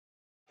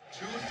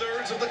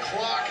2/3 of the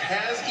clock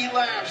has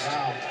elapsed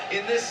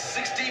in this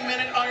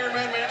 60-minute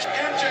Ironman match.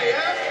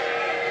 MJF,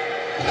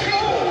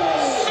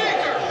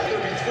 Seeker.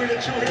 It's going to be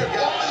 3-2 here,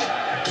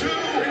 guys. 1,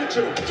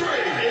 2, 3-2, 3.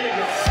 There you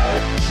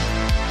go.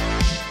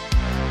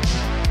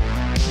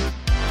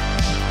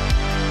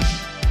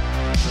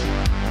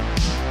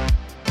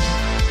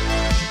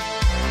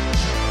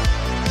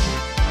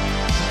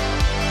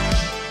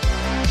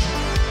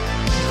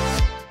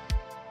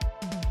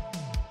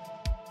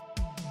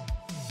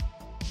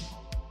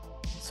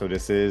 So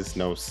this is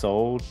No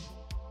Sold,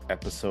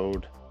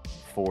 episode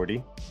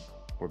 40.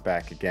 We're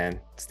back again.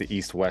 It's the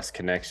East-West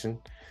connection.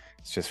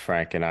 It's just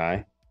Frank and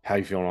I. How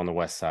you feeling on the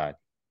West Side?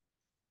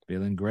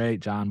 Feeling great,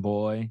 John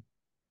Boy.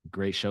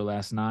 Great show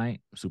last night.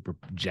 Super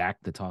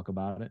jacked to talk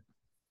about it.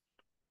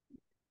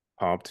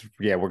 Pumped.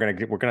 Yeah, we're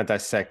gonna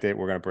dissect it.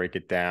 We're gonna break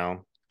it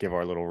down, give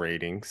our little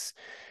ratings,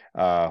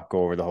 go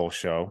over the whole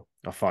show.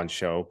 A fun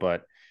show,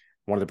 but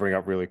wanted to bring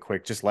up really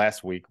quick. Just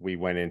last week, we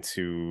went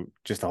into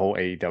just the whole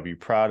AEW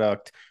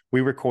product. We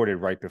recorded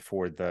right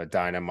before the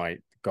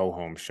Dynamite Go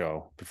Home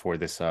show, before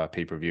this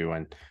pay-per-view,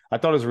 and I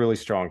thought it was a really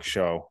strong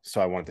show,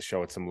 so I wanted to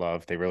show it some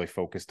love. They really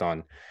focused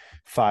on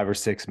 5 or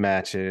 6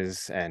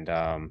 matches and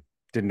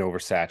didn't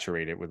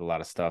oversaturate it with a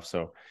lot of stuff.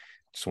 So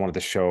just wanted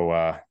to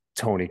show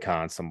Tony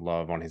Khan some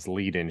love on his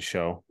lead-in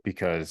show,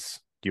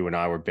 because you and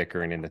I were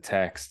bickering in the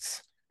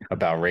texts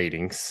about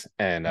ratings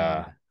and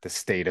the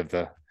state of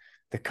the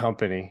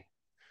company.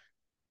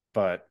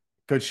 But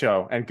good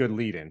show and good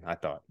lead-in, I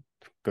thought.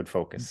 Good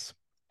focus.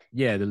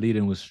 Yeah, the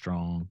lead-in was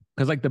strong.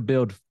 Because, like, the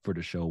build for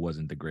the show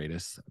wasn't the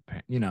greatest.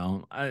 You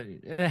know,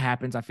 it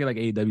happens. I feel like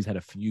AEW's had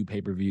a few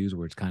pay-per-views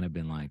where it's kind of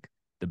been like,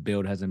 the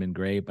build hasn't been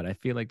great, but I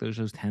feel like those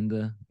shows tend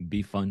to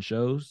be fun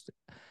shows.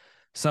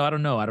 So I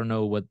don't know. I don't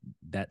know what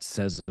that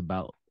says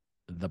about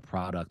the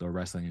product or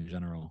wrestling in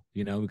general,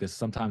 you know, because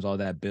sometimes all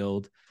that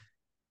build,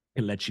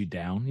 it lets you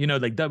down. You know,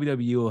 like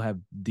WWE will have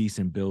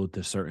decent build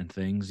to certain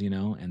things, you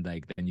know, and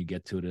like then you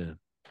get to the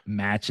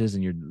matches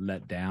and you're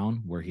let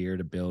down. We're here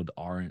to build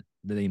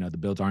the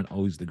builds aren't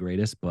always the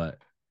greatest, but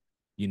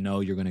you know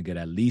you're gonna get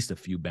at least a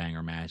few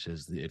banger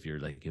matches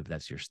if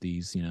that's your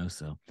steez, you know.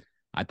 So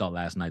I thought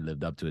last night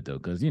lived up to it though,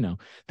 because you know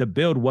the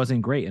build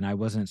wasn't great and I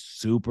was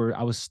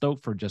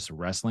stoked for just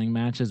wrestling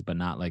matches, but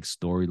not like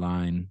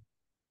storyline,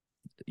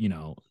 you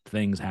know,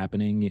 things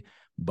happening.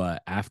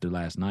 But after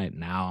last night,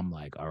 now I'm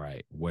like, all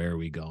right, where are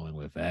we going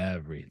with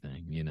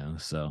everything, you know?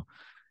 So,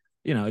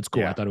 you know, it's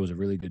cool. Yeah. I thought it was a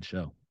really good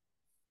show.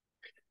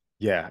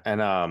 Yeah,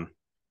 and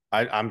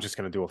I'm just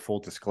going to do a full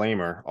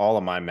disclaimer. All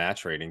of my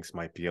match ratings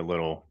might be a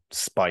little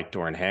spiked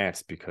or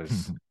enhanced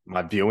because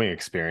my viewing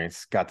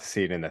experience, got to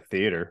see it in the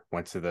theater,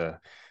 went to the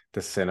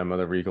cinema,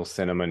 the Regal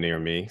Cinema near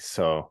me.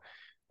 So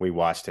we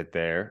watched it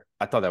there.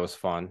 I thought that was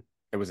fun.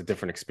 It was a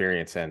different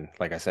experience. And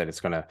like I said,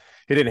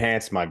 it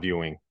enhanced my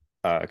viewing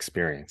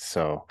experience.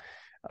 So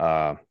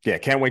yeah,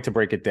 can't wait to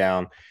break it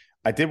down.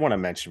 I did want to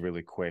mention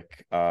really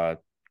quick,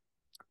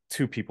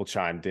 2 people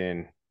chimed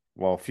in.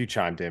 Well, a few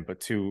chimed in,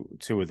 but two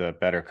of the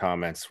better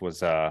comments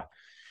was at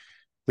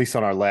least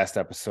on our last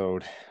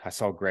episode, I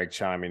saw Greg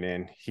chiming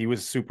in. He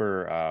was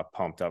super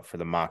pumped up for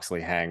the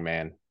Moxley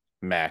Hangman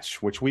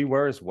match, which we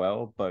were as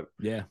well, but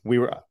yeah,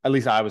 at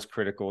least I was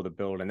critical of the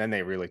build, and then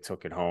they really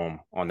took it home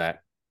on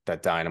that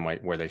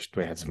Dynamite where they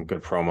had some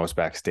good promos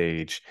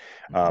backstage.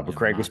 But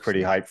Greg was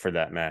pretty hyped for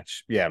that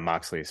match. Yeah,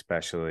 Moxley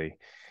especially.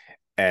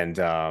 And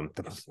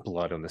the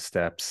blood on the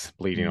steps,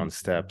 bleeding on the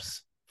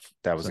steps.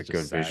 That was a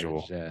good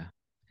visual. Yeah.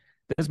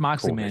 This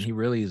Moxley, cool, man, he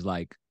really is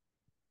like,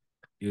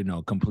 you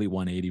know, complete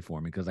 180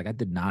 for me, because like I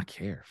did not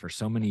care for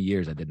so many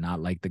years. I did not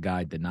like the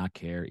guy, did not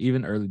care.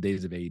 Even early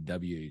days of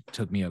AEW, it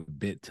took me a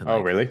bit to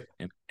really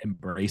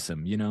embrace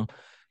him, you know.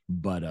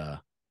 But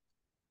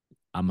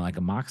I'm like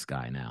a Mox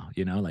guy now,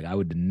 you know, like I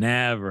would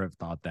never have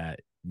thought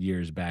that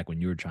years back when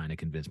you were trying to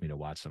convince me to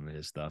watch some of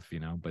his stuff, you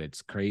know. But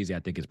it's crazy.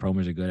 I think his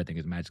promos are good. I think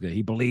his match is good.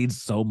 He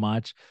bleeds so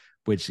much,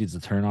 which is a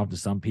turn off to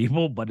some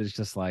people, but it's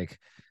just like,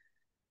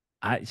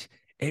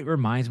 it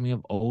reminds me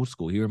of old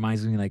school. He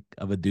reminds me like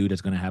of a dude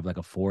that's going to have like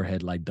a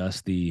forehead like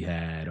Dusty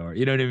had, or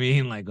you know what I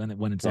mean? Like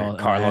when it's all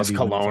Carlos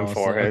Colon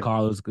forehead.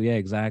 Carlos, yeah,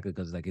 exactly.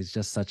 Because like it's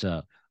just such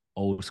a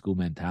old school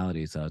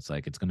mentality. So it's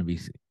like it's going to be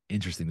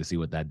interesting to see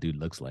what that dude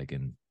looks like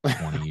in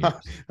 20 years.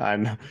 I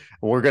know.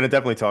 We're going to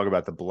definitely talk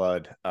about the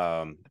blood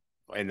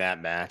in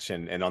that match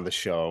and on the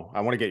show. I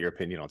want to get your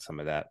opinion on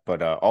some of that.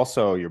 But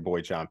also your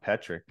boy John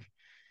Petrick,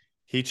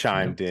 he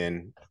chimed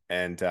in,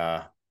 and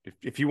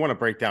if you want to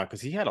break down,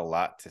 because he had a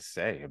lot to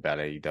say about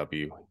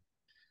AEW.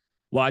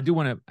 Well, I do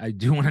want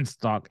to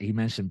talk. He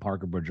mentioned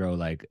Parker Boudreaux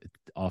like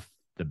off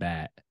the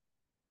bat,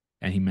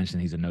 and he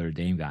mentioned he's a Notre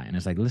Dame guy, and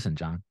it's like, listen,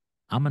 John,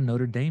 I'm a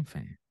Notre Dame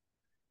fan,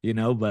 you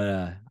know,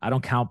 but I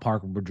don't count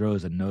Parker Boudreaux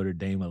as a Notre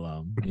Dame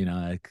alum. You know,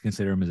 I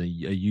consider him as a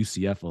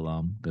UCF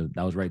alum.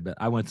 That was right, but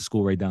I went to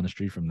school right down the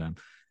street from them,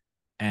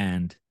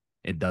 and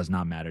it does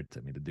not matter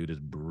to me. The dude is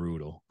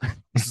brutal.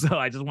 So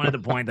I just wanted to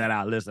point that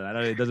out. Listen,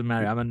 it doesn't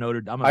matter.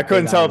 I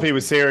couldn't tell if he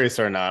was serious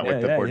or not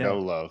with the Bordeaux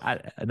love.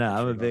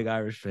 I'm a big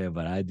Irish fan,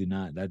 but I do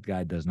not. That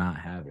guy does not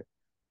have it.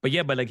 But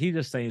yeah, but like he's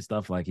just saying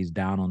stuff like he's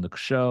down on the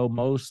show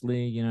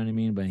mostly, you know what I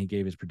mean? But he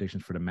gave his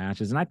predictions for the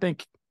matches. And I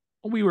think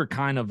we were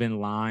kind of in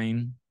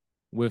line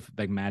with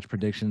like match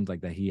predictions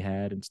like that he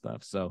had and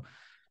stuff. So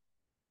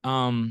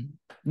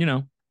you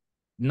know,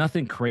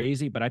 nothing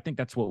crazy, but I think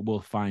that's what we'll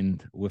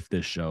find with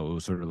this show. It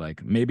was sort of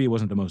like maybe it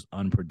wasn't the most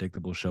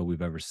unpredictable show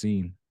we've ever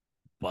seen,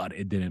 but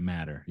it didn't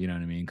matter. You know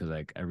what I mean? Because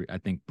like I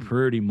think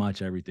pretty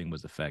much everything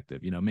was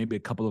effective. You know, maybe a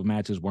couple of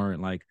matches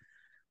weren't like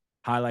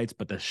highlights,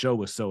 but the show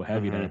was so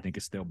heavy that I think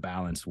it still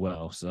balanced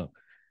well. So,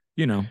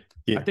 you know,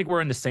 I think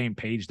we're on the same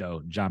page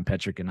though, John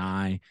Petrick and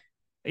I,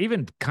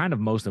 even kind of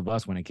most of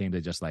us when it came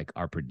to just like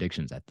our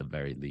predictions at the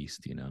very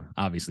least. You know,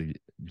 obviously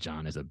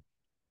John is a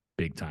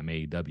big time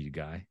AEW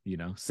guy, you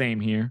know, same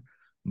here.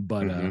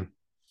 But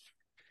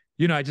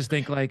you know, I just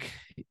think like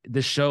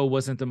the show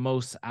wasn't the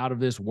most out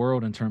of this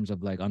world in terms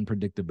of like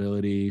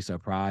unpredictability,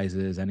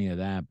 surprises, any of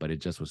that, but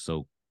it just was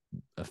so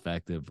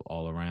effective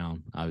all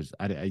around.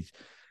 I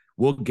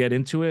we'll get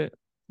into it,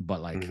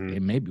 but like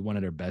it may be one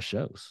of their best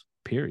shows,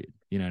 period.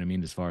 You know what I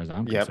mean? As far as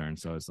I'm concerned.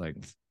 So it's like,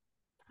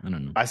 I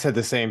don't know. I said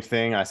the same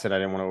thing. I said I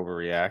didn't want to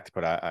overreact,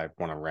 but I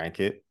want to rank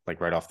it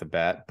like right off the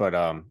bat.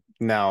 But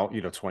now,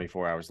 you know,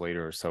 24 hours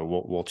later or so,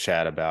 we'll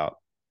chat about,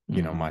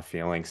 you know, my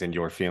feelings and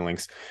your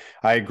feelings.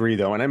 I agree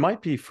though, and it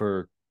might be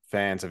for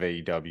fans of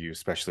AEW,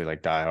 especially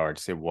like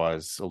diehards, it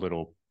was a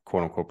little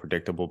quote unquote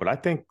predictable. But I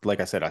think,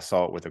 like I said, I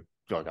saw it with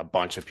a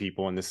bunch of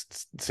people in this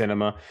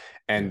cinema,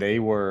 and they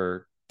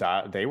were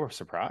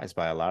surprised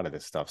by a lot of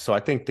this stuff. So I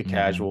think the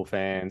casual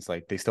fans,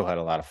 like, they still had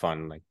a lot of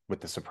fun, like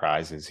with the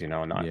surprises, you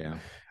know, not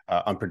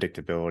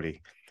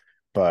unpredictability.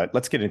 But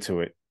let's get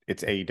into it.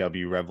 It's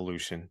AEW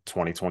Revolution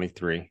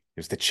 2023. It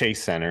was the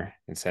Chase Center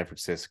in San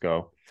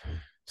Francisco.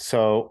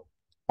 So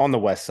on the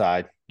west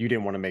side, you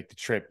didn't want to make the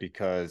trip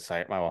because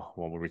what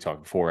were we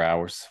talking? 4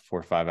 hours, 4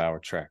 or 5 hour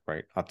trek,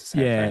 right? Up to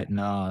San Fran.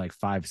 No, like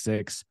 5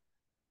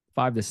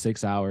 to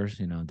 6 hours,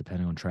 you know,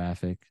 depending on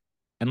traffic.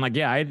 And like,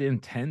 yeah, I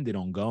intended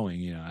on going,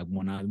 you know,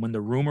 when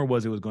the rumor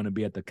was it was going to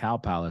be at the Cow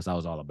Palace, I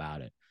was all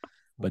about it.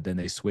 But then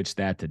they switched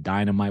that to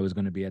Dynamite was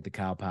going to be at the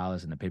Cow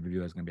Palace and the pay-per-view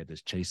was going to be at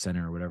this Chase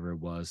Center or whatever it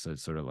was. So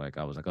it's sort of like,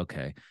 I was like,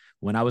 okay.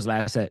 When I was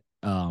last at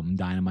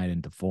Dynamite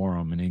in the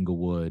Forum in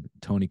Inglewood,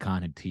 Tony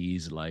Khan had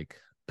teased like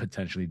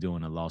potentially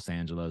doing a Los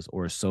Angeles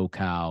or a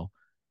SoCal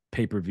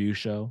pay-per-view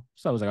show.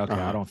 So I was like,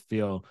 okay, I don't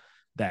feel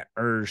that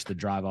urge to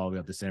drive all the way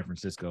up to San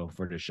Francisco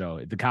for the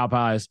show. The Cow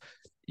Palace,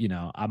 you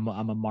know, I'm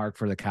a mark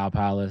for the Cow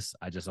Palace.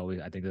 I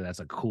think that's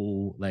a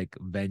cool like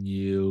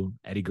venue.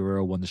 Eddie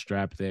Guerrero won the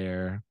strap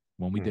there.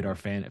 When we did our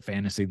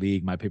fantasy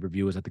league, my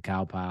pay-per-view was at the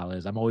Cow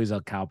Palace. I'm always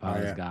a Cow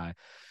Palace guy.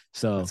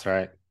 So that's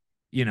right.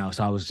 You know,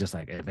 so I was just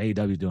like, if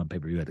AEW is doing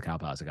pay-per-view at the Cow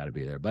Palace, I got to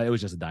be there. But it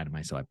was just a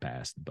Dynamite, so I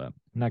passed. But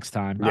next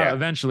time,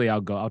 eventually I'll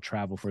go. I'll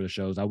travel for the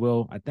shows. I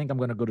think I'm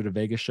going to go to the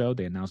Vegas show.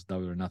 They announced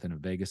Double or Nothing in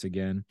Vegas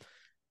again.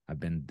 I've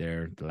been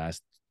there the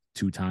last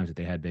 2 times that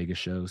they had Vegas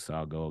shows, so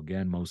I'll go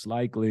again most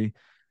likely.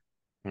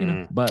 You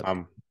know, but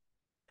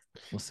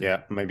we'll see.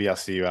 Yeah, maybe I'll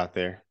see you out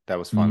there. That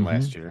was fun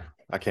last year.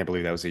 I can't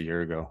believe that was a year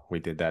ago we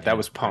did that. Yeah, that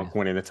was Punk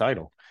winning the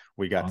title.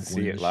 We got to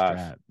see it live.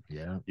 Strap.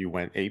 Yeah, you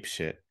went ape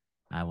shit.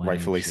 I went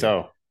rightfully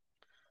so.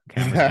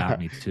 Cameras got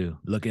me too.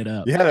 Look it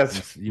up. Yeah,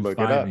 look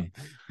it up.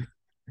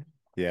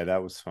 Yeah,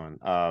 that was fun.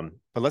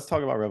 But let's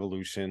talk about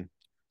Revolution.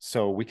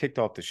 So we kicked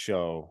off the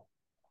show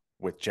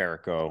with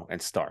Jericho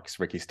and Starks,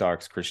 Ricky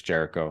Starks, Chris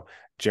Jericho.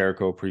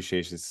 Jericho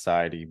Appreciation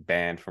Society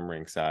banned from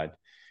ringside.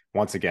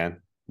 Once again,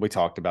 we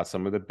talked about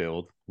some of the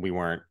build. We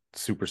weren't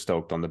super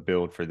stoked on the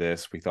build for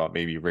this. We thought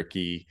maybe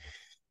Ricky,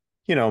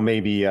 you know,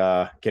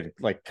 get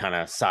like kind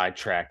of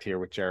sidetracked here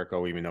with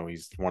Jericho, even though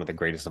he's one of the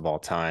greatest of all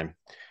time.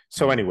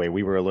 So anyway,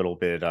 we were a little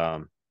bit,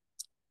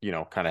 you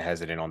know, kind of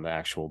hesitant on the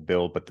actual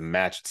build, but the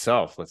match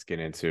itself, let's get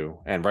into.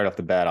 And right off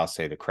the bat, I'll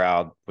say the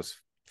crowd was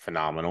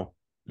phenomenal.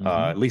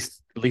 At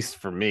least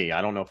for me.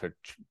 I don't know if it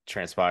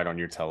transpired on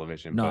your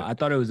television. No, I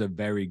thought it was a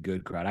very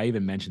good crowd. I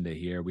even mentioned it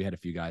here. We had a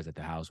few guys at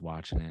the house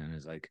watching it, and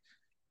it's like,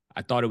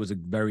 I thought it was a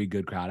very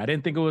good crowd. I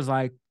didn't think it was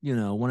like, you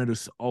know, one of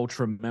those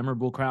ultra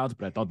memorable crowds,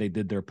 but I thought they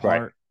did their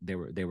part.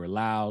 Right. They were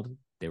loud.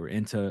 They were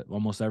into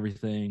almost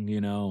everything,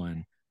 you know,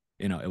 and,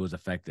 you know, it was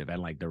effective.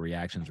 And like the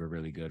reactions were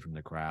really good from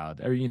the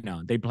crowd. Or, you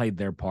know, they played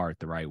their part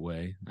the right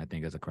way, I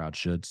think, as a crowd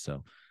should.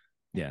 So,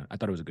 yeah, I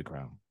thought it was a good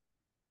crowd.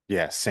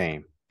 Yeah,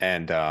 same.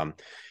 And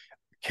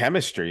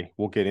chemistry,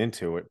 we'll get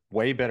into it.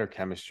 Way better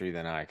chemistry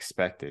than I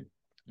expected.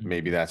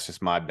 Maybe that's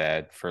just my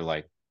bad for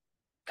like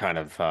kind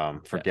of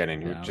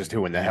forgetting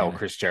who in the hell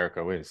Chris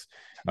Jericho is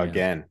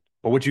again.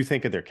 But what'd you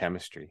think of their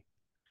chemistry?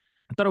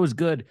 I thought it was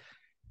good.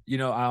 You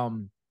know,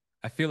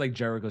 I feel like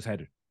Jericho's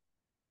had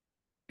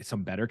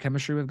some better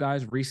chemistry with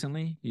guys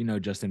recently, you know,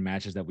 just in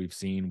matches that we've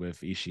seen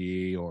with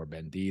Ishii or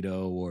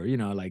Bandito, or, you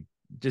know, like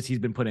just he's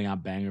been putting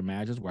out banger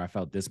matches where I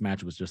felt this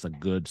match was just a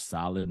good,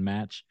 solid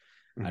match.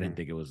 I didn't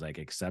think it was like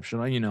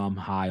exceptional. You know, I'm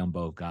high on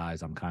both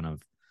guys. I kind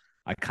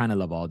of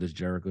love all this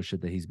Jericho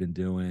shit that he's been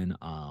doing.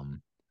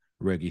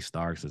 Ricky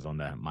Starks is on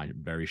my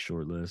very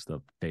short list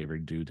of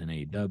favorite dudes in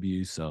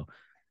AEW. So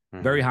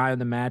very high on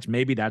the match.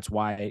 Maybe that's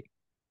why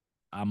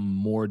I'm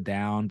more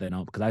down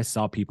than because I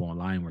saw people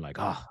online were like,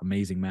 "Oh,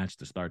 amazing match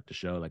to start the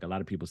show." Like a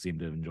lot of people seem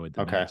to have enjoyed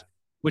the match,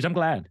 which I'm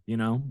glad,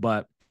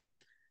 But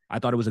I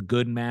thought it was a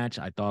good match.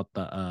 I thought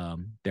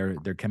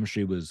their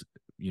chemistry was,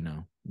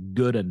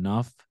 good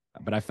enough.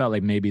 But I felt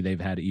like maybe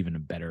they've had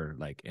even better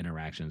like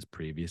interactions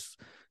previous.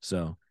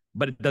 So,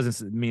 but it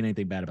doesn't mean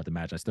anything bad about the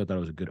match. I still thought it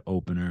was a good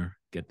opener,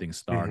 get things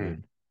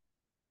started.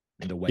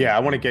 The way I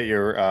want to get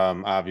your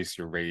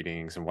obviously your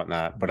ratings and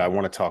whatnot, but I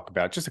want to talk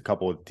about just a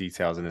couple of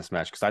details in this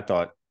match because I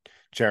thought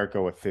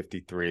Jericho at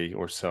 53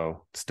 or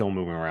so, still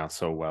moving around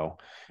so well.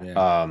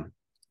 Yeah.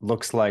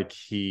 Looks like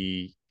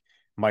he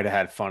might have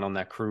had fun on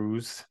that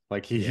cruise.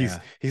 Like he's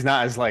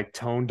not as like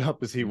toned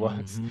up as he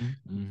was.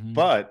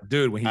 But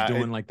dude, when he's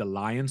doing like the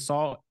lion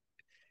salt,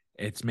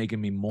 it's making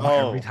me more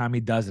every time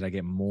he does it. I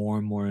get more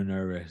and more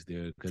nervous,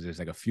 dude, because there's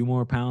like a few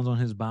more pounds on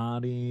his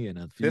body and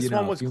a few, this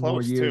one was a few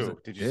close more years. Too.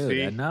 Did you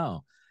see? I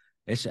know.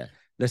 It's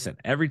listen.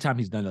 Every time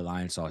he's done the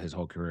lion salt his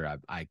whole career,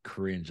 I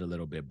cringe a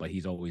little bit, but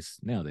he's always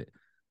nailed it.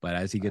 But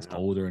as he gets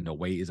older and the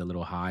weight is a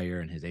little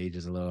higher and his age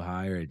is a little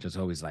higher, it just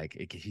always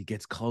he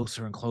gets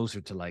closer and closer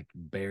to like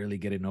barely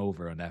getting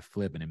over on that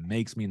flip, and it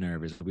makes me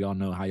nervous. We all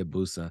know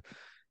Hayabusa.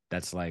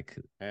 That's like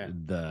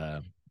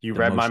You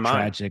read my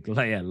mind. Tragic,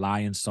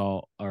 lion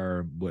salt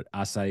or what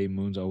Acai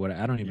Moons or what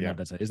I don't even know if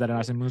that's is that an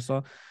Acai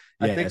Moonsault?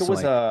 I think it was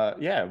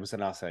it was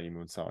an Acai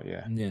Moonsault.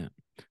 Yeah.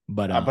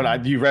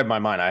 But you read my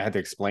mind. I had to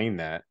explain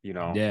that,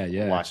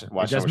 watching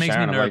it just makes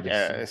me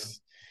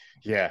nervous.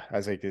 I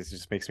was like, this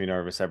just makes me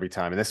nervous every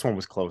time. And this one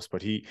was close,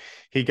 but he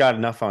got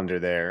enough under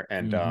there.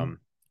 And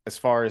as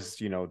far as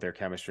their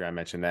chemistry, I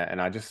mentioned that,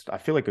 and I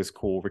feel like it was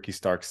cool. Ricky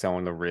Starks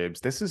selling the ribs.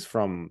 This is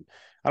from,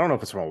 I don't know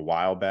if it's from a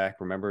while back.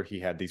 Remember, he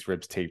had these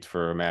ribs taped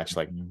for a match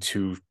like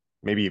 2,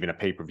 maybe even a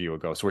pay-per-view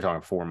ago. So we're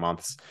talking 4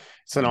 months.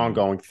 It's an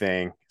ongoing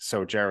thing.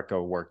 So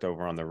Jericho worked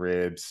over on the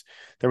ribs.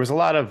 There was a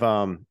lot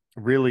of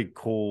really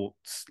cool,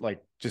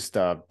 like just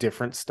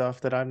different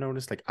stuff that I've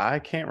noticed. Like I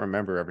can't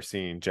remember ever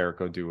seeing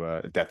Jericho do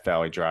a Death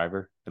Valley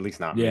driver, at least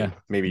not me.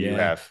 Maybe you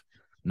have.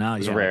 No, I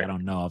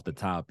don't know off the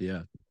top.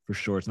 Yeah, for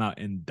sure. It's not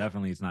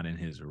it's not in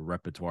his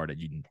repertoire that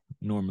you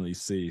normally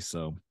see.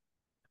 So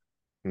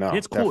no,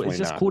 it's cool. It's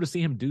just cool to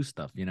see him do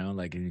stuff,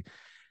 like,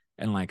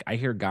 and like I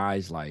hear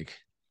guys like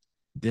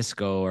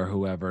Disco or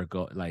whoever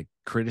go like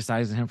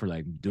criticizing him for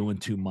like doing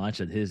too much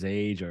at his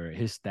age or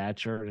his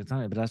stature. It's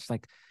not, but that's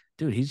like,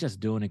 dude, he's just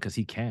doing it because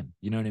he can.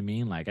 You know what I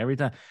mean? Like every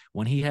time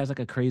when he has like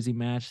a crazy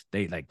match,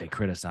 they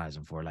criticize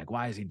him for like,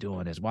 why is he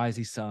doing this? Why is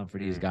he selling for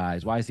these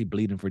guys? Why is he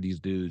bleeding for these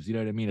dudes? You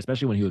know what I mean?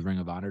 Especially when he was Ring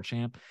of Honor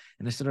champ.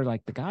 And they sort of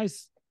like the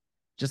guys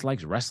just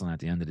likes wrestling at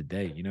the end of the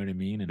day. You know what I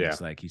mean? And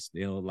it's like he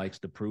still likes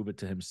to prove it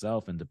to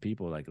himself and to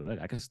people like, look,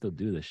 I can still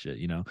do this shit,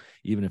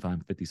 even if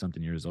I'm 50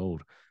 something years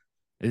old.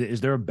 Is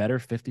there a better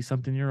 50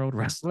 something year old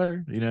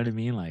wrestler? You know what I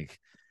mean? Like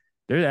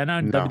I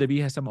know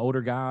WWE has some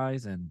older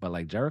guys, but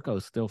like Jericho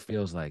still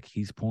feels like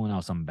he's pulling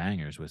out some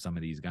bangers with some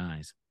of these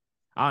guys.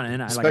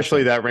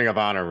 Especially that Ring of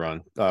Honor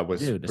run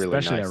was really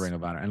especially nice. That Ring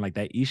of Honor and like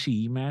that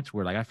Ishii match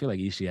where like I feel like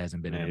Ishii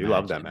hasn't been in a you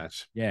love that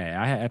match.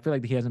 Yeah, I feel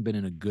like he hasn't been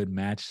in a good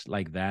match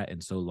like that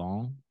in so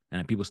long,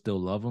 and people still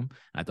love him.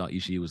 I thought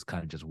Ishii was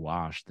kind of just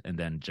washed, and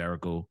then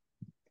Jericho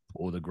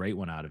pulled a great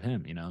one out of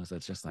him. So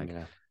it's just like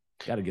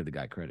got to give the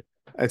guy credit.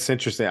 It's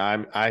interesting.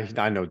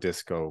 I know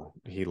Disco.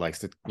 He likes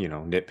to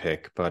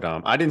nitpick, but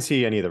I didn't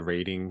see any of the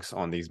ratings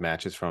on these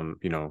matches from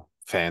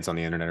fans on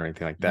the internet or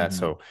anything like that.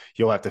 So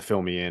you'll have to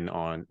fill me in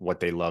on what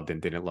they loved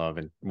and didn't love,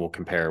 and we'll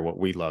compare what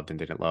we loved and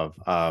didn't love.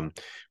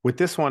 With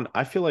this one,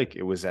 I feel like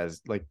it was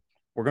as like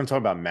we're going to talk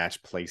about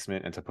match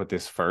placement, and to put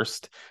this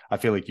first, I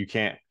feel like you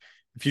can't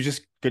if you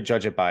just could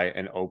judge it by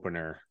an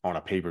opener on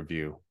a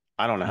pay-per-view.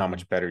 I don't know how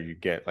much better you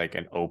get like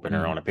an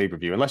opener on a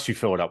pay-per-view, unless you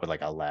fill it up with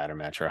like a ladder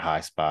match or high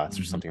spots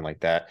or something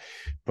like that.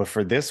 But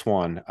for this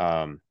one,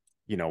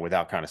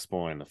 without kind of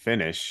spoiling the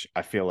finish,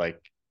 I feel like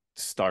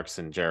Starks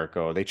and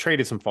Jericho, they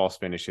traded some false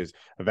finishes.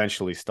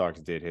 Eventually Starks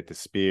did hit the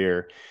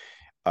spear.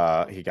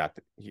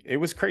 It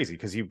was crazy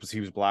because he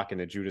was blocking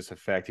the Judas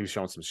effect. He was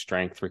showing some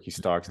strength. Ricky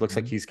Starks looks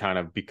like he's kind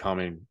of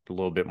becoming a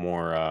little bit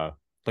more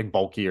like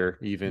bulkier,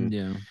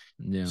 even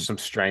some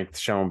strength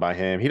shown by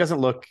him. He doesn't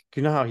look,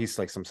 how he's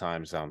like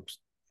sometimes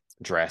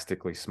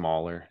drastically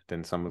smaller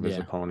than some of his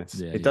opponents.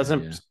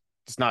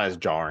 It's not as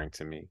jarring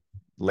to me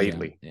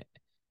lately.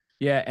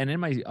 And it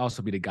might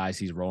also be the guys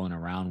he's rolling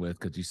around with,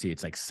 because you see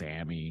it's like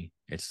Sammy,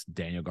 it's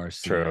Daniel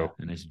Garcia,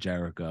 and it's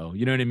Jericho.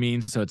 You know what I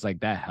mean? So it's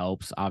like that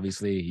helps.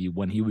 Obviously,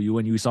 when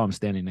you saw him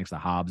standing next to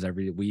Hobbs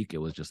every week, it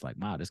was just like,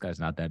 wow, this guy's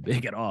not that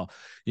big at all.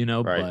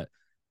 But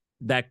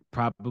that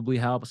probably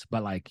helps.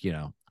 But like,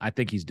 I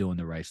think he's doing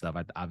the right stuff.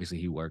 Obviously,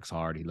 he works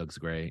hard. He looks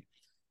great.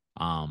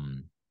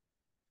 And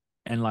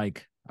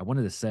like I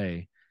wanted to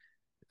say,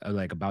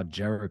 like about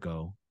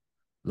Jericho,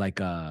 like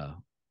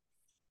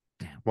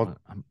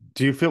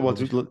do you feel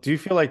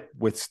like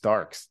with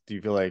Starks, do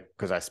you feel like,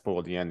 because I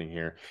spoiled the ending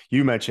here,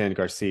 you mentioned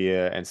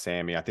Garcia and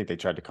Sammy, I think they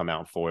tried to come out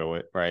and foil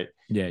it, right?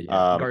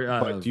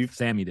 But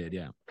Sammy did,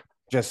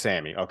 just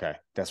Sammy. Okay,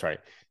 that's right.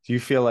 Do you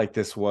feel like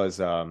this was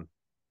the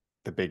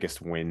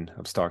biggest win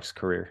of Stark's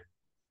career?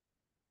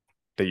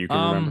 that you can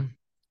remember?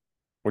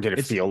 Or did it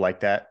It's feel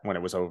like that when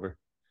it was over?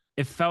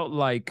 it felt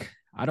like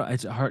I don't.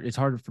 It's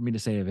hard for me to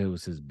say if it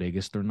was his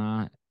biggest or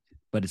not,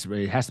 but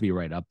it has to be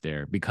right up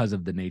there because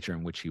of the nature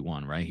in which he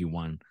won. Right, he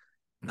won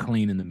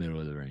clean in the middle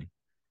of the ring.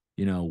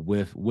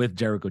 With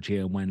Jericho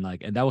cheating when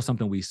and that was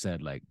something we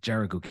said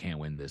Jericho can't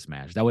win this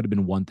match. That would have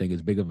been one thing.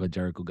 As big of a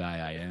Jericho guy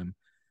I am,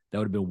 that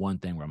would have been one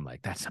thing where I'm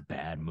like, that's a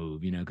bad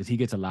move, because he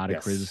gets a lot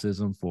of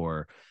criticism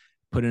for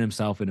putting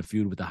himself in a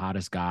feud with the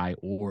hottest guy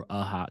or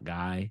a hot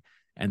guy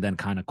and then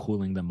kind of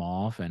cooling them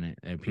off. And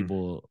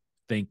people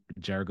think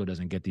Jericho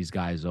doesn't get these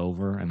guys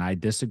over. And I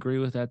disagree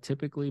with that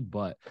typically,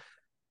 but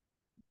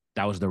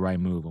that was the right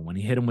move. And when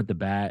he hit him with the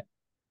bat,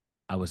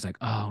 I was like,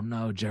 oh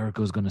no,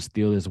 Jericho's going to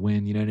steal this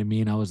win. You know what I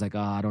mean? I was like, oh,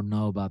 I don't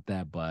know about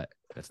that, but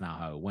that's not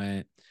how it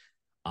went.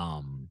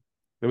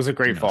 It was a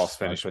great false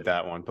finish with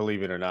that one,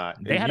 believe it or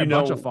not. They had a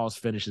bunch of false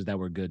finishes that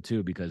were good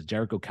too, because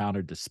Jericho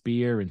countered the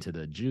spear into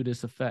the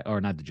Judas effect, or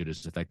not the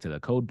Judas effect, to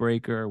the code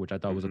breaker, which I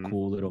thought was a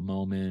cool little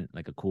moment,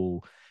 like a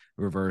cool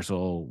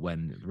reversal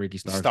when Ricky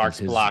Starks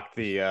blocked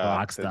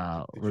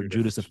the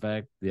Judas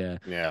effect.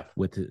 Yeah.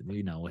 With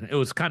it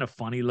was kind of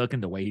funny looking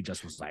the way he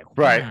just was like,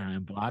 right,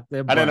 and blocked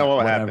it. I didn't know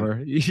what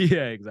happened.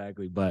 Yeah,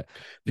 exactly. But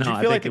did you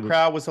feel like the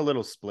crowd was a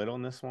little split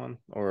on this one,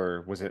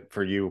 or was it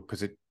for you?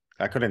 Because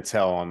I couldn't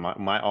tell on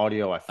my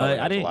audio. I felt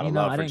I didn't, a lot of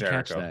love for Jericho.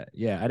 Catch that.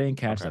 Yeah, I didn't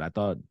catch that. I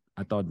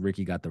thought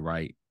Ricky got the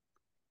right,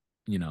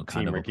 kind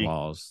Team of Ricky.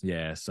 applause.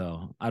 Yeah,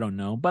 so I don't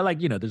know, but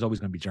there's always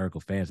gonna be Jericho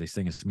fans. They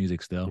sing his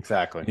music still,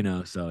 exactly.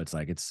 So it's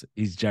like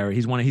he's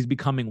Jericho. He's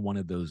becoming one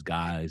of those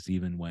guys.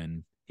 Even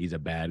when he's a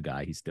bad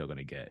guy, he's still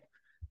gonna get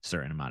a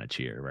certain amount of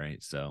cheer,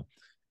 right? So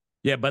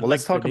yeah, but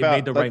let's talk about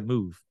made the right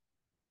move.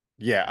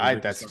 Yeah,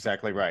 that's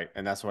exactly right,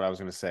 and that's what I was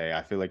gonna say.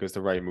 I feel like it was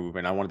the right move,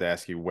 and I wanted to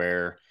ask you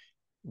where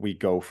we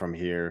go from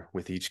here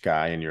with each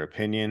guy in your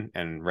opinion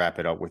and wrap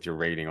it up with your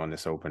rating on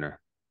this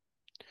opener.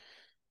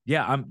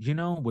 Yeah,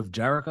 with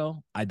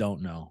Jericho, I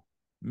don't know,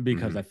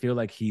 because I feel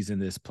like he's in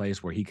this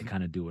place where he can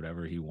kind of do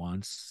whatever he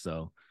wants.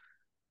 So,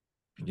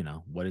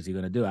 what is he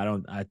going to do?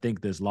 I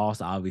think this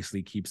loss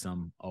obviously keeps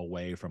him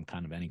away from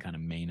kind of any kind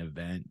of main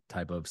event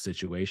type of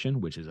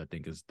situation, which I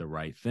think is the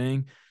right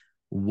thing.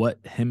 What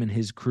him and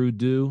his crew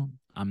do,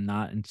 I'm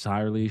not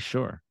entirely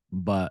sure,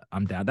 but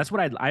I'm down. That's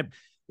what I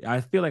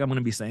feel like I'm going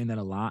to be saying that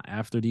a lot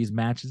after these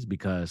matches,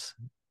 because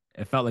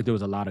it felt like there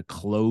was a lot of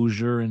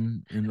closure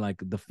in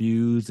the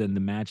feuds and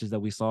the matches that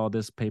we saw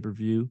this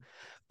pay-per-view.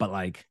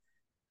 But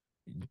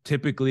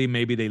typically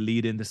maybe they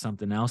lead into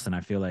something else. And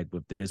I feel like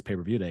with this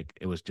pay-per-view,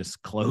 it was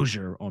just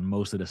closure on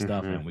most of the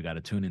stuff. And we got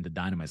to tune into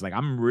Dynamite.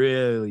 I'm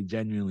really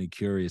genuinely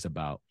curious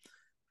about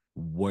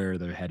where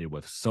they're headed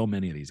with so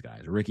many of these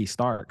guys. Ricky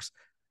Starks,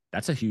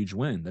 that's a huge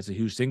win. That's a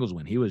huge singles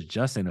win. He was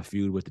just in a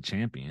feud with the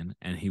champion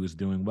and he was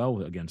doing well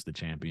against the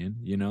champion,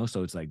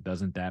 so it's like,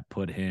 doesn't that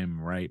put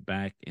him right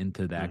back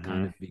into that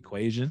kind of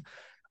equation?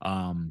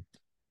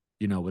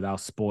 Without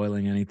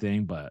spoiling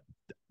anything, but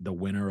the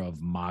winner of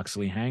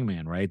Moxley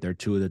Hangman, right? They're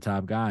two of the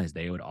top guys.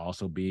 They would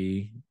also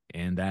be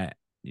in that,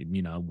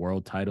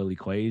 world title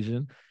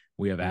equation.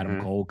 We have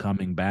Adam Cole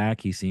coming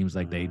back. He seems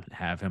like they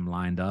have him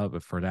lined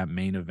up for that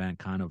main event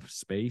kind of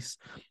space.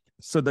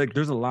 So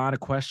there's a lot of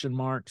question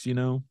marks,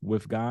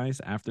 with guys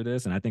after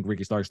this. And I think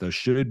Ricky Starks, though,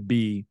 should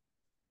be,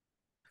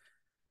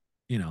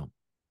 I don't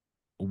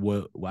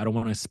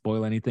want to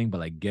spoil anything,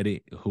 but get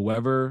it,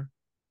 whoever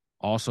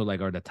also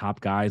are the top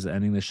guys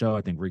ending the show.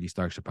 I think Ricky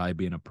Starks should probably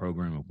be in a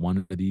program of one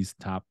of these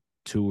top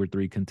 2 or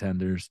 3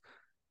 contenders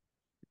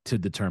to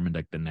determine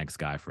the next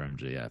guy for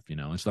MJF,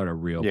 and start a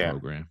real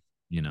program,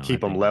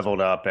 keep them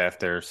leveled up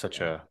after such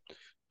a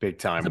big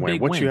time win.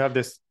 What you have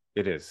this,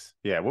 it is.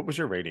 Yeah. What was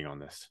your rating on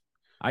this?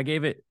 I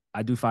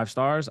do 5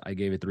 stars. I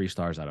gave it 3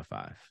 stars out of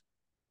 5.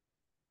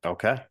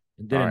 Okay.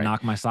 It didn't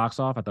knock my socks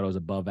off. I thought it was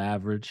above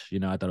average.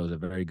 I thought it was a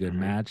very good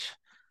match.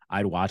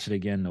 I'd watch it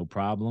again, no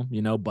problem.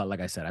 But like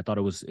I said, I thought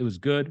it was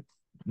good.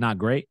 Not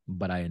great,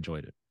 but I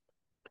enjoyed it.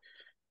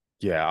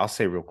 Yeah, I'll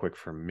say real quick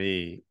for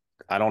me,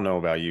 I don't know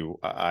about you.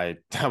 I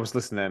was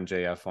listening to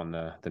MJF on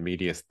the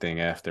media thing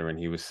after, and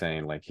he was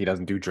saying he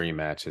doesn't do dream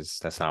matches.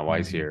 That's not why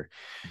he's here.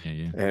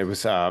 Yeah. And it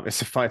was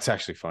it's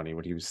actually funny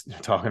what he was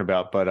talking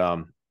about,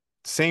 but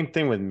same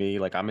thing with me.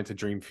 I'm into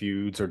dream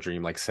feuds or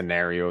dream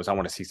scenarios. I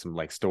want to see some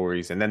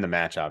stories, and then the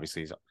match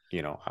obviously is,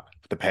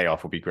 the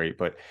payoff will be great.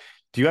 But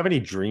do you have any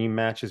dream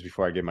matches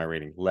before I give my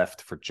rating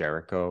left for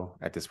Jericho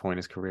at this point in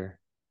his career?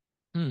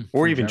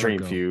 Or even Jericho.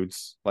 Dream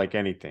feuds,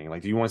 anything.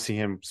 Do you want to see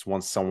him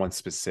want someone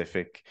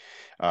specific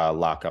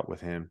lock up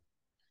with him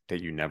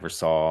that you never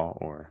saw?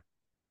 Or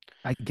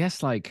I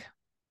guess it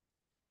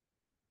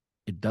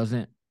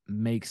doesn't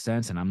make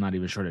sense, and I'm not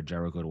even sure that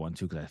Jericho would want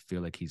to, because I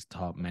feel like he's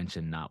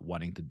mentioned not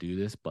wanting to do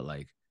this, but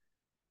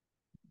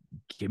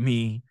give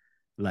me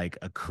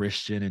a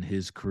Christian and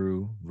his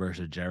crew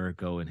versus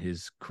Jericho and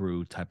his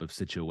crew type of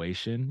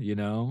situation,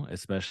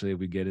 especially if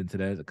we get into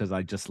that, because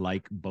I just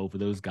like both of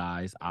those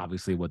guys.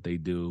 Obviously what they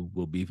do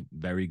will be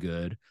very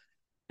good,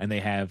 and they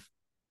have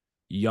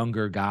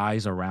younger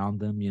guys around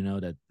them,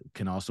 that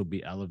can also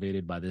be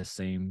elevated by this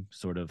same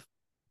sort of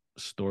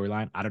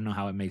storyline. I don't know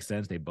how it makes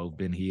sense. They've both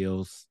been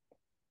heels,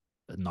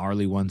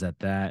 gnarly ones at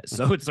that.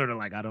 So it's sort of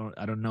like I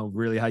don't know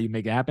really how you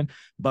make it happen.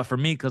 But for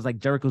me, because like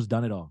Jericho's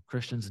done it all,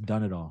 Christian's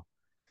done it all.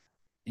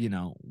 You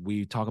know,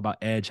 we talk about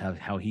Edge,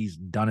 how he's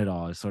done it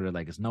all. It's sort of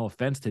like, it's no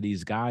offense to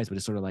these guys, but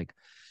it's sort of like,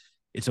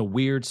 it's a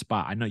weird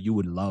spot. I know you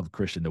would love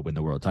Christian to win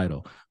the world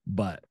title,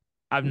 but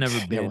I've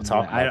never been. We'll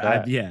talk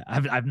about that.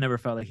 I've never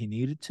felt like he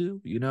needed to.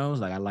 You know,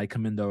 it's like I like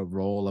him in the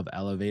role of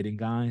elevating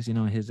guys. You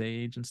know, his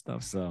age and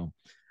stuff. So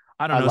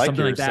I don't know, like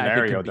something your like that.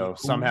 scenario though, Cool.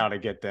 somehow to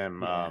get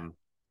them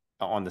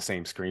on the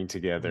same screen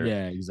together.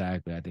 Yeah,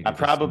 exactly. I think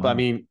I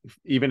mean,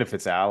 even if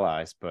it's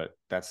allies, but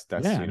that's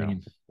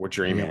we're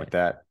dreaming with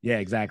that. Yeah,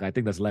 exactly. I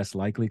think that's less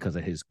likely because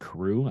of his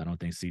crew. I don't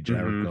think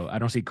Jericho. I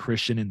don't see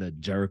Christian in the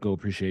Jericho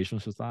Appreciation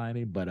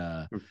Society,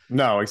 but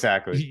no,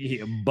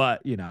 exactly.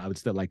 But I would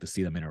still like to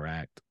see them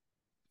interact.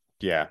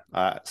 Yeah.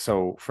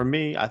 So for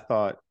me, I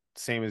thought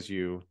same as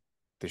you,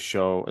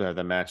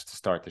 the match to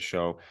start the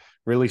show,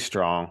 really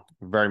strong,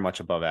 very much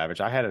above average.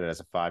 I had it as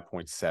a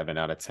 5.7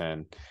 out of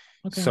 10.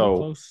 Okay,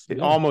 so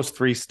almost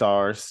 3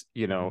 stars,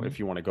 if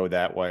you want to go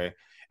that way.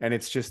 And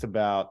it's just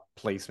about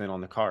placement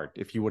on the card.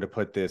 If you would have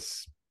put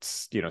this,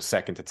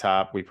 second to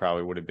top, we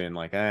probably would have been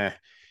like, I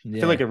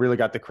feel like it really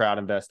got the crowd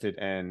invested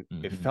and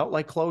it felt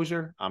like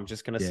closure. I'm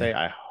just going to say,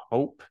 I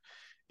hope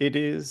it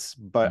is,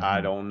 but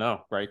I don't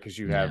know, right? Because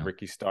you have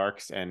Ricky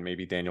Starks and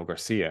maybe Daniel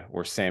Garcia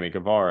or Sammy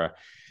Guevara.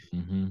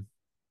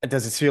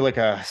 Does it feel like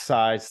a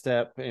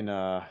sidestep in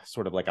a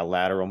sort of like a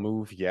lateral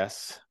move?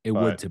 Yes. It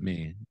would to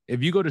me.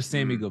 If you go to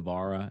Sammy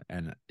Guevara,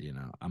 and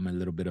I'm a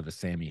little bit of a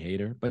Sammy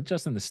hater, but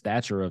just in the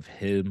stature of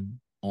him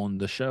on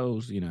the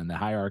shows, in the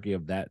hierarchy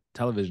of that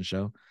television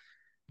show,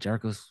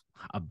 Jericho's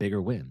a bigger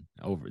win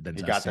than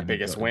he got the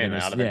biggest win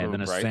out of the group,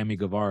 than a right? Sammy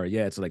Guevara.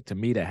 Yeah, it's like, to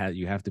me,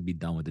 you have to be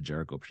done with the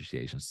Jericho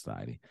Appreciation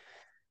Society.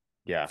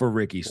 Yeah. For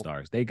Ricky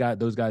Starks,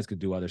 those guys could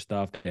do other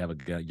stuff. They have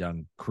a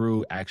young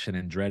crew, Action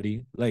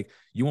Andretti. Like,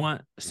 you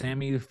want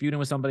Sammy feuding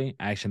with somebody,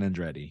 Action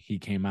Andretti. He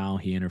came out,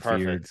 he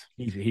interfered,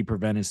 he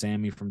prevented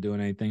Sammy from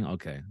doing anything.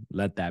 Okay,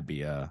 let that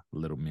be a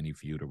little mini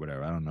feud or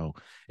whatever. I don't know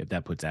if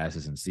that puts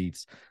asses in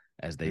seats,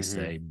 as they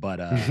say, but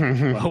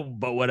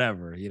but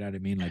whatever. You know what I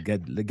mean? Like,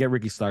 get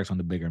Ricky Starks on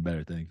the bigger and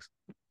better things.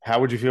 How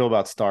would you feel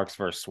about Starks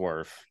versus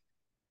Swerve?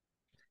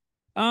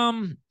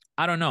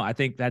 I don't know. I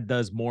think that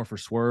does more for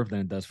Swerve than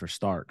it does for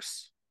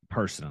Starks,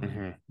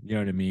 personally. You know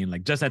what I mean?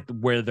 Like, just at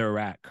where they're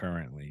at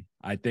currently,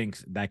 I think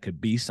that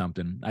could be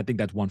something. I think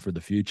that's one for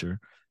the future.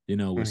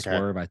 With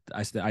Swerve,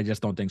 I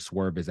just don't think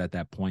Swerve is at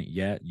that point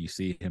yet. You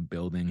see him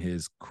building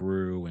his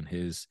crew and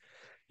his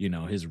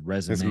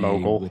resume. His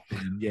mogul.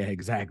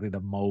 Exactly,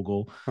 the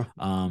mogul,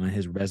 and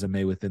his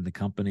resume within the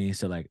company.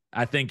 So, like,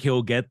 I think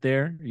he'll get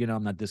there.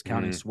 I'm not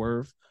discounting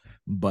Swerve.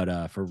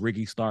 But for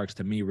Ricky Starks,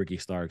 to me, Ricky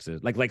Starks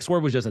is like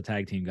Swerve was just a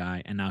tag team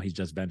guy, and now he's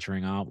just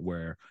venturing out,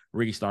 where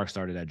Ricky Starks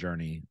started that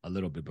journey a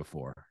little bit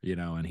before,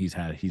 and he's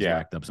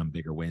racked up some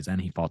bigger wins, and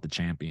he fought the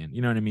champion.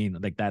 You know what I mean?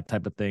 Like, that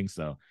type of thing.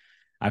 So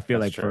I feel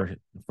like for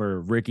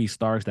Ricky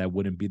Starks, that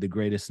wouldn't be the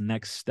greatest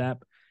next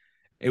step.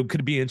 It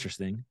could be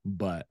interesting,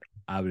 but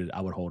I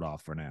would hold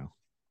off for now.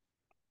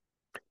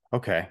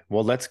 Okay,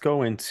 well, let's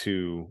go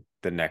into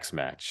the next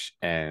match,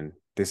 and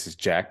this is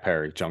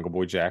Jungle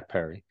Boy Jack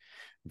Perry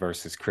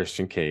versus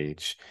Christian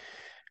Cage.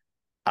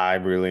 I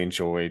really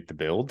enjoyed the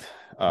build.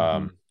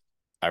 I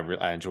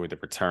enjoyed the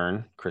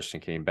return. Christian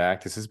came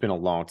back. This has been a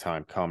long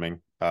time coming.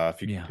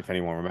 If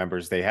anyone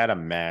remembers, they had a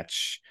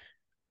match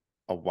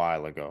a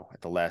while ago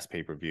at the last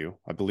pay-per-view.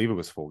 I believe it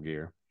was Full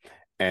Gear.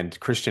 And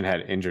Christian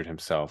had injured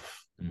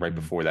himself right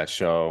before that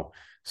show.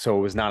 So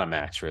it was not a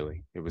match,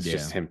 really. It was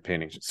just him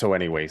pinning. So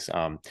anyways,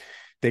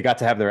 they got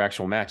to have their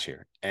actual match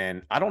here.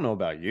 And I don't know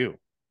about you,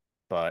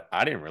 but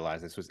I didn't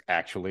realize this was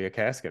actually a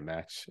casket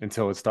match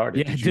until it started.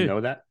 Yeah, Did you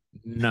know that?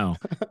 No.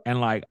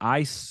 And like,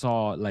 I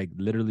saw, like,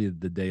 literally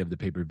the day of the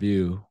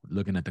pay-per-view,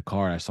 looking at the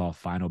card, I saw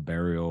Final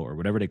Burial or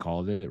whatever they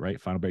called it,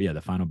 right? Final Burial. Yeah,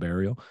 the Final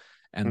Burial.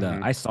 And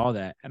I saw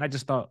that and I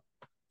just thought,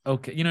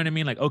 okay, you know what I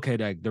mean? Like, okay,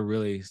 like, they're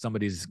really,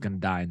 somebody's going to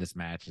die in this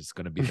match. It's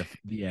going to be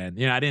the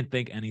end. I didn't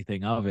think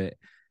anything of it.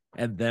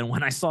 And then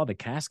when I saw the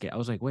casket, I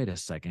was like, wait a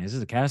second, is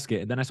this a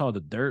casket? And then I saw the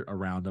dirt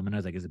around them and I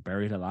was like, is it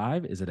buried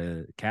alive? Is it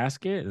a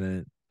casket? And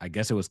then I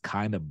guess it was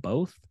kind of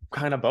both.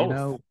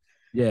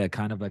 Yeah,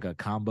 kind of like a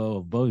combo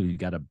of both. You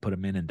got to put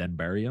him in and then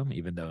bury him,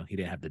 even though he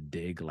didn't have to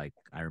dig. Like,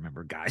 I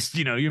remember guys,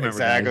 you remember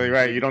exactly guys,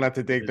 right. You don't have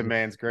to dig the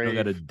man's grave. You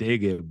got to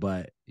dig it,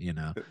 but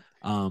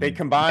they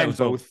combined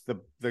both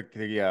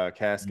the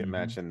casket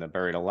match and the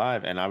buried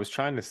alive. And I was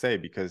trying to say,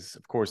 because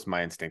of course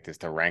my instinct is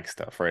to rank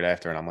stuff right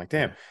after, and I'm like,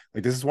 damn,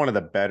 like, this is one of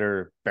the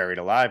better buried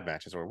alive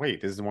matches, or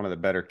wait, this is one of the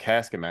better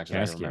casket matches.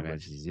 Casket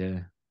matches, yeah.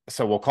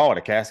 So we'll call it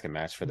a casket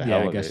match for the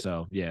hell of it. I guess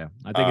so. Yeah,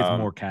 I think it's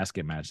more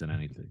casket match than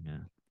anything. Yeah.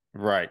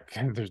 Right.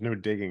 There's no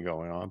digging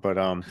going on. But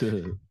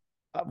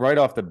right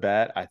off the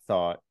bat, I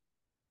thought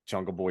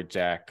Jungle Boy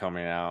Jack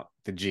coming out,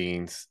 the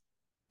jeans.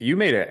 You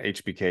made a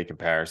HBK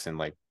comparison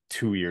like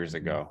 2 years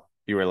ago.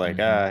 You were like,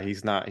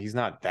 he's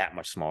not that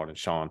much smaller than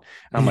Sean.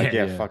 And I'm like,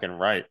 yeah, fucking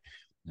right.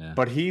 Yeah.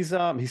 But he's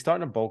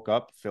starting to bulk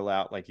up, fill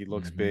out, like he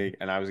looks big,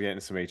 and I was getting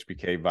some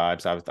HBK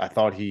vibes. I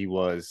thought he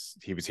was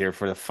here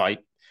for the fight.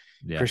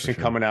 Yeah, for Christian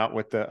sure. coming out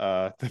with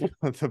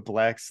the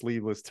black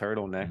sleeveless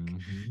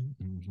turtleneck,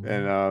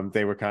 and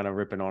they were kind of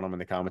ripping on him in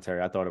the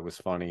commentary. I thought it was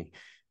funny.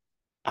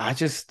 I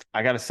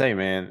gotta say,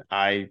 man,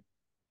 I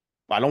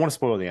don't want to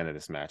spoil the end of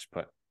this match,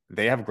 but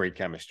they have great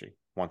chemistry.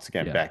 Once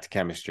again, Yeah. back to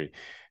chemistry.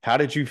 How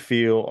did you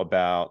feel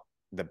about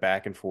the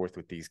back and forth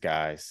with these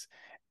guys?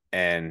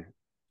 And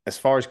as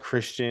far as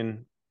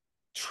Christian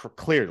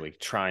clearly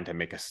trying to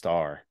make a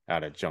star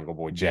out of Jungle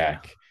Boy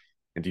Jack,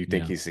 and do you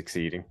think he's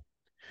succeeding?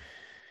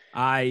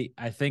 I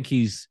think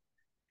he's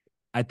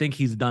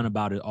done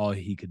about it all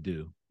he could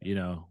do,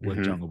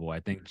 with Jungle Boy. I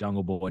think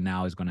Jungle Boy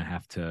now is going to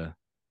have to,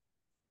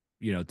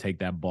 take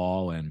that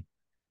ball and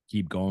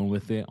keep going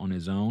with it on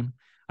his own.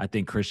 I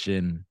think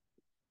Christian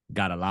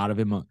got a lot of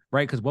him,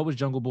 right? Because what was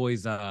Jungle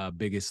Boy's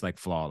biggest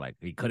flaw? Like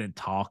he couldn't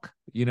talk,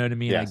 you know what I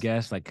mean? Yes. I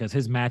guess because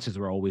his matches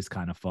were always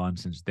kind of fun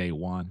since day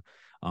one.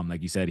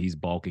 Like you said, he's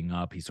bulking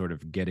up. He's sort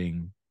of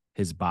getting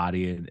his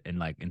body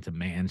and into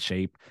man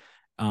shape.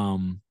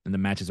 And the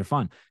matches are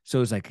fun.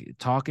 So it's like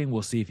talking.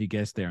 We'll see if he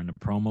gets there. And the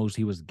promos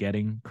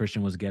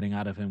Christian was getting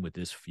out of him with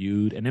this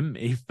feud, and then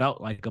he felt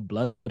like a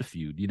blood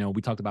feud.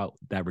 We talked about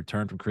that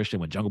return from Christian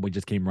when Jungle Boy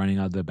just came running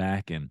out of the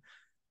back and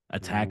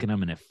attacking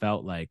him, and it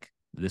felt like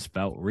this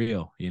felt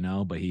real,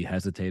 but he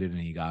hesitated and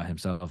he got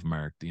himself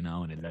murked,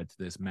 and it led to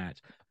this match.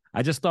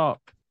 I just thought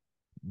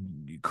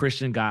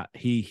Christian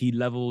he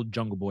leveled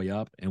Jungle Boy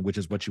up, and which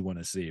is what you want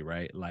to see,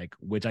 right?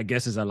 Which I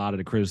guess is a lot of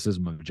the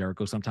criticism of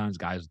Jericho. Sometimes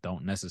guys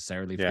don't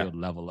necessarily feel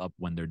level up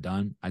when they're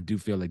done. I do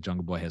feel like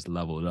Jungle Boy has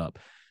leveled up.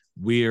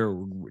 We're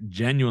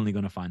genuinely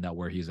going to find out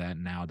where he's at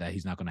now that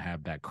he's not going to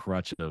have that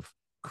crutch of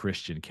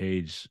Christian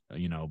Cage,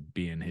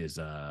 being his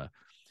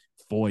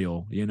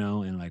foil,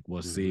 and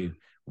we'll see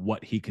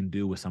what he can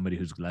do with somebody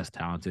who's less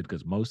talented,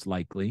 because most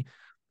likely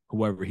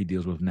whoever he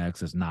deals with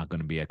next is not going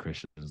to be at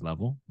Christian's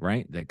level,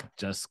 right?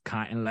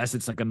 Unless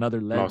it's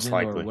another legend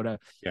or whatever,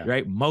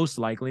 right? Most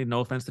likely, no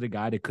offense to the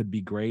guy, they could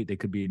be great, they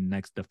could be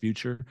the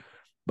future,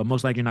 but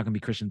most likely not going to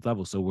be Christian's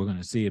level. So we're going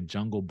to see if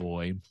Jungle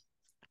Boy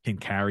can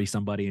carry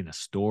somebody in a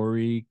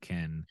story,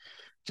 can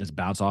just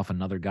bounce off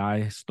another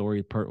guy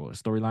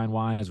storyline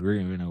wise.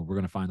 We're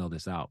going to find all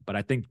this out. But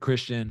I think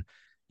Christian,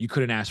 you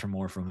couldn't ask for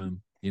more from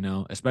him,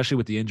 especially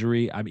with the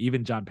injury.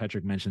 Even John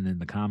Petrick mentioned in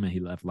the comment he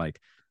left,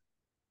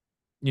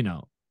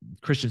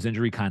 Christian's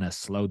injury kind of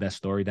slowed that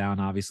story down,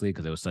 obviously,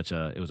 because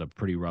it was a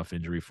pretty rough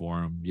injury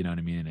for him. You know what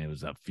I mean? It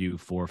was a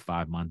 4 or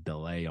 5 month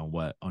delay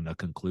on a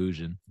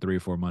conclusion, 3 or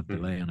 4 month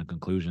delay on a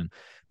conclusion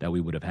that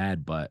we would have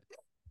had. But,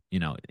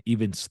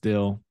 even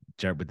still,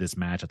 Jared, with this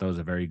match, I thought it was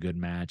a very good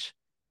match.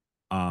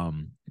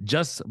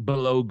 Just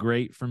below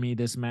great for me,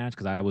 this match,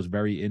 because I was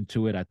very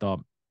into it. I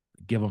thought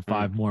give him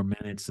 5 more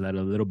minutes so that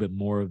a little bit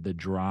more of the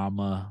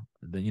drama,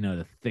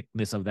 the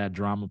thickness of that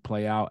drama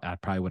play out. I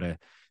probably would have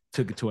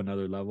took it to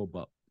another level.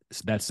 But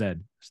that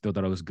said, still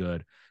thought it was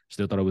good.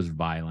 Still thought it was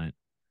violent.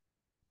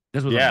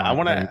 This was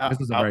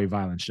a very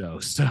violent show.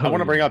 So I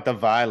want to bring up the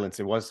violence.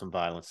 It was some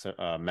violence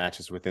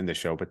matches within the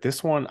show, but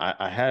this one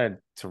I had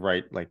to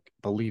write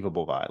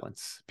believable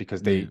violence,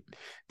 because they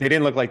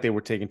didn't look like they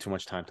were taking too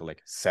much time to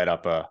set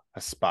up a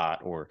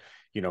spot or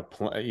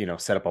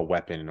set up a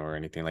weapon or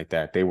anything like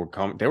that. They were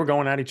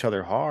going at each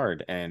other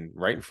hard and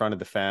right in front of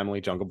the family.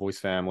 Jungle Boy's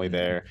family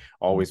there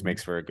always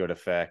makes for a good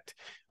effect.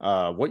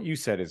 What you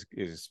said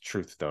is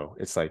truth, though.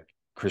 It's like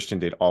Christian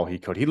did all he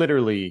could. He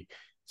literally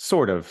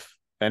sort of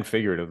and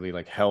figuratively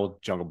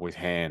held Jungle Boy's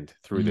hand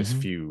through this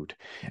feud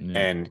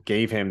and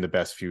gave him the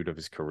best feud of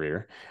his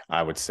career,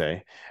 I would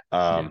say,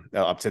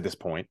 up to this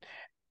point,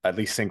 at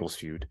least singles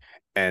feud.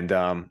 And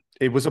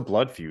it was a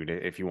blood feud,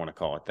 if you want to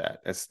call it that.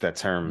 That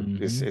term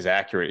is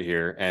accurate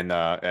here. And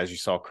as you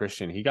saw,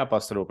 Christian, he got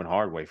busted open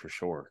hard way for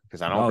sure.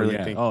 Because I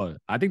don't think. Oh,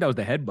 I think that was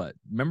the headbutt.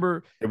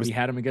 Remember, he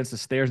had him against the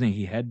stairs and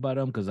he headbutt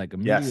him, because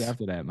immediately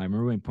after that, my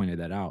roommate pointed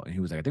that out, and he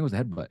was like, I think it was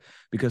the headbutt,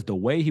 because the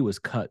way he was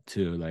cut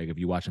too, if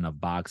you watch enough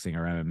boxing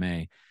or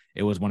MMA,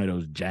 it was one of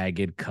those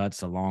jagged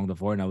cuts along the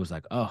floor, and I was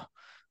like,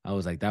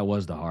 that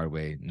was the hard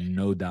way,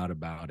 no doubt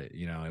about it.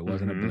 It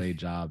wasn't a blade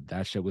job.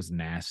 That shit was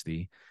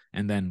nasty.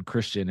 And then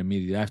Christian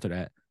immediately after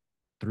that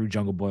threw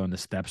Jungle Boy on the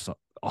steps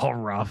all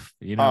rough,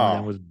 and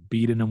then was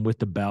beating him with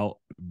the belt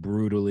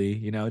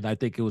brutally. I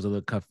think it was a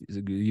little cuff.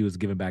 He was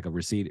giving back a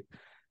receipt,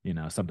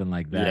 something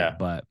like that. Yeah.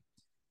 But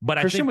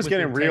Christian was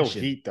getting real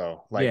heat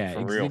though. For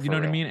real. You know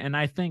what I mean? And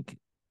I think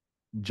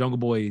Jungle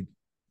Boy,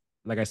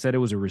 like I said, it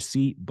was a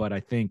receipt, but I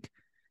think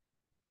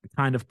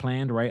kind of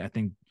planned, right? I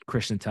think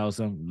Christian tells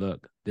him,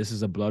 look, this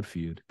is a blood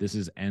feud. This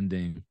is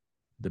ending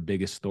the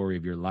biggest story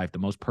of your life, the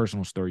most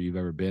personal story you've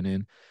ever been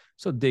in.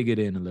 So dig it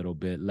in a little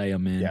bit, lay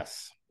him in.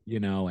 Yes.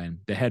 And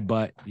the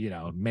headbutt,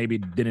 maybe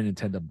didn't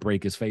intend to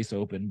break his face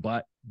open,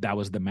 but that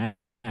was the match.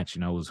 It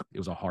was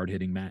a hard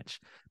hitting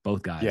match,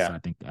 both guys. Yeah. So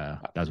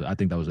I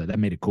think that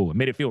made it cool. It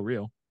made it feel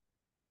real.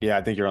 Yeah,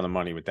 I think you're on the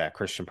money with that.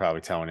 Christian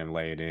probably telling him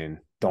lay it in,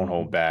 don't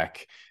hold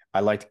back. I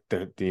liked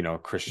the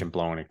Christian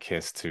blowing a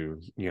kiss to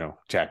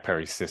Jack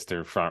Perry's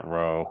sister front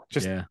row,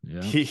 just Yeah,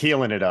 yeah.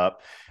 healing it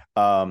up.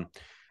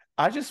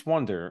 I just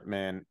wonder,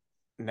 man,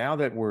 now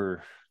that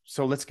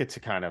let's get to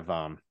kind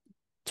of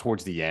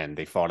towards the end,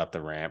 they fought up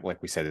the ramp.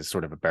 Like we said, it's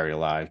sort of a bury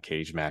alive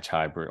cage match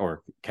hybrid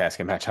or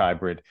casket match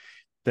hybrid.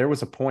 There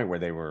was a point where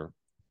they were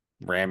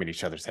ramming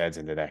each other's heads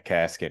into that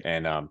casket.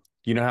 And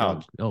you know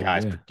how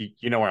guys, yeah.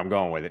 you know where I'm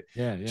going with it.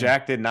 Yeah, yeah.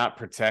 Jack did not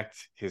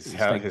protect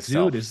himself.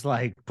 Dude, it's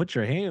like, put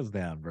your hands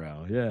down,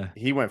 bro. Yeah.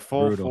 He went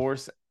full Brutal.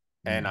 force.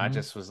 And I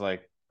just was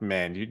like,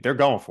 man, they're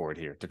going for it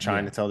here. They're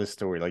trying to tell this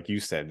story. Like you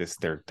said,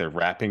 they're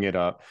wrapping it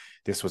up.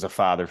 This was a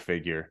father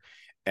figure.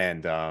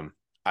 And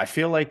I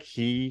feel like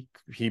he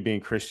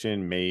being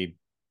Christian made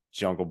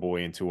Jungle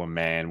Boy into a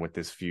man with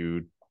this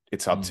feud.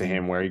 It's up to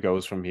him where he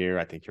goes from here.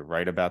 I think you're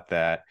right about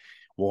that.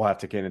 We'll have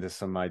to get into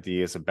some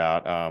ideas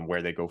about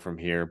where they go from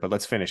here, but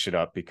let's finish it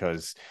up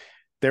because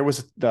there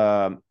was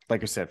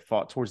like I said,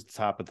 fought towards the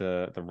top of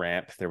the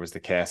ramp. There was the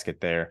casket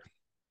there.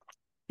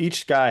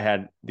 Each guy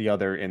had the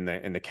other in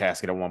the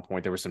casket at one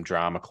point. There was some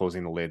drama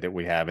closing the lid that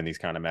we have in these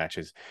kind of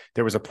matches.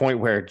 There was a point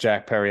where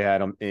Jack Perry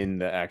had him in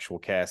the actual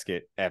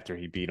casket after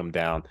he beat him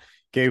down,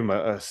 gave him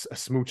a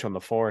smooch on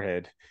the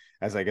forehead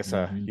as I guess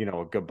a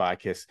goodbye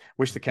kiss.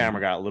 Wish the camera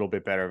got a little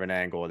bit better of an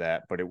angle of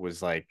that, but it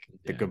was like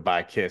the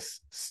goodbye kiss,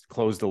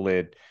 closed the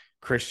lid.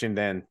 Christian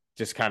then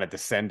just kind of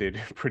descended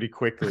pretty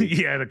quickly.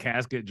 Yeah, the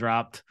casket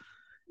dropped.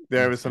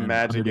 There was some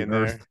magic in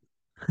there.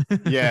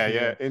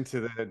 yeah,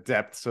 into the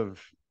depths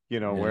of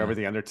wherever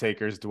the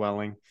Undertaker's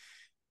dwelling.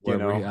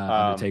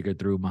 Undertaker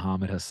threw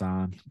Muhammad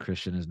Hassan.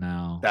 Christian is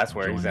now that's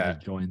where he's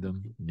at. Joined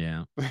them.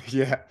 Yeah.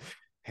 Yeah.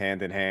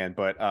 Hand in hand.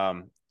 But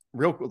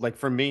real like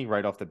for me,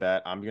 right off the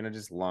bat, I'm gonna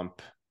just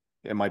lump.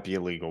 It might be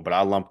illegal, but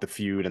I'll lump the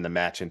feud and the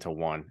match into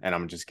one, and I'm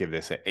gonna just give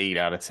this an 8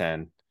 out of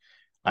 10.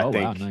 I think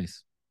wow,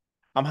 nice.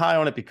 I'm high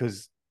on it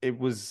because it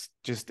was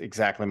just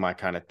exactly my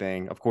kind of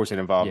thing. Of course, it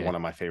involved one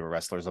of my favorite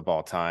wrestlers of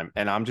all time,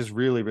 and I'm just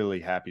really,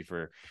 really happy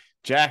for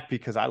Jack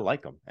because I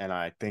like him, and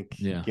I think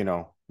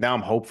now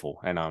I'm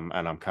hopeful, and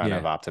I'm kind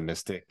of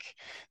optimistic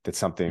that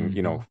something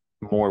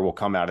more will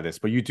come out of this.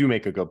 But you do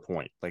make a good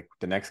point. Like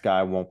the next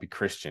guy won't be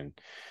Christian.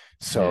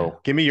 So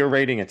give me your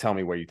rating and tell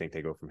me where you think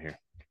they go from here.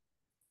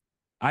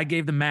 I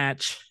gave the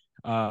match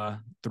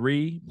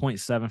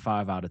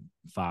 3.75 out of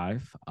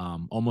 5,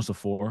 almost a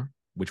 4,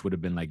 which would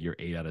have been like your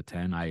 8 out of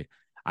 10. I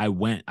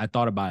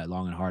thought about it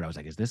long and hard. I was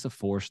like, is this a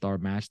 4-star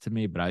match to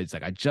me? But I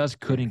just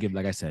couldn't give,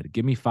 like I said,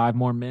 give me 5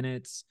 more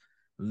minutes,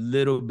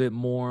 little bit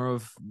more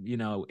of,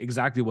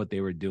 exactly what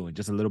they were doing,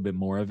 just a little bit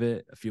more of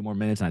it, a few more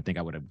minutes. And I think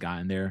I would have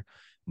gotten there.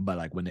 But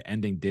like when the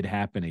ending did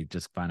happen, it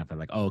just kind of felt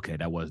like, oh, okay,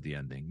 that was the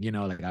ending.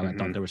 I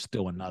thought there was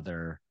still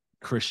another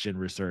Christian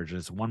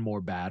resurgence, one more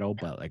battle,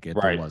 but like it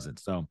wasn't.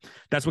 So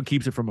that's what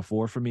keeps it from a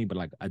 4 for me. But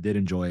like I did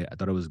enjoy it. I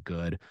thought it was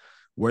good.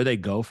 Where they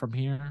go from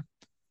here,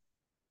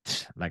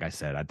 like I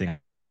said, I think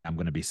I'm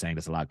going to be saying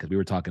this a lot because we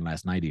were talking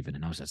last night even,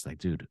 and I was just like,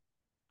 dude,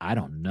 I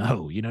don't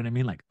know. You know what I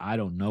mean? Like, I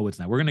don't know. It's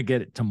not. We're going to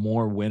get to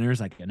more winners,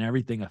 like, and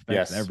everything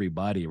affects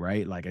everybody,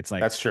 right? Like, it's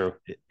like, that's true.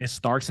 It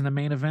starts in the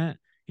main event.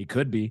 He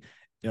could be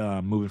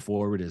moving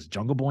forward. Is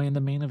Jungle Boy in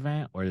the main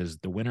event, or is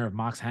the winner of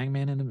Mox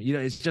Hangman in the,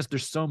 it's just,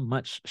 there's so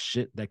much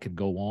shit that could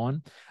go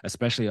on,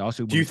 especially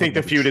also. Do you think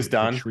the feud is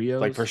done?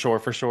 Like, for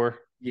sure.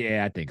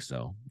 Yeah, I think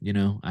so.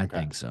 I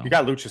think so. You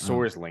got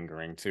Luchasaurus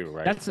lingering too,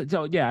 right?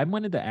 I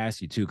wanted to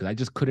ask you too, because I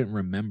just couldn't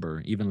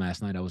remember. Even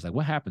last night, I was like,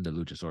 what happened to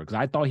Luchasaurus? Because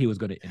I thought he was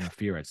going to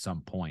interfere at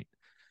some point.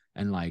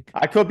 And like,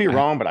 I could be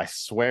wrong, but I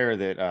swear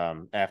that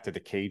after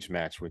the cage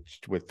match with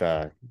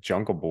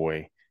Jungle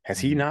Boy, has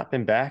he not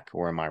been back,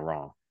 or am I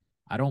wrong?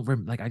 I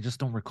just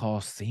don't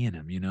recall seeing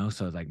him,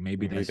 so like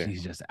maybe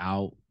he's just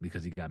out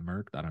because he got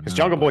murked. I don't know. Because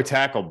Jungle Boy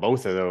tackled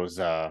both of those,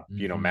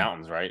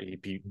 mountains, right? He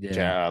beat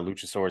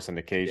Luchasaurus in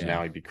the cage.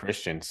 Now he beat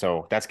Christian.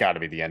 So that's got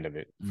to be the end of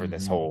it for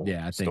this whole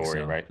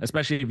story, right?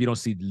 Especially if you don't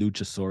see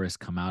Luchasaurus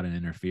come out and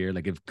interfere.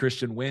 Like if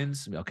Christian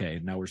wins,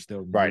 okay, now we're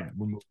still we're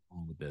moving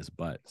on with this.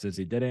 But since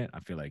he didn't,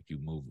 I feel like you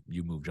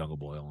move Jungle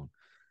Boy on.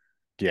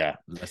 Yeah.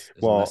 It's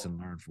a lesson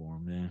learned for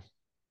him, man.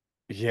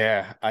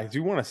 Yeah, I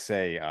do want to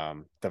say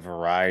the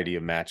variety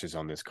of matches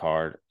on this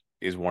card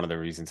is one of the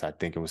reasons I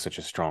think it was such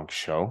a strong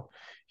show.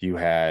 You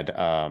had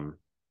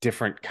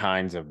different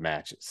kinds of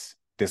matches.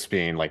 This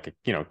being like a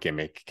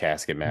gimmick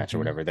casket match or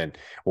whatever. Then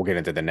we'll get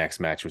into the next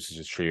match, which is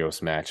a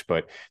trios match.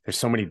 But there's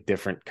so many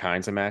different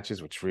kinds of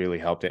matches, which really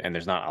helped it. And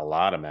there's not a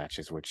lot of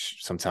matches, which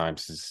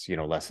sometimes is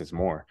less is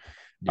more.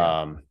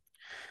 Yeah.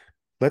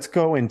 Let's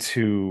go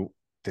into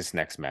this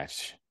next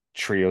match.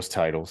 Trios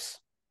titles.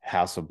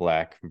 House of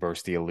Black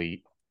versus the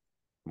Elite.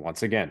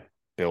 Once again,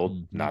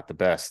 build not the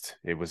best.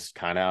 It was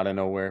kind of out of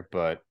nowhere,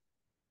 but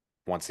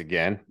once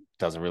again,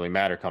 doesn't really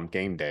matter come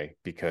game day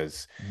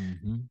because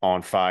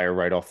on fire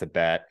right off the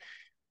bat.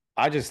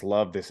 I just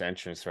love this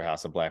entrance for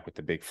House of Black with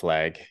the big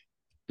flag.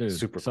 Dude,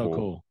 super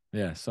cool.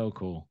 Yeah, so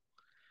cool.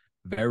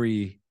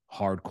 Very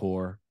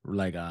hardcore,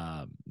 like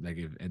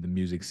in the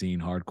music scene,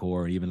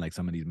 hardcore, even like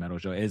some of these metal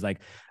shows. It's like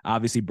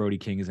obviously Brody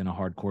King is in a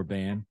hardcore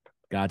band,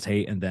 God's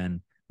Hate, and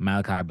then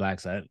Malachi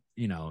Black's that,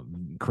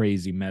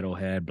 crazy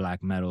metalhead,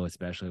 black metal,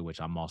 especially, which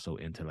I'm also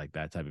into like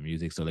that type of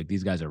music. So like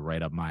these guys are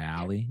right up my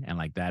alley. And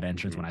like that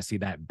entrance, when I see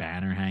that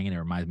banner hanging, it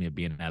reminds me of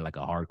being at like a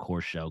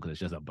hardcore show because it's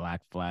just a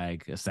black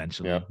flag,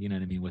 essentially. Yep. You know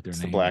what I mean? With their It's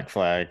name. the black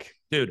flag.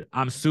 Dude,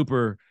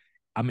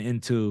 I'm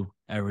into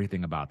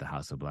everything about the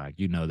House of Black.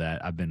 You know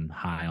that. I've been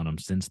high on them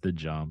since the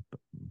jump.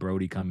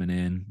 Brody coming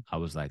in, I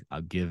was like,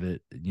 I'll give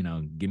it,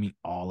 give me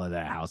all of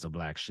that House of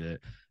Black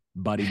shit.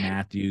 Buddy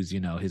Matthews,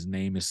 his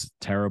name is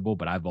terrible,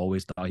 but I've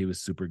always thought he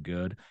was super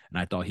good. And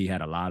I thought he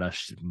had a lot of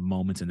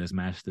moments in this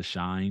match to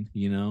shine,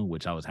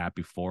 which I was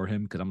happy for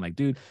him because I'm like,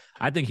 dude,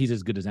 I think he's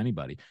as good as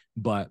anybody,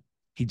 but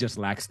he just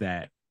lacks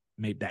that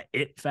maybe that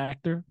it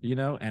factor,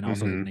 and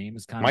also his name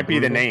is kind of might be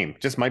the name,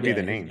 just might be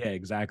the name. Yeah,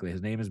 exactly.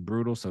 His name is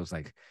brutal. So it's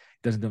like,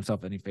 doesn't do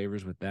himself any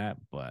favors with that.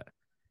 But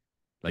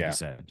like you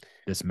said,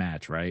 this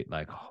match, right?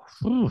 Like,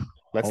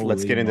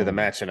 let's get into the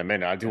match in a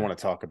minute. I do want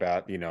to talk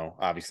about,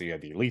 obviously you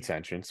have the Elite's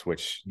entrance,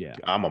 which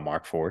I'm a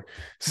mark for.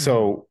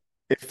 So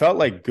it felt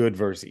like good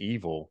versus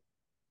evil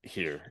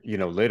here.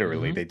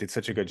 Literally, they did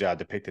such a good job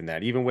depicting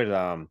that. Even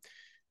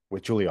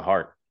with Julia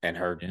Hart and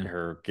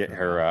her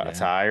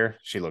attire,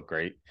 she looked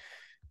great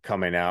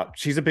coming out.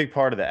 She's a big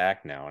part of the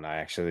act now, and I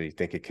actually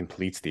think it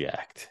completes the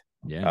act.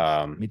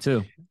 Yeah, me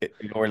too.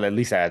 Or at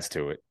least adds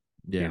to it.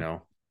 Yeah.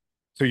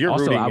 So you're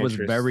also, rooting I was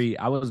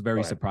interest.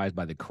 very surprised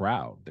by the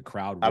crowd. The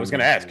crowd. I was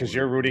going to ask because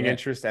you're rooting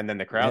interest, and then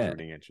the crowd's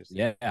rooting interest.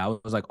 Yeah, I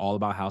was like all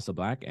about House of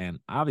Black, and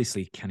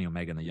obviously Kenny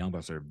Omega and the Young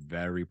Bucks are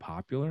very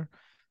popular.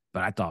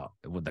 But I thought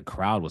the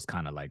crowd was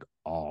kind of like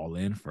all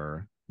in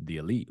for the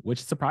Elite,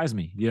 which surprised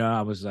me.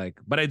 I was like,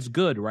 but it's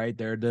good, right?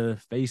 They're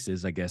the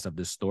faces, I guess, of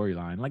this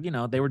storyline. Like,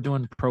 they were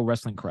doing pro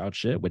wrestling crowd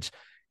shit, which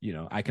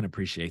I can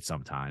appreciate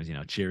sometimes.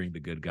 Cheering the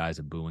good guys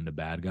and booing the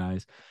bad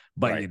guys,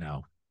 but right.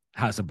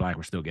 House of Black,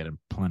 we're still getting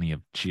plenty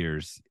of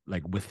cheers,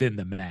 like within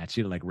the match,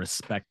 like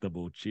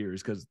respectable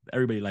cheers, because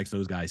everybody likes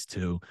those guys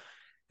too.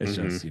 It's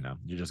just,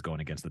 you're just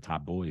going against the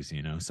top boys,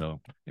 so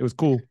it was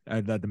cool.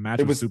 The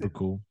match was super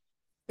cool.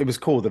 It was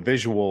cool. The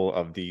visual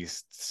of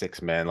these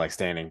 6 men like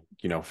standing,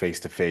 face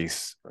to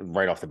face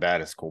right off the bat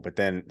is cool. But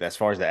then as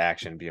far as the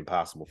action, it'd be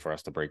impossible for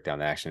us to break down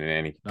the action in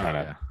any kind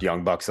of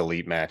Young Bucks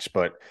Elite match.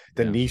 But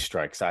the knee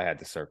strikes I had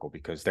to circle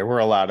because there were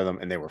a lot of them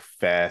and they were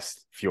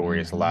fast,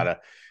 furious, a lot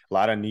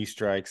of knee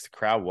strikes. The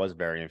crowd was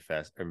very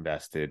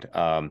invested.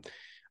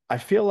 I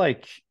feel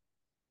like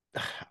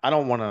I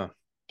don't want to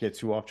get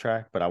too off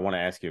track, but I want to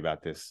ask you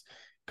about this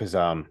because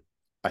I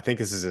think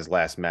this is his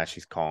last match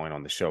he's calling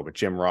on the show. But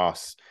Jim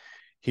Ross,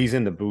 he's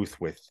in the booth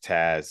with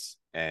Taz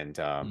and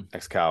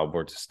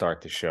Excalibur to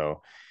start the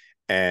show.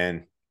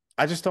 And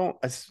I just don't,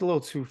 it's a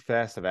little too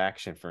fast of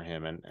action for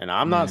him. And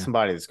I'm not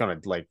somebody that's going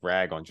to like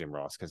rag on Jim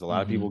Ross because a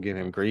lot of people give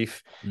him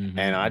grief.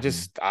 And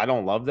I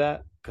don't love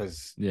that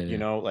because,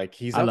 like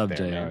he's I up love there,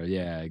 JR. man.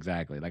 Yeah,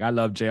 exactly. Like I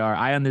love JR.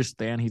 I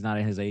understand he's not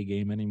in his A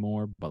game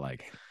anymore, but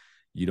like,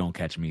 you don't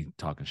catch me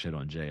talking shit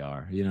on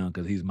JR,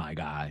 because he's my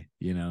guy,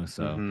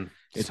 so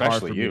it's especially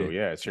hard for you. Me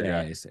It's your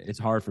guy. It's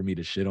hard for me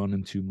to shit on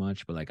him too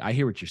much, but like, I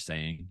hear what you're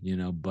saying,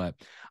 but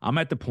I'm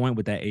at the point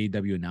with that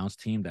AEW announce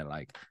team that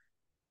like,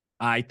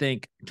 I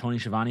think Tony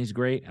Schiavone's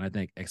great. And I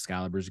think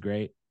Excalibur's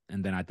great.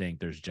 And then I think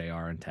there's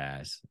JR and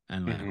Taz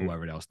and like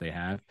whoever else they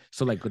have.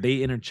 So like they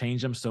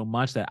interchange them so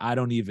much that I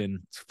don't even,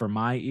 for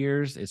my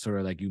ears, it's sort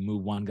of like you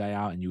move one guy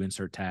out and you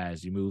insert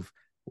Taz, you move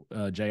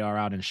JR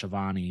out and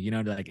Schiavone,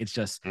 like it's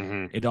just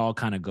it all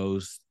kind of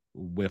goes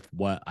with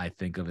what I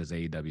think of as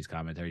AEW's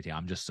commentary team.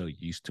 I'm just so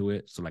used to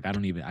it. So like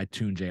I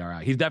tune JR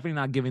out. He's definitely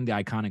not giving the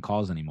iconic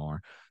calls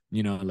anymore.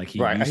 Like he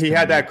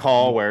had that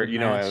call where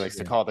I likes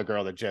to call the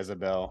girl the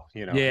Jezebel. He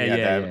had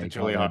that with the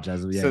Julia Hart. So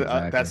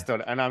exactly. That's still,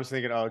 and I was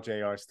thinking, oh,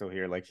 JR's still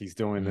here, like he's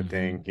doing the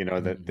thing,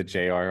 the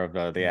JR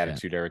of the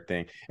Attitude Era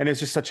thing, and it's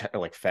just such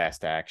like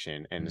fast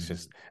action, and it's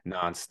just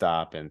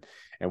nonstop and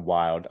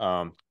wild.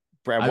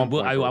 Brad, I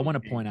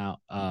want to point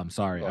out.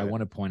 I want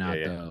to point out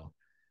though,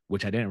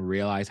 which I didn't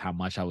realize how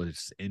much I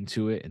was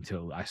into it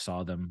until I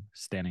saw them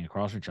standing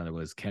across from each other,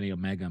 was Kenny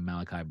Omega and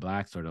Malachi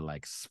Black sort of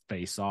like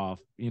face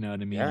off. You know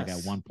what I mean? Yes. Like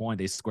at one point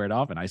they squared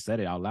off and I said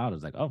it out loud. I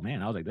was like, oh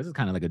man, I was like, this is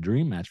kind of like a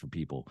dream match for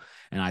people.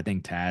 And I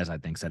think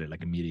Taz, said it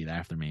like immediately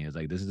after me. It's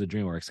like, this is a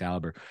dream, or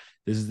Excalibur,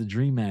 this is the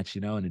dream match,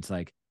 and it's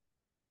like,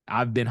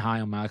 I've been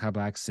high on Malachi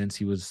Black since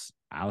he was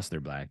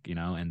Aleister Black,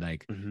 and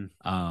like,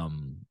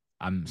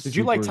 Did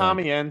you like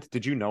Tommy End?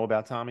 Did you know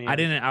about Tommy End? I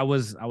didn't. I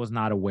was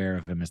not aware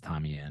of him as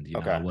Tommy End.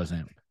 Okay. I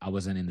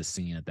wasn't in the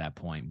scene at that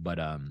point, but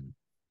I wasn't.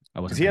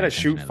 Because he had a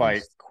shoot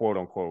fight, quote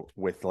unquote,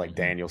 with like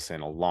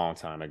Danielson a long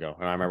time ago,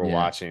 and I remember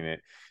watching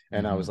it,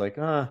 and I was like,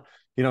 and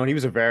he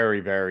was a very,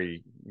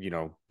 very,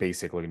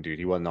 basic looking dude.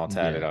 He wasn't all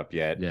tatted up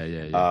yet,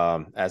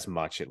 as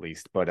much at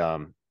least, but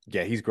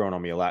he's grown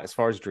on me a lot. As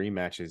far as dream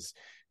matches,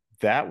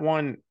 that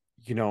one,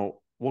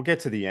 we'll get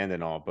to the end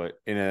and all, but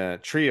in a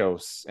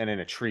trios and in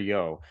a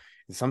trio,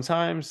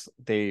 sometimes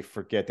they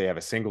forget they have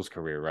a singles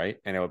career, right?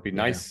 And it would be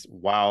nice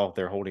while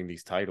they're holding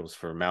these titles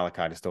for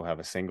Malachi to still have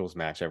a singles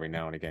match every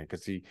now and again,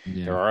 because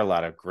there are a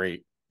lot of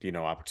great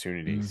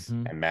opportunities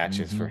Mm-hmm. and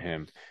matches for Mm-hmm.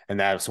 him. And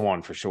that's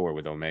one for sure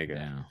with Omega.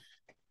 Yeah.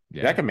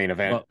 That Yeah. could main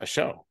event Well, a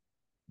show.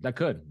 that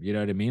could, you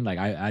know what I mean? Like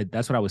I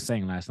that's what I was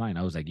saying last night.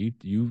 I was like,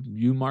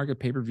 you mark a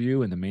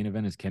pay-per-view and the main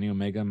event is Kenny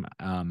Omega,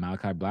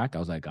 Malachi Black. I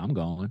was like,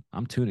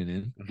 I'm tuning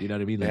in. You know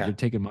what I mean? Like Yeah. you're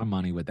taking my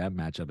money with that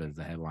matchup as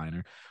the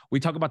headliner. We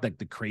talk about like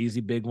the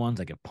crazy big ones,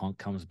 like if Punk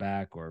comes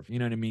back or if you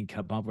know what I mean,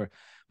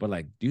 but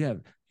like you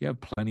have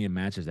plenty of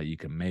matches that you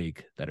can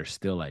make that are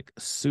still like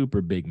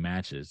super big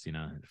matches,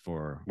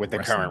 for With the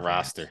wrestling current fans,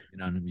 roster.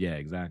 Yeah,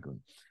 exactly.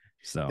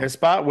 So There's a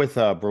spot with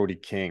Brody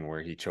King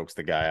where he chokes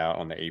the guy out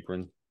on the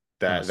apron.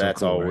 so That's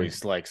cool,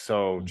 always right? like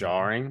so Mhm.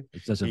 jarring.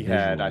 It's such a He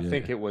had, visual, I yeah.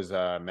 think it was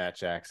Matt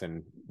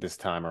Jackson this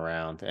time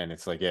around, and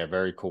it's like, yeah,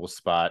 very cool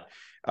spot.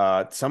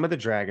 Some of the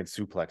dragon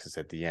suplexes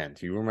at the end.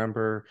 Do you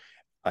remember?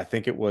 I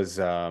think it was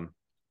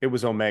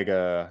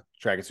Omega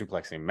dragon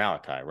suplexing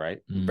Malachi, right?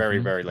 Very,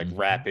 Mm-hmm, very like mm-hmm.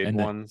 rapid And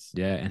ones.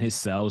 and his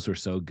sells were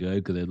so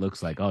good because it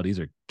looks like, oh, these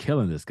are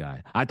killing this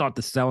guy. I thought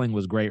the selling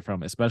was great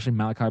from especially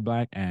Malachi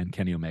Black and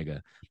Kenny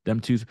Omega. Them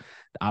two,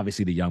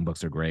 obviously the Young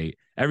Bucks are great.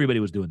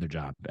 Everybody was doing their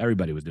job.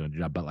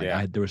 But like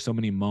Yeah. there were so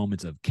many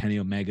moments of Kenny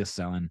Omega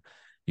selling,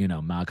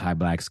 Malachi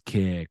Black's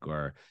kick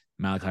or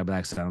Malachi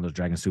Black selling those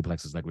dragon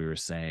suplexes, like we were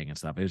saying and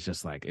stuff. It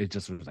just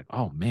was like,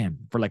 oh man,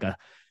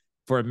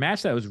 for a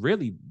match that was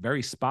really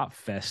very spot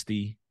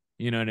festy.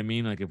 You know what I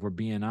mean? Like if we're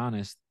being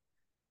honest,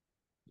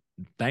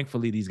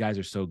 thankfully these guys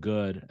are so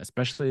good,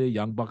 especially the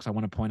Young Bucks. I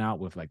want to point out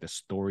with like the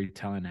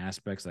storytelling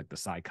aspects, like the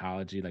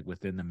psychology, like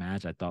within the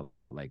match. I thought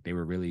like they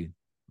were really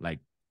like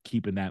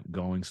keeping that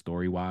going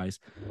story wise,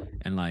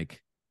 and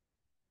like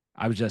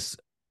I was just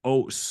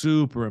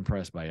super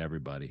impressed by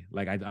everybody.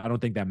 Like I don't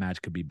think that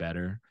match could be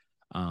better.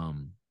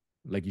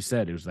 Like you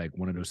said, it was like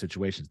one of those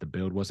situations. The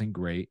build wasn't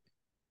great,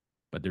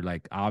 but they're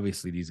like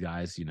obviously these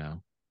guys,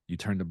 you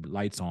turn the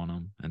lights on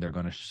them and they're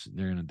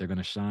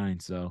gonna shine.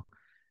 So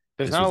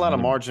There's this not a was lot of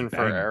another margin for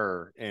banger.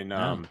 error in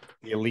No.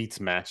 the elites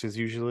matches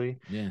usually.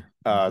 Yeah.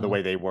 The Mhm.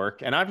 way they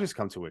work. And I've just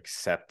come to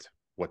accept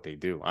what they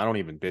do. I don't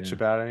even bitch Yeah.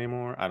 about it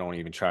anymore. I don't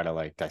even try to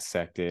like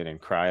dissect it and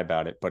cry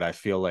about it. But I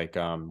feel like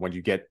when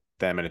you get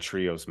them in a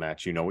trios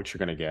match, you know what you're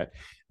gonna get.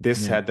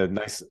 This Yeah. had the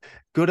nice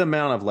good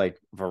amount of like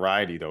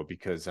variety though,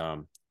 because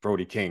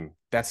Brody King,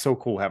 that's so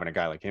cool having a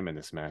guy like him in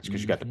this match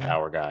because you got the Mhm.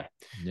 power guy,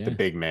 the Yeah.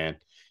 big man,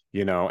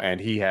 and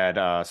he had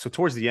so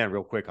towards the end,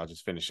 real quick, I'll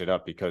just finish it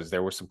up because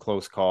there were some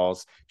close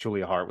calls.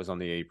 Julia Hart was on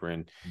the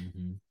apron.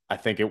 Mhm. I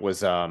think it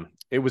was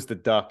the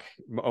duck.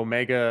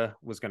 Omega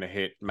was going to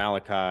hit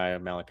Malachi.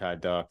 Malachi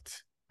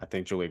ducked. I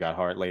think Julia got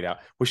Hart laid out.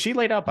 Was she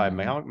laid out by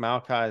Mhm.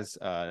 Malachi's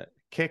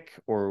kick,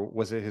 or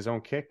was it his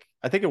own kick?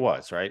 I think it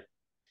was, right?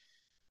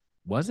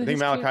 Was I it think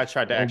his kick Malachi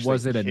tried to or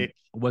actually kick.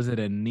 was it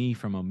a knee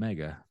from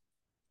Omega?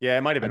 Yeah,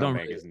 it might have I been don't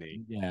Omega's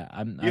knee. yeah,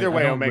 Either I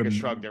way, don't Omega remember.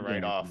 shrugged it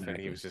right Yeah, off, and he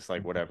exactly. was just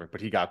like, Mhm. whatever.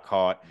 But he got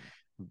caught.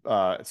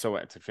 So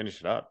to finish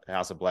it up,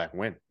 House of Black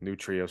win, new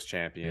trios Yeah,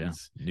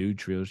 champions. new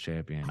trios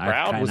champion.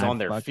 Crowd was I on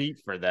their fuck. feet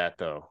for that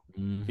though,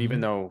 even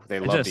Mhm. though they I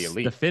love the just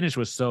the elite. finish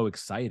was so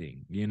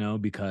exciting,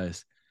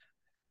 because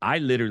I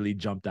literally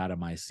jumped out of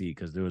my seat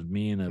because there was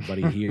me and a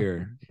buddy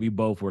here. We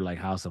both were like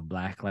House of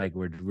Black, like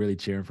we're really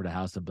cheering for the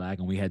House of Black,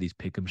 and we had these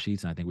pick'em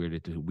sheets, and I think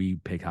we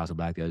picked House of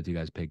Black. The other two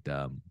guys picked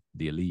the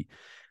Elite.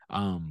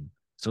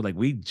 So like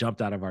we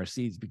jumped out of our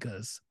seats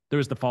because there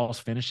was the false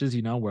finishes,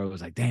 where it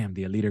was like, damn,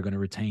 the Elite are gonna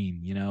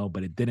retain,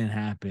 but it didn't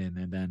happen,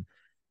 and then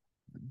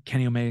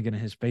Kenny Omega getting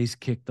his face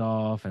kicked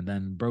off, and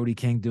then Brody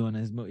King doing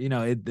his,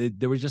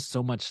 there was just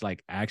so much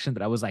like action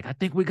that I was like, I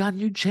think we got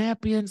new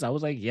champions. I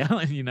was like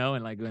yelling,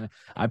 and like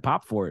I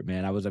popped for it,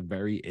 man. I was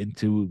very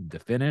into the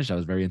finish. I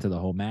was very into the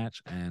whole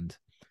match, and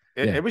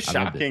yeah, It was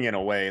I loved it. shocking in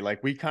a way.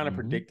 Like we kind of Mhm.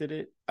 predicted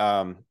it.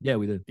 Yeah,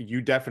 we did.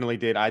 You definitely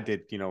did. I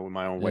did, in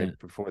my own way Yeah.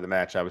 before the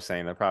match. I was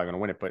saying they're probably going to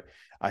win it, but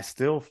I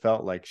still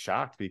felt like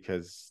shocked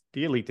because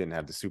the Elite didn't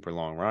have the super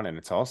long run, and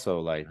it's also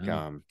like,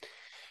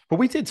 but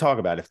we did talk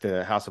about if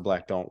the House of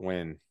Black don't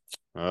win,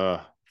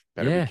 better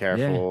be Yeah, yeah,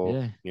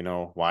 careful.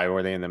 yeah, Why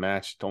were they in the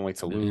match? Don't wait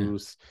to yeah.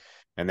 lose.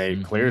 And they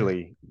Mm-hmm.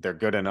 clearly they're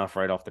good enough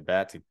right off the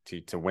bat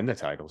to win the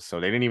titles. So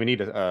they didn't even need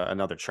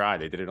another try.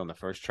 They did it on the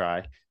first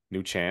try.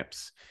 New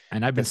champs.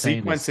 And I've The been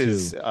saying this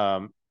sequences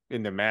too.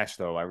 in the match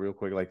though, I real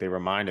quick, like they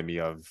reminded me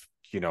of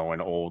an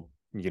old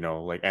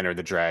like Enter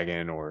the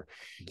Dragon or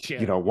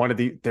Yeah. one of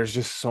there's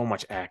just so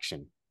much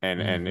action.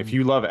 And if Mm-hmm.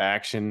 you love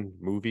action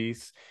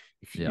movies,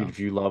 Yeah. if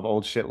you love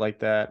old shit like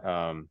that,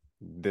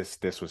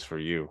 this was for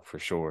you for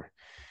sure.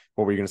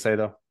 What were you gonna say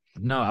though?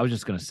 No, I was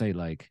just gonna say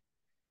like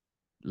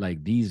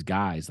these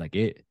guys, like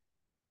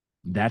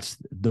that's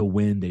the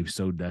win they've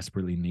so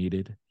desperately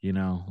needed,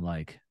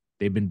 like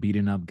they've been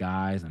beating up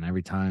guys, and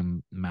every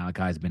time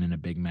Malachi's been in a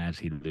big match,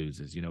 he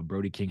loses.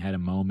 Brody King had a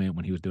moment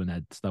when he was doing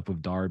that stuff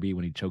with Darby,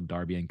 when he choked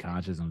Darby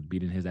unconscious and was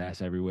beating his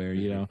ass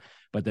everywhere,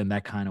 but then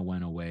that kind of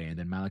went away, and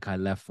then Malachi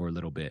left for a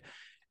little bit.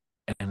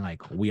 And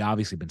like we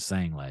obviously been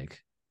saying, like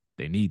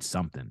they need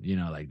something,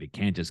 like they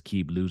can't just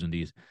keep losing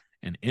these.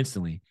 And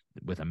instantly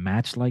with a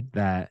match like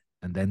that,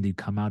 and then they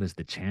come out as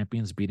the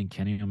champions, beating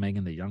Kenny Omega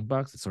and the Young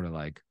Bucks, it's sort of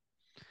like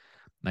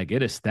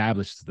it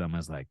establishes them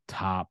as like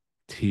top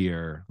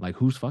tier. Like,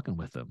 who's fucking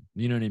with them?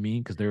 You know what I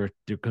mean? Because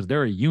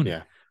they're a unit.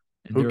 Yeah.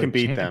 And Who they're a can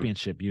beat them?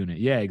 championship unit.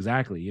 Yeah,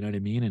 exactly. You know what I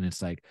mean? And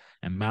it's like,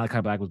 and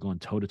Malachi Black was going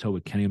toe to toe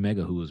with Kenny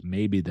Omega, who was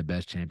maybe the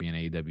best champion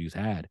AEW's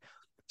had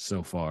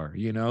so far,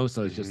 you know?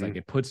 So it's just like,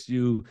 it puts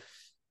you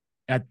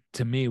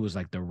to me, it was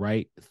like the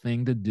right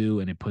thing to do.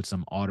 And it puts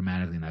them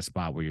automatically in that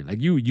spot where you're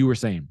like, you were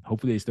saying,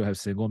 hopefully they still have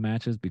single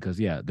matches because,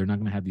 yeah, they're not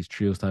going to have these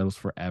trios titles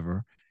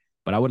forever.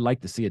 But I would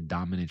like to see a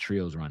dominant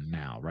trios run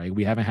now, right?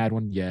 We haven't had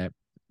one yet.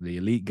 The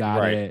Elite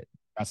got it,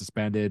 got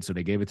suspended. So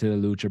they gave it to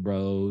the Lucha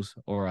Bros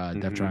or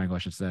Death Triangle, I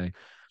should say.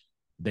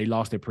 They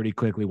lost it pretty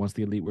quickly once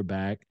the Elite were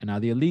back, and now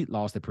the Elite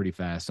lost it pretty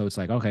fast. So it's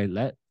like, okay,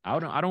 I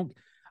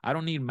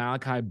don't need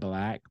Malachi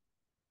Black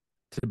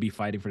to be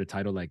fighting for the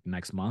title like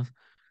next month,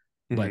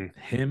 but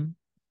him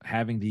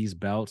having these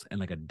belts and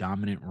like a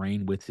dominant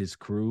reign with his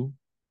crew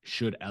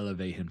should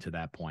elevate him to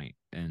that point,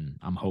 and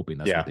I'm hoping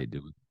that's what they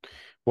do.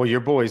 Well,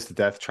 your boys, the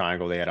Death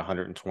Triangle, they had a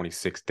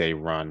 126-day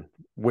run,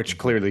 which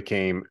clearly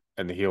came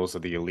in the heels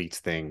of the Elites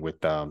thing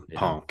with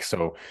Punk.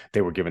 So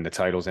they were given the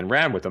titles and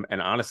ran with them,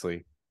 and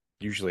honestly,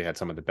 usually had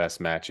some of the best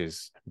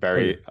matches.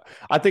 I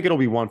think it'll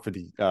be one for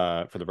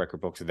the record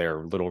books of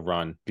their little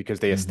run because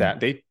they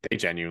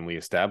genuinely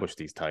established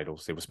these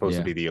titles. It was supposed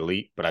to be the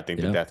Elite, but I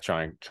think the Death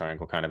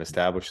Triangle kind of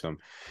established them.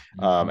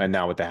 And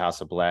now with the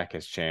House of Black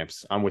as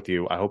champs, I'm with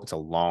you. I hope it's a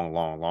long,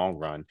 long, long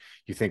run.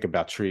 You think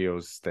about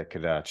trios that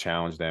could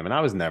challenge them, and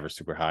I was never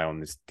super high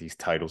on these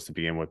titles to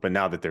begin with, but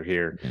now that they're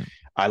here,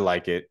 I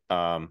like it.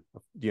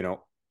 You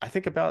know, I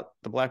think about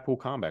the Blackpool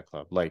Combat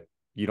Club, like.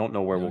 You don't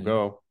know where we'll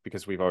go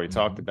because we've already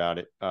talked about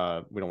it.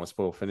 We don't want to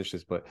spoil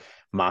finishes, but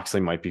Moxley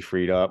might be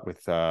freed up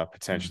with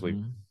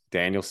potentially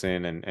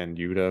Danielson and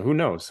Yuta. Who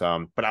knows?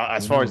 But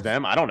as far as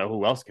them, I don't know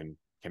who else can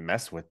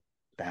mess with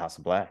the House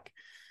of Black.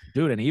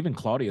 Dude, and even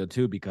Claudio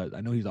too, because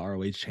I know he's the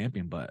ROH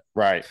champion, but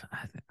I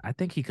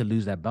think he could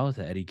lose that belt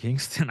to Eddie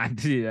Kingston.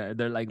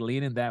 They're like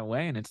leaning that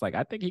way, and it's like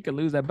I think he could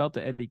lose that belt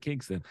to Eddie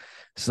Kingston.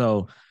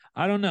 So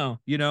I don't know,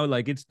 you know,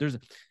 like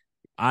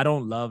I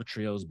don't love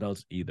trios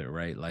belts either,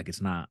 right? Like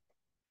it's not.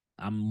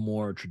 I'm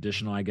more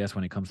traditional, I guess,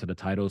 when it comes to the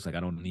titles. Like I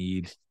don't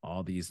need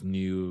all these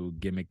new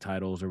gimmick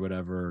titles or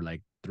whatever,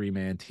 like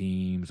 3-man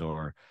teams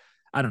or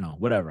I don't know,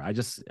 whatever. I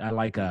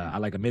like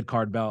a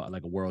mid-card belt. I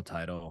like a world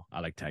title. I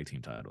like tag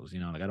team titles. You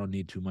know, like I don't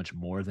need too much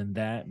more than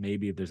that.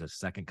 Maybe if there's a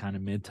second kind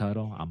of mid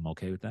title, I'm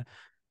okay with that.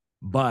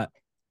 But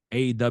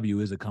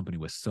AEW is a company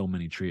with so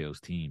many trios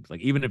teams.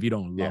 Like even if you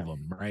don't love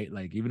them, right?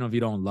 Like even if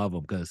you don't love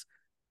them, because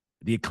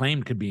the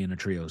Acclaimed could be in a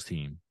trios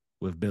team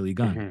with Billy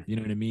Gunn. You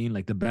know what I mean?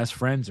 Like the Best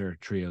Friends are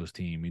trios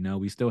team. You know,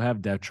 we still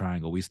have Death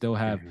Triangle. We still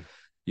have,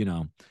 you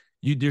know,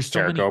 there's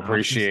so Jericho many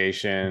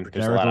Appreciation.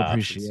 There's a lot of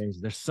Appreciation.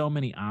 There's so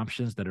many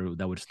options that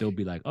would still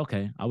be like,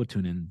 okay, I would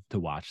tune in to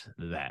watch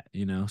that,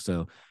 you know?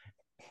 So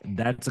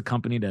that's a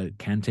company that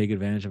can take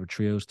advantage of a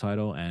trios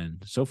title.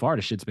 And so far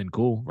the shit's been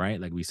cool,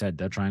 right? Like we said,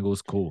 Death Triangle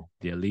is cool.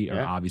 The Elite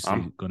are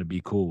obviously going to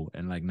be cool.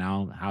 And like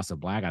now House of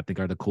Black, I think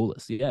are the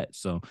coolest yet.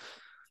 So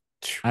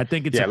I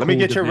think it's let me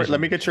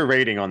get your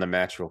rating on the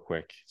match real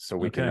quick so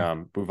we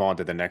can move on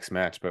to the next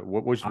match. But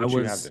what you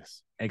have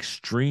this?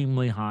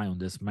 Extremely high on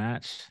this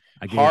match.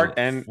 Heart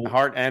and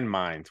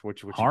mind.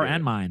 Which heart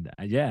and mind.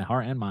 Yeah,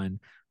 heart and mind.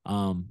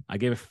 I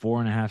gave it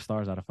 4.5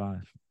 stars out of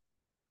 5.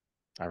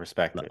 I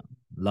respect it.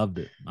 Loved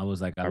it. I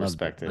was like, I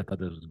respect it. it. I thought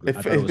this was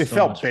good. It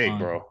felt big,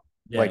 bro.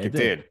 Yeah, like it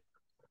did.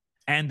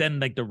 And then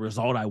like the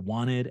result I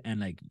wanted, and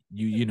like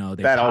you know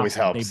that always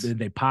helps.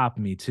 They popped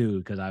me too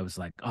because I was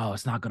like, oh,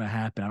 it's not gonna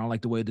happen. I don't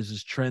like the way this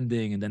is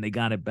trending. And then they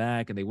got it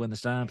back and they win the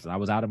stamps. And I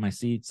was out of my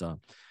seat, so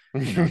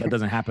you know that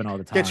doesn't happen all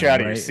the time. Get you out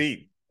of your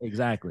seat.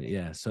 Exactly.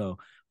 Yeah. So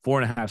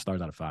 4.5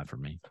 stars out of 5 for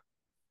me.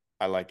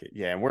 I like it.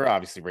 Yeah, and we're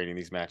obviously rating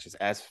these matches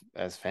as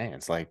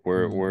fans. Like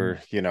we're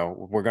you know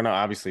we're gonna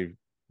obviously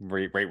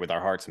rate with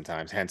our heart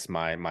sometimes, hence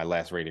my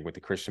last rating with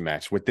the Christian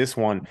match. With this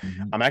one,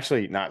 I'm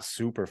actually not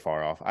super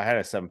far off. I had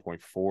a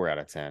 7.4 out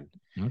of 10.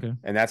 Okay.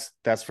 And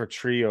that's for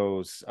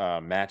trios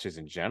matches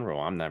in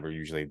general. I'm never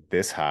usually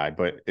this high,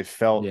 but it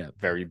felt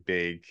very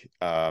big.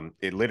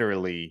 It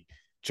literally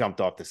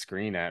jumped off the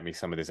screen at me,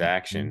 some of this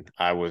action.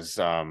 I was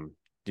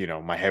you know,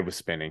 my head was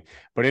spinning,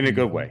 but in a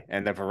good way.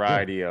 And the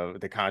variety of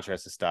the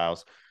contrast of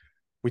styles.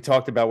 We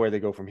talked about where they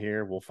go from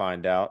here. We'll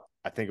find out.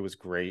 I think it was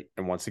great.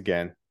 And once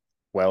again,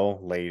 well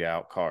laid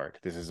out card.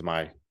 This is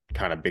my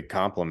kind of big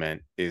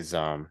compliment is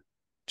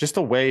just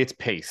the way it's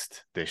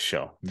paced, this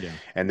show. Yeah.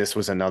 And this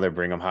was another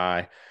bring 'em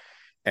high.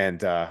 And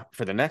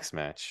for the next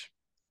match,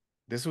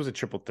 this was a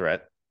triple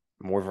threat,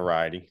 more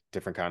variety,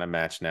 different kind of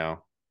match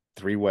now.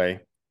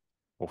 3-way.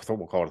 We'll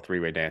call it a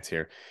 3-way dance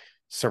here.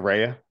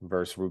 Saraya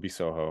versus Ruby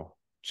Soho,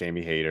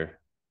 Jamie Hayter,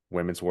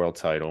 women's world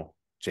title,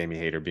 Jamie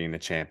Hayter being the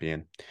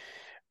champion.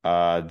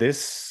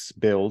 This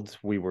build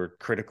we were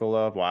critical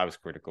of. Well, I was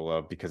critical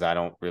of because I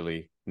don't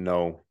really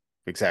know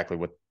exactly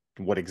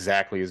what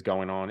exactly is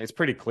going on. It's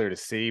pretty clear to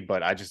see,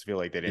 but I just feel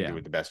like they didn't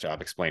do the best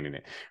job explaining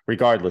it.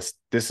 Regardless,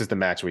 this is the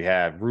match we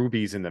have.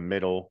 Ruby's in the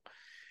middle,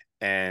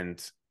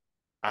 and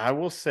I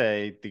will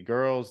say the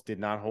girls did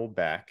not hold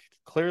back.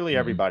 Clearly,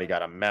 everybody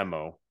got a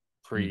memo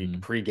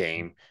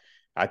pre-game.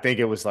 I think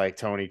it was like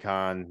Tony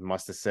Khan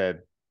must have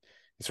said,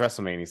 it's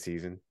WrestleMania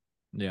season.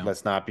 Yeah.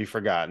 Let's not be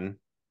forgotten.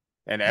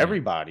 And Yeah.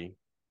 everybody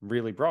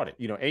really brought it.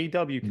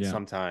 AEW can Yeah.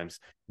 sometimes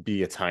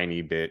be a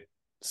tiny bit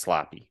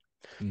sloppy,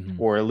 Mhm.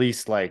 or at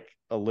least like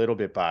a little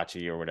bit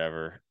botchy or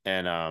whatever.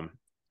 And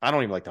I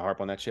don't even like to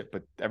harp on that shit,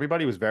 but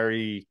everybody was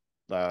very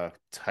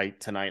tight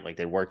tonight. Like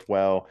they worked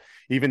well,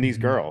 even these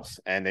Mhm. girls,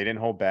 and they didn't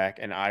hold back.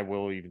 And I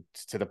will, even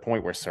to the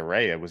point where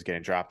Saraya was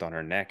getting dropped on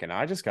her neck, and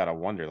I just gotta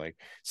wonder, like,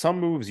 some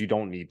moves you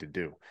don't need to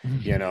do.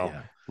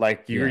 Yeah.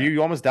 Like Yeah.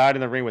 you almost died in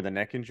the ring with a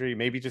neck injury.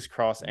 Maybe just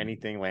cross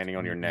anything landing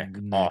on your neck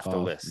off the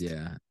list.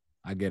 Yeah,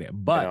 I get it.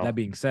 But that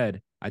being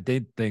said, I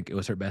did think it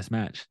was her best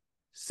match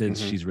since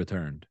she's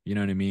returned. You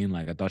know what I mean?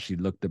 Like I thought she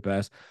looked the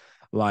best.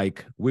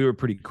 Like we were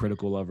pretty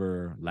critical of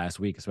her last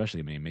week,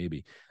 especially me,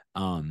 maybe.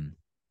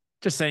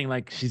 Just saying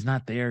like she's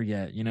not there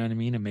yet, you know what I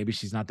mean? And maybe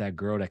she's not that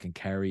girl that can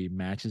carry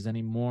matches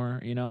anymore,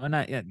 And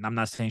I'm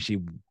not saying she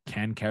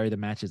can carry the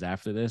matches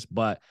after this,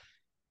 but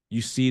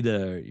you see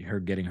her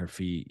getting her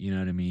feet, you know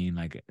what I mean?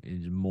 Like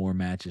the more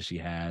matches she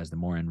has, the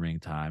more in ring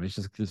time.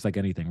 It's like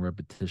anything,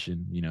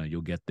 repetition,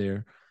 you'll get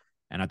there.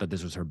 And I thought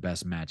this was her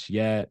best match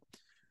yet.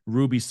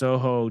 Ruby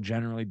Soho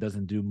generally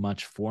doesn't do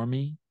much for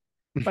me,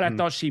 but I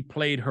thought she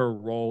played her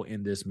role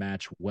in this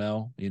match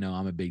well.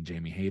 I'm a big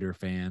Jamie Hayter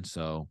fan,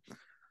 so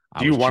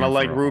do you want to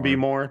like Ruby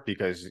more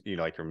because you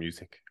like her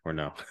music, or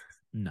no?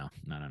 No.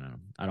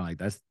 I don't like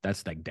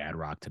that's like dad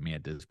rock to me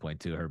at this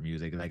point too. Her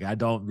music, like I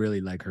don't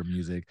really like her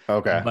music.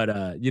 Okay, but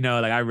like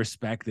I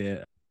respect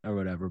it or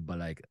whatever, but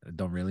like I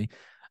don't really.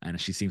 And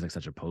she seems like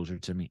such a poser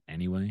to me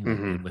anyway,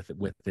 like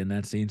within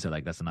that scene. So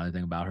like that's another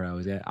thing about her.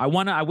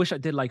 I wish I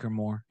did like her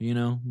more.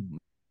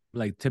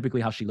 Like typically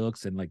how she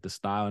looks and like the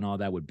style and all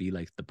that would be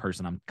like the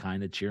person I'm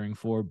kind of cheering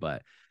for,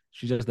 but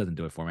she just doesn't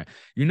do it for me.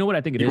 You know what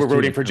I think it is? You were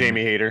rooting for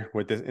Jamie Hayter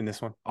in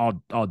this one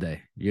all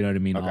day. You know what I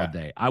mean? Okay. All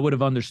day. I would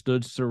have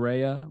understood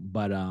Saraya,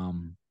 but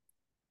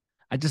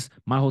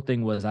my whole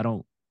thing was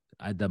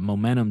the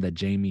momentum that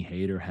Jamie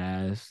Hayter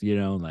has.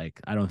 Like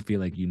I don't feel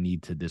like you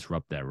need to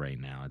disrupt that right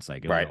now. It's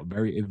like a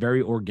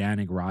very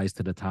organic rise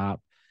to the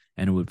top,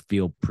 and it would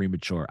feel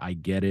premature. I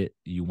get it.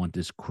 You want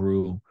this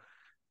crew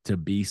to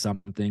be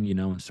something, and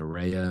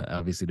Saraya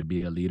obviously to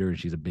be a leader, and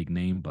she's a big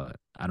name, but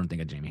I don't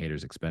think at Jamie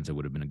Hayter's expense it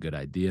would have been a good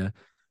idea.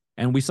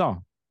 And we saw,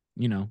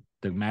 the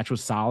match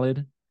was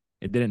solid.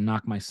 It didn't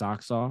knock my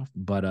socks off,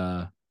 but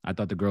I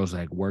thought the girls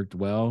like worked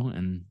well.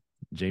 And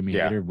Jamie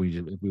Hayter,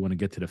 if we want to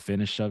get to the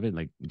finish of it,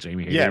 like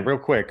Jamie Hayter. Yeah, real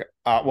quick.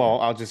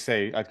 Well, I'll just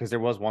say because there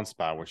was one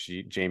spot where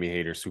Jamie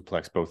Hayter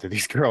suplexed both of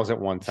these girls at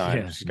one time.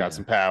 Yeah, she's got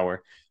some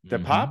power. The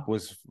pop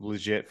was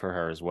legit for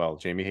her as well.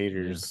 Jamie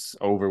Hayter's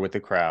over with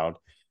the crowd.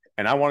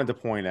 And I wanted to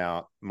point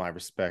out my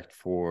respect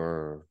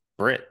for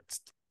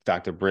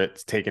Dr.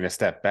 Britt taking a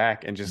step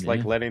back and just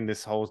like letting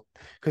this whole,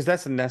 because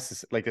that's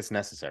it's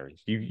necessary.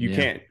 You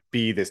can't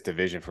be this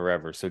division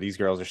forever. So these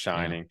girls are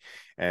shining,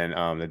 and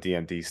the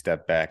DMD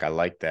step back. I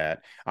like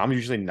that. I'm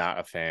usually not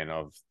a fan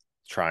of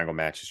triangle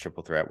matches,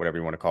 triple threat, whatever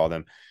you want to call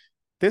them.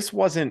 This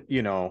wasn't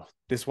the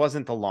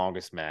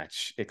longest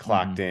match. It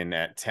clocked in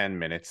at 10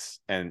 minutes,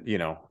 and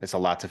it's a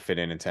lot to fit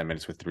in 10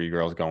 minutes with three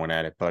girls going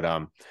at it.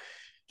 But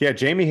yeah,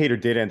 Jamie Hayter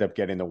did end up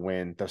getting the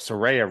win. The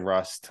Saraya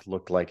rust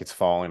looked like it's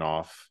falling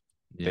off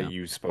that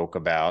you spoke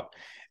about.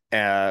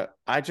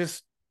 I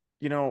just,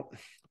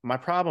 my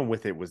problem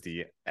with it was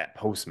the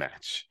post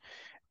match.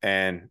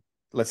 And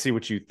let's see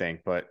what you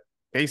think. But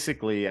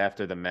basically,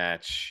 after the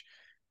match,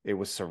 it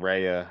was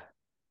Saraya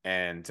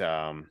and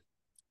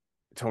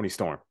Tony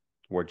Storm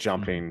were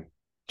jumping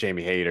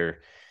Jamie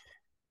Hayter.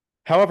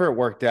 However, it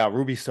worked out.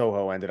 Ruby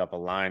Soho ended up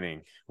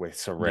aligning with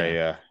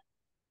Saraya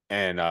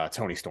and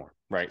Tony Storm.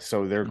 Right.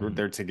 So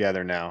they're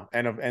together now.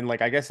 And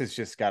like, I guess it's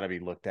just got to be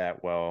looked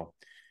at. Well,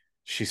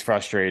 she's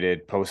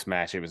frustrated post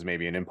match. It was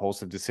maybe an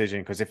impulsive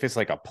decision. Because if it's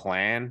like a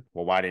plan,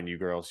 well, why didn't you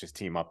girls just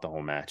team up the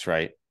whole match?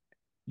 Right.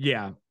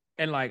 Yeah.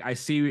 And like,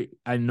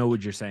 I know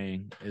what you're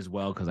saying as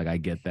well. Cause like, I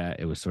get that.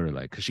 It was sort of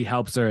like, cause she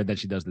helps her. Then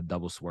she does the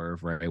double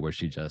swerve, right? Where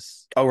she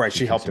just. Oh, right.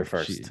 She helped her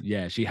first.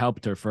 She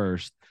helped her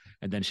first.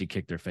 And then she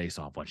kicked her face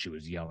off when she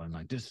was yelling,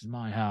 like, this is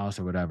my house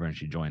or whatever. And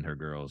she joined her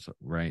girls,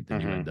 right? The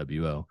new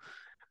NWO.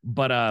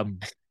 But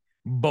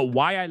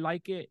why I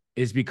like it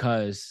is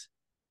because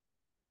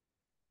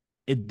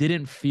it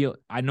didn't feel,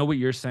 I know what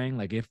you're saying,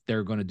 like if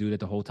they're going to do that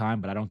the whole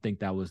time, but I don't think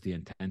that was the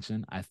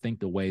intention. I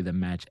think the way the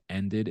match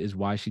ended is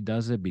why she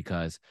does it,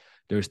 because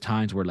there's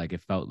times where like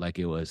it felt like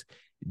it was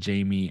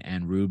Jamie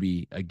and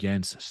Ruby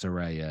against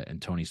Saraya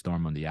and Tony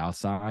Storm on the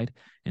outside,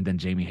 and then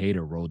Jamie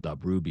Hayter rolled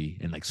up Ruby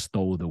and like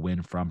stole the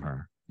win from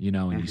her,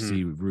 and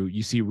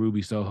you see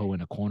Ruby Soho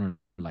in the corner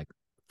like,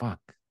 fuck.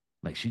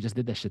 Like, she just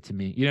did that shit to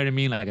me. You know what I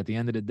mean? Like, at the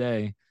end of the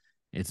day,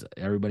 it's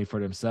everybody for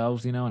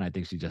themselves, And I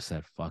think she just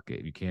said, fuck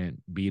it. You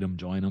can't beat them,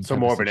 join them. So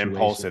more of an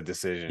impulsive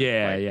decision.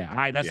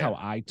 Yeah. That's how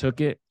I took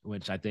it,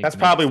 which I think. That's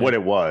probably what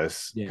it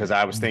was. Because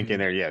I was thinking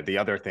the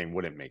other thing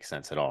wouldn't make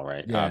sense at all,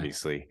 right? Yeah,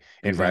 obviously,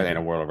 in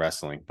a world of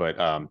wrestling. But,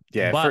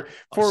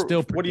 for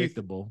still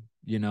predictable.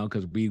 you know,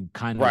 because we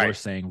kind of were Right.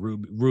 saying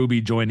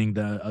Ruby joining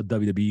the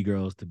WWE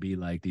girls to be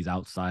like these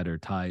outsider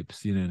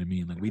types. You know what I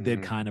mean? Like we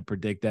did kind of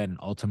predict that, and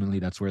ultimately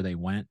that's where they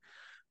went.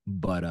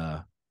 But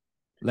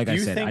like Do I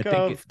you said, I think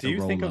think of the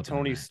roll up in the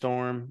Tony match.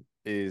 Storm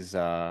is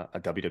a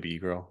WWE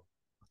girl?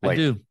 I Like,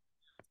 do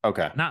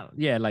okay. not,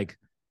 yeah, like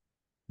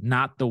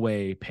not the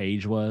way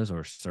Paige was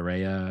or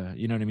Saraya,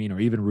 you know what I mean, or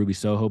even Ruby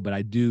Soho, but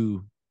I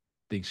do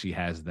think she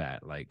has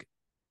that like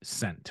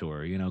scent to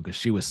her, you know, because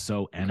she was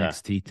so Okay.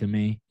 NXT to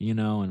me, you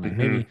know, and like Hmm.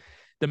 maybe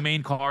the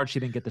main card she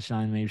didn't get the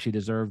shine maybe she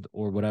deserved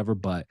or whatever,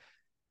 but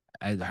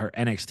as her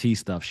NXT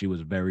stuff, she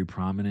was very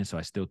prominent. So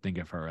I still think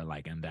of her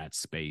like in that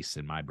space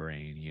in my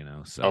brain, you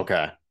know. So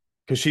Okay.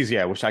 Because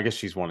which I guess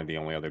she's one of the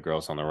only other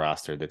girls on the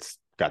roster that's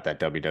got that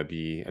the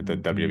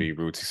mhm. WWE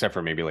roots, except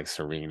for maybe like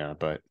Serena,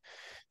 but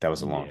that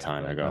was a long Yeah,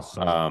 time but ago. that's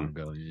so long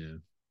ago. Yeah.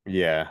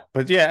 Yeah.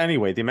 But yeah,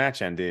 anyway, the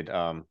match ended.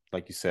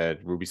 Like you said,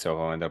 Ruby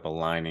Soho ended up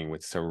aligning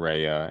with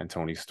Saraya and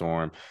Tony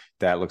Storm.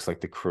 That looks like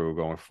the crew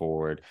going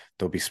forward.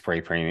 They'll be spray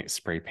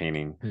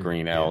painting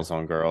green Yeah. L's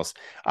on girls.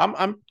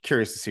 I'm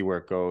curious to see where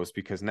it goes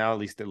because now at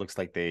least it looks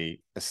like they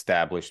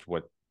established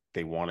what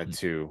they wanted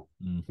to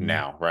Mm-hmm.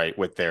 now, right?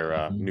 With their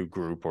Mm-hmm. new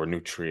group or new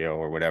trio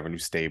or whatever, new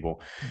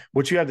stable.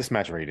 What you have this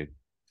match rated?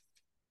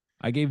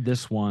 I gave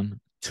this one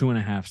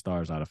 2.5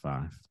 stars out of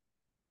 5.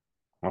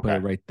 Put it Okay.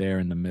 right there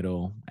in the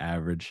middle,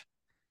 average.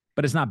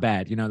 But it's not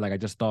bad. You know, like I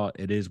just thought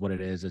it is what it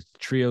is. It's a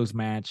trios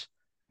match,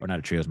 or not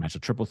a trios match, a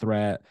triple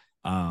threat.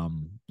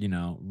 You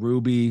know,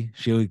 Ruby,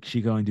 she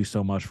going to do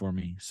so much for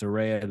me.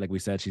 Saraya, like we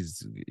said,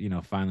 she's, you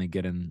know, finally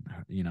getting,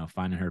 you know,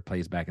 finding her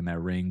place back in that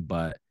ring,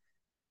 but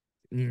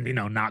you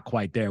know, not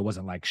quite there. It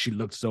wasn't like she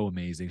looked so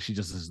amazing.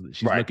 She's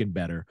Right. looking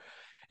better.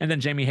 And then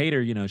Jamie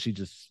Hayter, you know,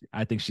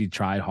 I think she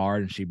tried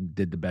hard and she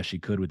did the best she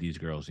could with these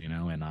girls, you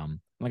know. And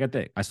like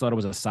I thought it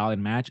was a solid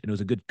match and it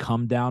was a good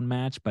come down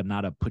match, but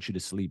not a put you to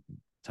sleep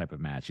type of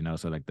match, you know.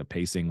 So like the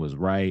pacing was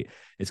right.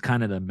 It's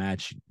kind of the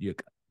match you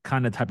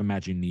kind of type of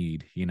match you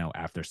need, you know,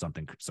 after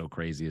something so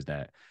crazy as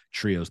that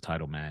trios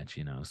title match,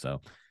 you know.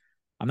 So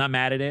I'm not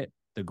mad at it.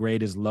 The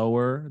grade is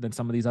lower than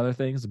some of these other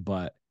things,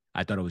 but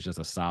I thought it was just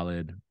a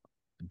solid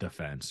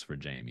defense for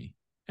Jamie.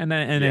 And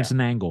Yeah. it's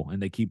an angle,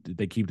 and they keep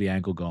the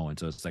angle going.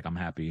 So it's like I'm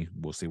happy.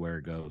 We'll see where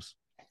it goes.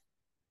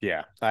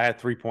 Yeah. I had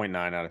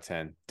 3.9 out of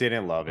 10.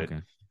 Didn't love it.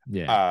 Okay.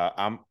 Yeah.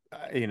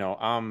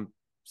 I'm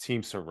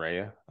Team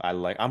Soraya.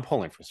 I'm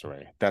pulling for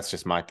Soraya. That's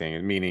just my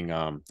thing. Meaning,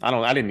 I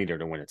didn't need her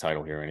to win a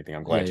title here or anything.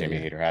 I'm Yeah. glad Yeah. Jamie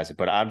Yeah. Hayter has it,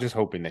 but I'm just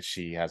hoping that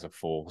she has a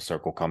full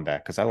circle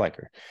comeback because I like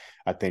her.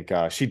 I think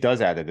she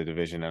does add to the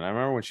division. And I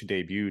remember when she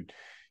debuted,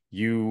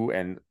 you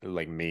and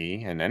like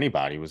me and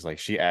anybody was like,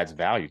 she adds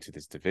value to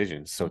this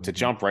division. So to Mm-hmm.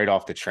 jump right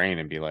off the train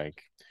and be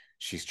like,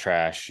 she's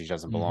trash, she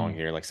doesn't belong Mm-hmm.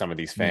 here, like some of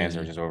these fans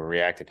are Yeah. just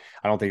overreacting.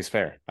 I don't think it's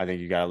fair. I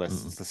think you gotta Uh-uh.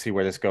 let's see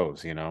where this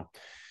goes, you know.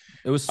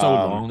 It was so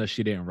Um, long that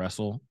she didn't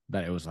wrestle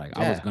that it was like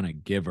I was yeah, gonna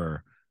give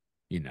her,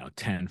 you know,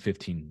 10,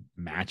 15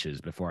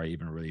 matches before I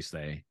even really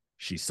say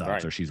she sucks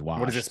right. or she's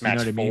What is this washed. You know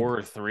match what I mean? 4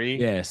 or 3?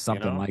 Yeah, You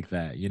something know, like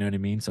that. You know what I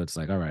mean? So it's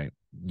like, all right,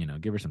 you know,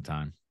 give her some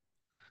time.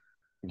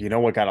 you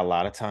know what got a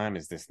lot of time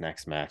is this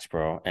next match,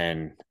 bro.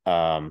 And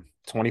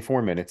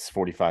 24 minutes,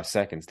 45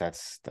 seconds.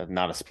 That's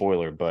not a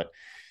spoiler, but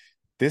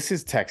this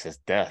is Texas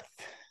Death.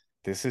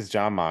 This is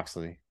John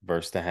Moxley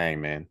versus the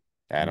Hangman,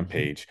 Adam Mm-hmm.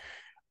 Page.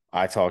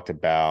 I talked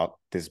about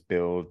this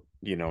build,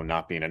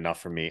 not being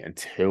enough for me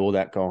until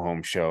that go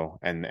home show.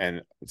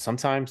 And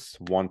sometimes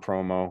one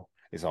promo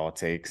is all it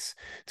takes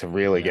to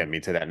really Yeah. get me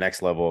to that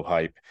next level of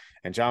hype.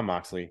 And John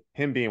Moxley,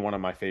 him being one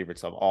of my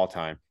favorites of all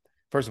time.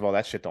 First of all,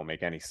 that shit don't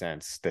make any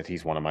sense that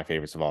he's one of my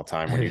favorites of all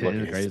time when you look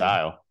at It's his crazy.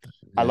 style.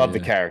 I love the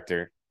Yeah.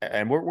 character.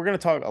 And we're going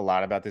to talk a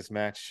lot about this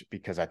match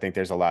because I think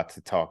there's a lot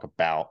to talk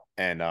about.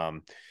 And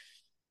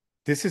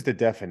this is the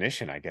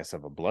definition, I guess,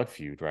 of a blood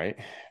feud, right?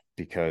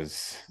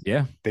 Because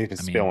Yeah. they've been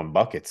I mean, spilling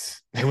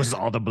buckets. it was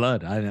all the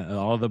blood.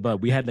 All the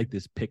blood. We had like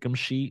this pick'em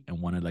sheet,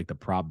 and one of like the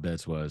prop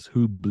bets was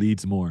who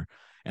bleeds more.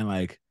 And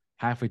like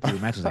halfway through the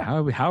match, I was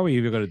like, how are we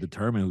even going to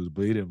determine who's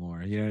bleeding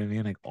more? You know what I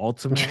mean? Like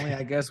ultimately,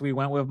 I guess we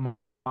went with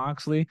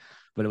Moxley,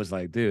 but it was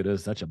like, dude, it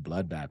was such a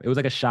bloodbath. It was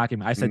like a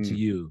shocking. I said to Mm,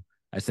 you,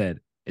 I said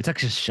it's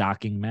like a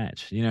shocking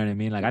match. You know what I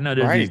mean? Like I know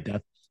right.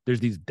 there's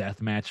these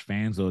death match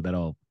fans though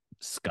that'll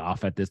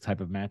scoff at this type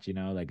of match, you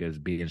know, like as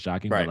being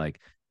shocking, but Right. like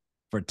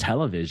for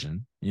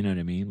television, you know what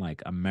I mean?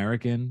 Like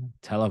American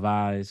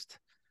televised,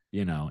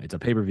 you know, it's a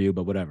pay-per-view,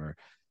 but whatever.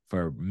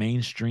 For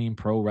mainstream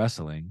pro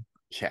wrestling,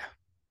 Yeah.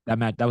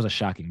 that was a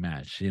shocking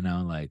match, you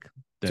know, like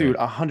Dude, the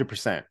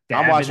 100%. I'm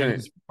stabbing watching in it.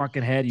 his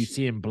fucking head, you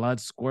see him blood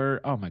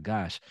squirt. Oh my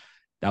gosh.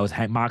 That was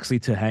Moxley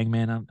to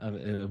Hangman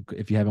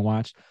if you haven't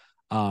watched.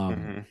 Um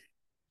Mhm.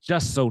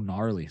 just so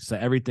gnarly. So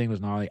everything was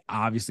gnarly.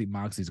 Obviously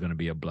Moxley's going to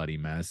be a bloody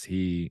mess.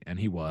 He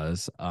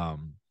was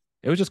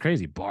it was just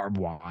crazy. Barbed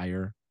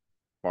wire,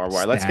 Barbed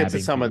wire. Let's get to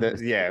stabbing some of the.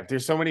 people. Yeah,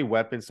 there's so many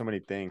weapons, so many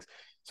things.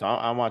 So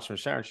I'm watching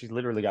Sharon. She's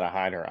literally got to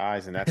hide her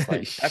eyes, and that's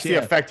the Yeah.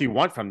 effect you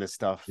want from this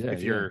stuff. Yeah, If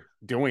yeah. you're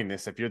doing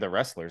this, if you're the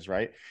wrestlers,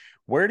 right?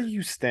 Where do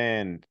you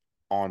stand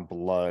on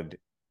blood,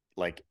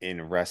 like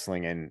in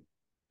wrestling, and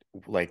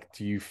like,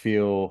 do you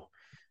feel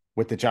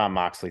with the John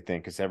Moxley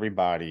thing, because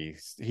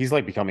he's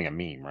like becoming a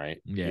meme,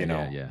 right? Yeah,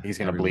 yeah, yeah. He's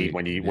gonna Every bleed week.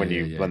 when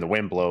Yeah, yeah, yeah. the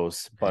wind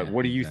blows. But Yeah,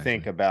 what do you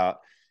think exactly. about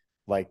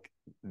like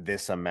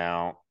this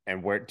amount,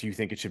 and where do you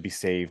think it should be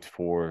saved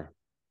for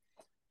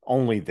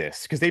only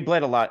this? Because they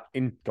bled a lot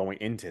in going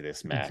into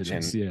this Into match.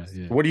 this, And yeah,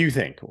 yeah. what do you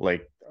think?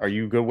 Like, are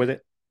you good with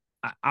it?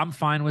 I'm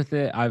fine with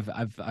it. I've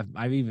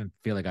even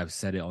feel like I've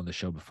said it on the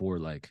show before.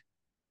 Like,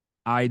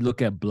 I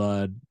look at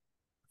blood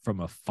from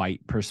a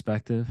fight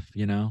perspective,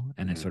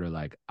 and it's Mhm. sort of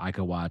like I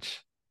could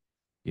watch,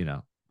 you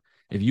know,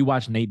 if you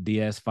watch Nate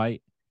Diaz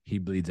fight, he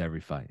bleeds every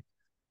fight,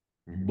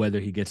 Mhm. whether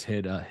he gets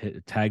hit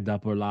tagged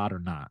up a lot or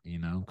not,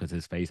 because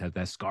his face has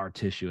that scar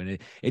tissue, and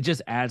it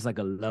just adds like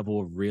a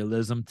level of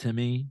realism to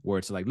me where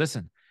it's like,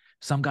 listen,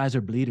 some guys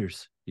are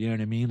bleeders, you know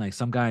what I mean? Like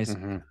some guys,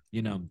 Mhm.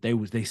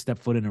 they step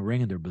foot in the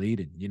ring and they're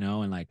bleeding,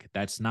 and like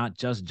that's not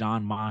just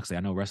John Moxley.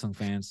 I know wrestling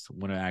fans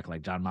want to act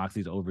like John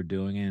Moxley's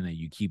overdoing it and that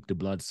you keep the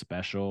blood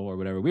special or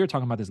whatever. We were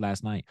talking about this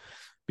last night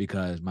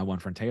because my one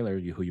friend Taylor,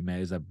 who you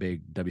met, is a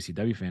big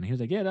WCW fan. He was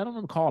like, "Yeah, I don't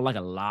recall like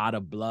a lot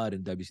of blood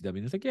in WCW."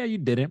 And it's like, "Yeah, you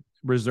didn't.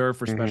 Reserved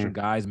for special Mhm.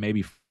 guys,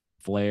 maybe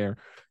Flair.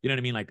 You know what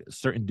I mean? Like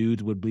certain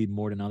dudes would bleed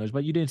more than others,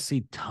 but you didn't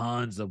see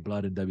tons of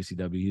blood in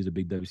WCW. He's a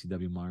big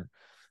WCW mark,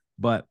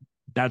 but."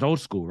 That's old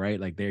school, right?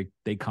 Like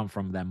they come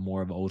from that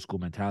more of an old school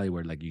mentality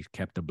where like you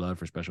kept the blood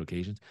for special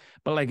occasions.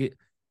 But like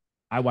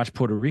I watched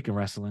Puerto Rican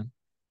wrestling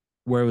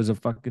where it was a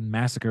fucking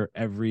massacre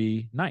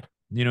every night.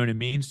 You know what I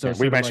mean? So Yeah, it's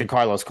we sort of mentioned like,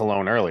 Carlos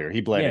Colon earlier.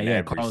 He bled yeah, in yeah,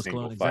 every Carlos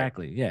single Colon, fight.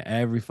 exactly. Yeah,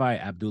 every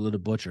fight, Abdullah the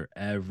Butcher,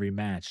 every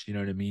match. You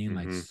know what I mean?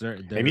 Like Mhm.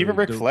 certain, And even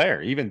Ric they're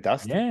Flair, even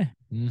Dusty yeah,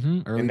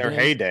 in early their days.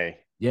 heyday.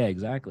 Yeah,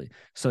 exactly.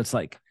 So it's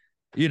like,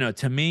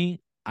 to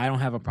me, I don't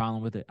have a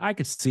problem with it. I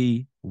could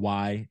see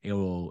why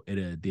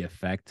the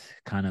effect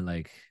kind of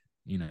like,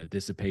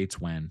 dissipates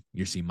when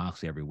you see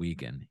Moxley every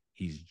week and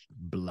he's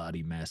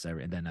bloody mess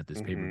and then at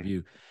this Mhm.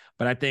 pay-per-view.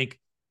 But I think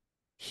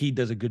he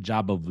does a good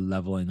job of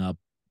leveling up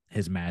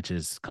his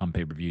matches come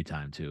pay-per-view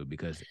time too,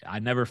 because I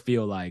never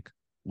feel like,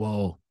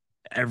 well,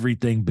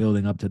 everything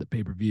building up to the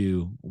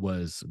pay-per-view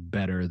was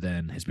better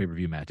than his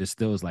pay-per-view match. It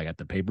still is like at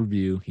the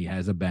pay-per-view, he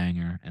has a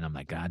banger, and I'm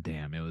like, God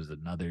damn, it was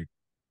another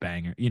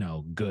banger,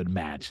 good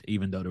match,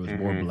 even though there was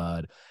more Mhm.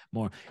 blood,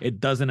 more. It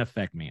doesn't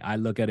affect me. I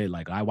look at it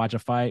like I watch a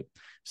fight.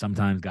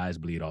 Sometimes guys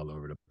bleed all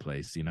over the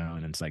place,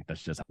 and it's like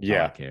that's just how I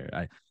Yeah.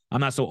 care.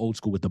 I'm not so old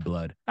school with the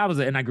blood.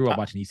 And I grew up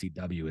watching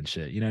ECW and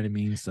shit. You know what I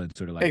mean? So it's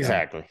sort of like,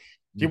 Exactly.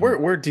 Yeah,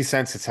 mm-hmm, we're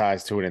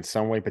desensitized to it in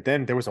some way, but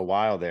then there was a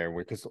while there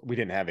because we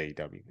didn't have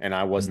AEW, and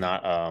I was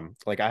mm-hmm. not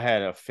like I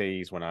had a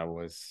phase when I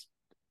was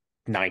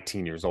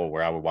 19 years old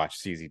where I would watch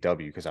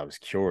CZW because I was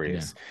Yeah,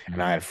 curious, and I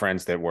mm-hmm, had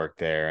friends that worked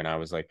there, and I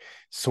was like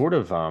sort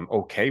of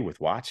okay with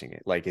watching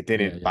it. Like it yeah,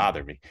 didn't yeah,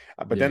 bother me.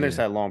 But yeah, then there's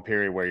yeah, that long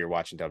period where you're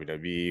watching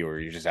WWE or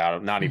you're just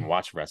out not even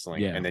watching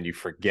wrestling, yeah, and then you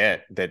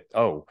forget that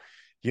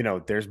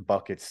there's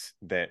buckets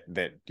that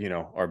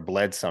are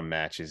bled some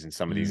matches in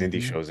some of these indie mm-hmm,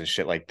 shows and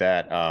shit like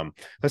that.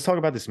 Let's talk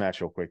about this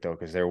match real quick though,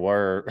 because there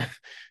were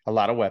a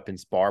lot of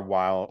weapons, barbed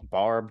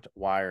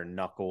wire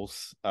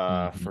knuckles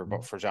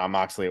mm-hmm. for John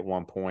Moxley at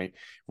one point,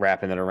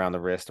 wrapping it around the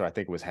wrist, or I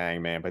think it was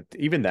Hangman, but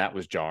even that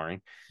was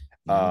jarring.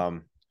 Yeah.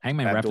 Um,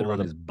 Hangman wrapped it Abdullah around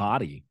his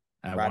body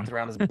at wrapped one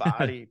around his point.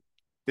 body,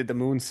 did the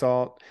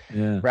moonsault,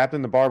 Yeah. wrapped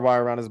in the barbed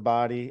wire around his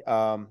body.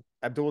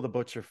 Abdullah the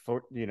Butcher,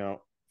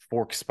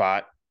 fork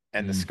spot,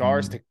 and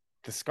Mm-hmm.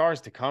 the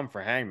scars to come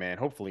for Hangman.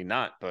 Hopefully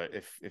not, but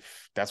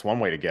if that's one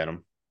way to get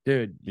him,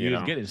 Dude, you he was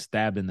know. getting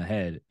stabbed in the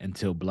head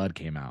until blood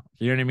came out.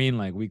 You know what I mean?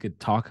 Like we could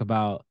talk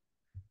about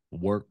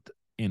worked,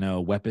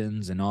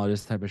 weapons and all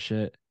this type of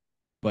shit,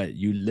 but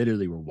you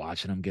literally were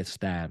watching him get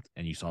stabbed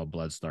and you saw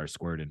blood start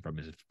squirting from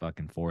his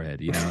fucking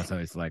forehead. So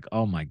it's like,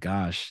 oh my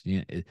gosh,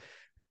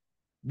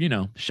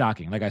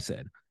 shocking. Like I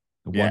said,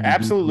 Yeah, one of the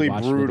dudes who absolutely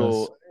watched with us.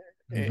 brutal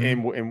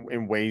Mm-hmm.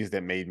 in ways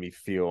that made me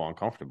feel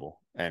uncomfortable,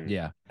 and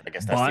Yeah. I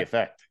guess that's the But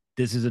effect.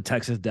 this is a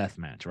Texas death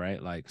match,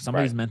 right? Like Right.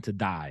 somebody's meant to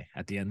die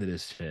at the end of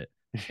this shit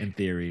in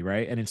theory,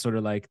 right? And it's sort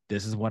of like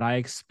this is what I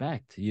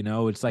expect.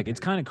 It's like it's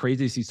Mhm. kind of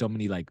crazy to see so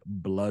many like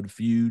blood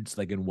feuds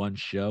like in one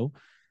show.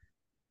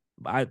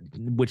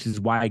 Which is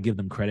why I give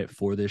them credit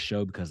for this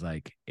show because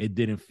like it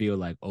didn't feel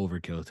like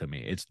overkill to me.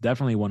 It's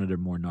definitely one of the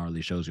more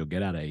gnarly shows you'll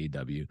get out of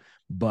AEW,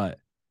 but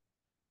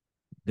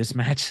this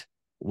match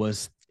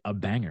was a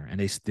banger and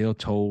they still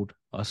told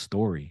a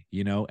story.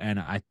 And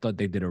I thought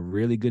they did a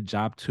really good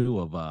job too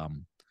of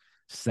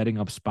setting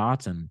up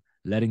spots and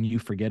letting you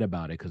forget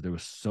about it because there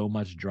was so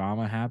much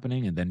drama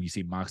happening. And then you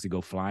see Moxley go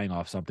flying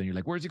off something. You're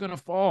like, where's he going to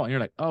fall? And you're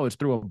like, oh, it's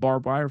through a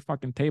barbed wire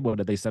fucking table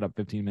that they set up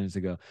 15 minutes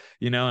ago.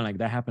 And like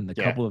that happened a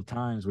Yeah. couple of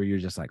times where you're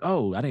just like,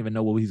 oh, I didn't even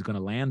know what he's going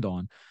to land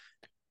on.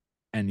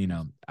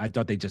 And I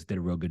thought they just did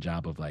a real good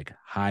job of like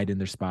hiding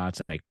their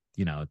spots, like,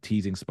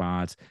 teasing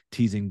spots,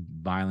 teasing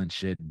violent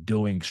shit,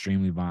 doing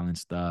extremely violent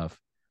stuff,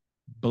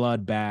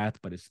 bloodbath,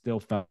 but it still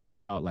felt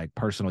like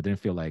personal. It didn't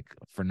feel like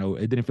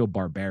it didn't feel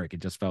barbaric. It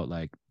just felt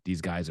like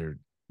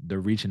they're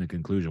reaching a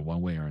conclusion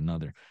one way or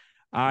another.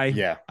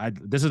 Yeah.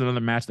 This is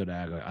another match that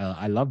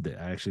I loved it.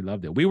 I actually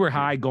loved it. We were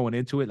high going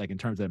into it, like in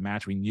terms of the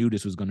match. We knew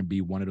this was going to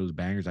be one of those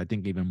bangers. I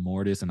think even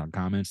Mortis in our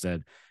comments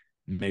said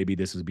maybe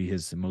this would be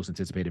his most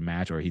anticipated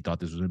match, or he thought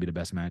this was going to be the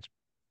best match.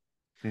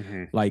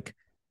 Like,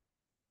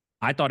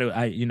 I thought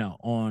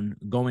on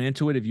going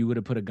into it, if you would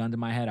have put a gun to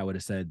my head, I would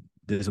have said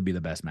this will be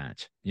the best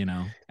match,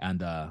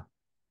 and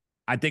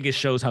I think it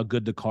shows how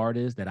good the card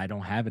is that I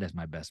don't have it as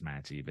my best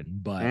match even,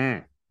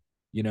 but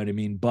you know what I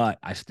mean? But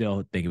I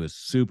still think it was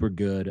super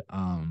good.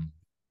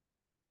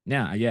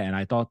 Yeah. And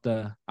I thought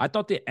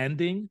the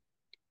ending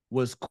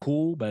was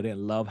cool, but I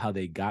didn't love how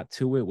they got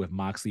to it with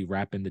Moxley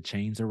wrapping the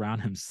chains around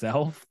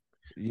himself.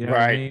 You know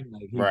what I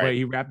mean? Like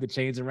he wrapped the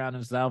chains around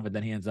himself, and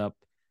then he ends up,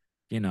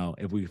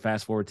 if we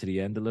fast forward to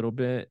the end a little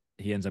bit,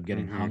 he ends up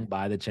getting hung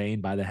by the chain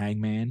by the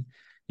hangman.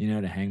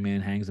 The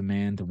hangman hangs a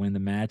man to win the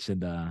match,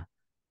 and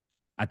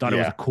I thought it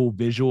was a cool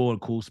visual, a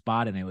cool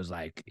spot, and it was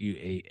like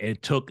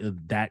it took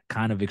that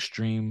kind of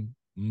extreme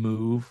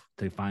move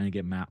to finally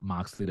get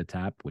Moxley to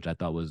tap, which I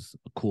thought was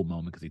a cool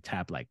moment because he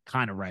tapped like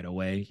kind of right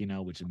away,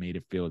 which made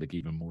it feel like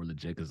even more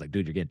legit. Because like,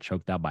 dude, you're getting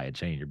choked out by a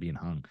chain, you're being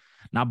hung,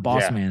 not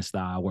boss man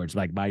style where it's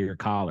like by your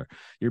collar,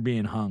 you're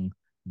being hung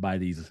by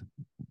these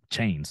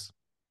chains.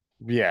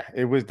 Yeah,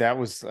 that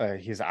was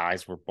his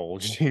eyes were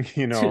bulging,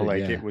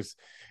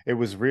 it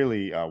was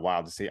really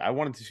wild to see. I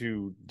wanted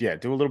to do a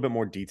little bit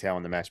more detail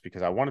in the match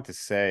because I wanted to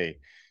say,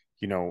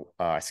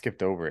 I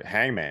skipped over it.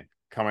 Hangman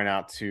coming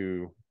out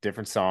to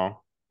different song.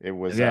 It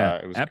was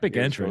epic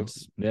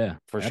entrance.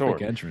 For epic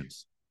sure.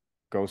 Entrance.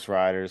 Ghost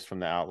Riders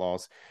from the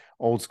Outlaws,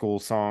 old school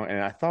song, and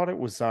I thought it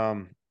was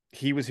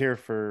he was here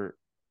for.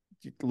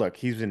 Look,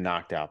 he's been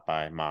knocked out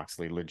by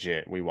Moxley.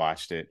 Legit. We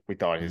watched it. We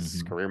thought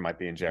his career might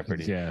be in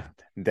jeopardy. Yeah.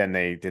 Then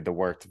they did the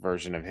worked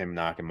version of him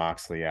knocking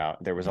Moxley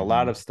out. There was a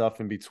lot of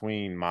stuff in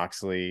between.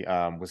 Moxley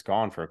was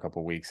gone for a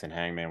couple of weeks, and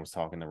Hangman was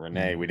talking to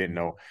Renee. We didn't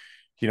know,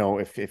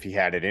 if he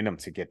had it in him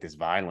to get this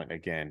violent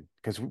again.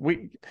 Because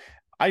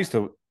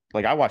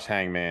I watched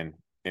Hangman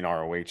in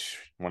ROH,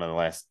 one of the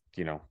last,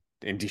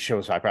 indie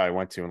shows I probably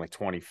went to in like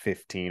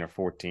 2015 or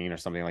 14 or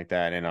something like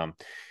that. And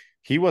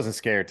he wasn't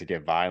scared to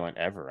get violent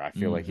ever. I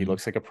feel like he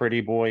looks like a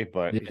pretty boy,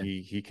 but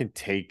he can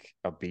take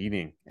a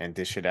beating and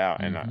dish it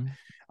out. And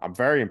I'm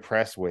very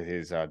impressed with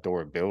his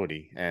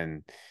durability,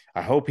 and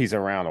I hope he's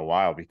around a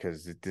while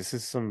because this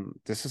is some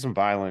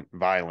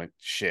violent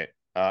shit.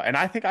 And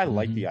I think I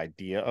like the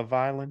idea of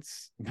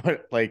violence,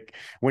 but like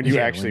when you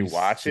actually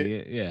watch it,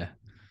 it's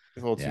a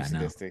little too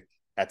sadistic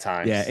at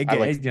times. I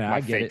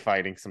get fake it.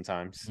 fighting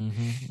sometimes.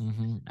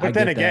 But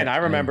then again, I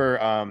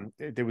remember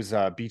there was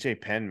a BJ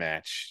Penn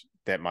match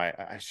that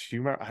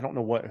I don't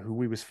know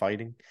who he was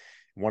fighting,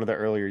 one of the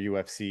earlier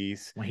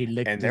UFCs when he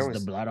licked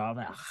the blood off.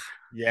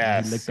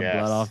 Yeah, he licked the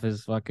blood off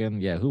his fucking.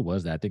 Yeah, who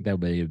was that? I think that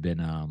may have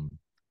been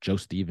Joe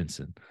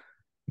Stevenson.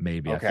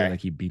 Maybe I feel like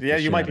he beat. Yeah,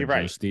 you might be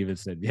right. Joe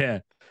Stevenson.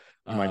 Yeah,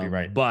 you might be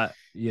right. But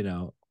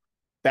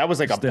that was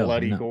like a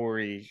bloody,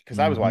 gory. Because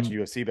I was watching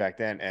UFC back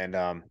then, and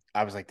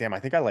I was like, damn, I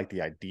think I like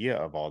the idea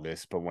of all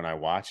this, but when I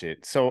watch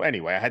it, so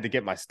anyway, I had to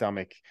get my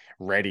stomach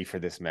ready for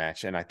this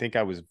match, and I think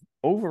I was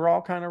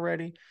overall kind of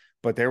ready.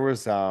 But there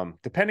was,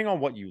 depending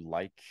on what you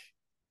like,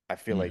 I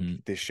feel like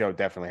this show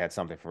definitely had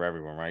something for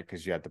everyone, right?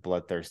 Because you had the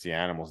bloodthirsty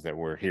animals that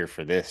were here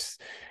for this,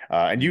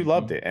 and you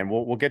loved it. And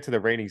we'll get to the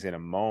ratings in a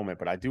moment,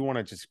 but I do want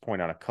to just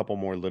point out a couple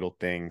more little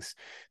things.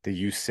 The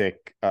you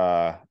sick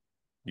fuck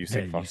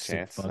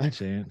chance.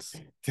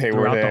 They throughout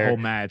were there. The whole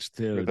match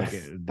too.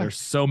 There's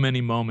so many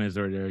moments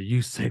where they're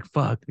you sick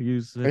fuck.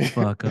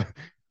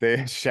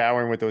 They're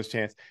showering with those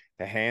chants.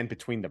 The hand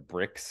between the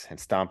bricks and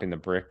stomping the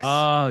bricks.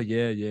 Oh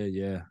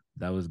yeah.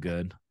 That was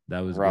good.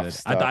 That was rough good.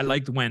 Stuff. I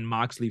liked when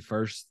Moxley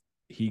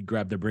he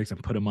grabbed the bricks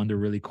and put him under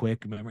really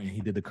quick. Remember, and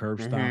he did the curb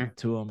stomp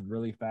to him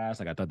really fast.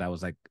 Like I thought that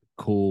was like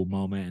a cool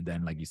moment. And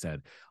then, like you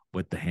said,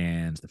 with the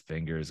hands, the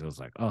fingers, it was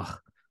like, oh,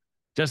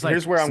 just like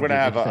here's where I'm going to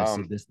have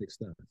sadistic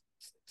stuff.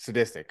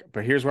 Sadistic,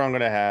 but here's where I'm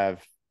going to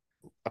have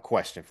a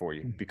question for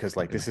you because,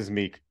 like, this is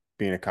me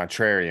being a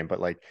contrarian, but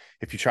like,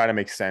 if you try to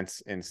make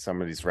sense in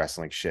some of these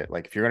wrestling shit,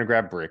 like if you're going to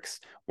grab bricks,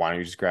 why don't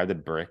you just grab the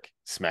brick,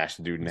 smash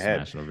the dude in the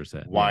head?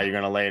 Why are you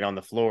going to lay it on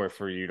the floor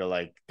for you to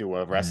like do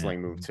a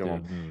wrestling move to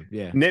him?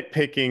 Yeah.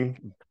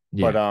 Nitpicking.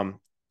 But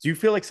do you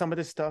feel like some of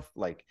this stuff,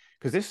 like,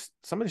 because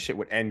some of this shit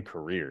would end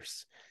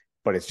careers,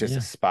 but it's just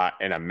a spot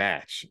in a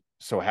match.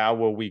 So how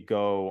will we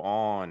go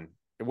on?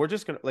 We're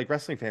just gonna, like,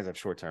 wrestling fans have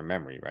short-term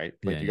memory, right?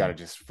 Like you got to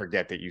just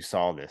forget that you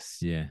saw this.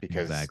 Yeah,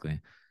 because exactly.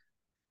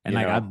 And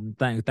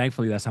like,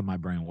 thankfully, that's how my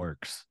brain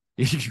works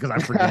because I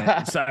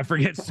forget. So I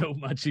forget so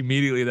much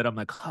immediately that I'm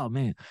like, oh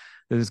man,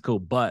 this is cool.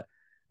 But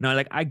no,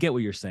 like I get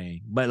what you're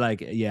saying, but like,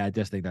 yeah, I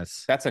just think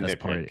that's a nitpick.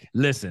 Part of it.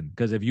 Listen,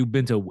 because if you've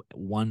been to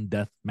one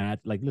death match,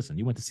 like, listen,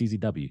 you went to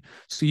CZW,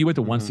 so you went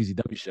to one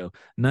CZW show.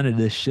 None of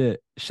this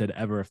shit should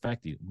ever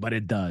affect you, but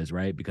it does,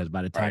 right? Because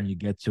by the time you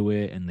get to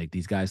it, and like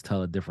these guys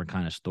tell a different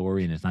kind of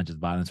story, and it's not just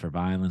violence for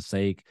violence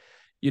sake.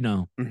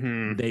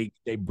 They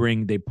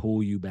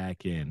pull you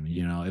back in.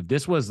 If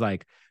this was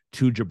like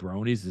two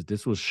jabronis, if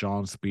this was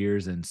Shawn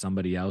Spears and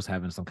somebody else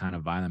having some kind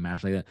of violent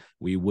match like that,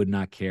 we would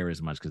not care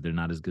as much because they're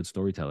not as good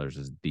storytellers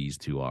as these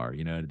two are.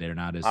 You know, they're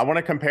not as. I want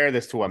to compare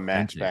this to a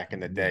match authentic. back in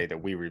the day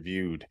that we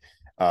reviewed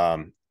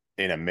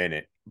in a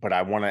minute, but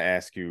I want to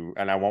ask you,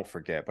 and I won't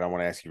forget, but I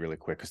want to ask you really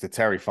quick because the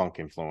Terry Funk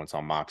influence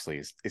on Moxley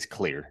is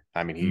clear.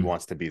 I mean, he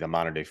wants to be the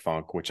modern day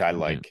Funk, which I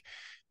like.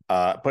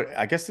 But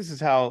I guess this is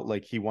how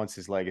like he wants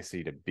his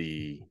legacy to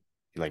be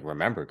like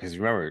remembered, because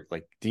remember,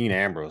 like Dean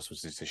Ambrose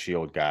was just a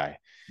Shield guy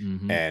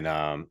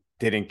and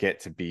didn't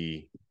get to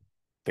be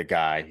the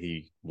guy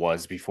he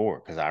was before,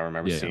 because I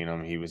remember seeing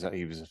him. He was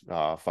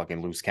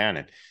fucking loose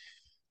cannon.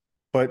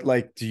 But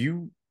like, do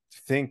you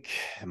think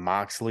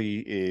Moxley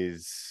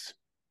is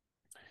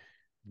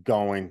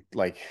going,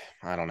 like,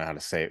 I don't know how to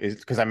say it,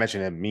 because I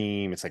mentioned a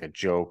meme, it's like a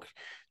joke.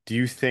 Do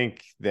you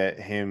think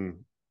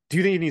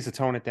he needs to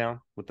tone it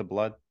down with the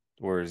blood,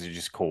 or is he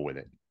just cool with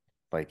it?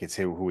 Like, it's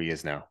who he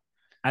is now.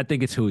 I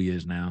think it's who he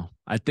is now.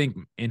 I think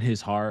in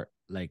his heart,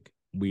 like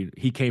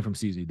he came from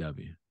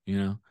CZW, you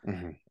know,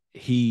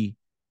 he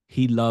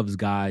loves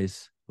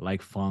guys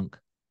like Funk,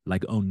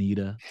 like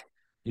Onita.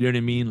 You know what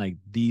I mean? Like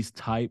these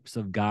types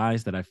of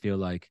guys that I feel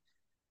like,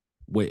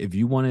 if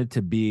you wanted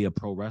to be a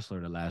pro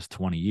wrestler the last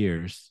 20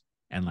 years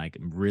and like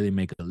really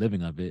make a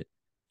living of it,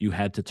 you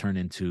had to turn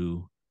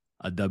into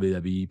a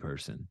WWE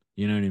person.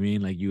 You know what I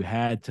mean? Like you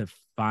had to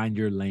find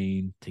your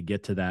lane to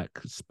get to that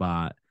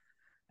spot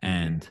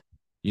and,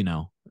 you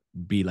know,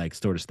 be like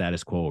sort of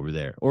status quo over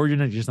there, or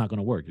you're just not going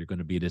to work. You're going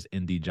to be this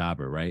indie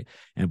jobber. Right.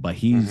 But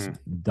he's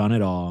done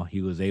it all.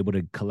 He was able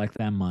to collect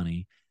that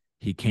money.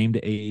 He came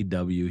to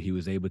AEW. He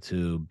was able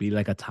to be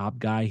like a top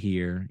guy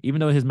here. Even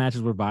though his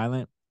matches were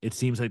violent, it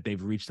seems like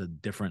they've reached a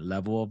different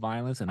level of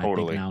violence. And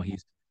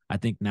I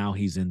think now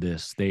he's in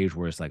this stage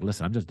where it's like,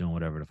 listen, I'm just doing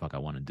whatever the fuck I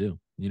want to do.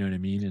 You know what I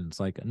mean? And it's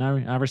like, and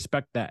I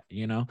respect that,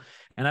 you know?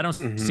 And I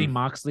don't see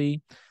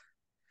Moxley.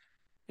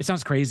 It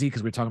sounds crazy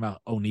because we're talking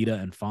about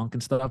Onita and Funk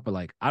and stuff, but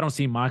like, I don't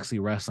see Moxley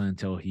wrestling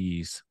until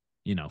he's,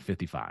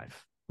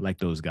 55, like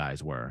those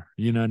guys were.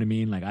 You know what I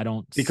mean? Like, I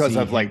don't because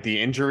of like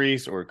the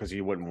injuries, or because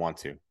he wouldn't want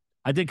to.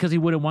 I think because he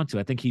wouldn't want to.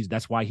 I think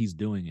that's why he's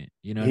doing it.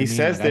 You know, he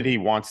says that he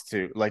wants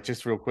to, like,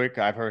 just real quick,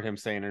 I've heard him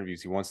say in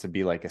interviews he wants to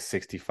be like a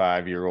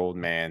 65-year-old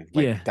man,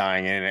 like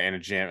dying in a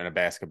gym, in a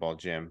basketball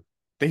gym.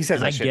 He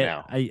says that shit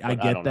now. I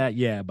get that,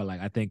 yeah, but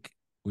like I think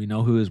we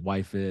know who his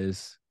wife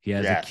is. He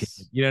has a kid.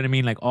 You know what I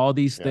mean? Like all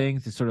these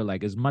things. It's sort of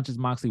like, as much as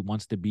Moxley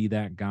wants to be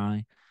that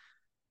guy,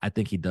 I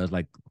think he does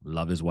like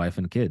love his wife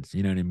and kids.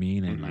 You know what I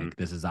mean? And like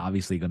this is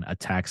obviously going to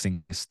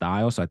taxing his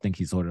style. So I think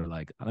he's sort of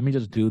like, let me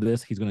just do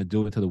this. He's going to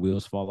do it till the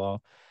wheels fall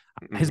off.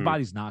 His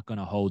body's not going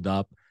to hold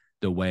up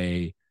the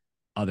way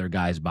other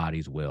guys'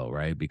 bodies will,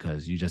 right?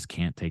 Because you just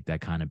can't take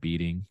that kind of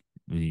beating.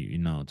 You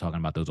know, talking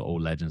about those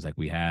old legends like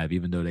we have,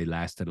 even though they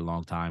lasted a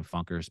long time,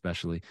 Funker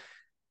especially,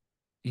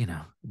 you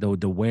know,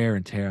 the wear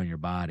and tear on your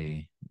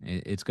body,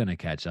 it's going to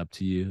catch up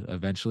to you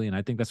eventually. And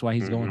I think that's why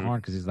he's going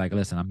hard, because he's like,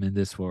 listen, I'm in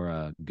this for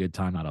a good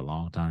time, not a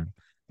long time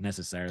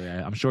necessarily.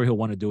 I'm sure he'll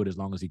want to do it as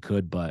long as he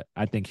could, but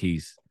I think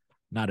he's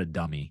not a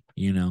dummy,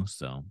 you know?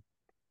 So.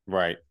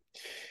 Right.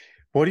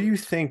 What do you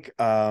think?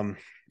 And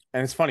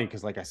it's funny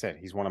because, like I said,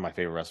 he's one of my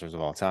favorite wrestlers of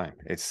all time.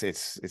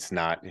 It's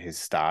not his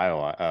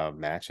style of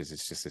matches.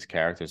 It's just his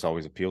character. It's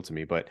always appealed to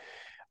me. But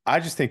I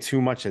just think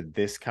too much of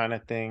this kind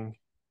of thing,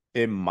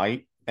 it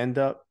might end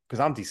up, because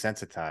I'm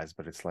desensitized,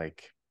 but it's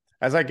like,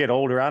 as I get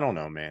older, I don't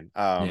know, man.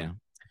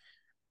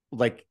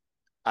 Like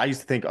I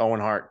used to think Owen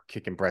Hart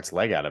kicking Brett's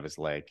leg out of his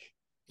leg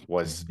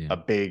was a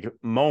big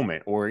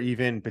moment, or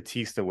even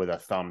Batista with a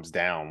thumbs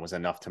down was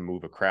enough to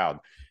move a crowd.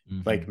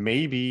 Like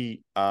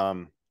maybe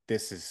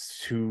this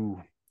is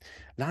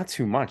not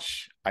too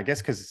much, I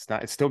guess, because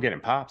it's still getting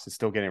pops, it's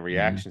still getting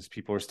reactions,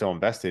 people are still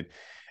invested.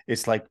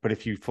 It's like, but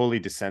if you fully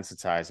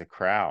desensitize a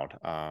crowd,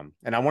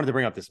 and I wanted to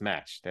bring up this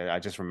match that I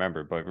just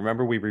remembered, but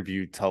remember we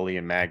reviewed Tully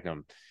and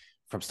Magnum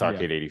from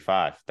Starrcade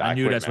 85. I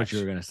knew that's what you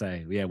were going to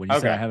say. Yeah, when you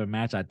said I have a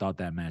match, I thought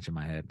that match in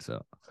my head.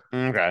 So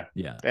okay,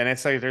 yeah, and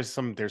it's like there's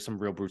some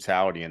real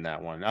brutality in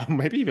that one,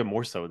 maybe even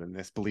more so than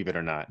this, believe it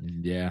or not.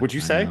 Yeah, would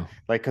you say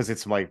like, because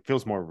it's like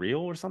feels more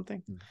real or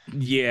something?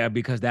 Yeah,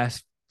 because that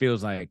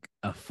feels like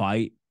a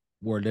fight,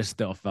 where this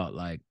still felt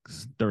like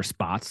there were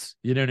spots.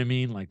 You know what I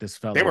mean? Like this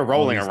felt they were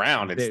rolling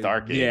around in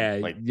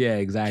Starrcade. Yeah,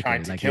 exactly.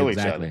 Trying to like, kill each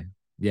other.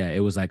 Yeah,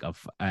 it was like an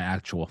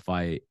actual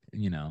fight.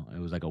 You know, it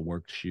was like a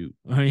worked shoot.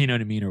 You know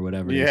what I mean, or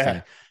whatever.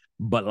 Yeah.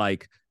 But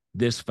like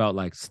this felt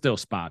like still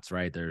spots,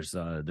 right? There's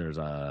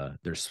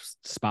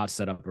spots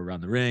set up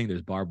around the ring.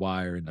 There's barbed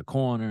wire in the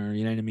corner.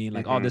 You know what I mean?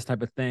 Like all this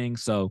type of thing.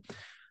 So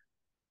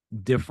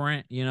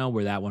different, you know,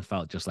 where that one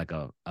felt just like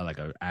a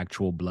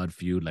actual blood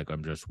feud. Like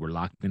we're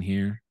locked in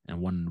here, and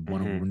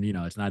one you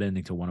know, it's not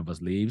ending till one of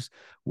us leaves.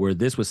 Where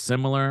this was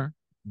similar,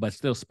 but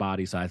still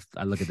spotty. So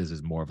I look at this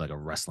as more of like a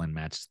wrestling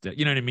match.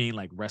 You know what I mean?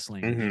 Like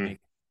wrestling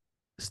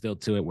still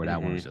to it, where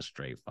that one was just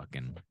straight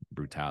fucking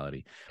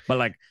brutality. But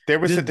like there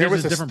was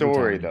a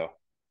story though.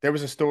 There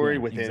was a story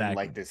Yeah, within exactly.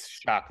 like this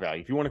shock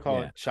value, if you want to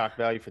call Yeah. it shock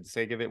value for the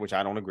sake of it, which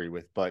I don't agree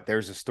with, but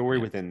there's a story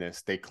Yeah. within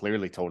this. They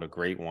clearly told a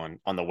great one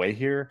on the way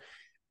here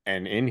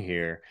and in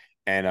here.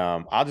 And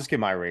I'll just give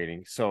my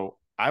rating. So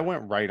I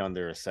went right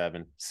under a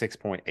 7,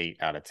 6.8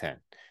 out of 10.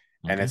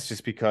 And Okay. it's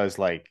just because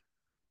like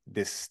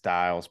this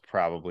style's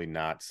probably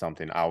not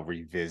something I'll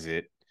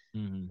revisit,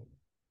 Mm-hmm.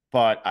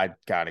 but I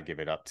gotta give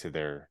it up to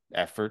their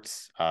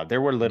efforts.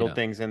 There were little Yeah.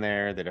 things in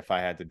there that if I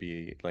had to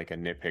be like a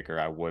nitpicker,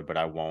 I would, but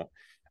I won't.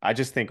 I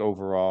just think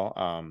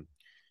overall,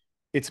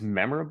 it's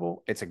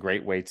memorable. It's a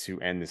great way to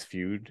end this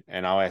feud.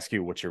 And I'll ask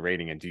you what you're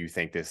rating, and do you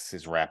think this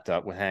is wrapped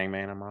up with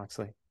Hangman and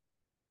Moxley?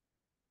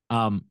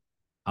 Um,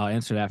 I'll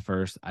answer that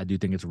first. I do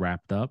think it's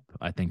wrapped up.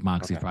 I think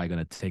Moxie's Okay. probably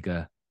gonna take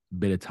a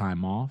bit of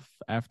time off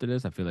after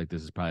this. I feel like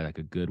this is probably like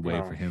a good way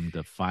for Well, him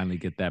to finally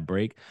get that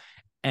break.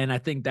 And I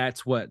think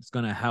that's what's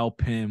gonna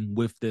help him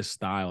with this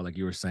style, like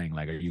you were saying.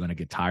 Like, are you gonna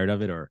get tired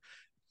of it, or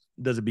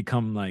does it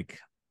become like,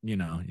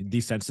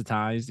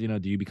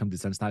 desensitized? Do you become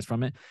desensitized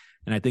from it?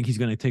 And I think he's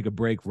gonna take a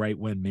break right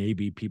when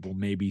maybe people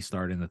may be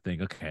starting to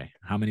think, okay,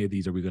 how many of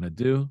these are we gonna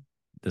do?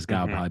 This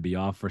guy will mhm. probably be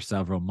off for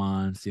several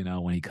months.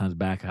 When he comes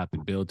back, I have to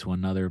build to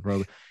another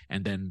program,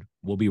 and then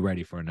we'll be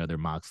ready for another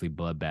Moxley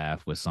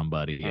bloodbath with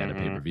somebody at a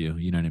pay per Mhm. view.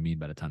 You know what I mean?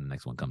 By the time the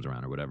next one comes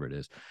around or whatever it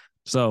is.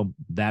 So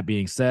that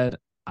being said,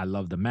 I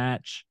love the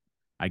match.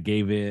 I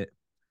gave it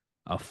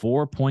a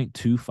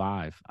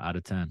 4.25 out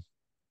of 10.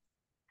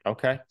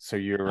 Okay. So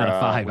you're Out of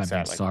 5, I what's mean,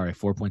 that like? sorry,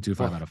 4.25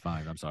 Four. out of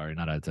 5. I'm sorry,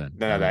 not out of 10.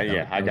 No, no, that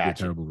yeah, I That would be a got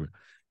you. terrible.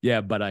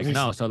 Yeah, but like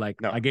no, so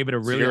like No. I gave it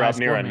a So really you're high up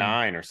near score, a man.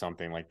 9 or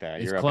something like that.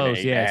 It's You're up in an close.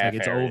 eight and a Yeah, it's like half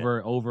it's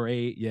area. over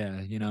 8.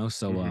 Yeah,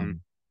 so Hmm.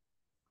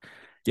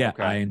 yeah,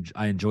 Okay.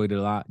 I enjoyed it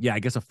a lot. Yeah, I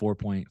guess a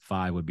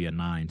 4.5 would be a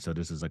 9. So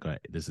this is an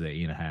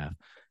 8.5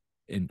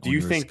 in Do on you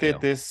your think that scale.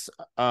 this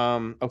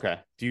okay.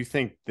 Do you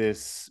think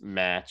this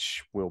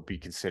match will be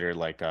considered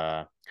like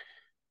a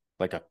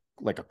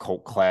like a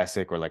cult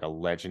classic or like a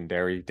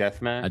legendary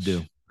death I do.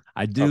 match?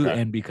 I do, Okay.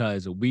 and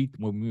because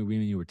when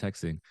you were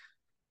texting,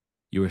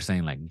 you were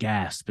saying like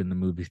gasp in the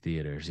movie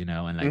theaters, and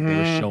like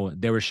Hmm.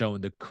 they were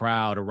showing the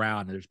crowd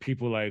around. And there's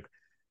people like,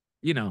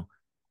 you know,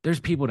 there's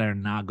people that are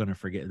not gonna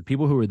forget. The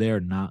people who were there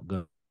are not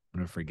gonna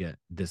forget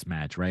this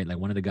match, right? Like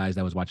one of the guys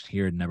that was watching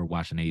here had never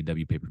watched an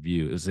AEW pay per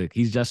view. It was like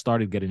he's just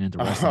started getting into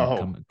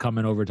wrestling, Oh.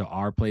 coming over to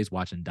our place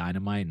watching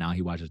Dynamite. Now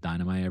he watches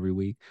Dynamite every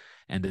week,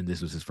 and then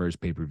this was his first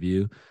pay per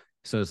view.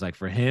 So it's like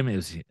for him,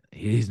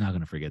 he's not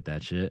gonna forget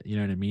that shit. You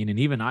know what I mean? And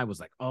even I was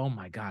like, oh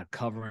my god,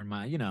 covering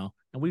my, and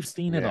we've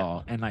seen it Yeah.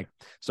 all. And like,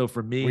 so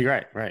for We me,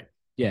 right, right.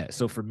 yeah.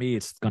 So for me,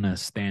 it's gonna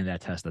stand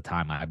that test of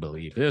time. I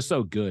believe it's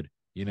so good,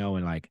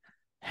 and like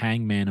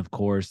Hangman, of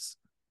course,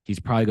 he's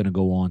probably gonna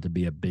go on to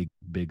be a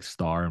big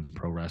star in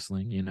pro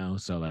wrestling.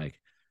 So like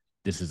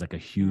this is like a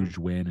Hmm. huge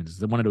win, and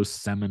it's one of those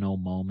seminal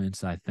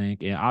moments. I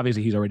think, and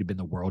obviously he's already been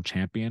the world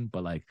champion,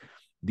 but like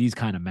these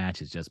kind of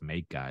matches just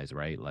make guys,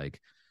 right? Like,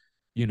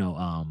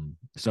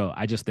 so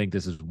I just think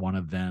this is one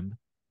of them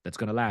that's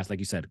gonna last. Like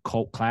you said,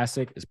 cult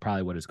classic is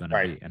probably what it's gonna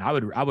Right. be. And I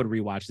would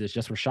rewatch this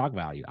just for shock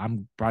value.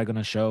 I'm probably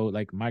gonna show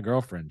like my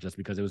girlfriend just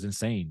because it was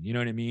insane. You know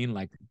what I mean?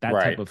 Like that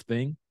type Right. of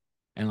thing.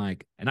 And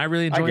I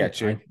really I enjoyed it.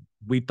 get you.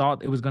 We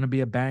thought it was gonna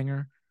be a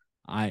banger.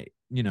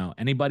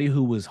 Anybody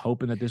who was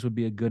hoping that this would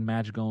be a good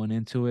match going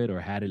into it or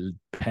had it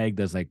pegged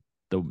as like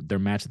their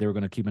match that they were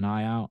going to keep an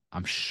eye out,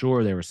 I'm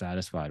sure they were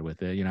satisfied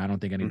with it. I don't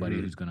think anybody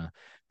Hmm. who's going to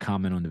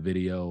comment on the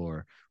video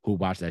or who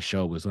watched that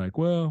show was like,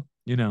 well,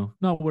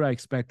 not what I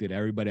expected.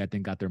 Everybody, I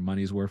think, got their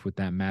money's worth with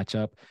that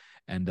matchup.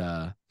 And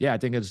yeah, I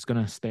think it's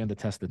going to stand the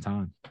test of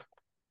time.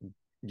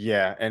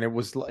 Yeah, and it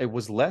was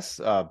less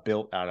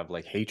built out of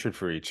like hatred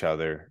for each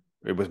other.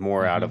 It was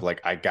more out of Mm-hmm.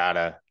 like I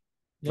gotta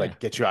Yeah. like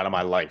get you out of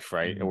my life,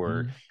 right? Or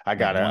Mm-hmm. I Like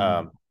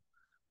gotta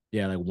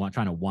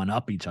trying to one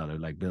up each other.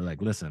 Like they're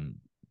like, listen,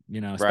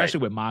 right.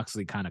 especially with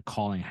Moxley kind of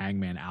calling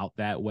Hangman out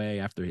that way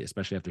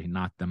especially after he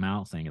knocked them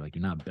out, saying like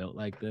you're not built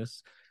like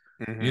this,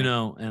 Hmm.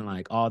 and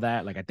like all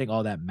that. Like I think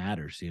all that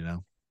matters.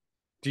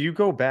 Do you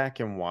go back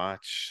and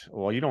watch?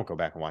 Well, you don't go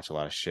back and watch a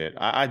lot of shit.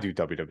 I do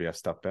WWF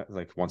stuff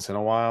like once in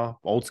a while,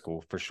 old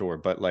school for sure.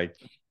 But like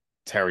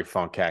Terry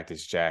Funk,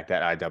 Cactus Jack,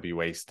 that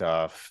IWA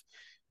stuff.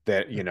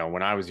 That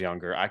when I was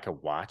younger, I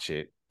could watch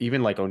it.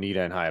 Even like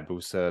Onita and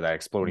Hayabusa, that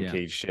exploding Yeah.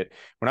 cage shit.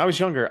 When I was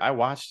younger, I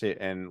watched it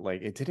and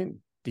like it didn't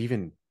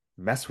even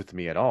mess with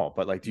me at all.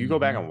 But like, do you go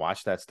back Mm-hmm. and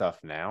watch that stuff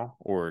now,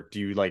 or do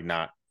you like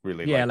not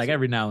really Yeah, like like to?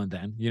 every now and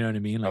then, you know what I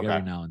mean? Like Okay.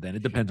 every now and then.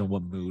 It depends on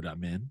what mood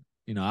I'm in.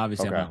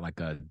 Obviously I'm Okay. not like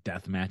a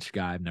deathmatch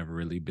guy. I've never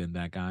really been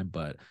that guy,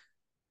 but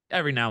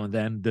every now and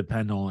then,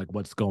 depend on like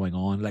what's going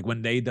on. Like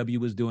when the AW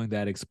was doing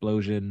that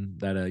explosion,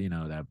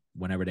 that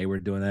whenever they were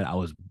doing that, I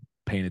was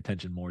paying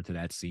attention more to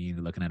that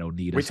scene, looking at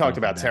Onita We talked stuff from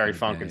about back in Terry the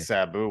Funk and day.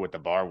 Sabu with the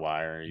bar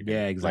wire, Yeah, even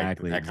like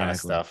exactly, that kind of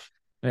exactly. stuff.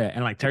 Yeah,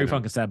 and like Terry You know.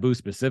 Funk and Sabu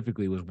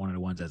specifically was one of the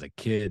ones as a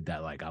kid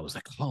that like I was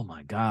like, oh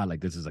my god, like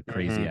this is a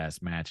crazy Hmm.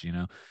 ass match.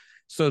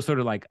 So sort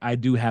of like I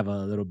do have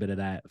a little bit of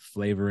that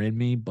flavor in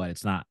me, but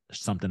it's not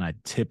something I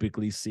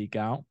typically seek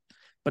out.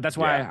 But that's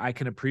why I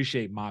can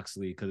appreciate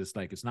Moxley, because it's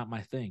like, it's not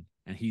my thing.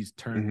 And he's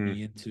turned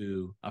me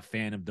into a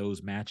fan of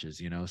those matches,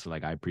 you know? So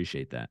like, I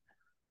appreciate that.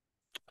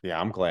 Yeah,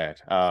 I'm glad.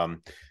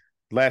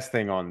 Last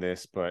thing on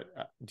this, but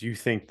do you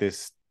think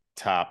this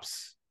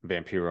tops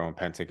Vampiro and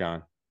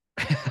Pentagon?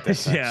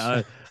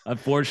 Yeah,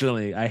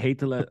 unfortunately, I hate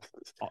to let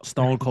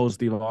Stone Cold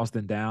Steve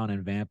Austin down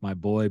and Vamp my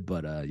boy,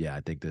 but yeah,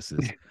 I think this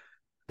is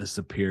the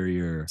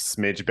superior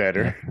smidge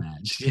better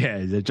match.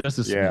 Yeah, just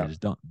a smidge.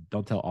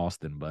 Don't tell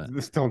Austin, but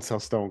just don't tell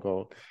Stone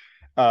Cold.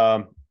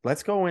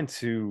 Let's go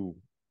into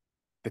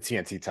the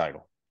TNT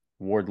title.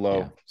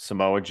 Wardlow,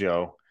 Samoa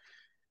Joe.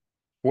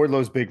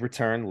 Wardlow's big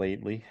return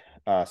lately.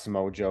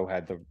 Samoa Joe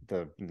had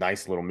the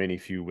nice little mini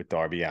feud with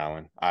Darby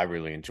Allin. I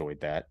really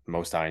enjoyed that.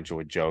 Most I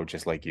enjoyed Joe,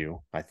 just like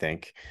you, I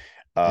think.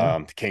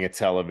 The King of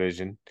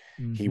Television.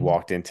 He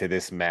walked into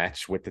this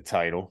match with the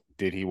title.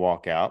 Did he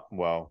walk out?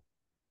 Well,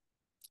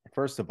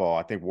 first of all,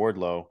 I think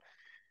Wardlow,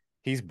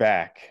 he's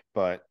back,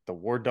 but the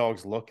War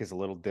Dogs look is a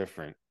little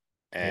different.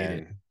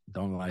 And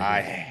don't like I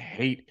it.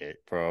 hate it,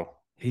 bro.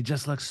 He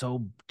just looks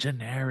so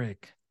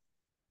generic.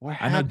 What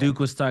I know Duke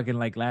was talking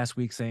like last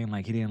week saying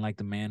like he didn't like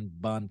the man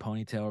bun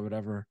ponytail or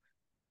whatever,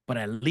 but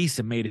at least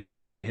it made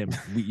him.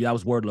 That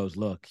was Wardlow's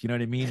look. You know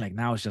what I mean? Like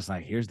now it's just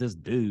like, here's this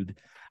dude.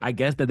 I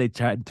guess that they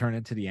tried to turn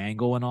into the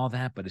angle and all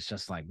that, but it's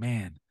just like,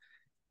 man,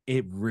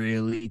 it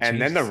really.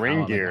 And then the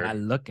ring gear. I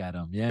look at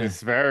him. Yeah,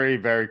 it's very,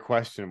 very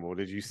questionable.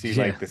 Did you see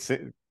like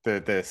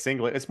the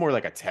singlet? It's more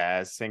like a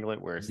Taz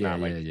singlet where it's not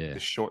like the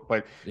short,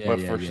 but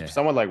for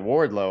someone like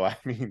Wardlow, I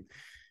mean.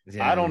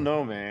 I don't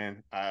know,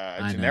 man.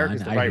 Generic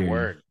is the right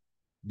word.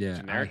 Yeah,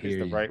 generic is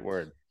the right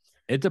word.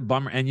 It's a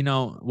bummer. And you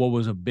know what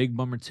was a big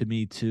bummer to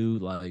me too?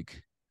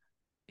 Like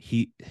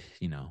he's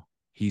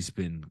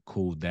been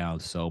cooled down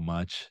so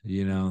much,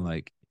 you know,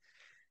 like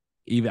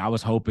even I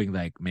was hoping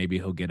like maybe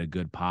he'll get a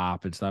good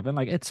pop and stuff. And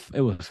like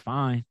it was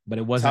fine, but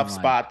it wasn't tough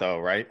spot though,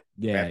 right?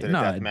 Yeah, after the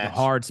death match.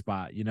 Hard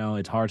spot, you know,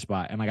 it's hard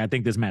spot. And like I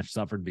think this match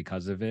suffered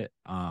because of it.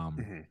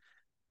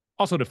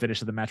 Also the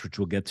finish of the match, which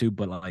we'll get to,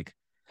 but like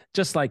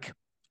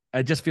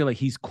I just feel like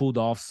he's cooled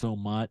off so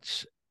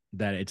much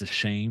that it's a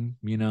shame,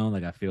 you know?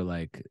 Like, I feel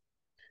like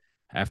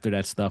after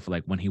that stuff,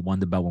 like when he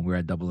won the belt when we were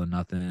at Double or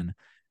Nothing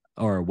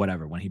or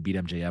whatever, when he beat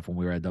MJF when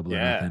we were at Double or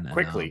Nothing.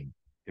 Quickly.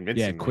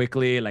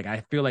 Quickly. Like,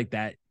 I feel like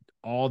that,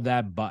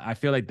 but I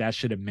feel like that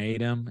should have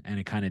made him, and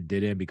it kind of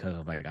didn't because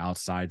of like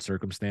outside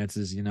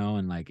circumstances, you know?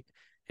 And like,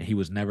 he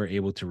was never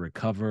able to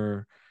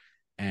recover.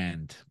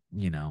 And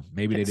you know,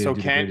 maybe they didn't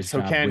do the greatest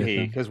job can with he?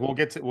 him. Because we'll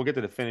get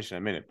to the finish in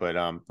a minute,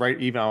 but right,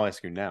 even I'll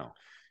ask you now.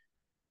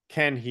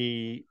 Can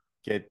he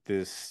get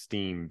this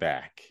steam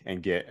back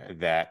and get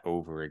that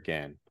over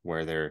again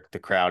where the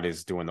crowd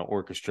is doing the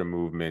orchestra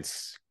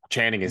movements,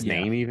 chanting his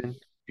name even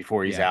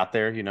before he's out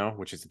there, you know,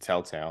 which is a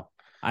telltale.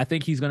 I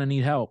think he's going to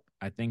need help.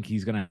 I think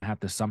he's going to have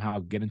to somehow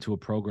get into a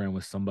program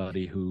with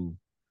somebody who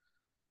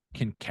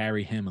can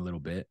carry him a little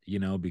bit, you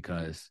know,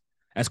 because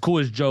as cool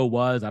as Joe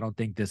was, I don't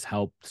think this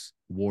helps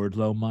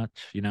Wardlow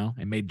much, you know.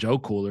 It made Joe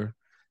cooler,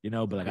 you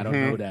know, but like I don't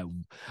know that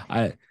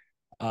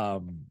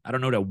I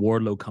don't know that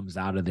Wardlow comes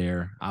out of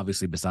there.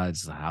 Obviously,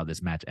 besides how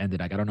this match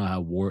ended, like I don't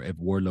know if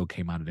Wardlow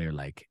came out of there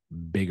like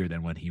bigger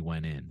than when he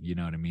went in. You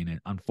know what I mean? And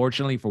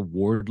unfortunately for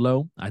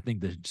Wardlow, I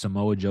think the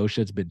Samoa Joe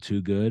shit's been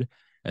too good,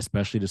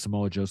 especially the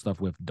Samoa Joe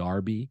stuff with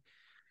Darby.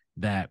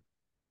 That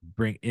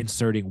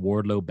inserting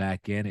Wardlow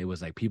back in, it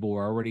was like people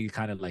were already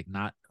kind of like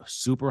not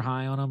super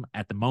high on him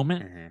at the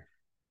moment.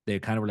 They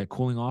kind of were like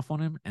cooling off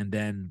on him, and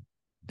then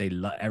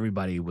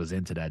everybody was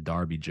into that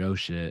Darby Joe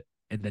shit.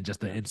 And then just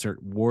to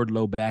insert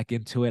Wardlow back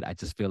into it, I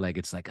just feel like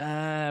it's like,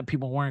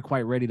 people weren't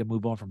quite ready to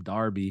move on from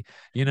Darby,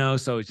 you know?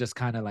 So it's just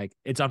kind of like,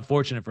 it's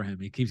unfortunate for him.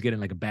 He keeps getting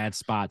like bad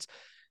spots.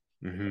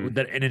 And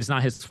it's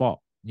not his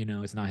fault. You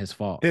know, it's not his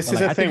fault. This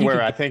is a thing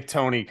where I think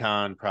Tony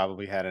Khan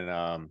probably had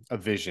a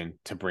vision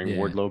to bring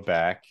Wardlow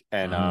back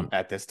and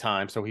at this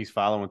time. So he's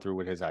following through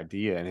with his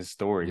idea and his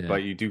story.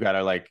 But you do got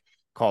to like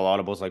call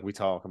audibles like we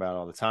talk about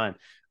all the time.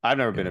 I've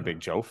never been a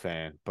big Joe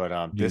fan,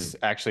 but this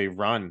actually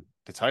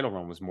the title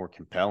run was more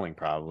compelling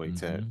probably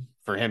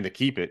for him to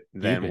keep it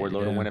than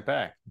Wardlow to win it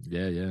back.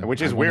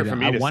 Which is weird for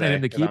me to say. I wanted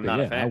him to keep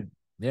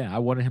it. I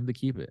wanted him to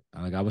keep it.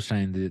 Like I was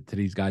saying to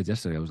these guys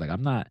yesterday, I was like,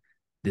 I'm not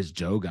this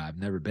Joe guy. I've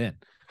never been.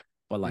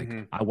 But like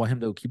I want him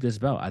to keep this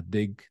belt. I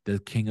dig the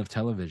King of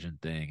Television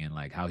thing and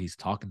like how he's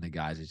talking to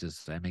guys. It's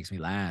just that makes me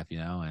laugh, you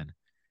know, and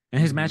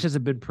his matches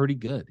have been pretty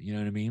good. You know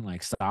what I mean?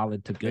 Like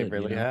solid to good. They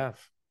really have.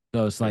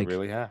 So it's like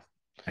really have.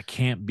 I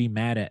can't be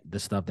mad at the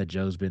stuff that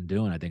Joe's been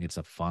doing. I think it's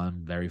a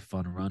very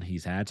fun run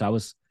he's had. So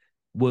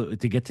to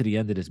get to the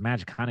end of this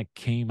match, kind of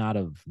came out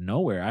of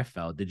nowhere. I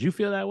felt. Did you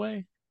feel that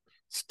way?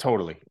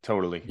 Totally.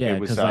 Yeah, it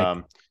was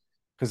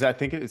because I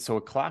think it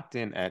clocked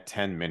in at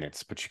 10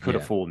 minutes, but you could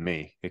have fooled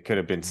me. It could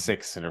have been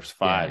 6 and there's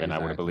 5, and I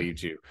would have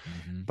believed you.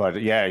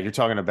 But yeah, you're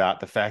talking about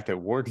the fact that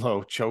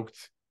Wardlow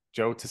choked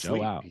Joe to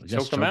sleep. Out. He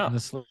choked him out. To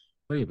sleep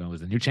and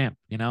was the new champ,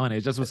 you know, and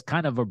it just was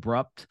kind of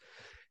abrupt.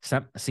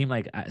 seemed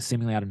like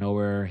seemingly out of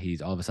nowhere,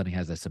 he's all of a sudden he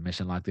has that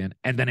submission locked in,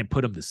 and then it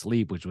put him to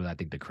sleep, which was I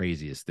think the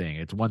craziest thing.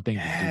 It's one thing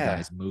to do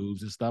guys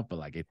moves and stuff, but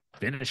like it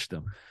finished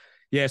him.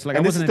 Yeah, so like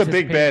And I this is wasn't the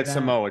big bad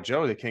anticipating that. Samoa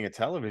Joe, the king of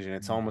television.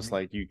 It's almost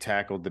like you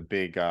tackled the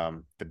big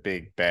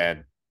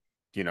bad,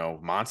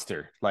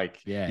 monster. Like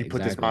Yeah, you put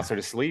this exactly. monster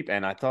to sleep.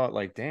 And I thought,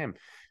 like, damn,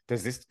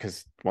 does this,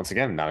 because once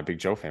again, I'm not a big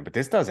Joe fan, but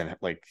this doesn't,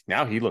 like,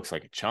 now he looks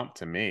like a chump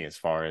to me as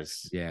far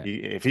as Yeah.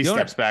 if he The only-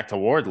 steps back to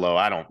Wardlow,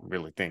 I don't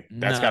really think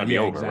that's No, got to be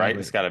yeah, over, right? exactly.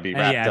 It's got to be And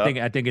wrapped yeah, up.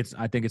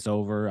 I think it's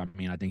over. I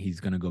mean, I think he's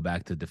gonna go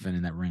back to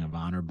defending that Ring of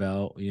Honor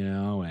belt,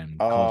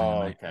 and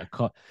Okay.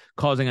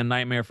 causing a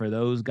nightmare for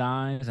those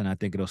guys. And I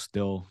think it'll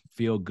still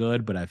feel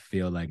good, but I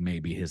feel like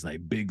maybe his like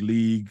big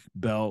league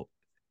belt,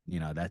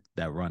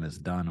 that run is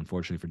done,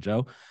 unfortunately for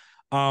Joe.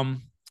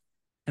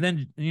 And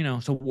then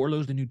so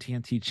Wardlow's the new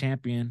TNT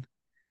champion.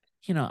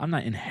 I'm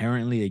not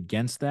inherently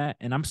against that.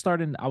 And I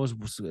was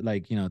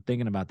like,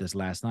 thinking about this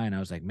last night. And I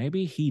was like,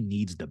 maybe he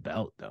needs the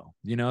belt though.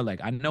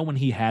 Like I know when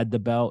he had the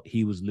belt,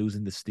 he was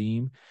losing the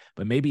steam,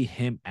 but maybe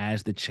him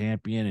as the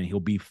champion and he'll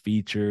be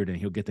featured and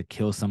he'll get to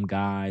kill some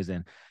guys.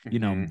 And,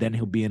 then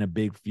he'll be in a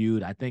big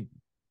feud. I think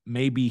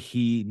maybe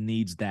he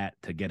needs that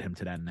to get him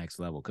to that next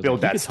level. Cause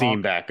Build that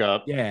steam back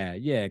up. Yeah.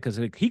 Yeah. Cause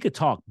he could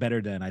talk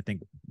better than I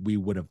think we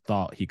would have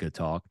thought he could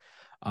talk.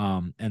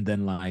 And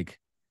then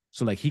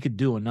so he could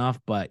do enough,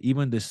 but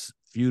even this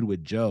feud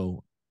with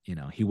Joe,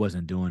 he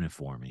wasn't doing it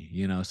for me,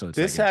 so it's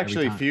this like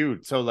actually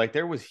feud. So like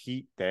there was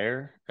heat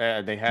there.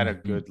 They had a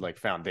good like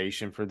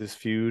foundation for this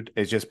feud.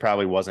 It just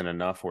probably wasn't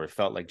enough where it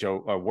felt like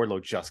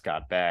Wardlow just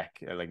got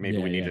back. Like maybe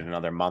we needed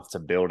another month to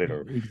build it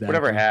or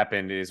whatever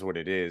happened is what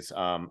it is.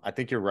 I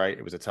think you're right.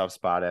 It was a tough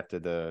spot after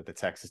the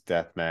Texas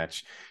death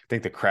match. I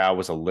think the crowd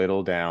was a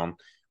little down,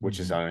 which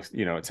is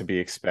to be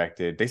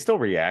expected. They still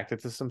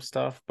reacted to some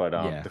stuff, but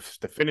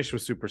the finish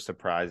was super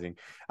surprising.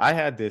 I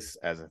had this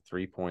as a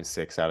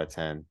 3.6 out of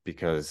 10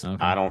 because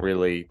I don't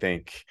really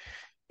think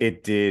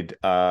it did.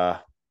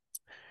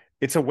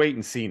 It's a wait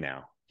and see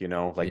now.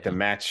 The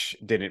match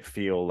didn't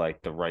feel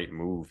like the right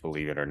move,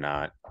 believe it or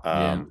not.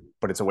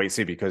 But it's a wait and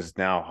see because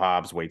now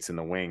Hobbs waits in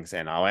the wings.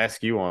 And I'll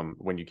ask you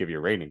when you give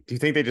your rating. Do you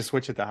think they just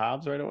switch it to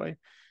Hobbs right away?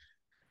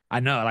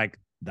 I know,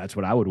 that's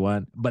what I would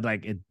want, but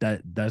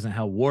that doesn't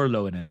help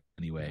Wardlow in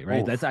any way,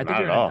 right? Oof,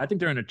 I think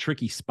they're in a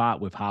tricky spot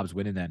with Hobbs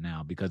winning that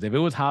now, because if it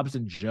was Hobbs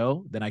and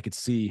Joe, then I could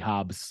see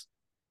Hobbs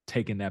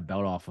taking that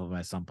belt off of him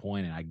at some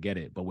point, and I get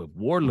it. But with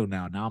Wardlow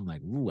now I'm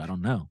like, ooh, I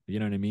don't know. You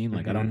know what I mean?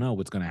 Like I don't know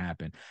what's gonna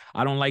happen.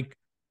 I don't like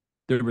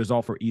the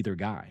result for either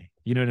guy.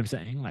 You know what I'm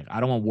saying? Like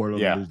I don't want Wardlow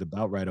to lose the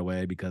belt right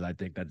away because I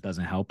think that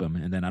doesn't help him,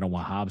 and then I don't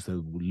want Hobbs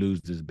to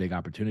lose this big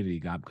opportunity he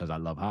got because I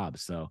love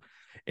Hobbs. So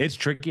it's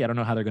tricky. I don't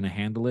know how they're gonna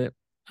handle it.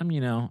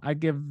 I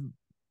give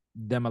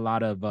them a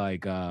lot of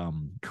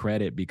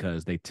credit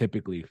because they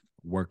typically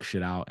work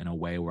shit out in a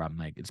way where I'm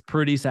like, it's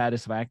pretty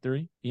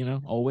satisfactory,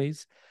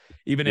 always.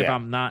 Even if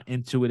I'm not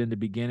into it in the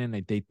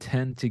beginning, they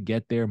tend to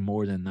get there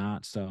more than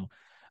not. So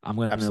I'm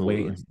going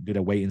to get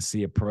a wait and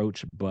see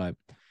approach. But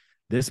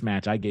this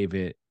match, I gave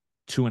it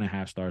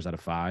 2.5 stars out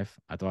of 5.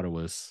 I thought it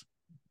was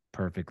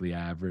perfectly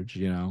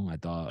average. I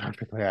thought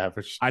perfectly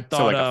average. I thought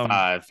so like a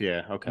 5.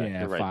 Yeah. Okay. Yeah,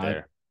 you're right 5.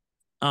 there.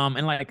 And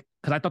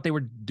because I thought they were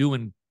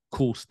doing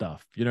cool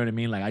stuff. You know what I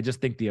mean? Like I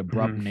just think the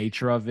abrupt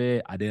nature of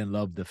it. I didn't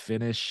love the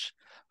finish.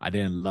 I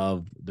didn't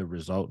love the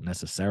result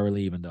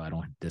necessarily, even though I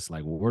don't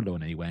dislike Wardlow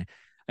in any way.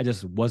 I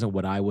just wasn't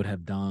what I would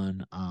have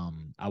done.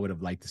 I would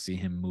have liked to see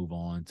him move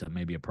on to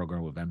maybe a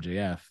program with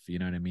MJF. You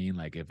know what I mean?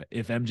 Like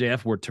if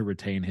MJF were to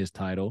retain his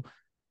title,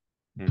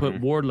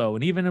 put Wardlow,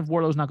 and even if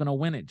Wardlow's not going to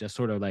win it, just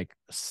sort of like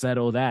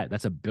settle that.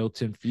 That's a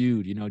built-in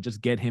feud. Just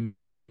get him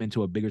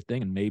into a bigger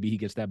thing, and maybe he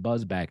gets that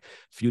buzz back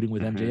feuding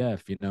with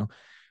MJF.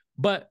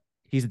 But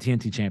he's a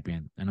TNT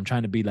champion, and I'm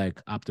trying to be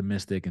like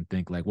optimistic and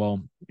think like, well,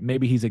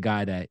 maybe he's a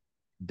guy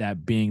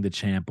that being the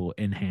champ will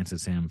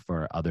enhances him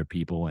for other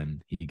people,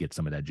 and he gets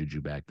some of that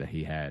juju back that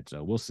he had.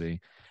 So we'll see.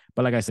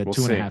 But like I said,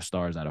 2.5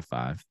 stars out of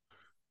 5.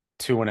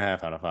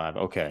 2.5 out of 5.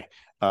 Okay.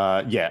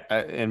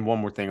 And one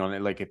more thing on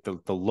it, like if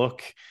the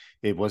look,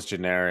 it was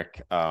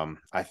generic.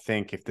 I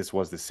think if this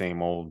was the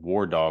same old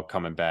War Dog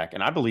coming back,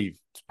 and I believe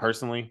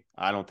personally,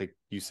 I don't think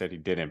you said he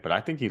didn't, but I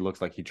think he looks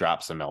like he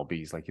dropped some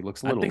LBs. Like he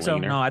looks a little leaner. So.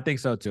 No, I think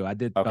so too. I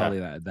did probably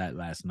that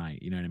last night.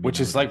 You know what I mean? Which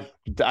is like,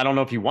 I don't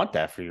know if you want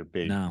that for your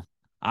big. No,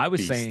 I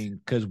was saying,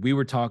 because we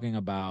were talking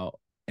about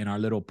in our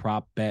little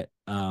prop bet,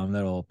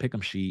 little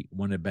pick'em sheet.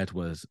 One of the bets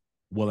was,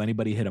 will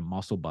anybody hit a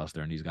muscle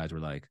buster? And these guys were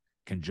like,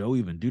 can Joe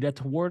even do that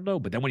to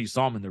Wardlow? But then when you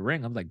saw him in the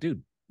ring, I was like,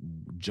 dude,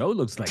 Joe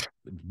looks like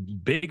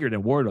bigger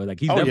than Wardlow. Like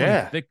he's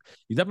definitely thick.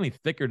 He's definitely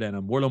thicker than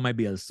him. Wardlow might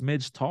be a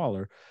smidge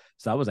taller.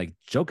 So I was like,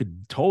 Joe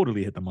could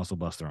totally hit the muscle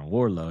buster on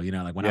Wardlow.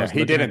 Like when I was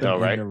looking at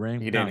them in the ring,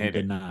 he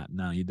did not.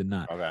 No, he did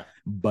not. Okay.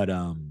 But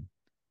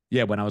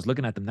when I was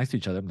looking at them next to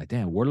each other, I'm like,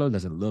 damn, Wardlow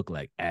doesn't look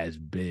like as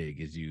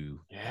big as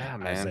you. Yeah,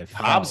 man.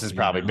 Hobbs is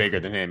probably bigger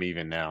than him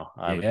even now.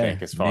 I would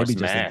think, as far as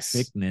mass.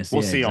 Thickness.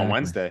 We'll see on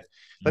Wednesday.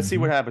 Let's see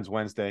what happens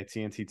Wednesday.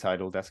 TNT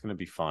title. That's going to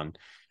be fun.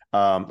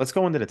 Let's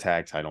go into the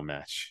tag title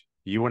match.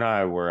 you and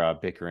I were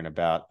bickering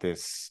about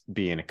this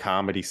being a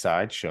comedy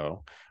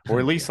sideshow, or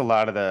at least Yeah. a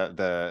lot of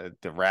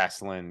the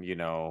wrestling,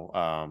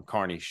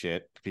 carny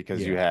shit,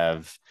 because you Yeah.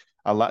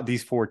 have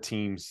these 4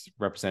 teams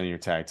representing your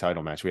tag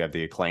title match. We have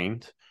the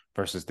Acclaimed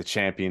versus the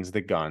champions,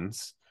 the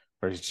Guns,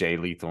 versus Jay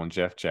Lethal and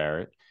Jeff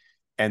Jarrett,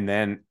 and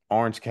then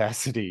Orange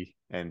Cassidy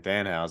and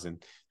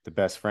Danhausen, the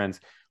best friends.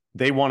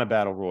 They won a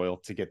battle royal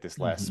to get this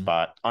last Mm-hmm.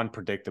 spot.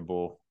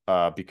 Unpredictable,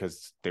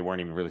 because they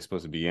weren't even really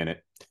supposed to be in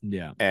it.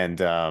 Yeah. And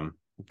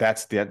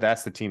that's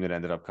the team that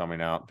ended up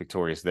coming out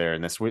victorious there.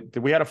 And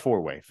we had a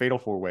 4-way, fatal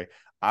 4-way.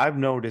 I've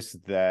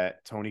noticed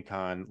that Tony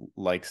Khan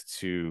likes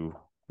to,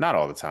 not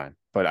all the time,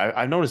 but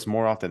I've noticed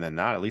more often than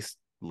not, at least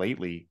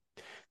lately,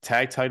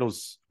 tag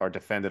titles are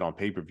defended on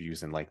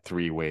pay-per-views in like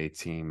 3-way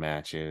team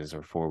matches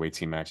or 4-way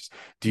team matches.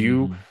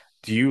 Mm-hmm.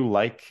 Do you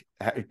like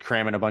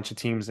cramming a bunch of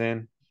teams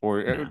in?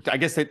 Or Nah. I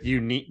guess that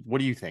what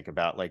do you think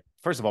about, like,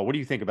 first of all, what do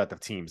you think about the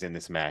teams in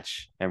this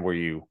match? And were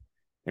you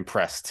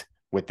impressed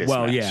with this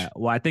Well, match? yeah.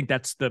 Well, I think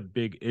that's the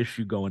big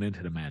issue going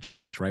into the match,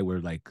 right?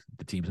 Where like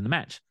the teams in the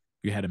match,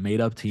 you had a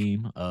made up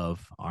team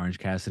of Orange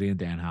Cassidy and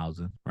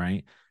Danhausen,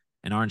 right?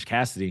 And Orange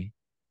Cassidy,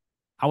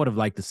 I would have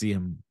liked to see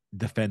him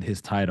defend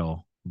his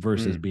title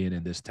versus being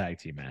in this tag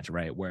team match,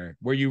 right? Where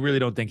you really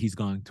don't think he's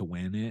going to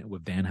win it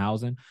with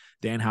Danhausen.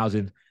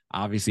 Danhausen,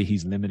 obviously,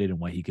 he's limited in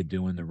what he could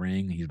do in the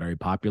ring. He's very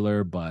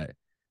popular, but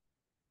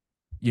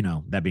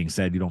that being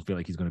said, you don't feel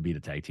like he's going to be the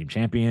tag team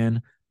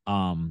champion.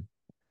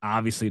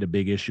 Obviously, the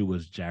big issue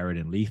was Jarrett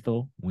and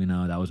Lethal. We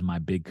know that was my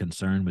big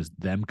concern, was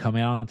them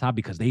coming out on top,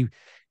 because they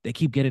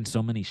keep getting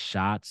so many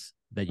shots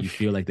that you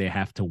feel like they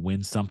have to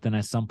win something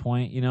at some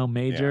point,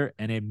 major.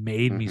 Yeah. And it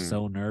made me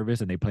so nervous.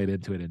 And they played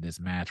into it in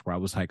this match where I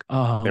was like,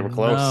 oh, they were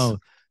close. No,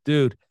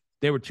 dude,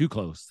 they were too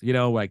close,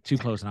 like too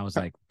close. And I was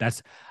like,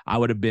 I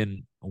would have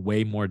been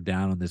way more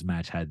down on this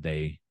match had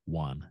they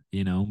won,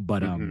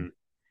 but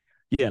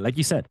yeah, like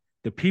you said,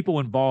 the people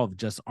involved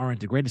just aren't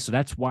integrated. So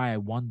that's why I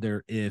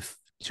wonder if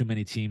too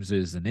many teams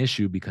is an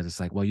issue, because it's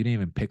like, well, you didn't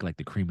even pick like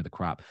the cream of the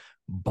crop,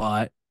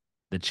 but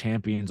the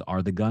champions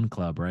are the Gun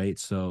Club, right?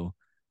 So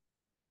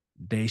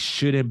they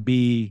shouldn't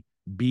be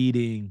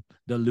beating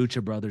the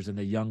Lucha Brothers and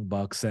the Young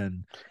Bucks,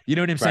 and you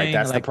know what I'm saying?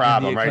 That's like, the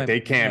problem, right? They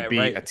can't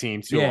beat a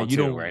team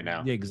 2-on-2 right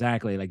now. Yeah,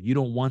 exactly. Like, you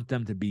don't want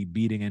them to be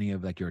beating any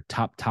of like your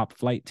top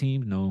flight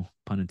team, no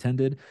pun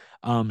intended.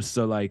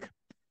 So like,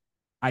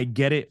 I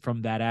get it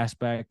from that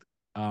aspect.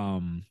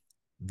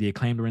 The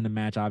Acclaimed were in the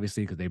match,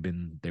 obviously, because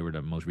they were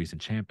the most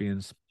recent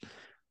champions.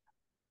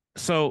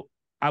 So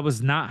I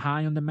was not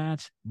high on the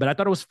match, but I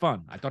thought it was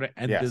fun. I thought it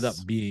ended up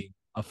being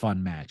a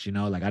fun match.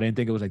 Like, I didn't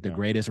think it was like the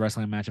greatest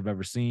wrestling match I've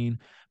ever seen,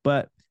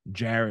 but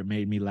Jarrett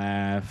made me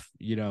laugh.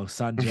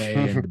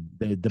 Sanjay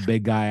and the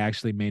big guy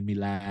actually made me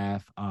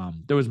laugh.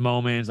 There was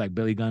moments like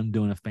Billy Gunn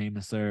doing a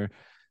famouser.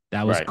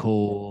 That was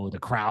cool. The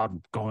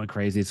crowd going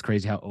crazy. It's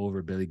crazy how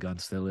over Billy Gunn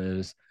still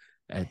is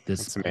at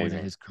this point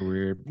in his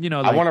career.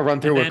 I want to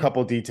run through a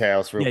couple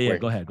details real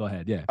quick. Yeah, go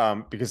ahead.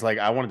 Yeah. Because like,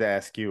 I wanted to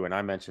ask you, and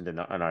I mentioned in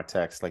our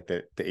text, like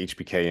the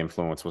HBK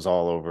influence was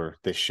all over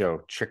this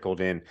show, trickled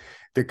in.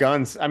 The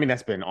Guns, I mean,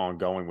 that's been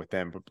ongoing with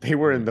them, but they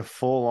were in the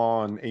full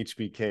on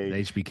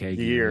HBK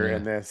gear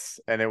in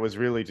this, and it was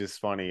really just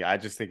funny. I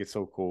just think it's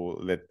so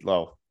cool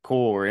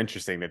or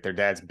interesting that their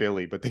dad's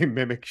Billy, but they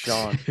mimic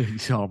Shawn.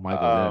 Shawn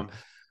Michaels.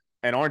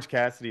 And Orange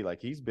Cassidy, like,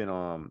 he's been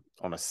on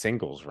a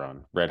singles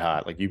run, red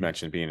hot, like you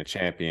mentioned, being a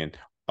champion,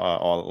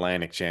 All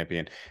Atlantic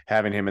champion.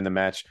 Having him in the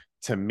match,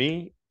 to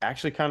me,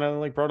 actually kind of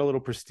like brought a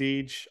little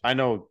prestige. I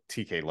know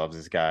TK loves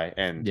this guy,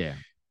 and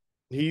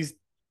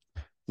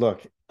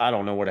I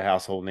don't know what a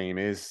household name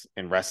is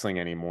in wrestling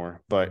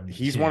anymore, but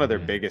he's one of their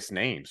biggest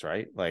names,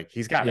 right? Like,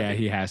 he's got to be.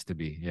 He has to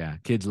be. Yeah,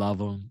 kids love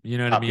him. You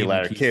know what I mean?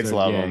 Like, kids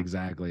love him.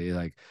 Exactly.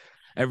 Like,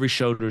 every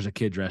show there's a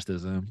kid dressed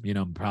as him.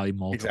 Probably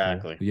multiple.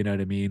 Exactly. You know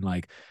what I mean?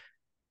 like.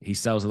 He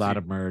sells a lot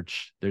of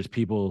merch. There's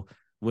people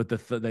with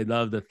they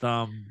love the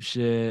thumb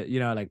shit.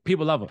 Like,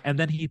 people love him. And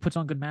then he puts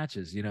on good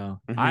matches.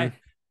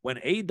 When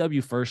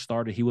AEW first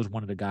started, he was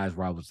one of the guys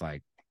where I was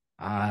like,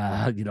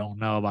 you don't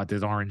know about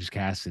this Orange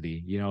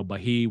Cassidy, but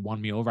he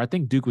won me over. I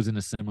think Duke was in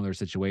a similar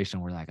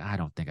situation where, like, I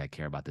don't think I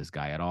care about this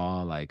guy at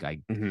all. Like,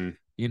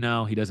 he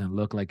doesn't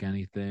look like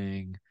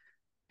anything.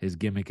 His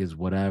gimmick is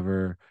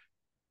whatever.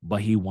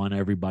 But he won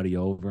everybody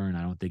over, and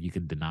I don't think you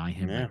can deny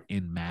him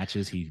in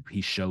matches.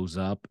 He shows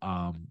up,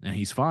 and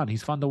he's fun.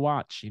 He's fun to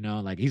watch.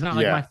 Like, he's not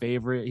like my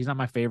favorite. He's not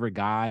my favorite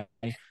guy.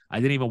 I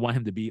didn't even want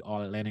him to be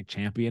All Atlantic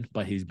champion,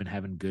 but he's been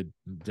having good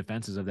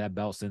defenses of that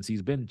belt since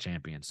he's been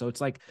champion. So it's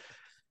like,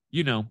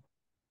 I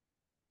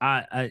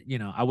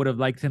would have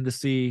liked him to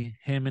see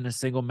him in a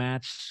single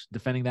match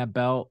defending that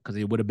belt, because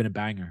it would have been a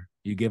banger.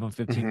 You give him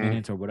 15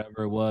 minutes or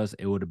whatever it was,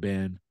 it would have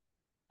been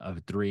a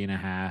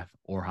 3.5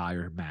 or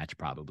higher match,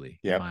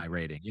 probably in my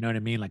rating. You know what I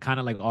mean? Like, kind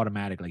of like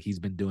automatic. Like, he's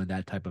been doing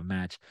that type of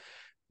match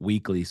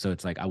weekly, so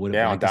it's like, I would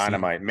have on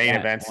Dynamite main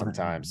event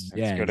sometimes.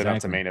 It's good enough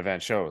to main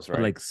event shows, right?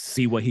 But like,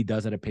 see what he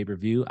does at a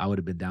pay-per-view. I would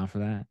have been down for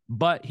that.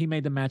 But he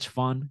made the match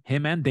fun.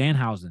 Him and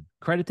Danhausen.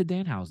 Credit to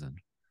Danhausen,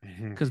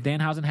 because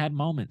Danhausen had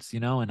moments,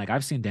 and like,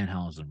 I've seen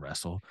Danhausen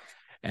wrestle,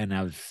 and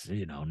I was,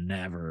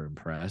 never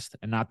impressed.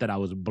 And not that I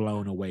was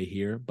blown away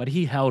here, but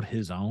he held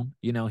his own.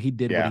 He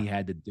did what he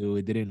had to do.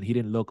 He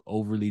didn't look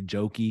overly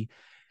jokey,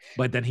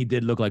 but then he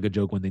did look like a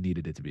joke when they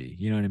needed it to be.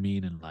 You know what I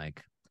mean? And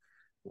like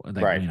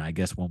Right. I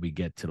guess when we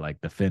get to like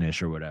the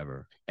finish or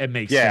whatever, it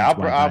makes Yeah, sense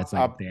why guys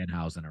like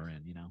Danhausen are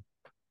in.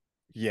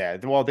 Yeah,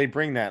 well, they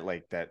bring that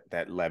like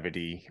that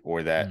levity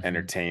or that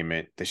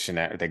entertainment, the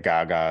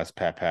Gagas,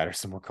 Pat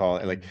Patterson will call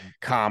it, like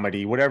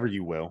comedy, whatever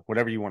you will,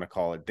 whatever you want to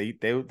call it. They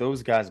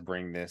those guys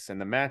bring this, and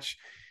the match,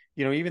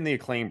 even the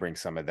Acclaim brings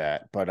some of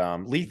that, but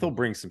Lethal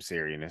brings some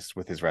seriousness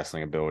with his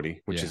wrestling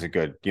ability, which is a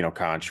good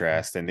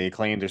contrast. And the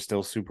Acclaim, they're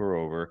still super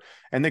over,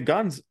 and the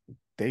Guns,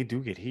 they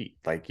do get heat.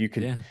 Like you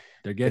can,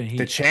 they're getting heat.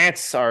 The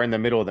chants are in the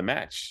middle of the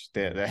match.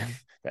 The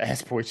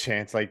ass-boy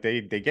chants, like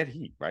they get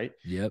heat, right?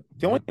 Yep.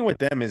 The only thing with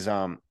them is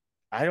I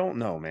don't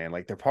know, man.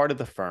 Like they're part of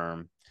the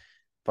firm,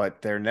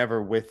 but they're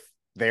never with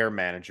their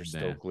manager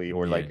Stokely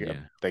or like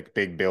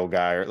Big Bill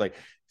guy or like.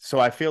 So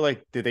I feel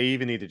like, do they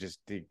even need to just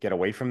get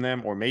away from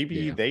them, or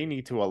maybe they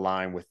need to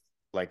align with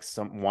like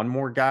one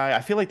more guy?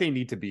 I feel like they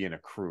need to be in a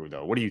crew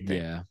though. What do you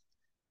think? Yeah.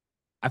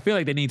 I feel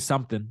like they need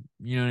something,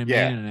 you know what I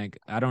mean? And like,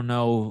 I don't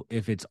know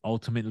if it's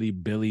ultimately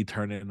Billy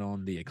turning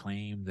on the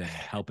Acclaimed and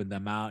helping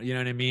them out, you know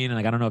what I mean? And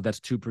like, I don't know if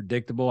that's too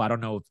predictable. I don't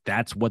know if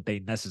that's what they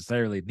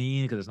necessarily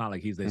need, because it's not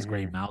like he's this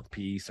great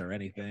mouthpiece or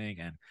anything.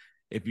 And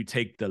if you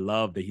take the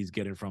love that he's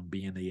getting from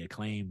being the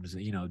Acclaimed,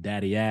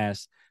 daddy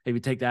ass, if you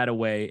take that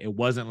away, it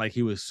wasn't like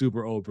he was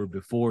super over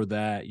before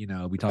that.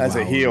 We talk as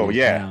about a heel,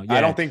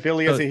 I don't think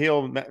Billy as a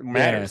heel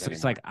matters. So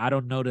it's like, I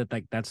don't know that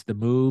like that's the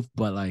move,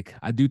 but like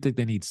I do think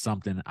they need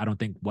something. I don't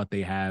think what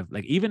they have,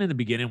 like even in the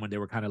beginning when they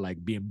were kind of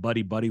like being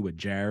buddy with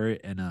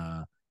Jarrett and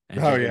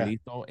Jay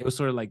Lethal, it was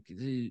sort of like,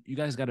 you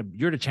guys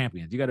you're the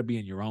champions. You got to be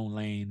in your own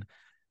lane.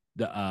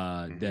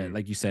 The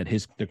like you said,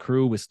 the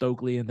crew with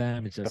Stokely and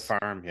them, it's just the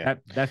firm.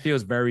 That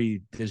feels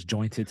very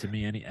disjointed to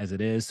me as it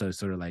is. So it's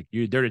sort of like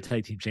they're the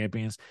tag team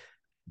champions.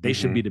 They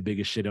should be the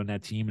biggest shit on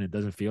that team, and it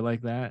doesn't feel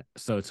like that.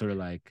 So it's sort of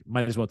like,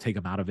 might as well take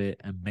them out of it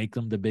and make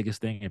them the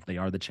biggest thing if they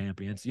are the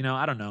champions.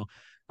 I don't know.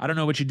 I don't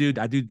know what you do.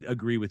 I do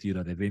agree with you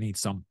though that they need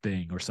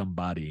something or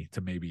somebody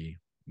to maybe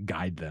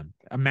guide them.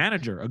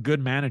 A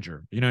good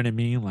manager. You know what I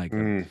mean? Like.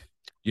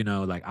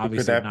 Like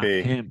obviously not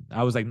him.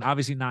 I was like,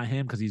 obviously not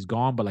him because he's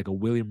gone, but like a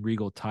William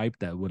Regal type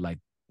that would like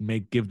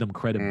give them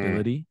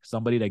credibility.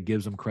 Somebody that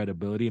gives them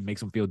credibility and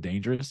makes them feel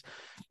dangerous.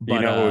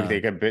 But who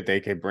they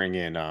could bring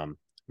in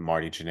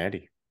Marty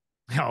Jannetty.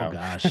 Oh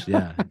gosh,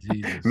 yeah.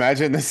 Jesus.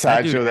 Imagine the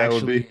sideshow that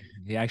would be.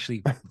 He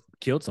actually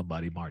killed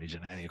somebody, Marty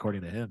Jannetty,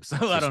 according to him. So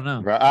I don't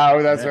know.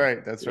 Oh, that's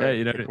right. That's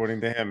right. Yeah, according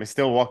to him, he's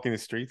still walking the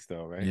streets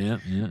though, right?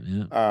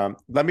 Yeah.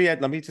 Let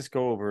me just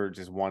go over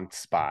just one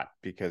spot,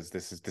 because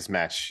this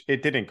match,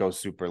 it didn't go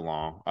super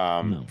long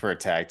for a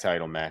tag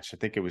title match. I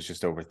think it was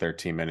just over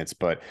 13 minutes,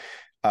 but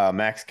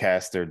Max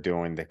Caster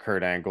doing the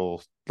Kurt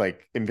Angle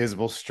like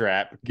invisible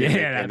strap gimmick,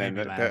 and then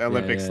the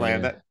Olympic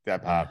slam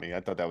that popped me.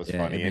 I thought that was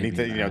funny, and he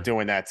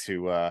doing that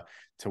to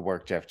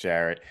work Jeff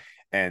Jarrett.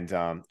 And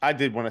I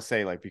did want to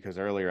say, like, because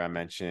earlier I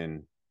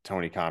mentioned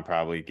Tony Khan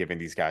probably giving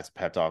these guys a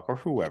pep talk, or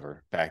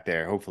whoever back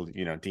there, hopefully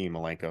Dean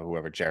Malenko,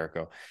 whoever,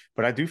 Jericho.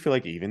 But I do feel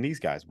like even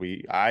these guys,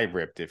 I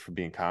ripped it for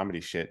being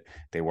comedy shit.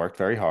 They worked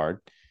very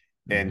hard.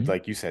 And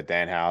like you said,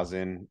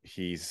 Danhausen,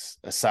 he's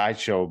a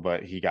sideshow,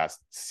 but he got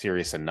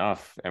serious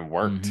enough and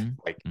worked.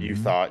 Like you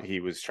thought he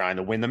was trying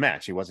to win the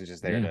match. He wasn't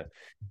just there to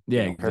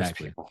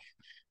exactly. People.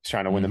 He's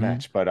trying to win the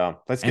match. But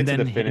let's get to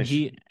the finish.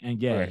 He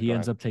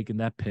ends up taking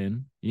that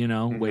pin,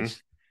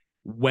 which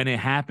when it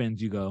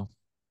happens, you go,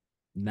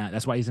 nah,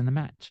 that's why he's in the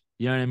match.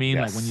 You know what I mean?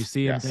 Like when you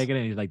see him taking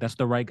it, he's like, that's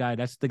the right guy.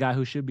 That's the guy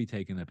who should be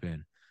taking the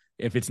pin.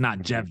 If it's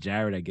not Jeff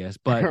Jarrett, I guess,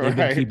 but they've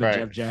been keeping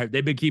Jeff Jarrett.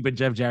 They've been keeping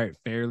Jeff Jarrett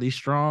fairly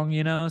strong,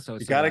 So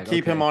it's you got to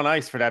keep him on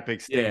ice for that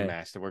big Sting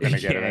match that we're gonna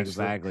get.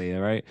 Exactly,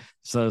 right.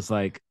 So it's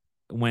like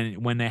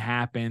when it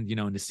happened,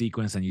 in the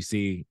sequence, and you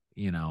see,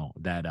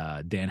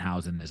 that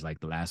Danhausen is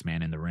like the last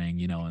man in the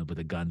ring, and with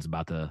the Guns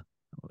about to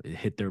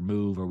hit their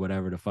move or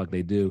whatever the fuck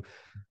they do.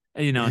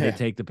 And, they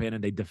take the pin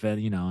and they defend,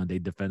 and they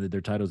defended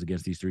their titles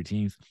against these three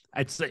teams.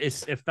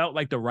 It felt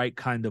like the right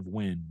kind of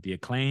win. The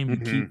Acclaim, you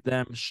keep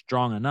them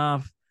strong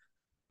enough.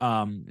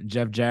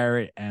 Jeff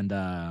Jarrett and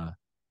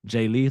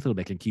Jay Lethal,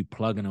 they can keep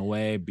plugging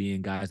away,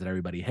 being guys that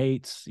everybody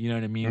hates. You know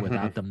what I mean?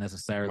 Without them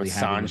necessarily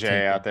having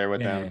Sanjay out there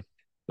with them.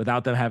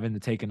 Without them having to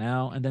take an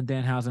L. And then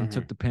Danhausen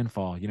took the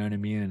pinfall. You know what I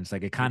mean? And it's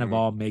like it kind of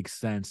all makes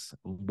sense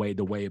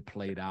the way it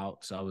played out.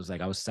 So I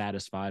was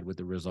satisfied with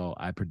the result.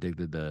 I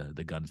predicted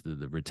the Guns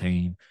to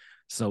retain.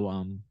 So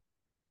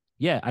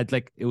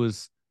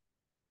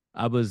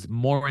I was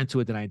more into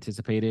it than I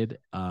anticipated.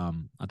 I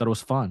thought it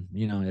was fun.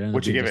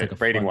 What'd you give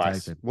it rating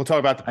wise? We'll talk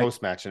about the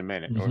post match in a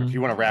minute, or if you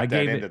want to wrap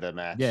that into the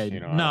match. Yeah,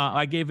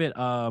 I gave it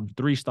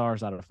 3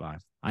 stars out of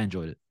 5. I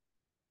enjoyed it.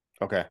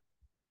 Okay.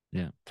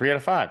 Yeah. 3 out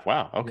of 5.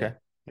 Wow. Okay.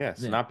 Yeah,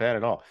 it's not bad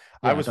at all.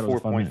 I was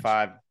 4.5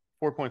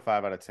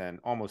 out of 10,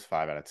 almost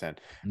 5 out of 10.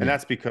 And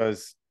that's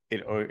because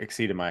it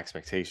exceeded my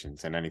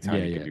expectations. And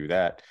anytime you can Yeah. do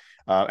that.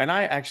 And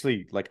I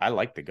actually I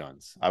like the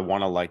Guns. I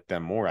want to like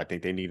them more. I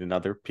think they need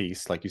another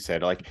piece, like you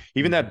said. Like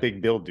even that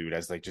big Bill dude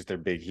as like just their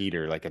big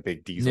heater, like a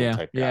big Diesel Yeah,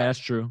 type yeah, guy. that's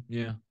true.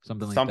 Yeah,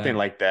 Something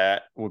like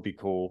that would be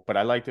cool. But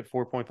I liked it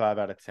 4.5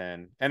 out of 10.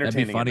 that'd be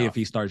Entertaining funny if enough.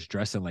 he starts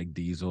dressing like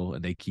Diesel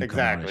and they keep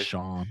coming out as Exactly.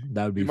 Sean.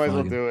 That would You be might as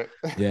well funny. do it.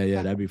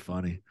 Yeah, that'd be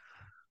funny.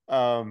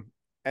 Um,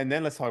 and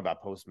then let's talk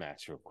about post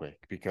match real quick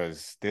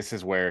because this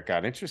is where it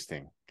got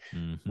interesting.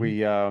 We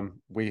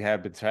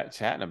have been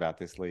chatting about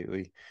this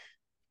lately.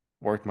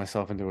 Worked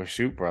myself into a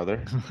shoot,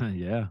 brother.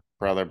 Yeah.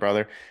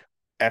 Brother.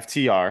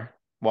 FTR.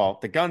 Well,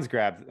 the Guns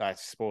grabbed. I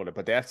spoiled it,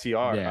 but the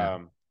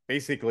FTR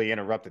basically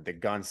interrupted the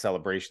Gun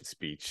celebration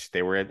speech.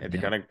 They were at the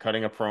Gun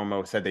cutting a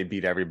promo, said they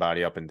beat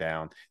everybody up and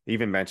down. They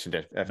even mentioned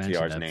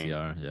FTR's name.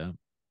 Yeah.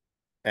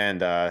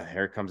 And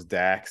here comes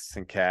Dax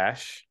and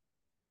Cash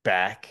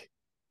back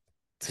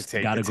to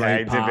take got the a great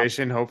tag pop.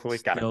 division. Hopefully,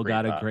 Still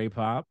got a great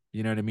pop.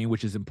 You know what I mean?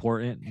 Which is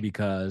important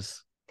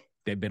because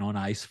they've been on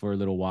ice for a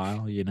little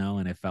while,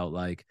 and it felt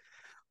like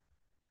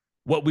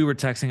what we were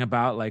texting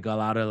about, like a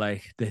lot of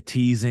like the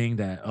teasing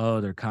that,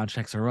 oh, their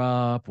contracts are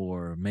up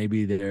or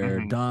maybe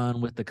they're done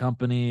with the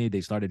company.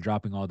 They started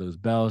dropping all those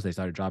belts. They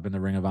started dropping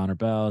the Ring of Honor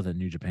belts, the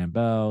New Japan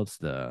belts,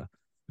 the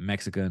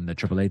Mexican, the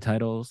AAA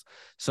titles.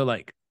 So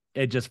like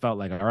it just felt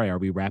like, all right, are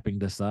we wrapping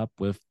this up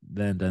with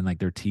then like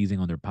they're teasing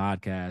on their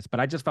podcast?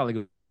 But I just felt like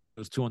it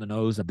was too on the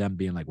nose of them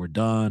being like, we're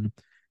done,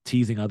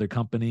 teasing other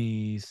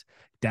companies.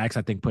 Dax,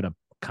 I think, put a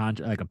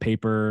like a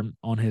paper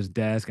on his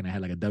desk and it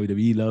had like a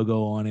WWE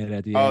logo on it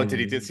at the end. Oh,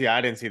 did he see?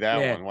 I didn't see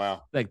that one.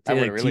 Wow. Like, that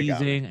like really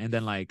teasing, and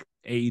then like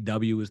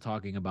AEW was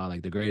talking about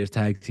like the greatest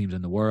tag teams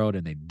in the world,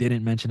 and they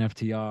didn't mention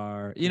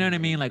FTR. You know what I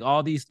mean? Like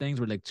all these things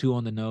were like too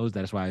on the nose.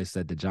 That's why I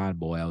said to John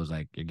Boy, I was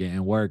like, "You're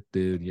getting work,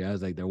 dude." Yeah, I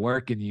was like, "They're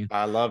working you."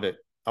 I love it.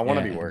 I want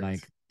to be worked.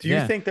 Like, do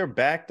you think they're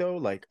back though?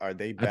 Like, are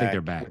they back? I think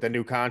they're back with a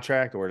new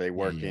contract, or are they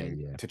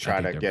working to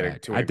try to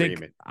get to an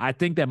agreement? I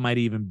think that might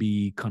even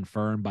be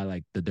confirmed by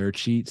like the dirt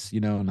sheets.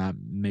 Not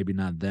maybe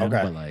not them,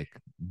 but like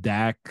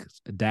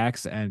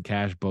Dax and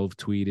Cash both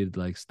tweeted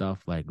like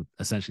stuff like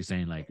essentially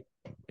saying like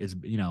it's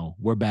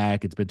we're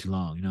back. It's been too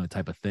long,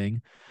 type of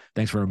thing.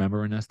 Thanks for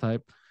remembering us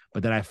type.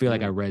 But then I feel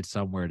like I read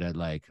somewhere that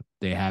like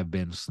they have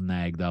been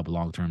snagged up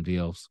long-term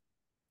deals.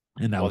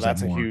 And that was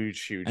that's like more, a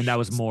huge, and that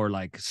was more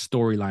like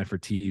storyline for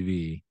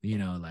TV,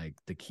 like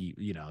to keep,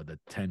 the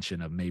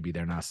tension of maybe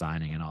they're not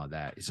signing and all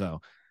that. So,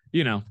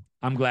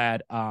 I'm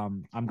glad.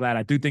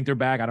 I do think they're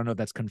back. I don't know if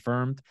that's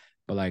confirmed,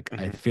 but like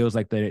it feels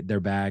like they're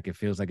back. It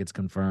feels like it's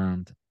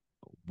confirmed.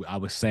 I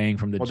was saying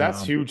from the jump.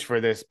 That's huge for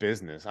this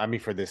business. I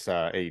mean, for this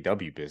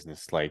AEW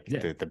business, like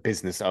the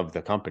business of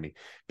the company,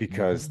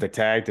 because the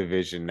tag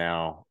division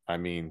now, I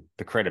mean,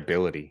 the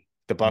credibility.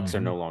 The Bucks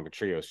are no longer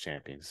trios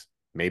champions.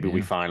 Maybe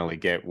we finally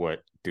get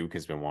what Duke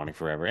has been wanting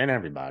forever, and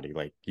everybody.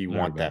 Like you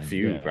want that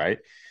feud, right?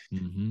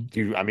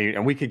 I mean,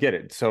 and we could get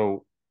it.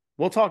 So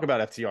we'll talk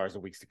about FTR as the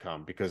weeks to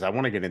come because I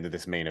want to get into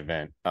this main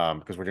event.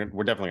 Because we're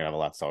definitely gonna have a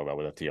lot to talk about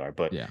with FTR.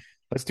 But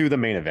let's do the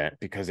main event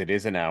because it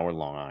is an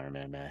hour-long Iron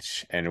Man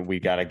match, and we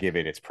got to give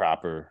it its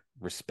proper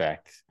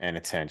respect and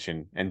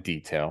attention and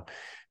detail.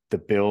 The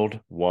build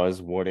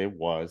was what it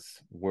was.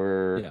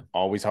 We're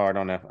always hard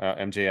on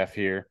MJF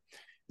here.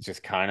 It's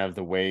just kind of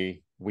the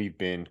way we've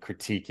been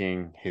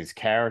critiquing his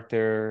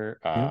character,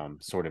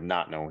 sort of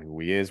not knowing who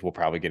he is. We'll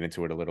probably get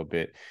into it a little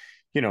bit,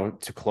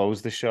 to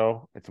close the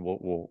show.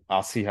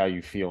 I'll see how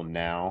you feel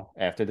now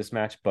after this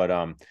match,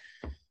 but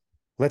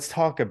let's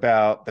talk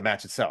about the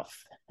match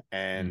itself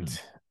and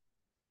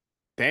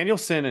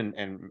Danielson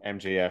and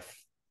MJF.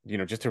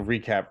 Just to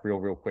recap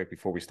real quick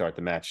before we start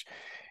the match,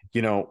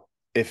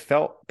 it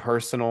felt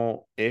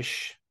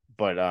personal-ish,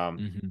 but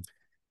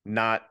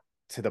not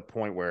to the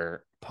point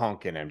where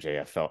Punk and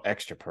MJF felt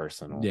extra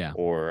personal.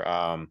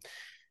 Or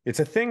it's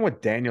a thing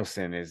with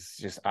Danielson is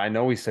just, I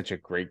know he's such a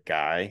great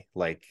guy.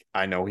 Like,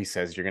 I know he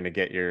says you're going to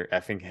get your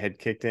effing head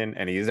kicked in,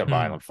 and he is a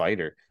violent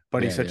fighter,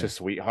 but he's such a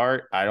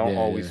sweetheart. I don't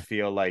always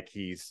feel like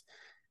he's,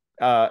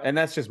 and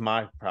that's just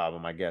my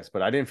problem, I guess,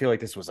 but I didn't feel like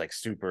this was like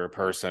super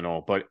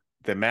personal, but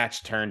the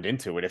match turned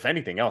into it. If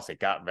anything else, it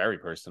got very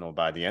personal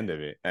by the end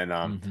of it.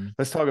 And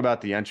let's talk about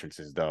the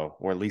entrances though,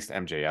 or at least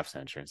MJF's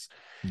entrance.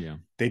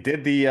 They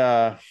did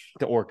the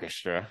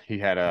orchestra. He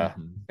had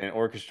an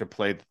orchestra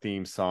play the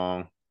theme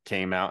song,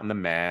 came out in the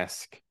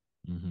mask.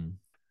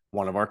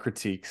 One of our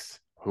critiques,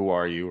 who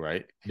are you,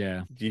 right?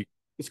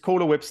 It's cool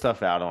to whip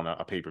stuff out on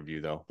a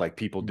pay-per-view though, like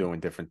people doing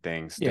different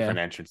things, different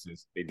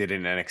entrances. They did it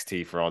in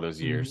NXT for all those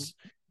years.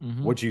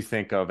 What'd you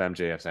think of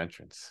MJF's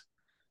entrance?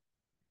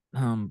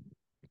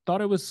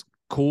 Thought it was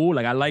cool.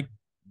 Like I like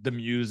the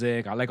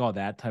music. I like all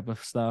that type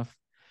of stuff.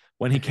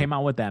 When he came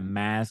out with that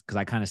mask, because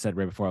I kind of said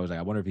right before, I was like,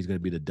 I wonder if he's gonna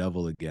be the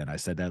devil again. I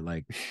said that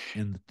like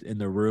in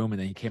the room,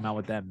 and then he came out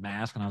with that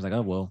mask, and I was like,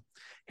 oh well,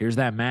 here's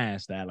that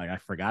mask that like I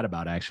forgot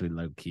about actually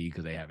low key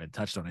because they haven't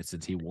touched on it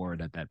since he wore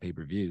it at that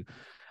pay-per-view.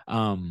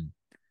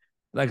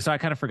 So I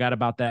kind of forgot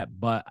about that,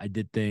 but I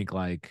did think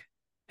like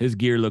his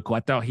gear looked cool.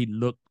 I thought he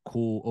looked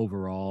cool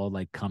overall,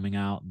 like coming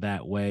out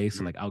that way.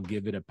 So like I'll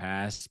give it a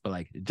pass. But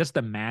like just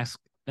the mask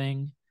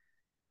thing,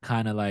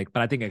 kind of like.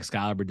 But I think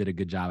Excalibur did a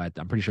good job.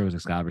 I'm pretty sure it was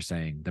Excalibur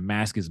saying the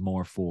mask is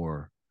more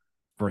for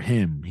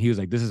him. He was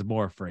like, this is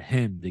more for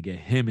him to get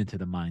him into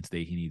the mind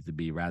state he needs to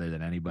be rather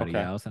than anybody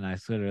else. And I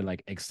sort of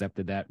like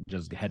accepted that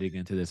just heading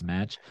into this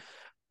match.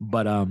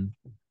 But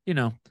you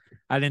know,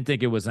 I didn't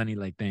think it was any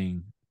like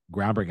thing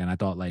groundbreaking. I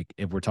thought like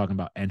if we're talking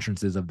about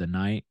entrances of the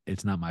night,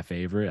 it's not my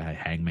favorite.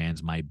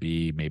 Hangman's might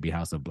be, maybe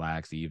House of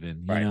Blacks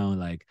even, you know,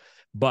 like,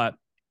 but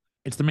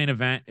it's the main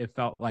event. It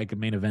felt like a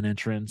main event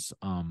entrance.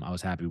 I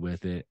was happy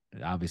with it.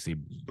 Obviously,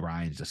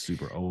 Brian's just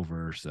super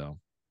over. So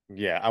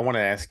yeah, I want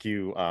to ask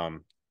you,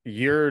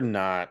 you're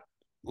not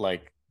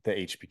like the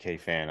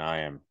HBK fan I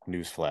am,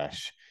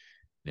 newsflash,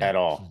 at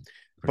all.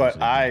 But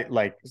I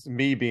like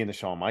me being the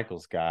Shawn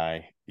Michaels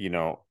guy, you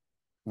know,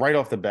 right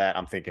off the bat,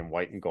 I'm thinking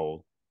white and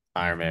gold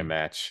Iron Man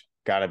match.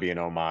 Gotta be an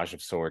homage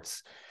of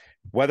sorts.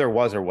 Whether it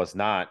was or was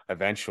not,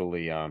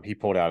 eventually he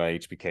pulled out an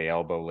HBK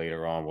elbow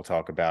later on. We'll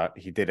talk about.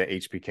 He did an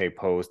HBK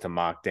pose to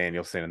mock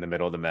Danielson in the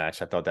middle of the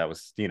match. I thought that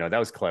was, you know, that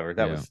was clever.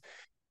 That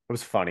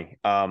was funny.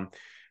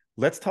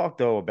 Let's talk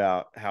though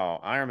about how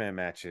Iron Man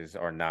matches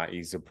are not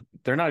easy.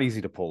 They're not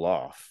easy to pull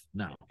off.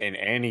 No. In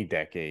any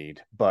decade,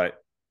 but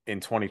in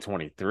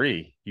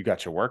 2023, you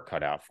got your work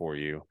cut out for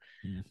you.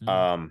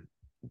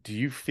 Do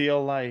you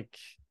feel like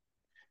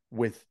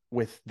with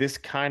this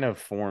kind of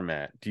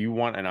format, do you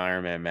want an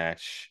Iron Man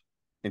match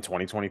in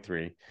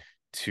 2023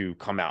 to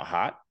come out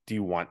hot? Do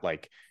you want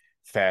like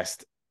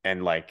fast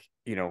and like,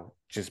 you know,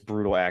 just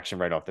brutal action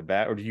right off the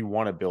bat, or do you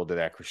want to build to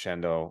that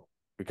crescendo?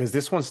 Because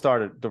this one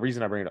started, the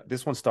reason I bring it up,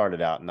 this one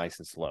started out nice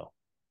and slow.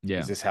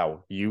 Is this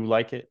how you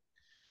like it?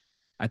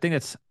 I think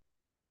it's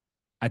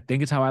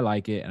how I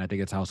like it, and I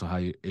think it's also how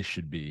it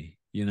should be,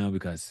 you know,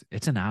 because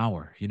it's an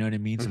hour, you know what I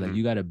mean? So like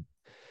you gotta,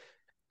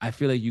 I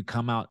feel like you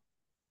come out,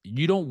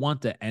 you don't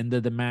want the end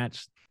of the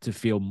match to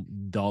feel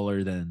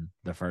duller than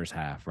the first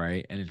half,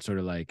 right? And it's sort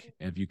of like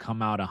if you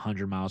come out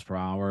 100 miles per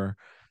hour,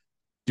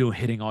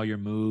 hitting all your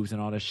moves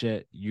and all this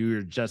shit,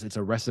 it's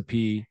a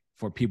recipe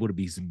for people to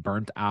be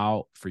burnt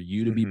out, for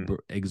you to be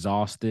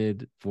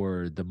exhausted,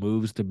 for the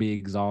moves to be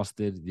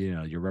exhausted, you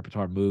know, your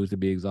repertoire moves to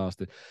be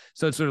exhausted.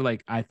 So it's sort of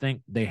like, I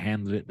think they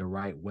handled it the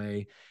right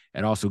way.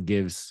 It also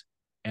gives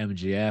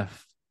MJF,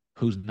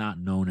 who's not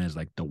known as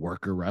like the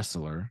worker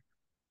wrestler,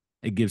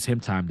 it gives him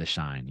time to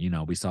shine. You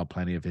know, we saw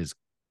plenty of his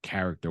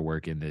character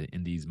work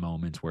in these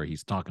moments where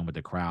he's talking with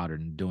the crowd or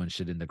doing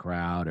shit in the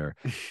crowd or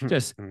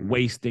just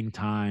wasting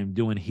time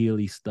doing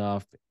Healy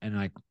stuff. And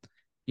like,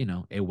 you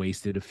know, it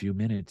wasted a few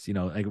minutes, you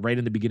know, like right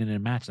in the beginning of the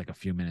match, like a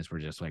few minutes were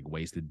just like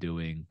wasted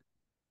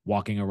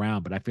walking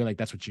around. But I feel like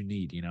that's what you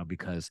need, you know,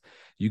 because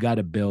you got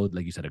to build,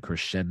 like you said, a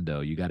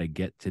crescendo. You got to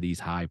get to these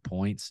high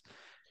points,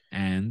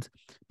 and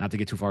not to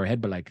get too far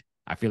ahead, but like,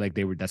 I feel like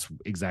that's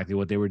exactly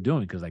what they were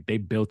doing. Cause like they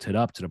built it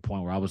up to the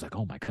point where I was like,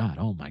 oh my God,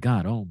 oh my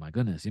God, oh my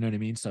goodness. You know what I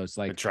mean? So it's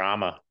like the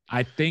drama.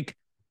 I think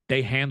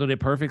they handled it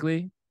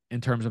perfectly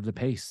in terms of the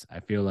pace.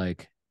 I feel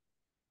like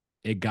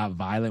it got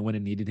violent when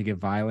it needed to get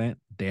violent.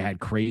 They had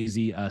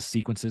crazy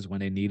sequences when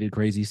they needed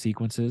crazy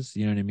sequences.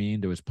 You know what I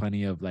mean? There was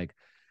plenty of like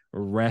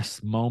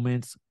rest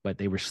moments, but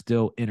they were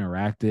still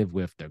interactive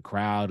with the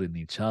crowd and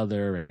each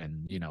other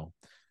and, you know,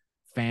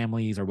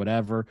 families or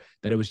whatever,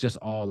 that it was just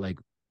all like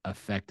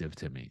effective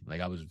to me.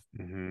 Like I was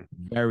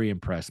very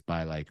impressed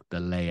by like the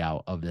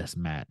layout of this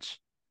match.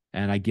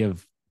 And I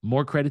give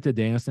more credit to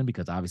Danielson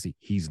because obviously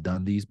he's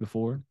done these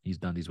before. He's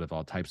done these with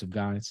all types of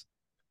guys.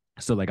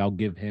 So like I'll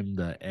give him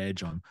the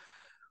edge on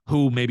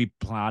who maybe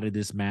plotted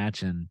this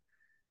match and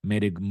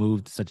made it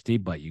move such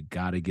deep, but you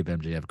got to give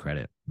MJF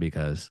credit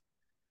because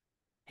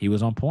he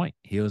was on point.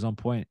 He was on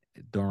point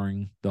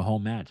during the whole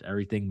match.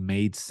 Everything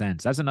made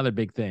sense. That's another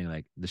big thing.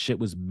 Like the shit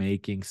was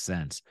making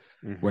sense.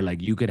 Where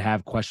like you could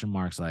have question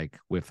marks like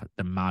with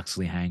the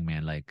Moxley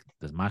Hangman. Like,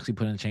 does Moxley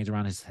putting a chains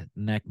around his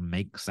neck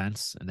make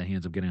sense? And then he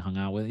ends up getting hung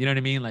out with. You know what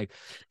I mean? Like,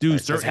 dude,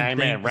 certain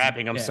Hangman things,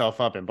 wrapping himself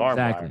up in barbed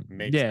wire.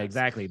 Makes sense.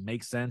 Exactly.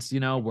 Makes sense. You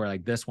know, where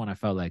like this one, I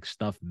felt like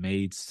stuff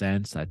made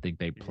sense. I think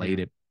they played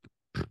it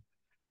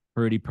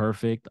pretty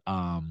perfect.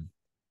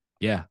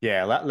 Yeah.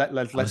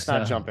 Let's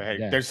not jump ahead.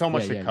 Yeah. There's so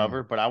much to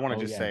cover, but I want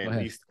to just say at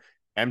least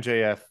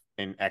MJF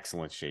in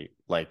excellent shape,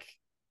 like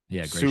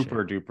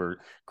super duper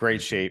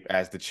great shape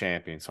as the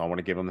champion. So I want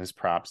to give him his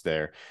props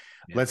there.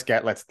 Yeah.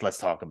 Let's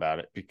talk about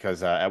it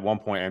because at one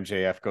point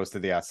MJF goes to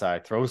the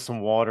outside, throws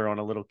some water on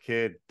a little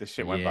kid. This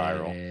shit went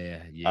viral.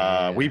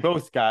 Yeah. We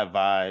both got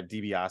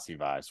DiBiase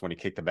vibes when he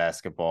kicked the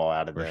basketball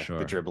out of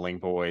the dribbling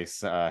boys.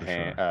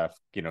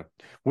 You know,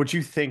 would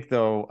you think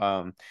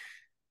though?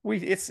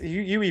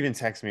 You even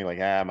text me like,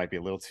 it might be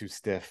a little too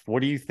stiff. What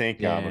do you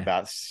think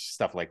about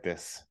stuff like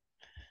this?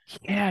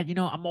 Yeah, you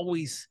know,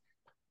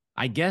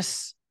 I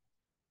guess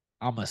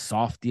I'm a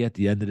softie at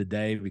the end of the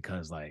day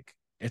because like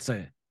it's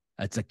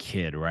a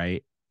kid,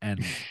 right?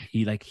 And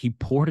he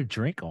poured a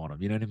drink on him.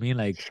 You know what I mean?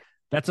 Like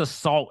that's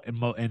assault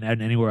and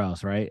anywhere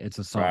else, right? It's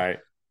assault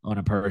on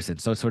a person.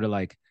 So it's sort of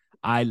like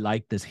I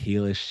like this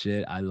heelish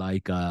shit. I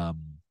like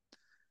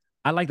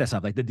I like that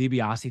stuff, like the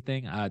DiBiase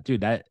thing.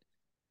 Dude, that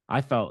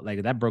I felt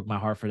like that broke my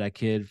heart for that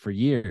kid for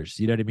years.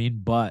 You know what I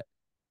mean? But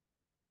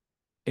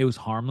it was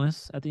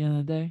harmless at the end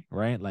of the day,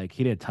 right? Like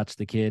he didn't touch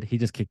the kid. He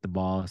just kicked the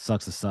ball.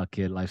 Sucks to suck,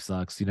 kid. Life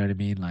sucks. You know what I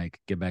mean? Like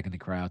get back in the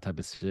crowd type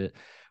of shit.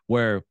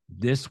 Where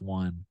this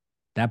one,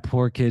 that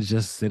poor kid's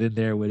just sitting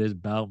there with his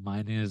belt,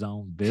 minding his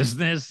own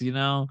business, you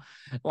know?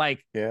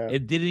 Like Yeah.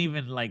 it didn't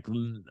even like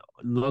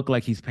look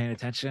like he's paying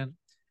attention.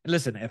 And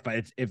listen,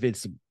 if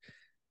it's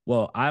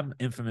well, I'm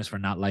infamous for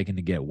not liking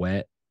to get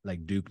wet.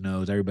 Like Duke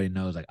knows, everybody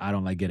knows, like I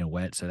don't like getting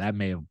wet. So that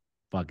may have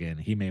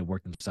he may have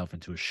worked himself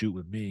into a shoot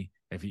with me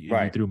if he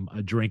Right. threw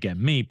a drink at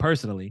me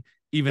personally,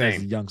 even as a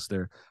Same.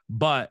 youngster.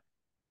 But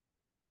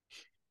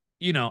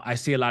I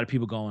see a lot of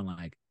people going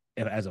like,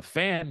 as a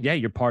fan, yeah,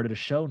 you're part of the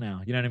show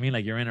now. You know what I mean?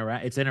 Like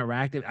it's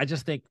interactive. I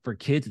just think for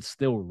kids, it's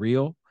still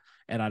real.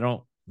 And I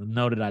don't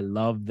know that I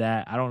love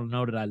that. I don't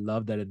know that I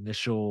love that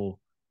initial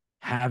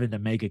having to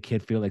make a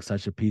kid feel like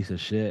such a piece of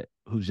shit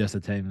who's just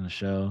attending the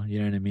show. You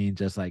know what I mean?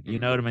 Just like, you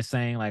know what I'm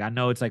saying? Like, I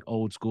know it's like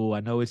old school.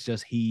 I know it's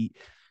just heat.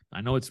 I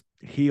know it's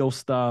heel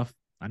stuff.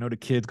 I know the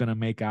kid's gonna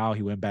make out.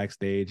 He went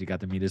backstage. He got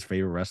to meet his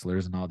favorite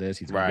wrestlers and all this.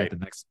 He's gonna be at the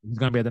next. He's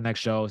gonna be at the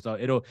next show. So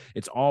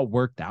it's all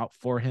worked out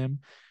for him.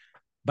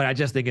 But I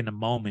just think in the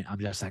moment, I'm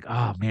just like,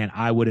 oh man,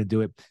 I wouldn't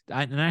do it.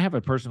 And I have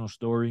a personal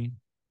story.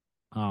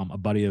 A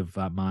buddy of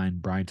mine,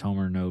 Brian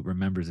Tomer,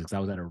 remembers this. I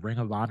was at a Ring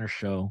of Honor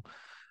show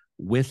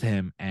with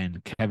him,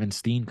 and Kevin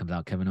Steen comes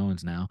out. Kevin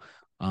Owens now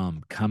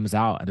comes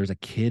out, and there's a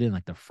kid in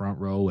like the front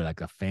row with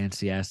like a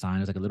fancy ass sign.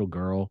 There's like a little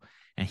girl,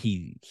 and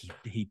he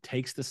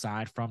takes the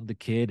side from the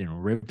kid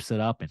and rips it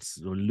up and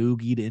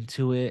loogied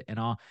into it and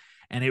all,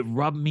 and it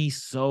rubbed me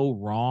so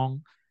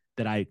wrong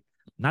that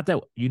not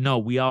that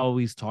we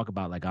always talk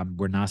about like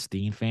we're not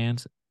Steen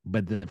fans,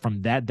 but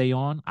from that day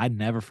on, I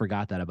never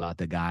forgot that about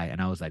the guy,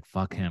 and I was like,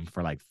 fuck him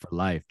for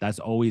life. That's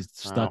always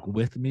stuck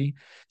with me.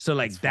 So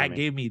like that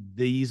gave me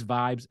these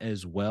vibes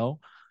as well,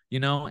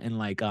 and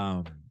like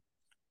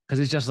because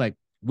it's just like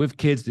with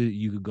kids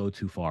you could go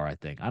too far. I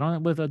think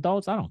with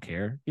adults I don't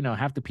care.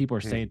 Half the people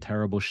are saying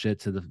terrible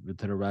shit to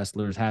the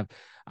wrestlers.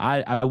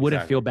 I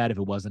wouldn't feel bad if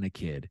it wasn't a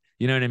kid.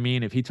 You know what I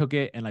mean? If he took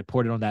it and like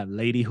poured it on that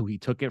lady who he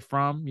took it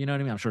from, you know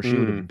what I mean? I'm sure she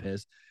would have been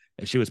pissed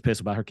if she was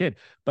pissed about her kid.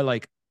 But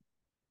like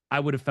I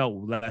would have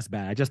felt less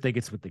bad. I just think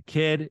it's with the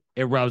kid.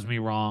 It rubs me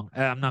wrong.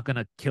 I'm not going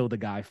to kill the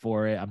guy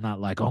for it. I'm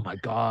not like, oh my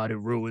God, it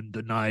ruined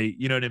the night.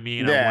 You know what I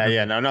mean?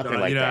 Yeah, no, nothing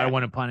like that. I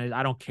want to punish.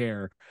 I don't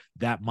care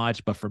that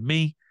much. But for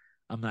me,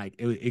 I'm like,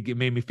 it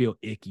made me feel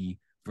icky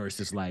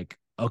versus like,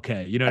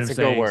 okay, you know what I'm saying?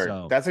 That's a good word.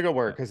 So, that's a good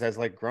word because as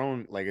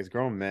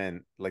grown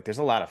men, like there's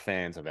a lot of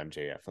fans of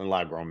MJF and a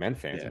lot of grown men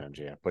fans of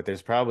MJF, but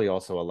there's probably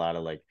also a lot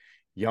of like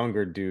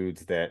younger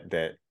dudes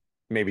that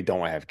maybe don't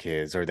want to have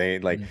kids or they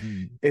like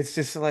it's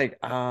just like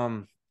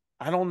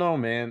I don't know,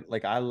 man.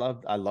 Like I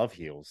love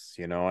heels,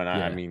 and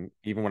I mean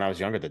even when I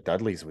was younger the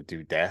Dudleys would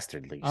do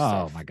dastardly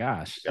stuff. Oh my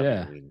gosh.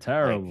 Yeah.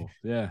 Terrible.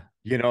 Like,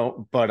 yeah.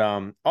 But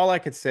all I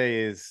could say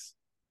is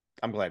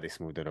I'm glad they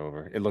smoothed it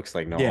over. It looks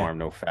like no harm,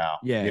 no foul.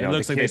 Yeah, it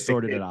looks like they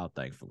sorted it out,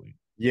 thankfully.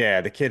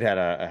 Yeah, the kid had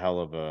a hell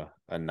of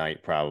a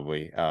night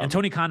probably. And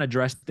Tony Khan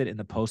addressed it in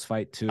the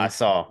post-fight too. I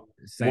saw.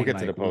 We'll get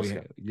like, to the post.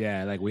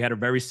 Like we had a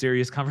very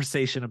serious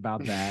conversation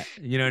about that.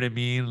 You know what I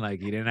mean?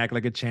 Like he didn't act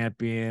like a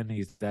champion.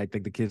 I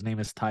think the kid's name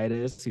is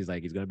Titus. He's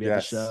like, he's going to be at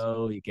the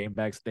show. He came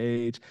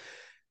backstage,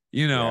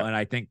 and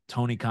I think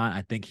Tony Khan,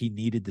 I think he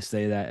needed to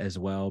say that as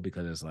well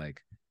because it's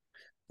like,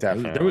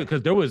 definitely.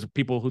 Because there was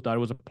people who thought it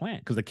was a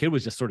plant because the kid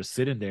was just sort of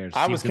sitting there.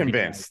 I was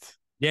convinced.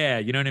 Yeah,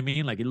 you know what I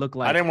mean? Like it looked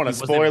like I didn't want to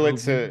spoil it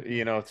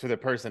to to the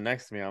person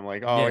next to me. I'm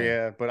like, oh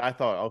yeah, but I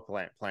thought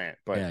plant,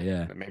 but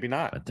maybe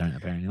not. But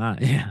apparently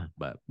not. Yeah,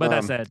 but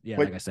that said,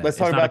 like I said, let's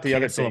talk about the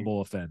other cancelable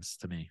offense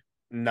to me.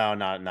 No,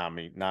 not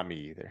me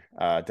either.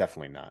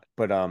 Definitely not.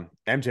 But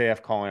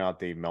MJF calling out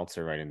Dave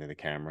Meltzer right into the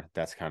camera.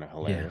 That's kind of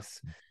hilarious.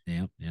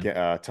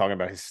 Yeah. Talking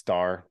about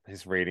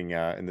his rating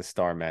in the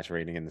star match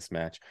rating in this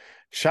match.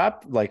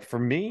 Shot like for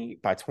me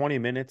by 20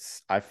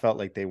 minutes, I felt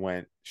like they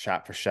went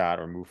shot for shot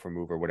or move for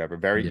move or whatever.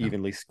 Very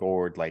evenly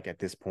scored. Like at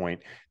this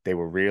point, they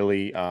were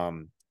really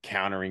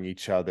countering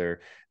each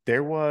other.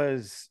 There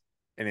was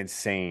an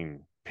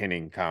insane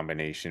pinning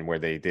combination where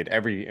they did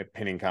every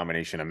pinning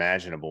combination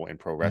imaginable in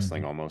pro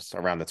wrestling almost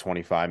around the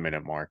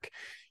 25-minute mark.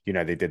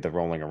 They did the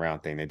rolling around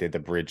thing. They did the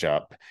bridge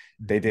up.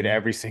 They did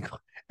every single,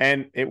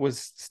 and it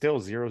was still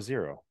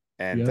 0-0.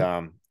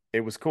 And it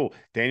was cool.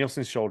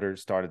 Danielson's shoulder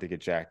started to get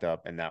jacked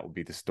up, and that would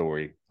be the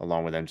story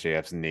along with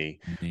MJF's knee.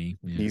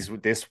 These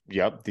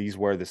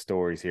were the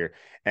stories here.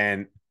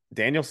 And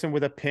Danielson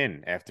with a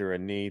pin after a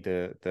knee,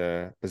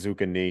 the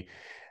bazooka knee.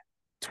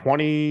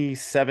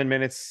 27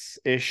 minutes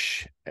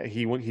ish,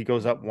 he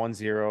goes up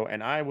 1-0,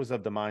 and I was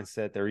of the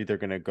mindset they're either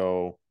going to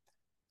go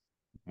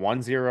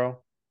 1-0,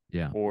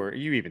 or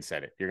you even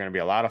said it, you're going to be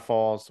a lot of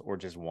falls or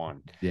just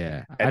one.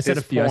 Yeah, I said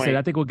a few. I said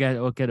I think we'll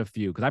get a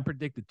few because I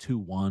predicted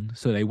 2-1,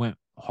 so they went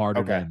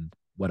harder than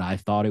what I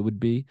thought it would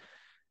be.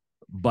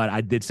 But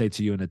I did say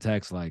to you in the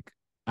text, like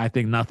I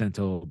think nothing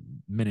until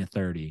minute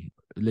 30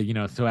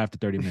 till after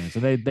 30 minutes. So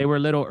they were a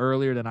little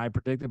earlier than I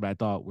predicted, but I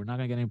thought we're not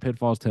gonna get any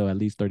pitfalls till at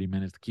least 30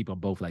 minutes to keep them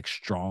both like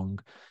strong.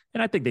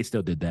 And I think they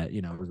still did that.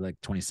 It was like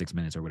 26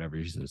 minutes or whatever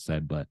you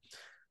said. But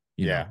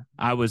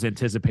I was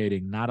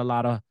anticipating not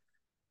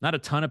a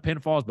ton of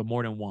pinfalls, but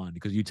more than one,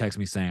 because you text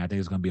me saying I think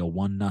it's gonna be a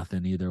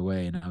 1-0 either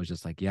way. And I was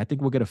just like, yeah, I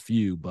think we'll get a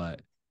few,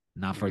 but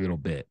not for a little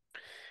bit.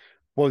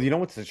 Well, you know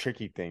what's the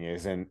tricky thing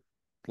is, and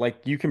like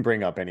you can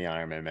bring up any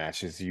Iron Man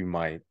matches you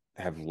might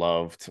have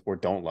loved or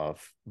don't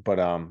love, but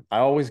I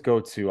always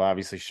go to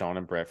obviously Sean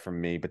and Brett from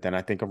me, but then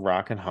I think of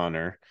Rock and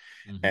Hunter,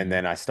 and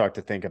then I start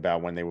to think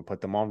about when they would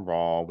put them on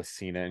Raw with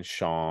Cena and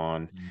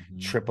Sean,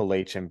 Triple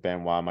H and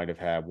Benoit might have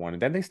had one,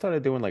 and then they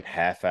started doing like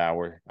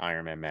half-hour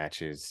Iron Man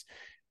matches.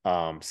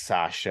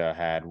 Sasha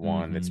had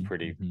one that's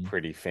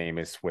pretty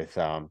famous with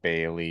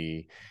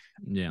Bailey.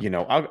 Yeah.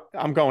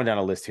 I'm going down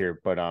a list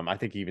here, but I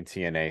think even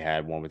TNA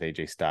had one with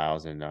AJ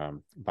Styles and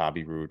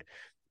Bobby Roode.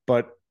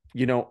 But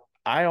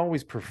I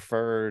always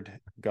preferred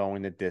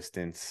going the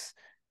distance,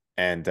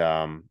 and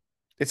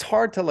it's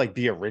hard to like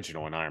be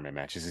original in Iron Man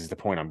matches. Is the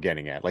point I'm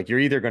getting at? Like you're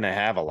either going to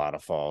have a lot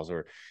of falls,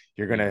 or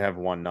you're going to have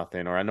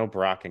 1-0. Or I know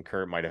Brock and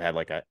Kurt might have had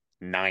like a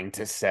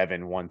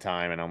 9-7 one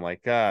time, and I'm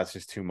like, it's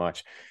just too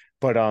much.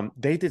 But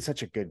they did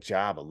such a good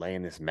job of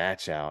laying this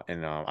match out,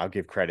 and I'll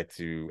give credit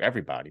to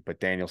everybody. But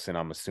Danielson,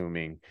 I'm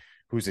assuming,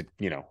 who's a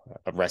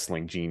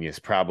wrestling genius,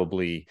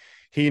 probably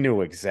he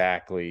knew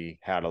exactly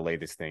how to lay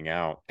this thing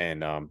out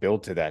and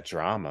build to that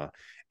drama.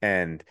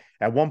 And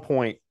at one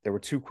point, there were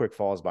 2 quick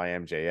falls by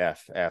MJF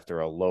after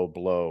a low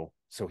blow.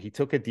 So he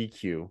took a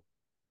DQ,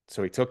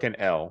 so he took an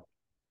L,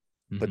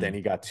 but then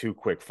he got 2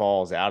 quick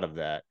falls out of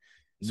that.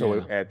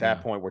 So at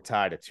that point, we're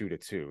tied at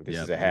 2-2. This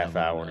is a half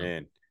hour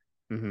in.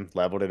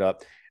 Leveled it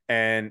up.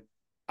 And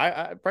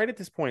I right at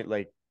this point,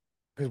 like,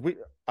 because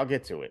I'll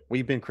get to it.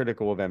 We've been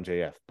critical of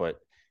MJF, but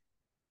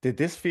did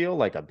this feel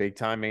like a big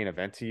time main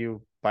event to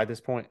you by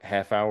this point,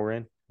 half hour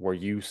in? Were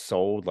you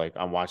sold like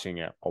I'm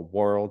watching a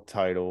world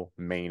title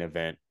main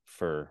event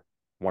for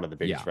one of the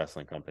biggest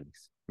wrestling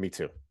companies? Me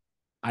too.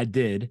 I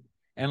did.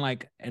 And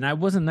I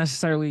wasn't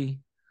necessarily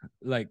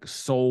like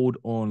sold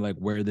on like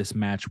where this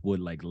match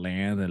would like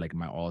land and like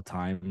my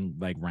all-time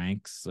like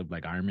ranks of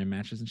like Iron Man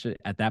matches and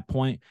shit at that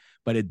point,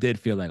 but it did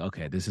feel like,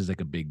 okay, this is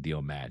like a big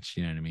deal match,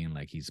 you know what I mean?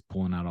 Like he's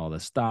pulling out all the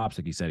stops,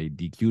 like you said, he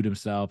DQ'd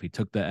himself, he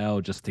took the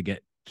L just to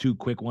get 2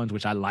 quick ones,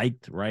 which I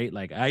liked, right?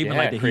 Like I even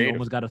liked that he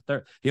almost got a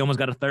third,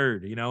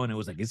 and it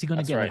was like, is he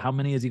gonna get like how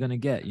many is he gonna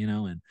get,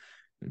 and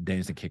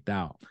Danielson kicked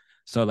out.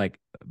 So like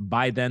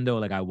by then though,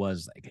 like I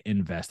was like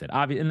invested.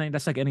 Obviously, and like,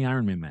 that's like any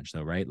Iron Man match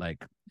though, right?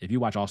 Like if you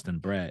watch Austin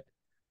Brett,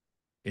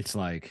 it's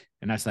like,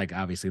 and that's like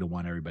obviously the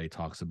one everybody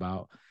talks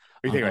about.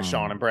 Are you thinking about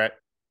Sean and Brett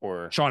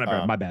or Sean and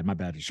Brett? My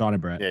bad. Sean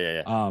and Brett.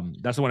 Yeah.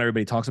 That's the one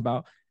everybody talks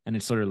about, and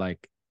it's sort of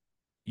like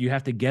you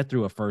have to get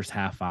through a first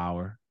half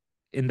hour.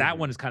 And that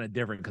one is kind of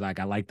different because like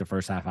I like the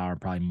first half hour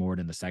probably more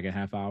than the second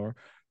half hour,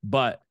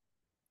 but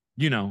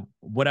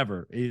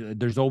whatever.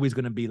 There's always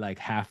going to be like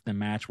half the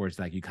match where it's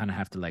like you kind of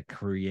have to like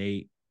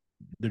create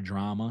the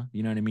drama,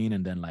 you know what I mean?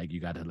 And then like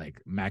you got to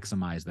like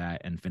maximize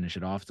that and finish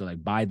it off. So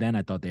like by then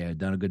I thought they had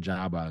done a good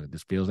job.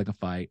 This feels like a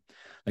fight.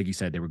 Like you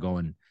said, they were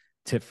going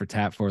tit for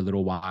tat for a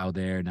little while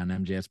there. Now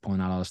MJF's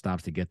pulling out all the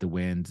stops to get the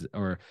wins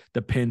or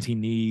the pins he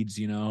needs.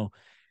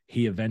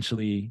 He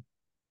eventually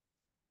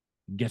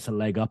gets a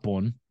leg up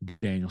on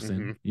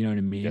Danielson, you know what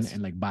I mean? Yes.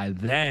 And like by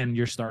then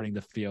you're starting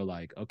to feel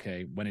like,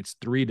 okay, when it's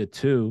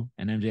 3-2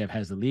 and MJF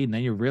has the lead, and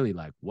then you're really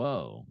like,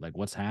 whoa, like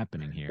what's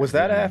happening here? Was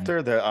that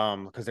after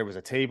the because there was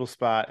a table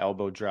spot,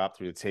 elbow drop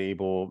through the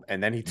table,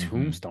 and then he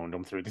tombstoned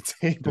him through the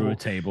table. Through a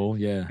table,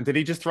 yeah. Did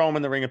he just throw him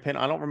in the ring of pin?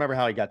 I don't remember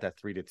how he got that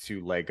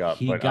 3-2 leg up.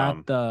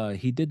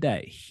 He did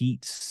that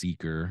heat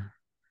seeker.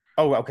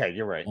 Oh, okay,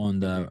 you're right. On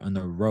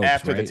the ropes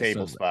after the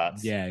table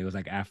spots. Yeah, it was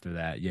like after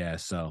that. Yeah,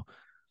 so.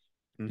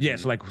 Yeah,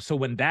 so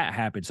when that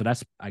happened, so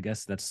I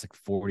guess that's like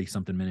 40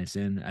 something minutes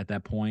in at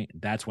that point.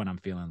 That's when I'm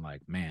feeling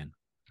like, man,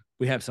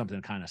 we have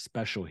something kind of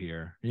special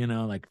here,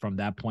 like from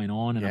that point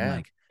on. And I'm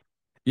like,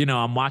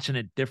 I'm watching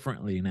it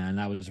differently now.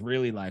 And I was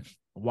really like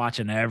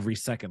watching every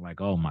second, like,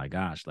 oh my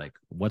gosh, like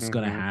what's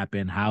going to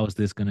happen? How is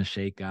this going to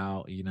shake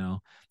out?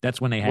 That's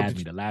when they had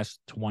me the last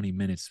 20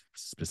 minutes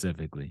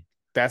specifically.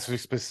 That's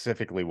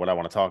specifically what I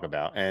want to talk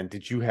about. And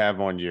did you have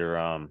on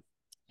your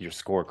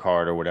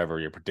scorecard or whatever,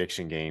 your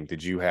prediction game,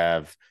 did you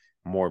have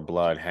more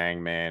blood,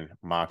 Hangman,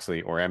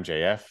 Moxley, or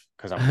MJF?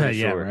 Because I'm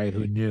pretty sure right.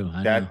 Who knew?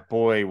 That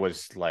boy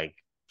was like,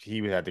 he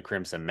had the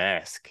crimson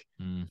mask.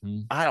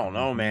 I don't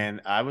know,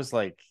 man. I was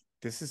like,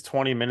 this is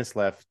 20 minutes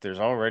left. There's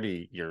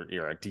already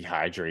you're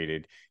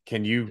dehydrated.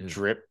 Can you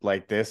drip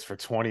like this for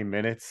 20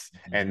 minutes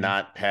and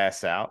not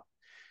pass out?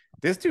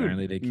 This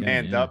dude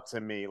manned up to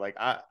me. Like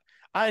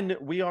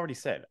we already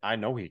said, I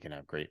know he can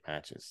have great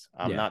matches.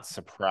 I'm not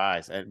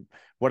surprised. And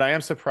what I am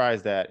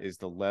surprised at is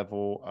the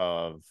level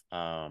of,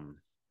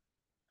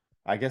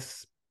 I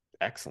guess,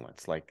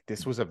 excellence. Like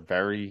this was a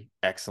very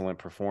excellent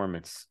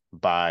performance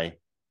by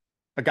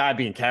a guy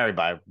being carried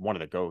by one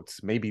of the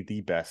GOATs, maybe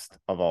the best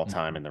of all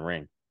time in the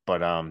ring.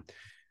 But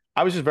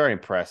I was just very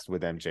impressed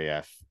with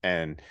MJF.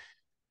 And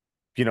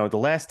the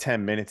last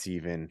 10 minutes,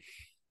 even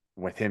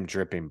with him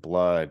dripping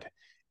blood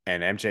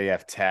and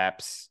MJF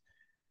taps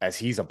as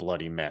he's a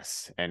bloody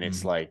mess. And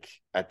it's like,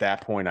 at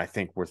that point, I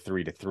think we're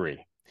 3-3.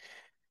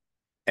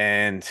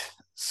 And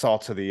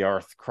salt to the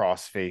earth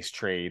crossface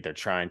trade. They're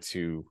trying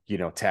to,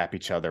 tap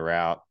each other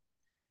out.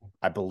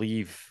 I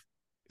believe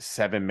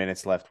 7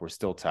 minutes left. We're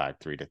still tied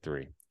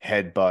 3-3.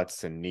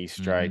 Headbutts and knee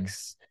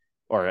strikes,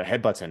 or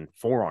headbutts and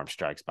forearm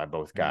strikes by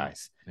both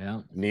guys.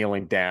 Yeah.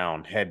 Kneeling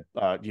down,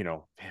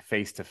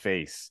 face to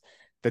face.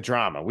 The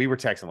drama. We were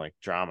texting like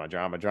drama.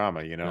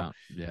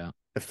 Yeah.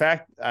 The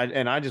fact,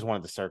 I just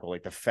wanted to circle,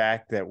 like, the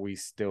fact that we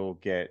still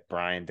get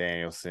Bryan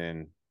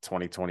Danielson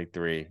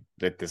 2023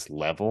 at this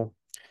level.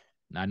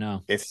 I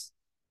know. It's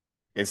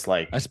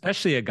like,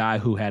 especially a guy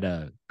who had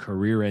a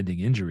career-ending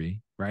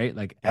injury, right?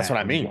 Like, that's what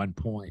I mean. At one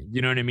point,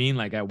 you know what I mean?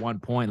 Like, at one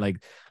point,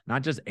 like,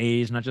 not just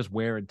age, not just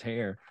wear and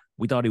tear.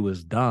 We thought he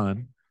was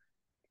done,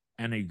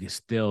 and he could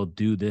still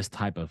do this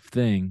type of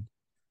thing.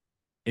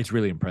 It's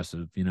really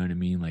impressive. You know what I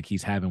mean? Like,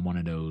 he's having one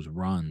of those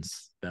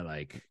runs that,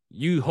 like,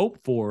 you hope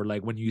for,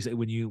 like, when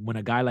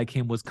a guy like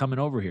him was coming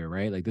over here,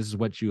 right? Like, this is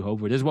what you hope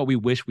for. This is what we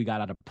wish we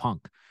got out of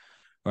Punk,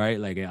 right?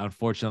 Like,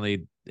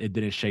 unfortunately, it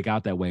didn't shake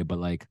out that way. But,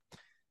 like,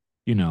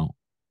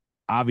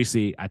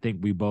 obviously, I think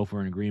we both were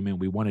in agreement.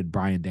 We wanted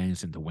Bryan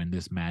Danielson to win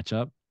this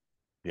matchup.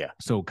 Yeah.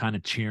 So kind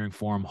of cheering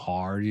for him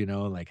hard,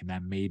 like, and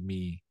that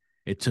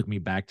it took me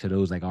back to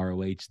those, like,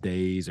 ROH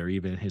days, or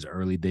even his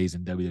early days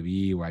in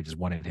WWE, where I just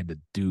wanted him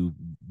to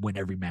win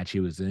every match he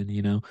was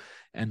in,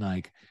 and,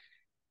 like,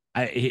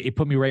 it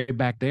put me right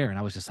back there. And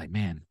I was just like,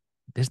 man,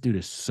 this dude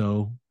is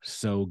so,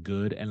 so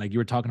good. And, like, you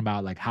were talking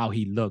about, like, how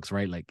he looks,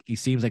 right? Like, he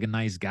seems like a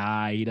nice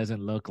guy. He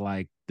doesn't look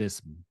like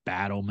this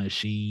battle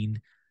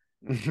machine.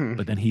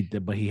 But then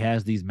he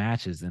has these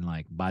matches, and,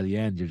 like, by the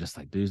end, you're just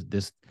like, dude,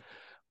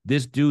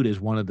 this dude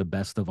is one of the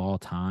best of all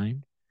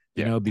time,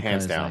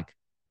 because, like,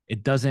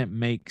 it doesn't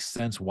make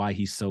sense why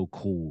he's so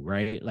cool,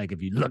 right? Like,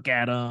 if you look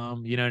at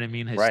him, you know what I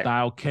mean? His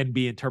style can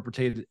be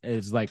interpreted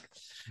as, like,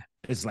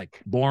 it's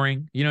like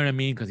boring, you know what I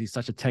mean? Because he's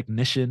such a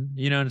technician,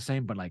 you know what I'm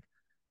saying?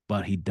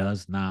 But he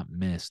does not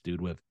miss,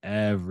 dude. With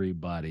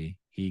everybody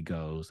he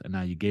goes, and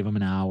now you gave him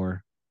an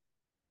hour.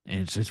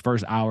 And it's his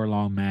first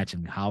hour-long match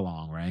in how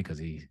long, right? Because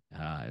he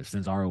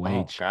since ROH.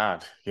 Oh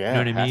God, yeah,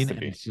 you know what I mean?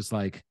 And it's just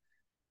like,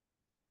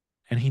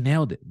 and he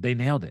nailed it. They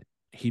nailed it.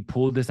 He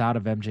pulled this out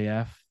of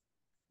MJF.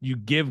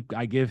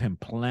 I give him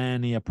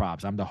plenty of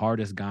props. I'm the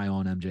hardest guy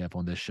on MJF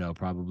on this show,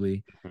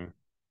 probably.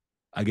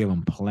 I give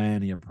him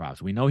plenty of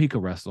props. We know he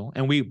could wrestle,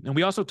 and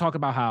we also talk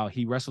about how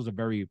he wrestles a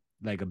very,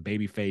 like, a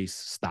babyface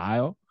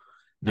style.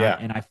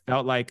 And I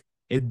felt like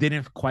it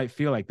didn't quite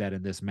feel like that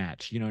in this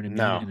match. You know what I mean?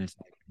 No. And it's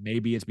like,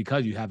 maybe it's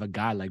because you have a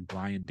guy like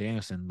Bryan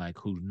Danielson, like,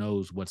 who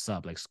knows what's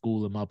up, like,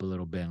 school him up a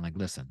little bit. And, like,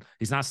 listen,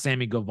 he's not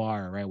Sammy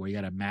Guevara, right? Where you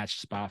got a match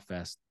spot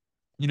fest.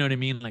 You know what I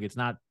mean? Like, it's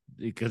not,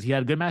 because he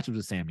had good matches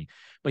with Sammy,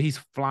 but he's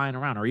flying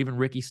around, or even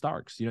Ricky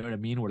Starks. You know what I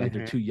mean? Where, like,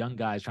 they're two young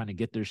guys trying to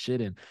get their shit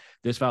in.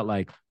 This felt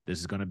like this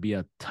is going to be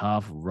a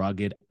tough,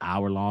 rugged,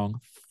 hour-long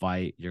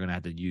fight. You're going to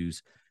have to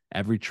use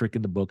every trick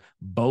in the book.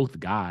 Both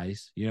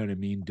guys, you know what I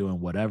mean,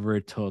 doing whatever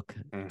it took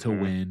to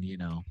win.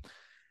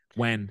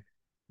 When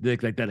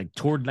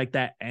toward, like,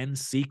 that end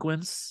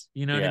sequence,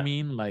 you know what I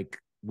mean, like,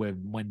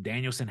 when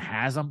Danielson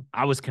has him,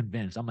 I was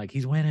convinced. I'm like,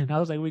 he's winning. I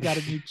was like, we got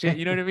a new champ.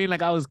 You know what I mean?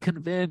 Like, I was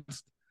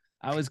convinced.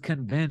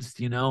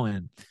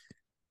 And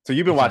so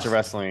you've been watching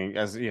wrestling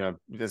as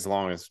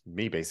long as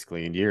me,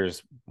 basically, in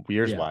years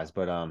wise.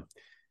 But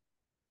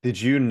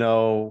did you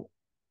know?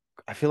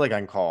 I feel like I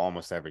can call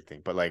almost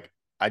everything, but, like,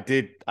 I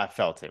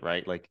felt it,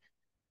 right? Like,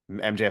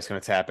 MJF's going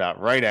to tap out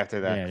right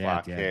after that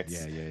clock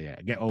hits.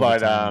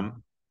 But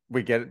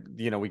we get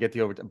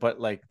the overtime. But,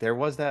 like, there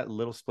was that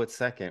little split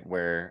second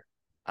where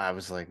I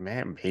was like,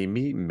 man,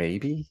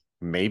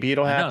 maybe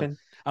it'll happen.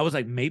 I was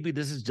like, maybe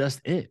this is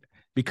just it,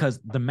 because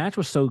the match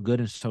was so good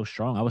and so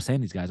strong. I was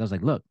saying these guys, I was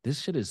like, look,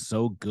 this shit is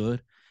so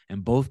good,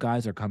 and both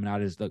guys are coming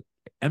out as, look,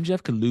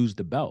 MJF could lose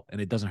the belt and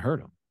it doesn't hurt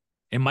him.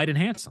 It might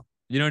enhance him.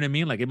 You know what I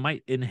mean? Like, it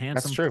might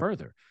enhance him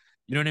further.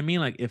 You know what I mean?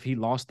 Like, if he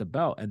lost the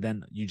belt, and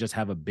then you just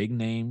have a big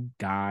name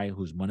guy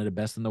who's one of the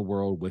best in the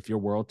world with your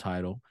world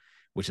title,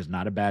 which is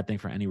not a bad thing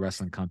for any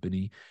wrestling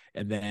company.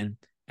 And then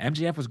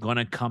MJF was going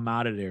to come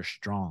out of there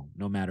strong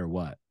no matter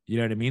what. You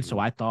know what I mean? So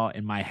I thought,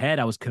 in my head,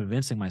 I was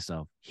convincing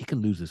myself he could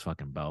lose this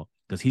fucking belt,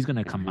 because he's going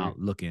to come out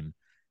looking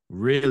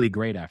really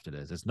great after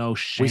this. There's no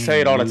shame. We say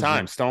it all the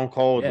time. Stone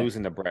Cold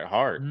losing to Bret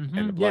Hart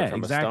and the blood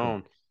from a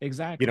stone.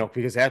 Exactly.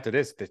 Because after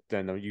this,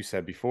 you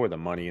said before, the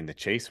money in the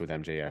chase with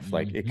MJF,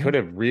 like, it could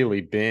have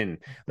really been.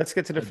 Let's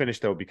get to the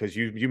finish, though, because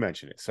you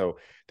mentioned it. So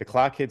the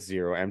clock hits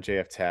 0.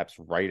 MJF taps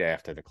right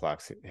after the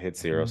clock hits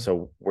 0.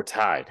 So we're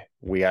tied.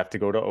 We have to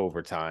go to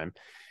overtime.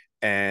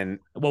 And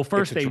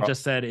first they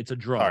just said it's a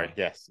draw. All right,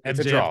 yes, it's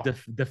MJF a draw.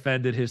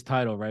 Defended his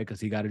title, right?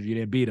 Because you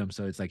didn't beat him,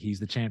 so it's like he's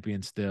the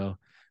champion still.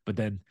 But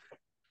then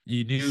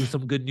you knew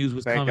some good news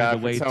was coming. The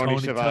way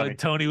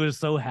Tony was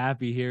so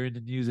happy hearing the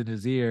news in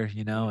his ear,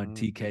 and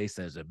TK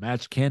says, the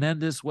match can't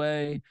end this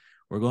way.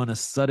 We're going to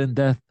sudden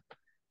death.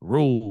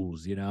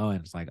 rules, and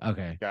it's like,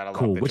 okay, Gotta love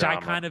cool, the which I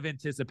drama. kind of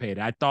anticipated.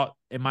 I thought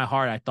in my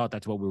heart, I thought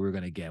that's what we were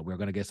going to get. We were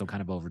going to get some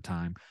kind of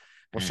overtime.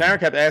 Well, Sharon And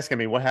kept asking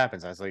me what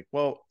happens. I was like,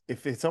 well,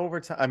 if it's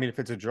overtime, I mean, if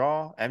it's a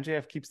draw,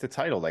 MJF keeps the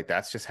title. Like,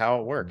 that's just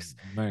how it works.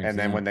 And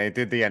then yeah, when they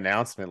did the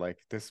announcement, like,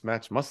 this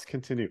match must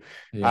continue,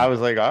 I yeah, was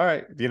like, all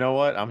right, you know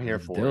what? I'm here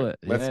let's for do it. it.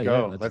 Let's Yeah,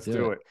 yeah, go. let's Let's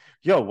do do it. it.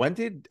 Yo, when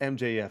did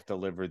MJF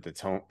deliver the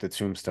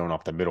tombstone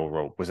off the middle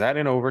rope? Was that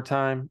in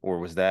overtime or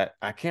was that?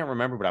 I can't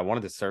remember, but I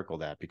wanted to circle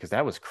that because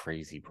that was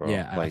crazy, bro.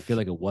 Yeah, I Like, feel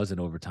like it was in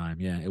overtime.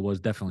 Yeah, it was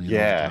definitely in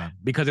yeah. overtime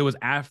because it was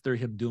after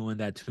him doing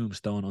that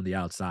tombstone on the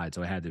outside,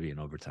 so it had to be in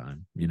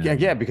overtime. You know Yeah, what I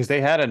yeah, mean? because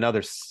they had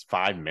another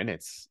 5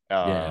 minutes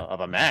Yeah. of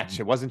a match.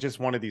 It wasn't just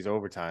one of these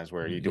overtimes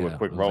where you do a Yeah,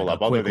 quick it was like roll a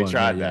up, although quick they one.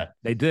 Yeah, tried yeah, that.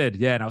 they did.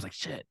 Yeah, and I was like,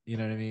 shit. You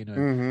know what I mean?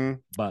 Mm-hmm.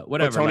 But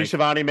But whatever. Tony Like,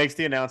 Schiavone makes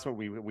the announcement.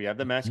 We have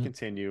the match mhm,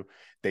 continue.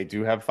 They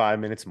do have 5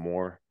 minutes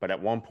more, but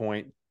at one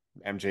point,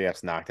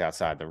 MJF's knocked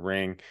outside the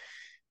ring.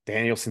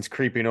 Danielson's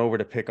creeping over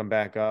to pick him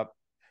back up.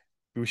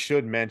 We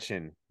should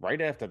mention right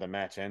after the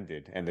match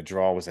ended and the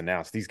draw was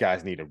announced, these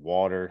guys needed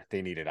water,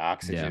 they needed yeah,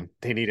 oxygen,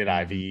 they needed hmm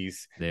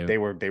IVs. they, They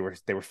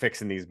were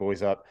fixing these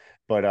boys up.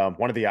 But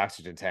one of the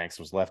oxygen tanks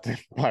was left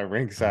by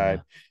uh,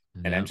 ringside,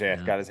 and yeah,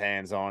 MJF yeah, got his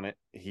hands on it.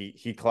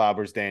 He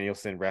clobbers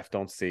Danielson. Ref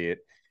don't see it,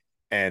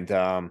 and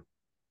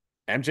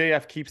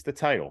MJF keeps the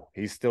title.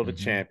 He's still the hmm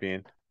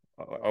champion.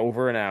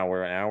 Over an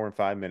hour and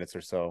 5 minutes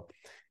or so.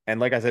 And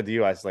like I said to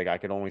you, I was like, I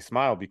could only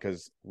smile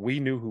because we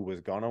knew who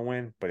was gonna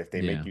win. But if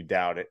they yeah, make you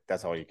doubt it,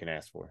 that's all you can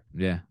ask for.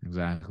 yeah,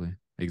 exactly,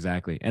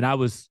 exactly. And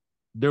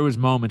there was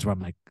moments where I'm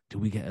like, do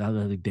we get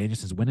like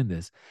Danielson's winning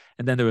this?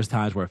 And then there was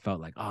times where it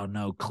felt like, oh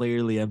no,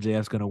 clearly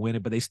MJF's gonna win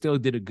it, but they still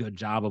did a good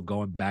job of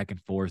going back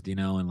and forth,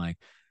 and like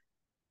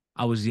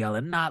I was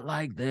yelling, not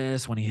like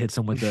this when he hits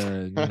him with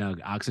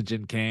the,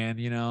 oxygen can,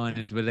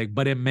 and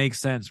but it makes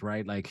sense,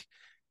 right? Like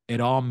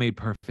it all made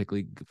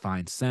perfectly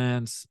fine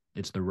sense.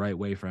 It's the right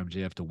way for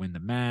MJF to win the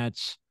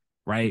match,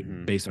 right?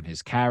 Mm-hmm. Based on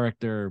his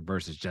character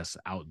versus just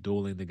out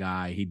dueling the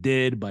guy. He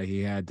did, but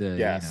he had to,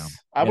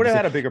 Yes, I he had would to have say,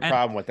 had a bigger and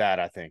problem with that.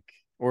 I think.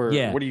 Or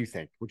yeah, what do you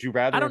think? Would you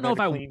I rather don't have know had if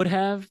a I clean? would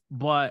have,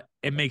 but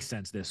it Okay. makes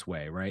sense this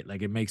way, right?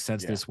 Like it makes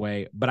sense Yeah. this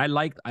way. But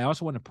I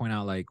also want to point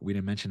out, like, we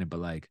didn't mention it, but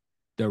like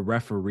the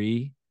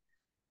referee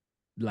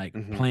like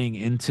Mm-hmm. playing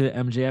into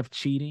MJF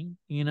cheating,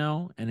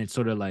 and it's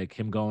sort of like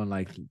him going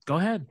like, "Go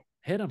ahead,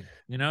 hit him,"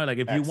 like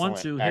if you want Excellent.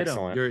 to hit him,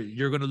 Excellent.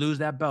 you're gonna lose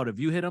that belt. If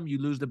you hit him, you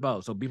lose the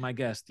belt. So be my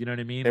guest. You know what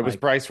I mean? It was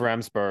Like Bryce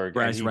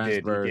Remsburg, and Bryce he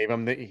did. He Ransberg, gave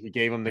him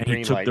the and he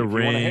green took light. the If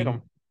you want to hit him,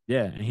 ring.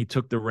 Yeah, and he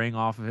took the ring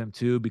off of him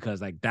too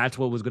because like that's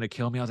what was gonna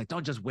kill me. I was like,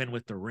 don't just win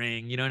with the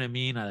ring. You know what I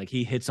mean? Like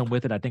he hits him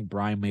with it. I think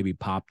Brian maybe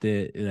popped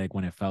it like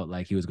when it felt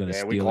like he was gonna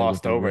yeah, we steal it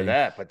with glossed the over ring.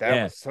 that, but that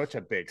Yeah, was such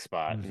a big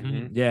spot.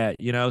 Mm-hmm.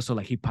 yeah, so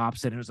like he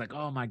pops it and it was like,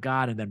 oh my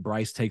God. And then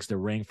Bryce takes the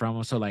ring from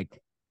him. So like,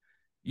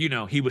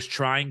 he was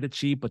trying to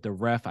cheat, but the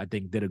ref, I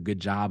think, did a good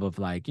job of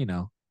like,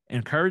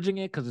 encouraging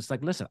it because it's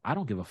like, listen, I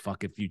don't give a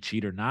fuck if you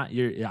cheat or not.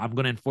 I'm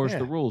gonna enforce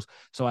the Yeah, rules.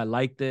 So I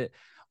liked it.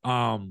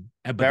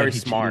 But then very he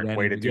cheated smart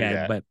way anyway. to do Yeah,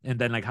 that. but and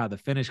then like how the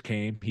finish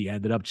came, he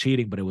ended up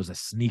cheating, but it was a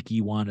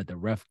sneaky one that the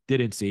ref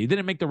didn't see. He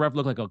didn't make the ref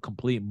look like a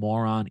complete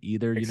moron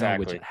either, which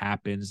Exactly. it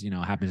happens,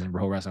 happens in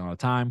pro wrestling all the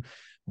time.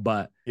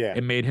 But Yeah,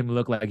 it made him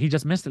look like he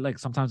just missed it. Like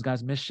sometimes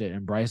guys miss shit,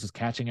 and Bryce was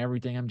catching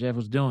everything MJF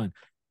was doing,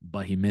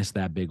 but he missed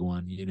that big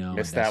one, and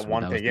missed that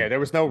one that was thing. the Yeah, there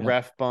was no yep.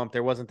 ref bump.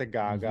 There wasn't the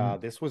Mm-hmm. gaga.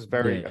 This was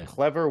very a Yeah,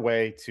 clever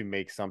way to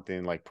make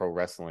something like pro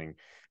wrestling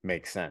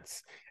make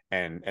sense.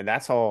 And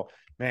that's all,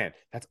 man.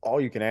 That's all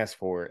you can ask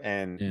for.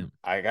 And yeah,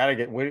 we gotta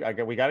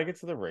get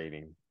to the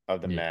rating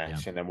of the yeah.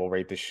 match, and then we'll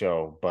rate the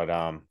show. But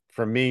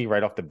for me,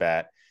 right off the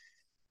bat,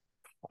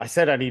 I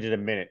said I needed a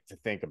minute to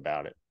think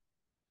about it.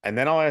 And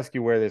then I'll ask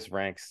you where this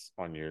ranks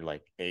on your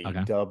like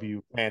Okay.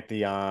 AEW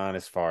pantheon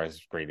as far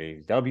as great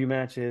AEW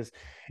matches,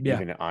 Yeah.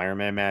 even Iron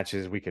Man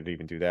matches. We could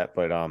even do that.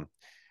 But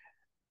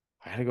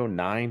I had to go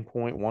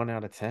 9.1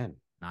 out of 10.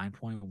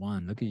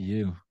 9.1. Look at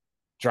you.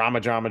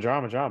 Drama, drama,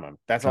 drama, drama.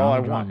 That's all I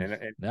Drama, want. drama.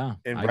 And Yeah,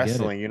 in I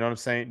get it. wrestling, you know what I'm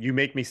saying? You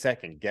make me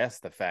second guess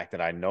the fact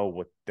that I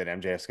know that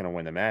MJF's going to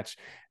win the match.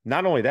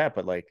 Not only that,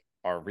 but like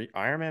are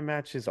Iron Man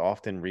matches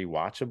often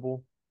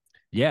rewatchable?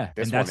 Yeah, and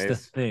This one that's the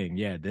is. thing.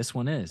 Yeah, this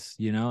one is,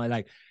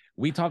 like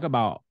we talk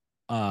about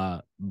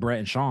Brett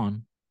and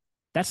Sean.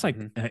 That's like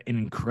Mhm. an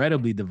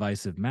incredibly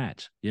divisive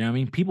match. You know what I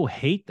mean? People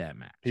hate that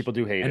match. People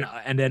do hate And it.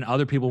 and then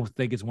other people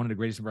think it's one of the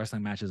greatest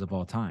wrestling matches of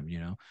all time.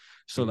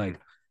 So Mhm. like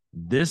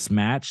this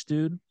match,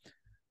 dude,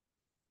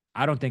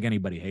 I don't think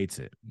anybody hates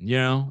it.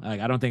 Like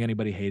I don't think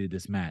anybody hated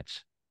this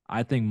match.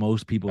 I think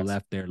most people That's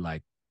left there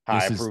like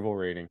high this is approval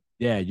rating.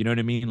 yeah, you know what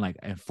I mean? Like,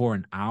 and for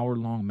an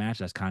hour-long match,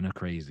 that's kind of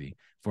crazy.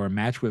 For a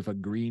match with a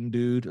green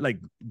dude, like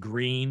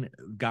green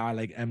guy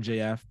like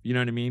MJF, you know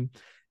what I mean?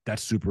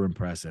 That's super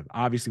impressive.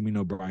 Obviously, we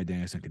know Bryan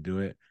Danielson could do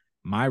it.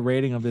 My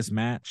rating of this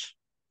match,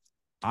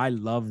 I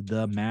love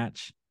the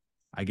match.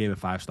 I gave it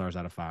 5 stars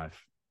out of 5.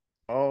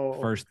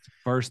 Oh,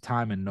 First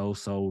time in No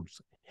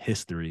Soul's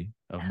history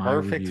of my perfect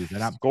reviews.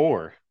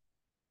 score.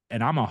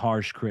 And I'm a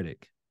harsh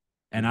critic.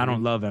 And I Mm-hmm.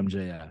 don't love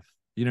MJF.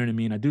 You know what I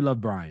mean? I do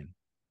love Bryan.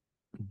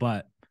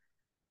 But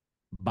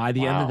By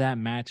the end of Wow. that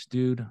match,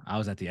 dude, I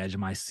was at the edge of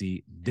my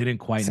seat. Didn't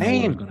quite know what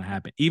was Same. going to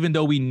happen. Even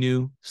though we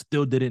knew,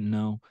 still didn't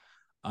know.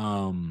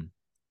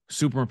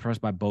 Super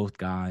impressed by both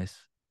guys.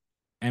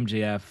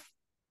 MJF,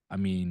 I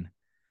mean,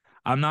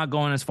 I'm not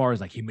going as far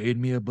as like he made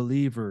me a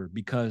believer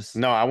because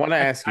No, I want to I,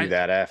 ask you I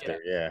that yeah, after.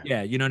 Yeah.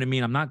 yeah, you know what I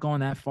mean? I'm not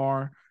going that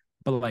far,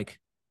 but like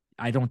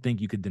I don't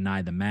think you could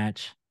deny the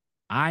match.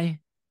 I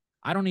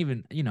I don't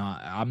even,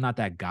 I'm not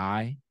that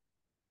guy,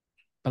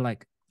 but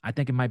like I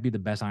think it might be the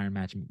best Iron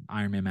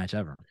Man match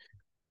ever.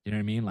 You know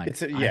what I mean?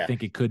 Like I Yeah.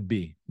 think it could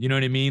be. You know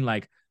what I mean?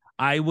 Like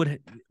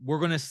we're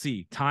gonna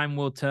see. Time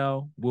will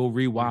tell. We'll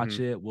rewatch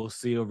Mm-hmm. it. We'll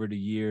see over the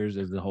years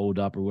as the hold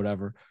up or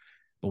whatever.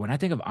 But when I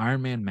think of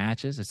Iron Man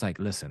matches, it's like,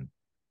 listen,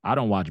 I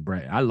don't watch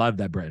Brett. I love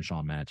that Brett and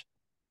Shawn match.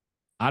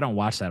 I don't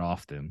watch that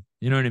often.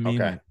 You know what I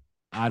mean? Okay.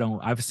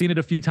 Like I've seen it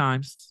a few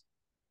times,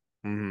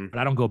 Mm-hmm. but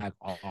I don't go back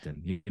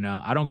often.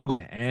 I don't go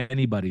to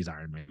anybody's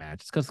Iron Man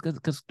matches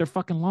because they're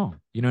fucking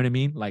long. You know what I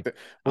mean? Like I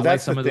Well, like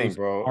that's the some of those those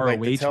bro.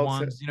 Like the ROH telltale.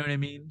 ones. You know what I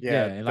mean? Yeah,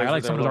 Yeah, like I those were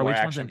like they're some a of those little more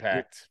ROH ones, action and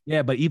packed.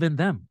 yeah, but even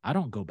them, I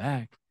don't go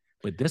back.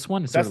 But this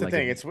one is sort That's of the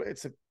like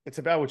thing. It's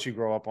about what you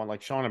grow up on.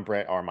 Like Sean and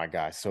Brett are my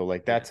guys, so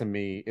like that yeah, to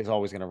me is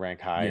always going to rank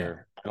yeah,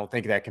 higher. I don't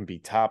think that can be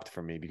topped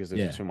for me because those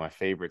are yeah. two of my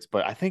favorites.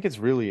 But I think it's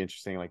really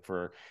interesting, like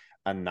for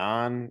a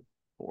non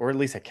or at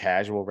least a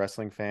casual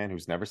wrestling fan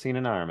who's never seen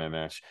an Iron Man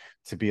match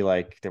to be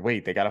like,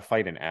 wait, they got to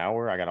fight an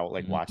hour. I got to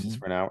like watch this Mm-hmm.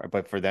 for an hour,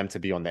 but for them to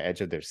be on the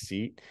edge of their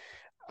seat,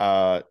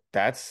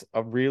 that's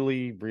a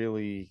really,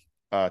 really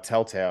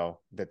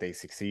telltale that they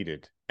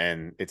succeeded,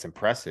 and it's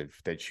impressive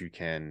that you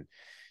can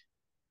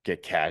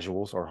get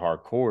casuals or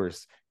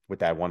hardcores with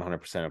that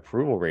 100%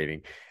 approval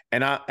rating.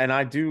 And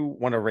I do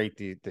want to rate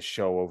the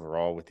show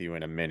overall with you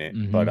in a minute,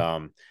 but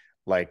Mm-hmm.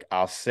 like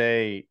I'll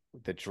say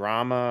the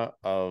drama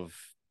of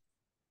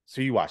so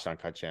you watched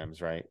Uncut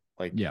Gems, right?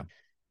 Like Yeah.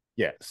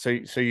 yeah, so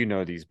you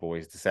know these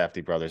boys, the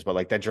Safdie brothers, but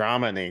like the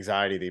drama and the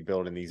anxiety they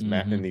build in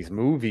Mm-hmm. these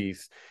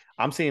movies,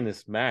 I'm seeing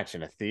this match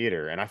in a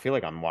theater and I feel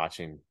like I'm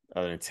watching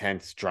an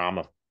intense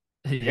drama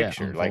Yeah.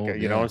 picture. Like,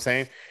 Unfold. you know what Yeah. I'm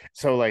saying?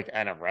 So, like,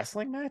 at a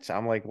wrestling match,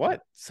 I'm like,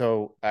 what?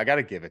 So I got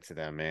to give it to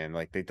them, man.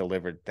 Like, they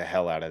delivered the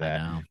hell out of I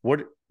that. know.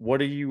 What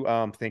do you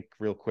think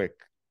real quick?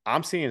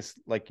 I'm seeing,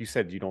 like you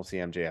said, you don't see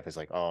MJF as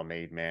like, oh,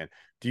 made man.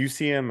 Do you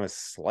see him as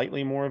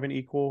slightly more of an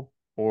equal,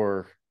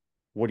 or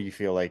what do you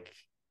feel like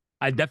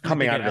I definitely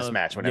coming think out it of this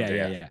match with yeah,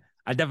 yeah, MJF? yeah.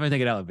 I definitely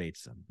think it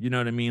elevates him. You know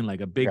what I mean?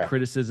 Like a big Okay.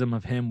 criticism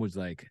of him was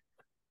like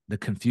the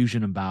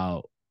confusion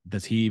about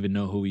does he even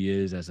know who he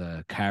is as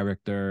a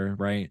character,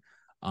 right?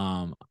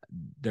 Um,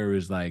 there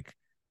was like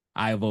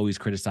I've always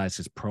criticized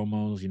his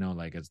promos,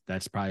 like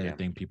that's probably the Yeah.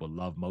 thing people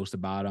love most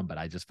about him, but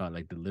I just felt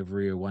like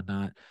delivery or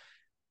whatnot.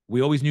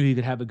 We always knew he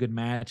could have a good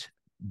match,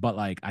 but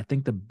like I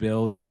think the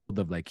build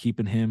of like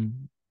keeping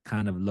him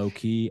kind of low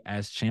key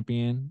as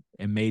champion,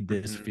 it made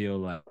this Mm-hmm. feel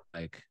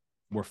like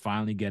we're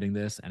finally getting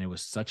this, and it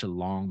was such a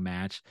long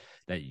match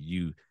that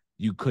you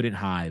couldn't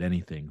hide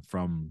anything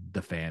from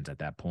the fans at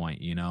that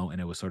point, and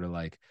it was sort of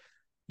like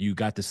you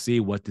got to see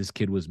what this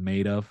kid was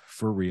made of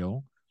for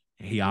real.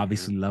 He Mm-hmm.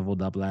 obviously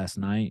leveled up last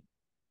night.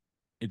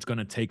 It's going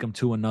to take him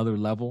to another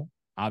level.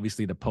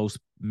 Obviously, the post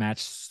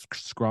match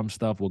scrum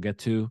stuff we'll get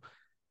to.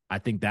 I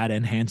think that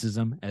enhances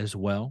him as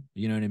well.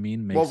 You know what I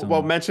mean? Makes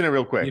Well, him, mention it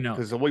real quick you know,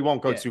 because we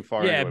won't go yeah, too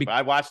far yeah, into it. But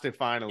I watched it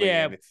finally,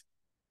 yeah, and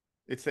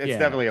it's yeah.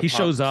 definitely a He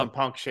shows some up.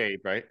 punk shade,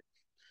 right?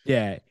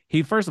 Yeah,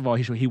 he first of all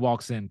he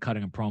walks in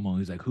cutting a promo.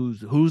 He's like,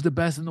 "Who's the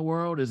best in the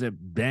world? Is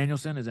it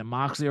Danielson? Is it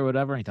Moxley or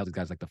whatever?" And he tells the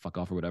guys like to fuck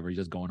off or whatever. He's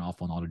just going off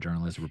on all the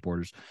journalists,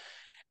 reporters,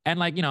 and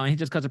like and he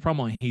just cuts a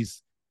promo. And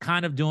he's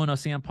kind of doing a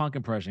CM Punk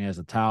impression. He has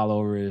a towel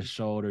over his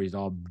shoulder. He's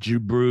all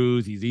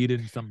bruised. He's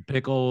eating some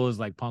pickles,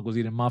 like Punk was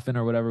eating muffin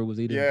or whatever was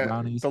eating Yeah,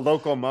 brownies. the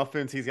local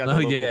muffins. He's got the Oh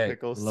local yeah,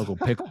 pickles. local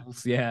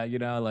pickles. Yeah,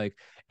 like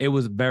it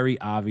was very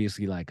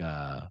obviously like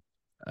a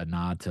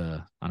nod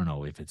to I don't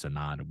know if it's a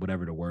nod,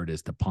 whatever the word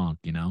is to Punk.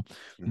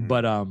 Mm-hmm.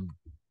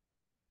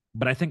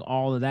 But I think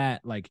all of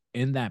that, like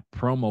in that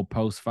promo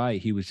post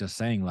fight, he was just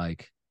saying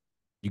like,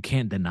 you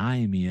can't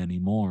deny me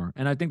anymore.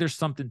 And I think there's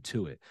something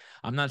to it.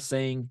 I'm not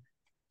saying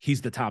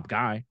he's the top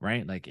guy,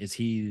 right? Like, is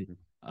he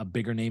a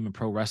bigger name in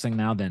pro wrestling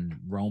now than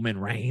Roman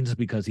Reigns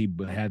because he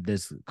had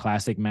this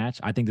classic match?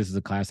 I think this is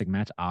a classic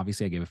match.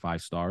 Obviously, I gave it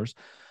 5 stars.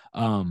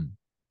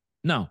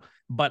 No,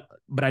 but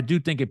I do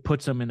think it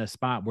puts him in a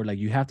spot where like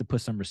you have to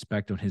put some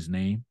respect on his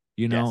name,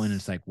 and it's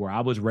Yes. like where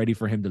I was ready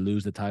for him to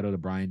lose the title to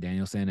Bryan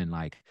Danielson and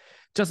like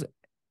just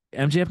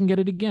MJF can get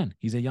it again.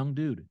 He's a young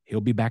dude.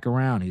 He'll be back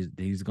around.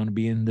 He's going to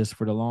be in this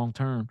for the long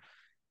term.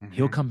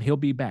 Mm-hmm. He'll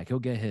be back. He'll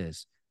get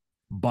his.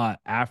 But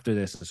after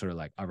this, it's sort of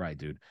like, all right,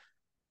 dude,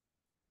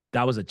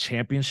 that was a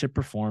championship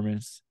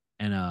performance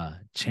and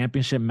a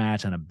championship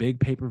match on a big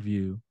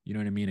pay-per-view, you know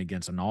what I mean,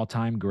 against an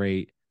all-time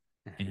great.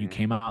 And you Mm-hmm.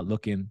 came out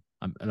looking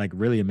like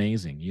really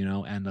amazing,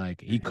 and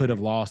like he could have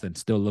Mm-hmm. lost and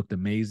still looked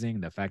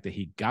amazing. The fact that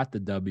he got the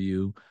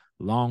W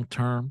long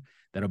term,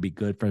 that'll be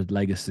good for his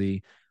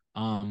legacy.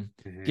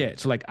 Mm-hmm. Yeah,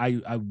 so like I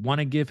want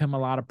to give him a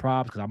lot of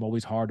props because I'm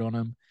always hard on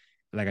him.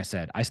 Like I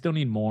said, I still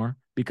need more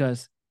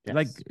because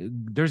like Yes.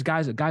 there's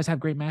guys have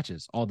great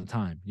matches all the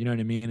time. You know what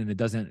I mean? And it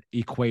doesn't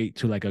equate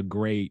to like a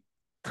great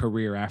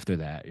career after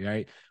that,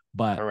 right?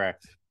 But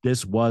Correct.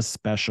 this was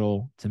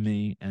special to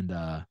me. And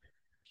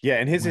Yeah,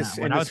 and his when is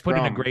when in I the was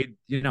putting a scrum. grade,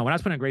 when I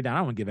was putting a grade down,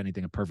 I don't give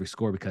anything a perfect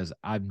score because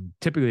I'm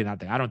typically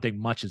not I don't think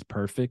much is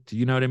perfect.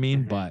 You know what I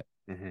mean? But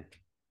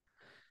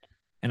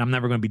and I'm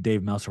never going to be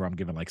Dave Meltzer where I'm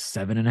giving like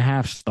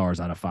 7.5 stars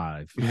out of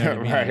 5. You know what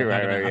I mean? Right, Like I'm not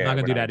right, gonna right. I'm Yeah, not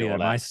gonna we're do not gonna that do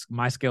all either. that.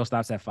 My scale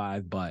stops at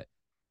 5, but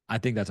I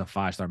think that's a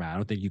 5-star match. I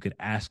don't think you could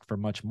ask for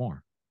much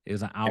more. It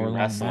was an In hour-long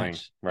wrestling,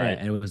 match. Yeah, right?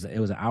 and it was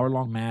an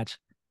hour-long match.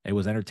 It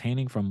was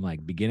entertaining from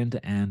like beginning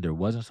to end. There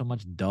wasn't so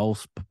much dull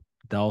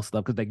stuff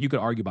because like you could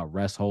argue about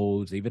rest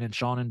holds, even in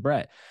Sean and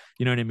Brett.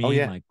 You know what I Oh mean?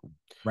 yeah. Like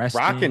Rock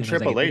resting, and and it was like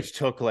Triple it, H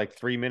took like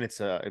 3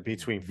 minutes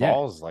between yeah,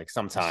 falls. Like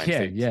sometimes yeah,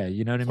 they yeah.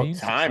 You know what I took mean? So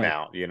it's time like,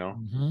 out, you know?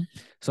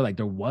 so like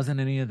there wasn't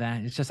any of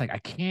that. It's just like I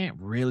can't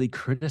really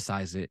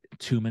criticize it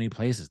too many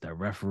places. The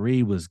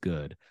referee was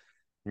good.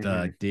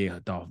 The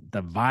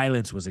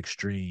violence was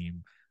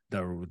extreme.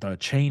 The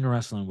chain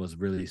wrestling was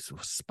really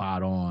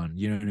spot on.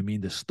 You know what I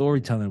mean? The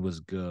storytelling was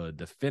good.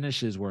 The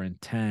finishes were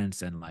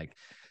intense and like,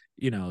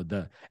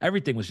 the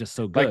everything was just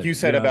so Like you good.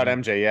 said about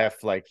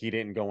MJF, like he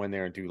didn't go in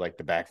there and do like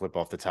the backflip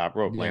off the top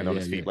rope, Yeah, land on yeah,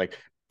 his feet. yeah, Like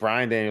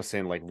Bryan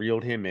Danielson, like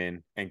reeled him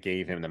in and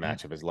gave him the yeah,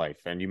 match of his life.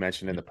 And you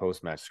mentioned in yeah. the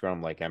post match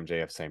scrum, like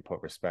MJF saying,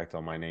 "Put respect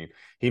on my name."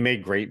 He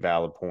made great,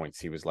 valid points.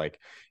 He was like,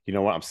 "You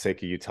know what? I'm sick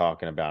of you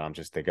talking about. I'm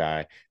just the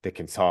guy that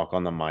can talk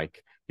on the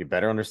mic. You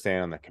better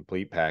understand on the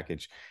complete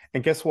package."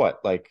 And guess what?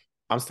 Like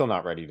I'm still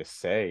not ready to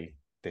say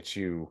that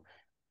you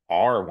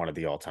are one of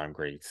the all-time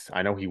greats.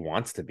 I know he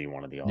wants to be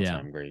one of the Yeah.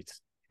 all-time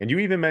greats. And you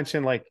even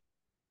mentioned like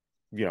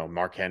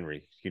Mark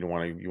Henry. You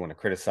want to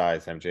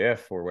criticize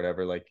MJF or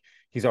whatever. Like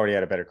he's already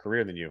had a better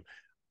career than you.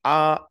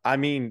 I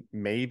mean,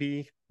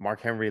 maybe Mark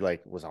Henry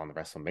like was on the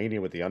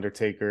WrestleMania with the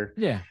Undertaker.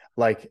 Yeah.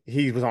 Like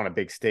he was on a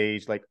big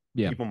stage. Like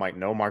Yeah. people might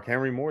know Mark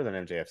Henry more than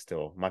MJF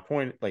still. My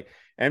point, like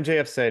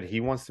MJF said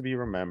he wants to be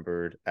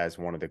remembered as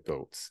one of the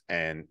GOATs.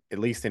 And at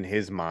least in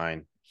his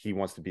mind, he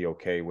wants to be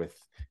okay with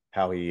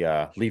how he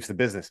leaves the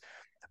business.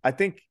 I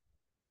think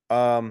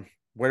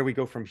where do we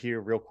go from here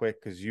real quick?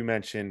 Because you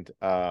mentioned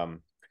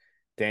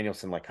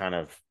Danielson like kind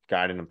of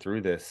guiding him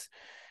through this.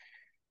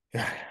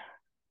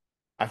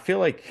 I feel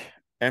like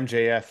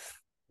MJF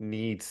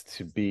needs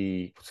to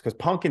be because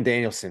Punk and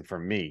Danielson for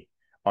me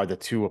are the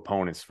two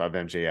opponents of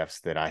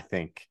MJF's that I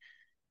think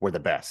were the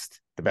best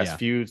Yeah.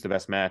 feuds, the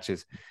best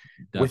matches.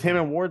 With him Definitely.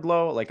 and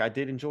Wardlow, like I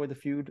did enjoy the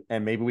feud,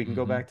 and maybe we can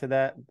go back to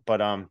that. But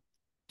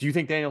do you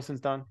think Danielson's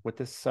done with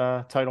this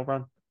title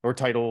run or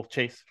title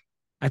chase?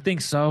 I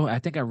think so. I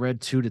think I read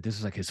too that this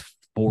is like his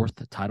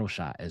 4th title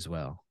shot as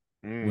well,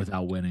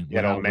 without winning You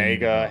had the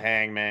Omega, belt.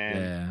 Hangman,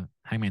 Yeah,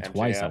 Hangman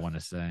twice, I MJF. want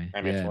to say.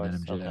 I mean Yeah, and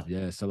then twice. MJF. Okay.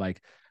 Yeah, so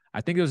like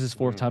I think it was his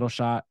 4th title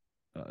shot.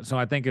 So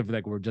I think if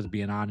like we're just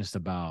being honest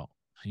about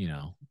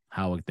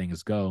how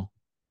things go,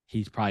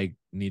 he probably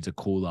needs a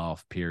cool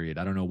off period.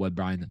 I don't know what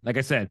Brian. Like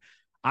I said,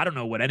 I don't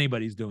know what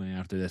anybody's doing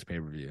after this pay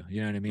per view.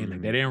 You know what I mean?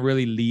 Like they didn't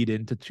really lead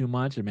into too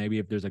much, and maybe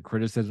if there's a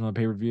criticism of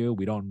pay per view,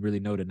 we don't really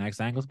know the next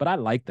angles. But I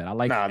like that. I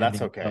like No,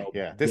 that's ending. okay.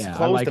 Yeah, this Yeah, I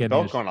closed like the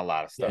ending. book on a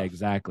lot of Yeah, stuff.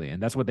 exactly,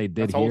 and that's what they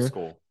did That's old here.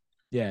 school.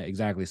 Yeah,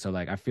 exactly. So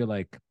like I feel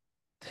like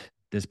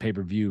this pay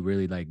per view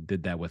really like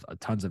did that with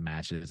tons of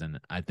matches, and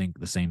I think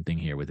the same thing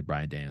here with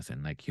Bryan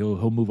Danielson. Like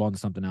he'll move on to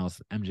something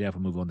else. MJF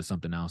will move on to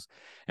something else,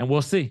 and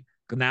we'll see.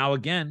 Now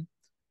again,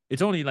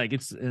 it's only like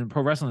it's in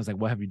pro wrestling. It's like,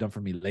 what have you done for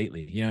me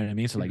lately? You know what I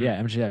mean? So like,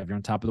 yeah, MJF, you're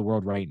on top of the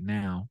world right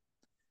now.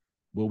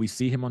 Will we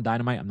see him on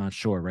Dynamite? I'm not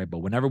sure, right? But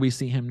whenever we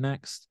see him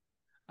next,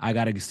 I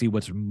gotta see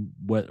where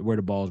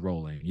the ball's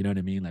rolling. You know what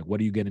I mean? Like,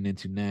 what are you getting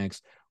into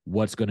next?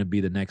 What's going to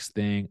be the next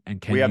thing? And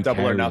can We have you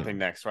Double or carry Nothing it?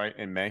 next, right?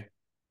 In May.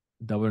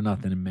 Double or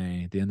Nothing in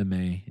May, the end of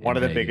May One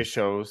in of the Vegas. biggest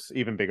shows,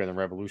 even bigger than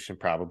Revolution,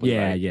 probably,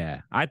 Yeah, right?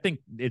 yeah. I think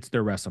it's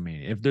their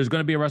WrestleMania. If there's going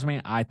to be a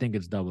WrestleMania, I think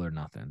it's Double or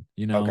Nothing.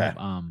 You know, Okay.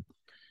 So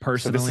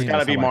this has personally, got to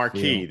that's be how I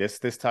marquee. feel.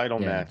 This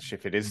title Yeah. match,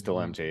 if it is still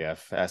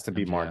MJF, has to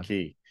be MJF.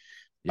 marquee.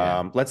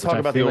 Yeah. Let's Which talk I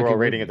about the feel like it overall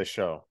would rating of be. the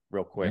show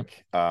real Yep.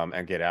 quick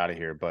and get out of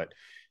here. But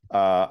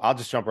I'll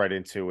just jump right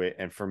into it.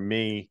 And for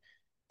me,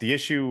 the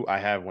issue I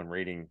have when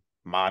rating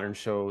modern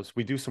shows,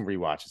 we do some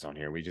rewatches on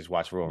here. We just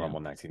watch Royal Rumble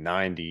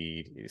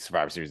 1990,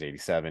 Survivor Series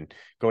 87,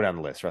 go down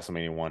the list,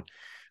 WrestleMania 1.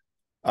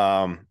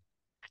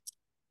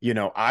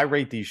 I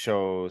rate these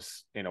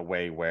shows in a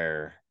way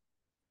where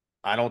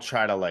I don't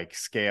try to like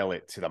scale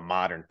it to the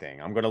modern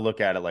thing. I'm going to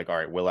look at it like, all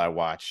right, will I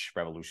watch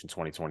Revolution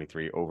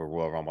 2023 over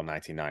Royal Rumble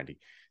 1990?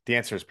 The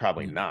answer is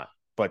probably not.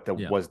 But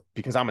was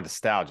because I'm a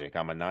nostalgic.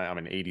 I'm an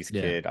 80s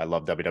kid. I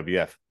love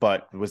WWF.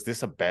 But was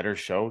this a better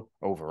show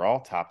overall,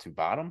 top to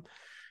bottom?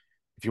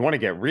 If you want to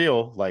get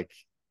real, like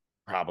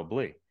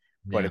probably.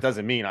 But it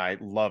doesn't mean I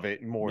love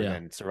it more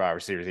than Survivor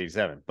Series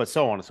 87. But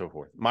so on and so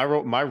forth. My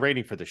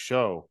rating for the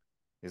show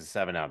is a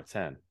 7 out of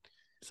 10.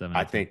 7 I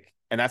out of 10. think,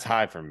 and that's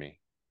high for me.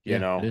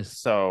 It is.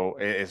 So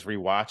it's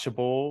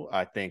rewatchable.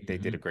 I think they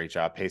did a great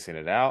job pacing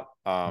it out.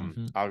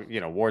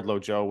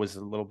 Wardlow Joe was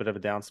a little bit of a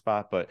down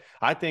spot, but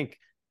I think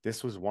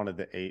this was one of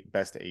the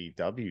best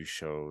AEW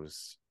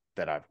shows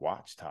that I've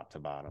watched top to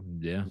bottom.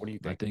 Yeah, What do you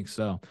think? I think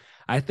so.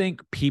 I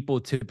think people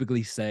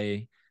typically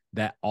say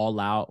that All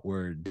Out,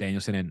 where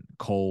Danielson and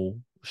Cole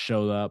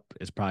showed up,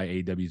 is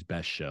probably AEW's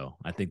best show.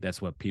 I think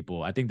that's what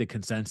people. I think the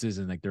consensus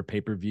and like their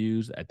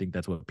pay-per-views. I think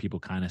that's what people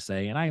kind of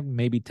say, and I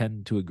maybe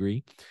tend to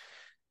agree.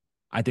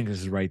 I think this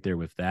is right there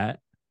with that.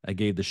 I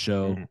gave the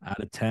show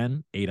out of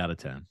 10, 8 out of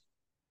 10.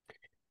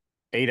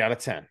 8 out of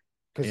 10.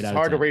 Because 8 it's out of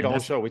hard to 10. rate And a whole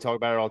that's show. We talk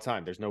about it all the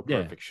time. There's no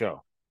Yeah. perfect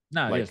show.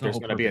 No, Like, it's no there's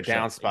whole going to be a perfect show.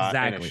 down spot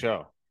in a Exactly.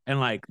 show. And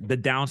like the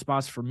down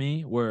spots for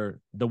me were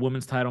the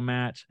women's title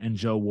match and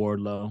Joe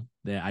Wardlow.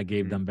 That I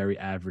gave them very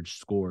average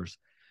scores.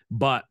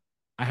 But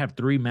I have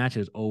 3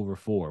 matches over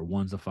 4.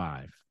 One's a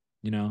 5.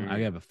 You know, I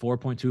have a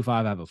 4.25,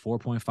 I have a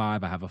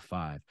 4.5, I have a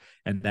 5.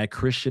 And that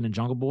Christian and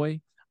Jungle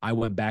Boy, I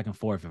went back and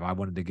forth if I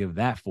wanted to give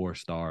that 4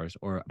 stars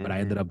but I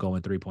ended up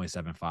going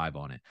 3.75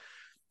 on it.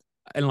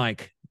 And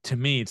like, to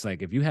me, it's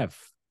like if you have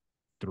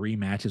 3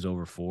 matches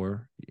over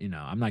 4, you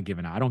know, I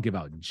don't give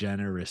out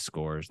generous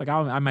scores. Like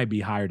I might be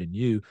higher than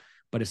you,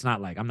 but it's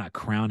not like I'm not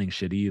crowning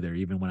shit either,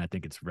 even when I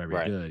think it's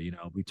very good. You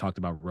know, we talked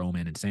about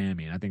Roman and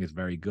Sammy, and I think it's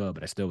very good,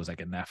 but I still was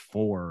like in that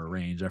 4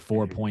 range or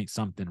 4 point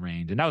something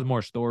range. And that was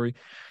more story.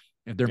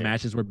 If their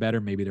matches were better,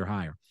 maybe they're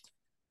higher.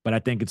 But I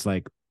think it's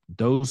like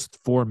those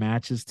 4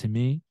 matches to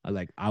me,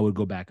 I would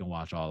go back and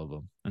watch all of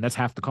them. And that's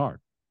half the card.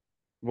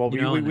 Well,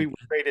 we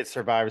rated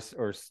Survivor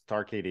or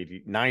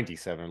Starrcade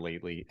 97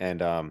 lately,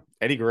 and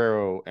Eddie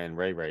Guerrero and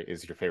Ray Ray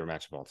is your favorite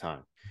match of all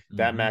time.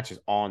 That match is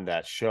on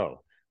that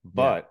show,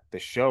 but the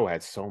show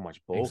had so much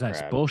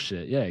bullcrap.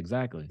 Bullshit. Yeah,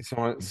 exactly.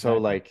 So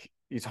like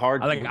it's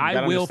hard.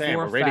 I will for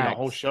we're rating a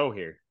whole show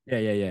here.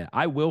 Yeah.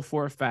 I will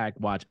for a fact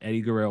watch Eddie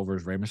Guerrero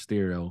versus Rey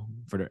Mysterio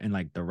in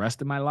like the rest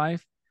of my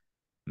life,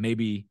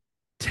 maybe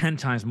 10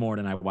 times more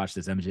than I watched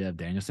this MJF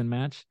Danielson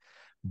match.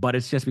 But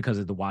it's just because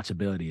of the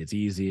watchability. It's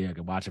easy. I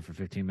can watch it for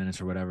 15 minutes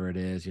or whatever it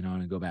is, you know,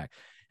 and go back.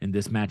 And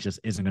this match just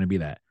isn't going to be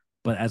that.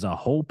 But as a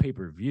whole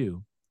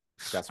pay-per-view,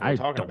 that's what I'm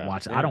talking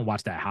about. I don't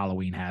watch that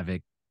Halloween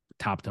Havoc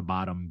top to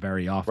bottom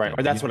very often. Right.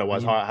 Or that's what it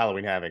was.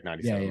 Halloween Havoc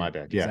 97. My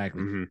bad. Yeah.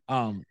 Exactly.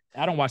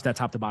 I don't watch that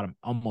top to bottom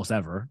almost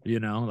ever, you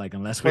know, like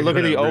unless But look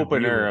at the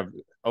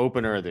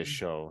opener of this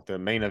show, the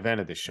main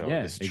event of this show,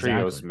 this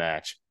trios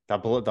match. The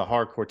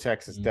hardcore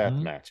Texas death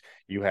match.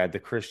 You had the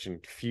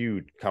Christian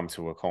feud come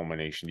to a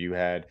culmination. You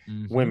had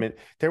women.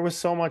 There was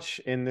so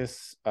much in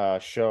this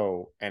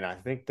show, and I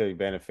think they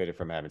benefited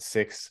from having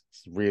 6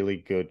 really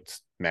good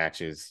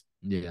matches.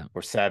 Yeah,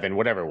 or 7,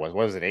 whatever it was.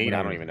 What was it, 8? Whatever.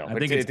 I don't even know. I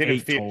think it's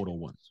 8 total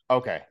ones.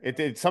 Okay, it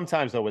did.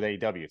 Sometimes though with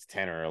AEW, it's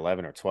 10 or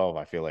 11 or 12.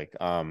 I feel like.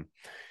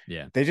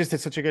 They just did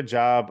such a good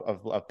job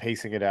of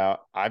pacing it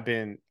out.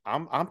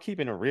 I'm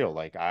keeping it real.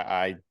 Like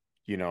I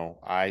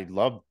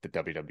love the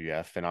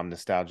WWF, and I'm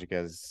nostalgic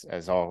as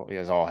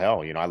all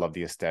hell. You know, I love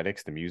the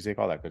aesthetics, the music,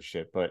 all that good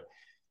shit. But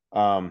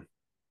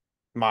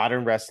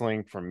modern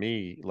wrestling for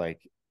me, like,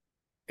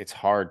 it's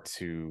hard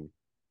to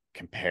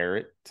compare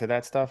it to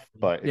that stuff.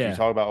 But if you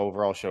talk about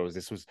overall shows,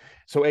 this was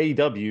so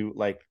AEW.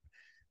 Like,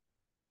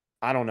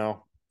 I don't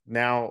know.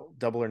 Now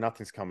Double or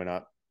Nothing's coming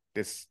up.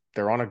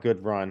 They're on a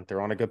good run.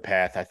 They're on a good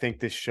path. I think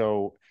this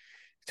show,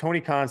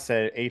 Tony Khan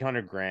said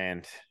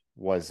 $800,000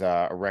 was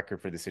a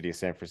record for the city of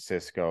San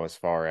Francisco as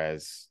far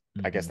as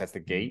I guess that's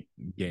the gate.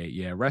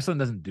 Yeah. Wrestling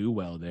doesn't do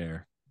well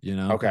there, you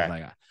know. Okay.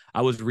 Like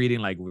I was reading,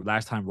 like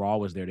last time Raw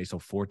was there, they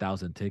sold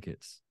 4,000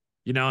 tickets.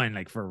 You know, and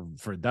like for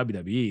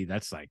WWE,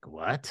 that's like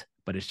what?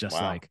 But it's just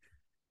like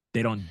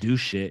they don't do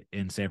shit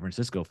in San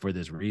Francisco for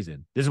this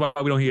reason. This is why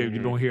we don't hear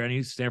you don't hear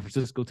any San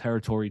Francisco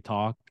territory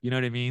talk. You know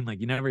what I mean? Like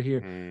you never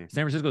hear San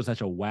Francisco is such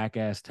a whack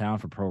ass town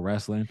for pro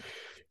wrestling.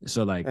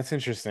 So like that's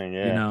interesting.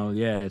 Yeah. You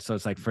know, so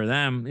it's like for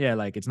them,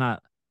 like it's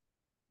not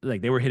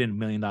like they were hitting $1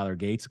 million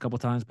gates a couple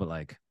times, but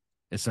like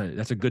that's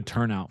a good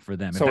turnout for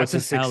them. So if it's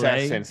that's a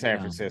success LA, in San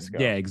Francisco.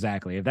 Yeah,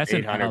 exactly. If that's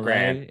in LA,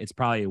 it's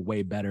probably a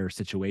way better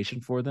situation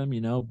for them, you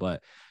know.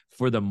 But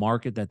for the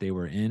market that they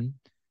were in,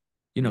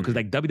 you know, because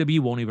like WWE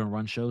won't even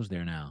run shows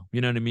there now. You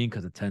know what I mean?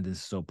 Because attendance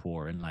is so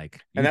poor, and like,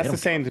 and that's the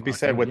same to be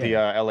said with the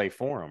LA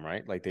Forum,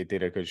 right? Like they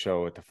did a good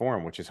show at the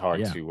Forum, which is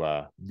hard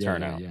to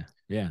turn out.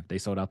 Yeah, they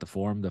sold out the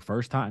Forum the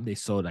first time. They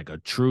sold like a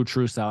true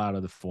sellout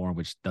of the Forum,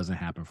 which doesn't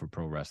happen for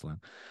pro wrestling.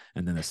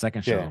 And then the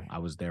second show, I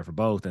was there for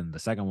both, and the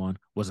second one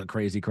was a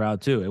crazy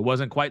crowd too. It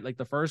wasn't quite like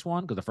the first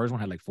one because the first one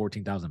had like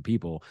 14,000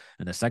 people,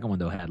 and the second one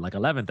though had like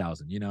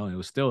 11,000. You know, and it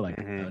was still like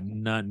a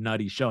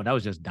nutty show. And that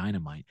was just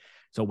dynamite.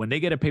 So when they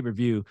get a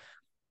pay-per-view,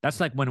 that's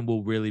like when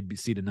we'll really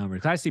see the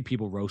numbers. I see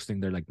people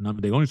roasting. They're like,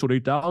 they only sold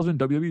 8,000.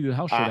 WWE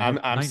house show.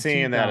 I'm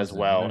seeing that as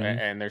well,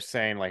 and they're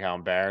saying like how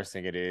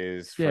embarrassing it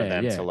is for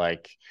them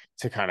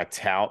to kind of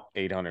tout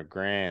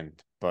 $800,000,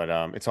 but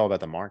it's all about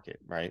the market,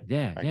 right?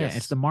 I guess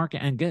it's the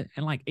market, and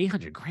like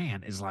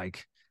 $800,000 is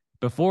like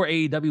before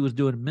AEW was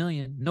doing $1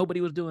 million,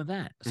 nobody was doing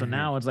that. So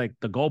now it's like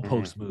the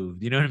goalpost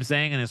moved. You know what I'm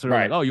saying? And it's sort of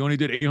like, oh, you only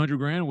did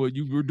 $800,000. Well,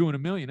 you were doing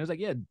 $1 million. It's like,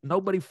 yeah,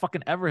 nobody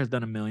fucking ever has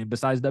done $1 million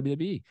besides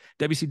WWE.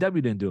 WCW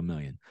didn't do $1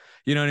 million.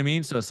 You know what I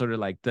mean? So it's sort of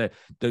like you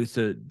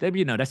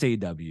know, that's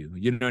AEW.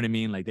 You know what I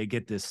mean? Like they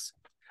get this.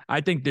 I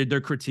think they're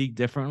critiqued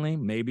differently.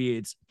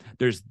 Maybe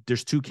there's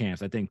two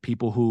camps. I think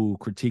people who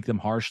critique them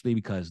harshly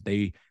because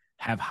they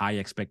have high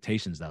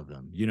expectations of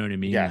them. You know what I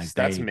mean? Yes, Like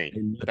that's me.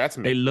 That's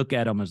me. They look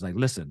at them as like,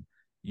 listen,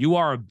 you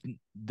are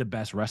the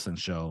best wrestling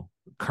show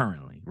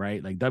currently,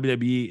 right? Like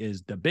WWE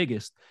is the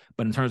biggest,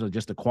 but in terms of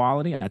just the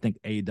quality, I think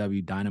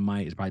AEW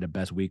Dynamite is probably the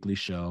best weekly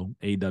show.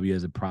 AEW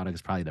as a product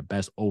is probably the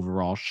best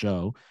overall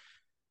show,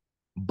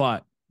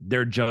 but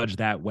they're judged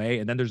that way.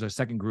 And then there's a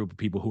second group of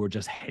people who are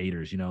just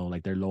haters,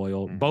 like they're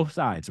loyal, both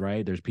sides,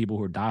 right? There's people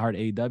who are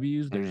diehard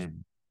AEWs, there's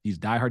these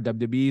diehard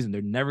WWEs, and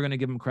they're never going to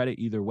give them credit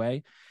either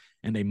way.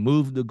 And they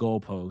move the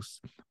goalposts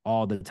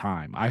all the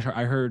time. I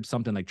heard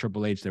something like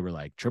Triple H, they were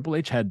like, Triple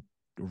H had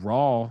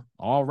Raw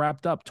all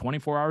wrapped up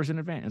 24 hours in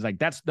advance. It's like,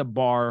 that's the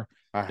bar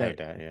I heard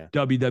that, yeah.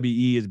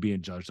 WWE is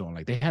being judged on.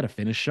 Like, they had a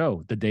finished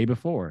show the day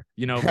before,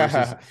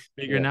 versus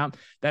figuring out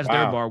that's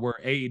their bar, where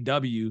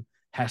AEW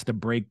has to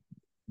break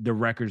the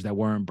records that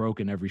weren't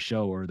broken every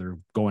show or they're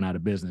going out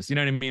of business. You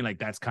know what I mean? Like,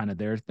 that's kind of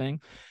their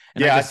thing.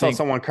 And I saw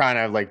someone kind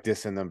of like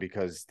dissing them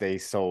because they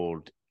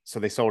sold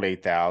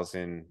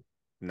 8,000,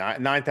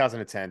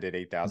 9,000 attended,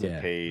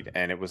 8,000 paid.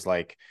 And it was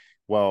like,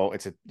 well,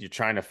 you're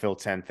trying to fill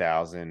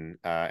 10,000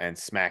 and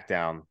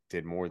SmackDown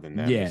did more than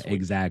them. Yeah,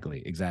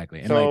 exactly.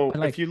 And so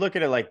if you look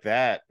at it like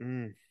that,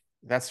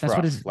 that's rough.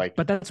 What it's like,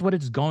 but that's what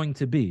it's going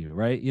to be,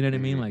 right? You know what I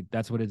mean? Like,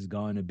 that's what it's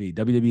going to be.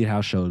 WWE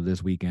house show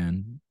this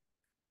weekend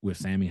with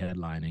Sammy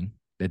headlining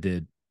that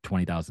did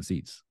 20,000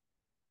 seats.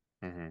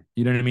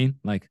 You know what I mean?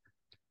 Like,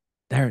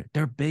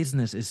 their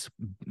business is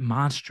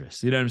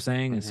monstrous. You know what I'm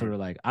saying? It's sort of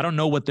like, I don't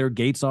know what their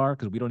gates are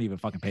because we don't even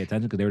fucking pay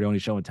attention because they were the only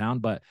show in town,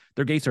 but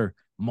their gates are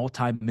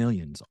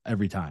multi-millions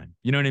every time.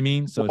 You know what I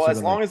mean? So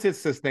as long as it's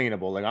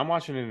sustainable, like I'm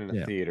watching it in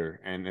the theater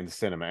and in the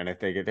cinema, and I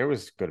think there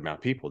was a good amount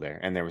of people there,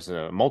 and there was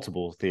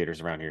multiple theaters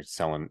around here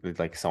selling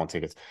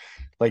tickets.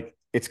 Like,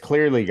 it's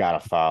clearly got a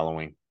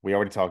following. We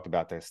already talked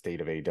about the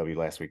state of AEW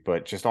last week,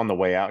 but just on the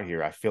way out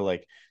here, I feel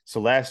like, so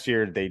last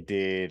year they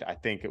did, I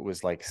think it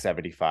was like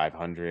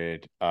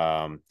 7,500,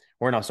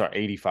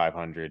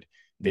 8,500.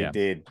 They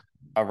did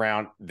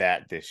around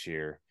that this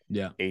year.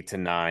 8 to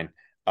 9.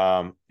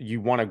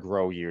 You want to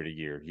grow year to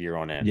year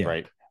on end,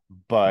 right?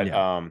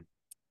 But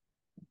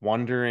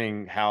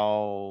wondering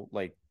how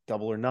like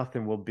Double or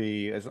Nothing will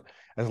be as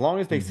long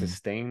as they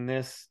sustain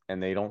this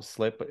and they don't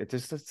slip. But it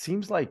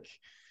seems like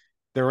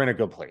they're in a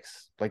good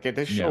place. Like,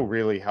 this show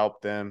really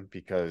helped them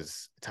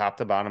because top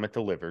to bottom it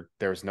delivered.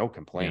 There's no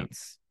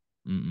complaints.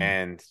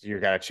 And you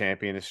got a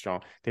champion that's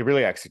strong. They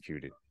really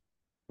executed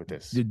with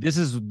this. Dude, this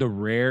is the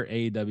rare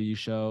AEW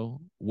show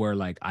where,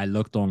 like, I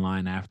looked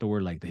online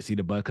afterward, like, they see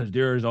the butt, because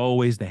there's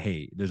always the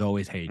hate. There's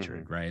always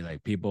hatred, right?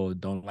 Like, people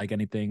don't like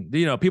anything.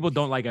 People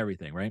don't like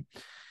everything, right?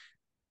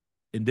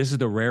 And this is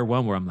the rare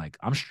one where I'm like,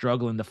 I'm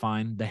struggling to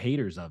find the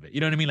haters of it.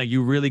 You know what I mean? Like,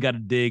 you really got to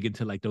dig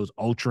into like those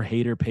ultra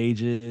hater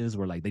pages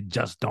where like they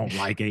just don't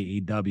like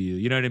AEW.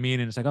 You know what I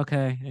mean? And it's like,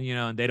 okay,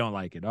 and they don't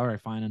like it. All right,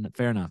 fine, and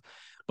fair enough.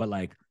 But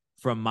like,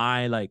 from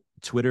my like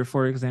Twitter,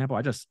 for example,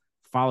 I just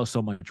follow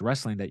so much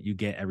wrestling that you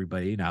get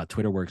everybody. You know how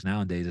Twitter works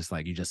nowadays. It's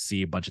like you just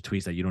see a bunch of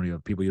tweets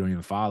that people you don't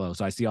even follow.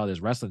 So I see all this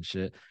wrestling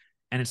shit,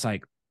 and it's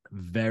like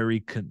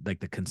like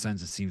the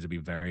consensus seems to be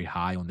very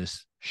high on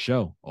this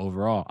show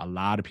overall. A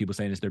lot of people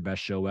saying it's their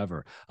best show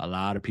ever. A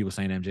lot of people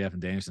saying MJF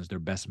and Danielson's their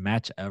best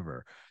match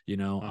ever.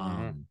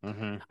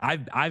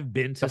 I've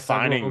been to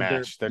defining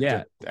match.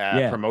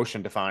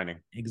 Promotion defining.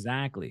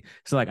 Exactly.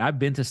 So like, I've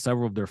been to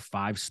several of their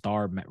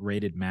 5-star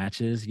rated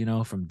matches.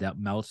 From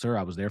Meltzer.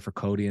 I was there for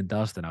Cody and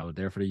Dustin. I was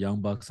there for the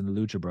Young Bucks and the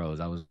Lucha Bros.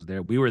 I was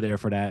there. We were there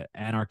for that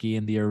Anarchy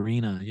in the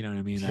Arena. You know what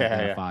I mean?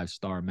 That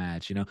 5-star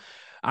match.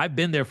 I've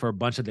been there for a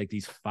bunch of like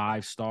these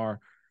 5-star.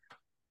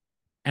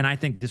 And I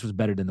think this was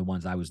better than the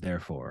ones I was there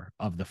for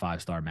of the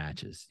 5-star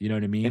matches. You know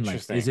what I mean?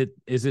 Like,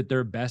 is it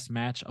their best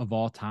match of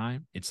all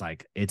time? It's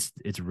like, it's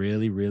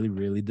really, really,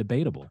 really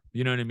debatable.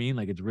 You know what I mean?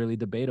 Like, it's really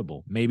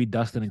debatable. Maybe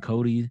Dustin and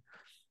Cody.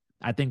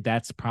 I think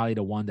that's probably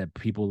the one that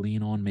people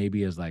lean on,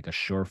 maybe as like a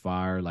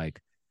surefire, like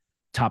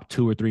top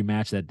 2 or 3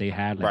 match that they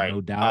had. Like, right.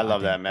 No doubt. I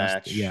love that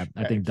match.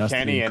 I think Dustin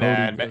Kenny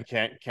and Cody.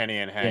 Kenny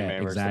and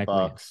Hangman versus the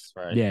Bucks.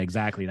 Right. Yeah,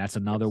 exactly. That's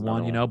another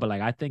one, But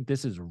like, I think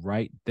this is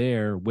right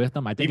there with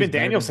them. I think even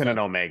Danielson and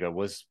Omega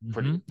was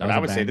pretty. I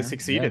would say this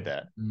exceeded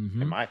that,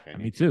 in my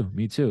opinion.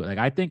 Me too. Like,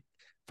 I think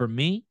for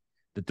me,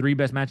 the 3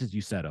 best matches,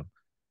 you said them: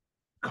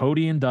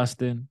 Cody and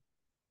Dustin,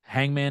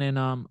 Hangman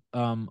and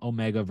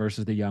Omega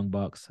versus the Young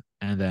Bucks,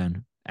 and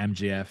then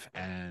MJF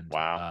and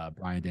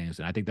Bryan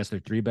Danielson. I think that's their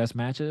 3 best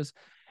matches.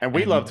 And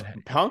we loved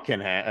Punk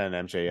and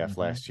MJF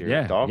last year.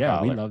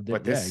 We loved it.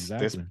 But this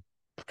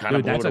kind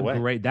of that's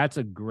away. That's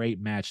a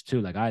great match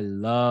too. Like, I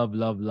love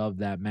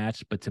that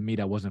match. But to me,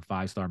 that wasn't a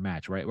 5-star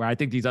match, right? Where I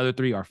think these other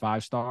 3 are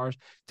 5 stars.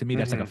 To me,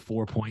 that's like a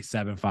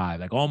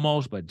 4.75, like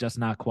almost, but just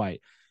not quite.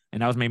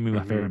 And that was maybe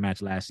my favorite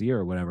match last year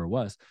or whatever it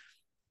was.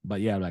 But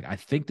yeah, like, I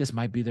think this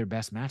might be their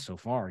best match so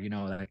far.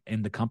 Like,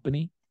 in the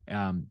company.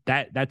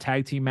 That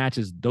tag team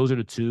matches, those are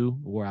the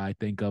 2 where I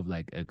think of,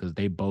 like, because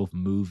they both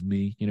move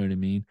me. You know what I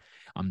mean?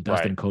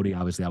 Dustin and Cody,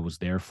 obviously I was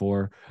there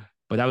for,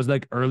 But that was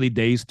like early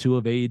days too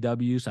of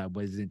AEW, so I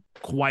wasn't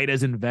quite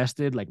as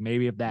invested. Like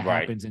maybe if that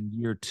happens in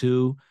year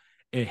 2,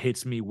 it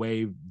hits me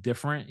way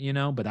different, you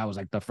know. But that was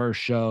like the first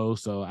show,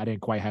 so I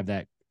didn't quite have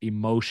that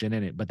emotion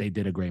in it. But they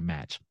did a great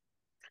match,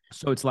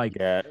 so it's like,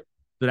 so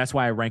that's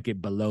why I rank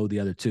it below the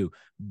other 2.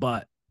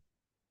 But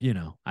you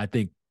know, I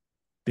think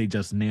they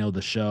just nailed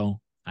the show.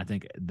 I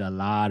think a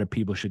lot of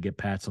people should get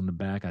pats on the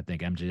back. I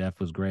think MJF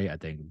was great. I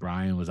think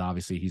Brian was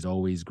he's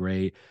always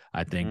great.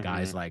 I think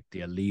guys like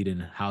the Elite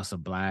and House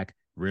of Black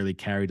really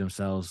carried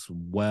themselves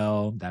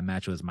well. That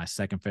match was my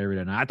second favorite.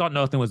 And I thought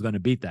nothing was going to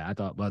beat that. I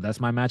thought, well,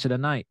 that's my match of the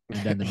night.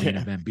 And then the main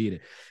event beat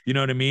it. You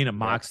know what I mean? And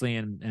Moxley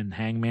and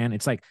Hangman.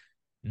 It's like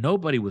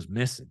nobody was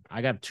missing.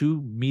 I got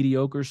 2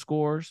 mediocre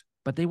scores,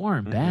 but they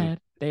weren't bad.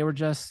 They were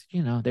just,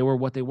 you know, they were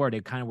what they were. They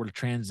kind of were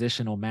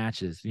transitional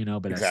matches, you know,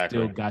 but I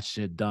still got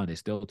shit done. They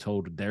still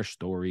told their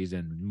stories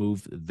and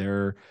moved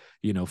their,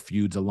 you know,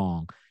 feuds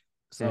along.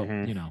 So,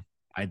 you know,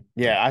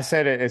 I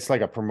said it's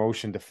like a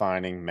promotion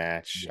defining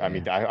match. Yeah. I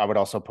mean, I would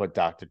also put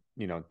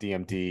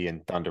DMD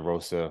and Thunder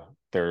Rosa,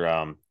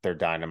 their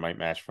Dynamite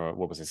match for,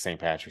 what was it,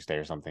 St. Patrick's Day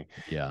or something.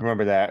 Yeah.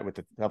 Remember that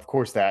of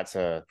course, that's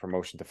a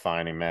promotion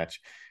defining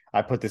match.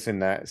 I put this in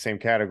that same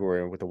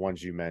category with the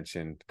ones you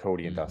mentioned,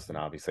 Cody and Dustin.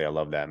 Obviously, I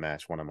love that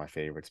match, one of my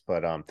favorites.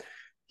 But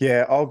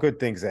yeah, all good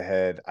things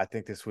ahead. I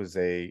think this was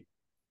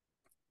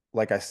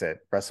like I said,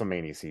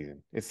 WrestleMania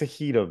season. It's the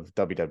heat of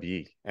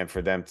WWE, and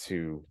for them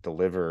to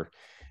deliver,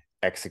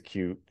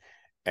 execute,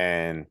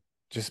 and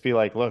just be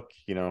like, look,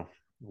 you know,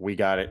 we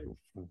got it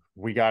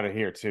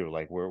here too.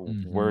 Like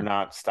we're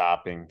not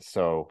stopping.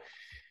 So,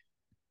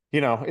 you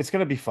know, it's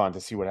going to be fun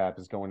to see what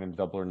happens going into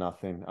Double or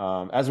Nothing.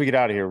 As we get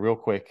out of here, real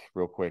quick,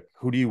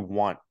 who do you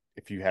want,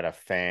 if you had a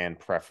fan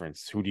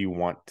preference, who do you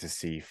want to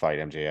see fight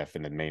MJF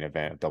in the main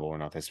event of Double or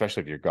Nothing,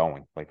 especially if you're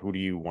going? Like, who do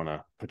you want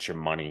to put your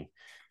money?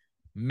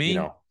 Me? You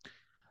know?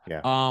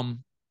 Yeah.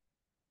 I'm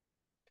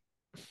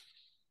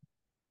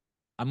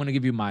going to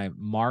give you my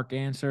mark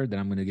answer, then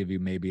I'm going to give you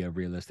maybe a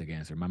realistic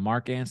answer. My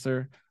mark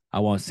answer, I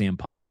want CM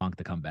Punk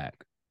to come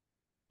back.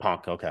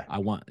 Punk, okay. I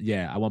want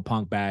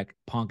Punk back,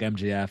 Punk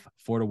MJF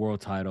for the world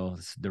title.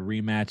 It's the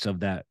rematch of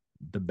the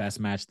best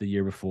match the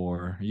year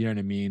before. You know what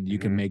I mean? You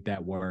can make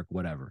that work,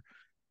 whatever.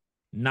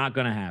 Not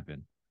gonna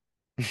happen.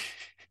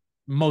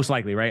 Most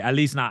likely, right? At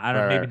least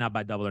not. Maybe not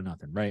by Double or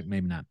Nothing, right?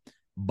 Maybe not.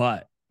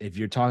 But if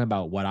you're talking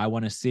about what I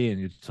want to see,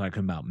 and you're talking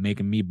about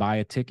making me buy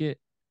a ticket,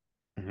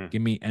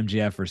 give me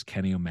MJF versus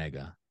Kenny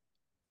Omega.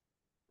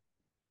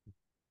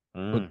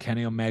 Put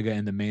Kenny Omega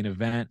in the main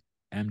event.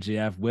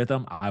 MJF with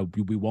him.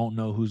 We won't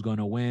know who's going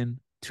to win.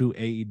 2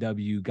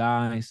 AEW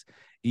guys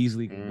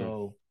easily can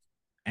go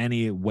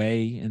any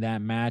way in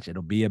that match.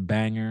 It'll be a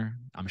banger.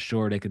 I'm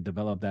sure they could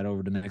develop that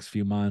over the next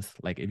few months.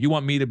 Like, if you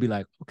want me to be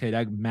like, okay,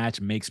 that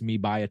match makes me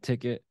buy a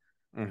ticket.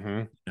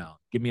 No,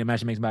 give me a match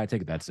that makes me buy a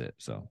ticket. That's it.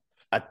 So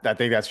I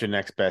think that's your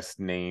next best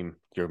name,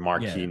 your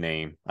marquee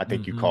name. I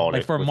think you called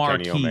like it for with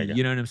marquee. Kenny Omega.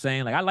 You know what I'm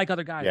saying? Like, I like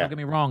other guys. Don't get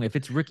me wrong. If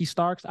it's Ricky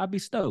Starks, I'd be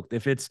stoked.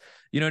 If it's,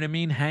 you know what I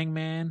mean,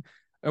 Hangman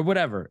or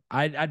whatever,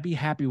 I'd be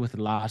happy with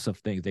lots of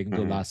things. They can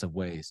go lots of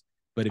ways.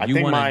 But if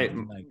you want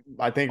to,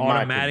 I think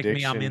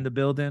automatically, I'm in the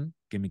building.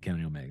 Give me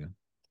Kenny Omega.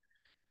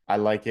 I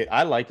like it.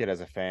 I like it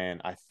as a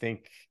fan. I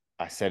think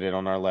I said it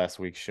on our last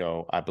week's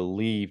show. I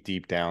believe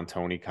deep down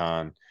Tony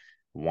Khan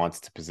wants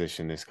to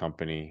position this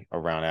company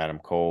around Adam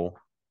Cole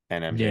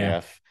and MJF.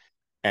 Yeah.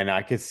 And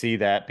I could see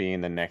that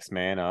being the next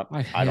man up.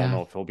 I don't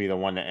know if he'll be the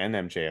one to end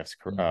MJF's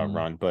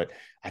run, but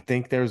I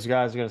think there's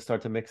guys who are going to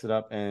start to mix it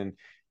up. And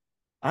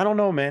I don't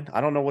know, man. I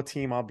don't know what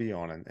team I'll be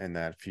on in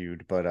that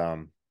feud, but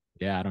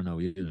yeah, I don't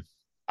know either.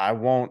 I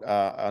won't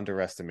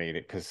underestimate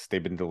it because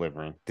they've been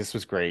delivering. This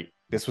was great.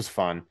 This was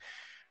fun.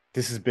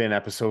 This has been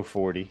episode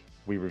 40.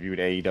 We reviewed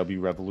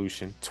AEW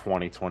Revolution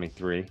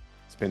 2023.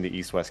 It's been the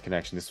East-West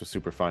Connection. This was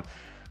super fun.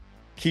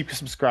 Keep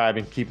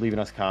subscribing. Keep leaving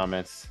us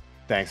comments.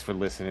 Thanks for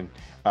listening.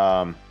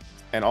 And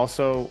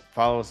also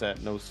follow us at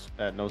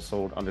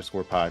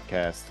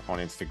NoSold_podcast on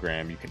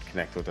Instagram. You can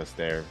connect with us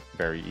there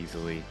very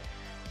easily.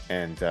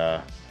 And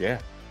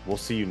yeah, we'll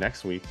see you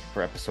next week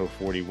for episode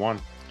 41.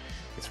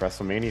 It's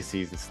WrestleMania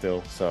season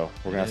still, so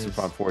we're going to have some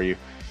fun for you.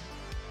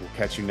 We'll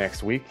catch you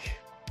next week.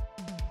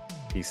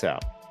 Peace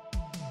out.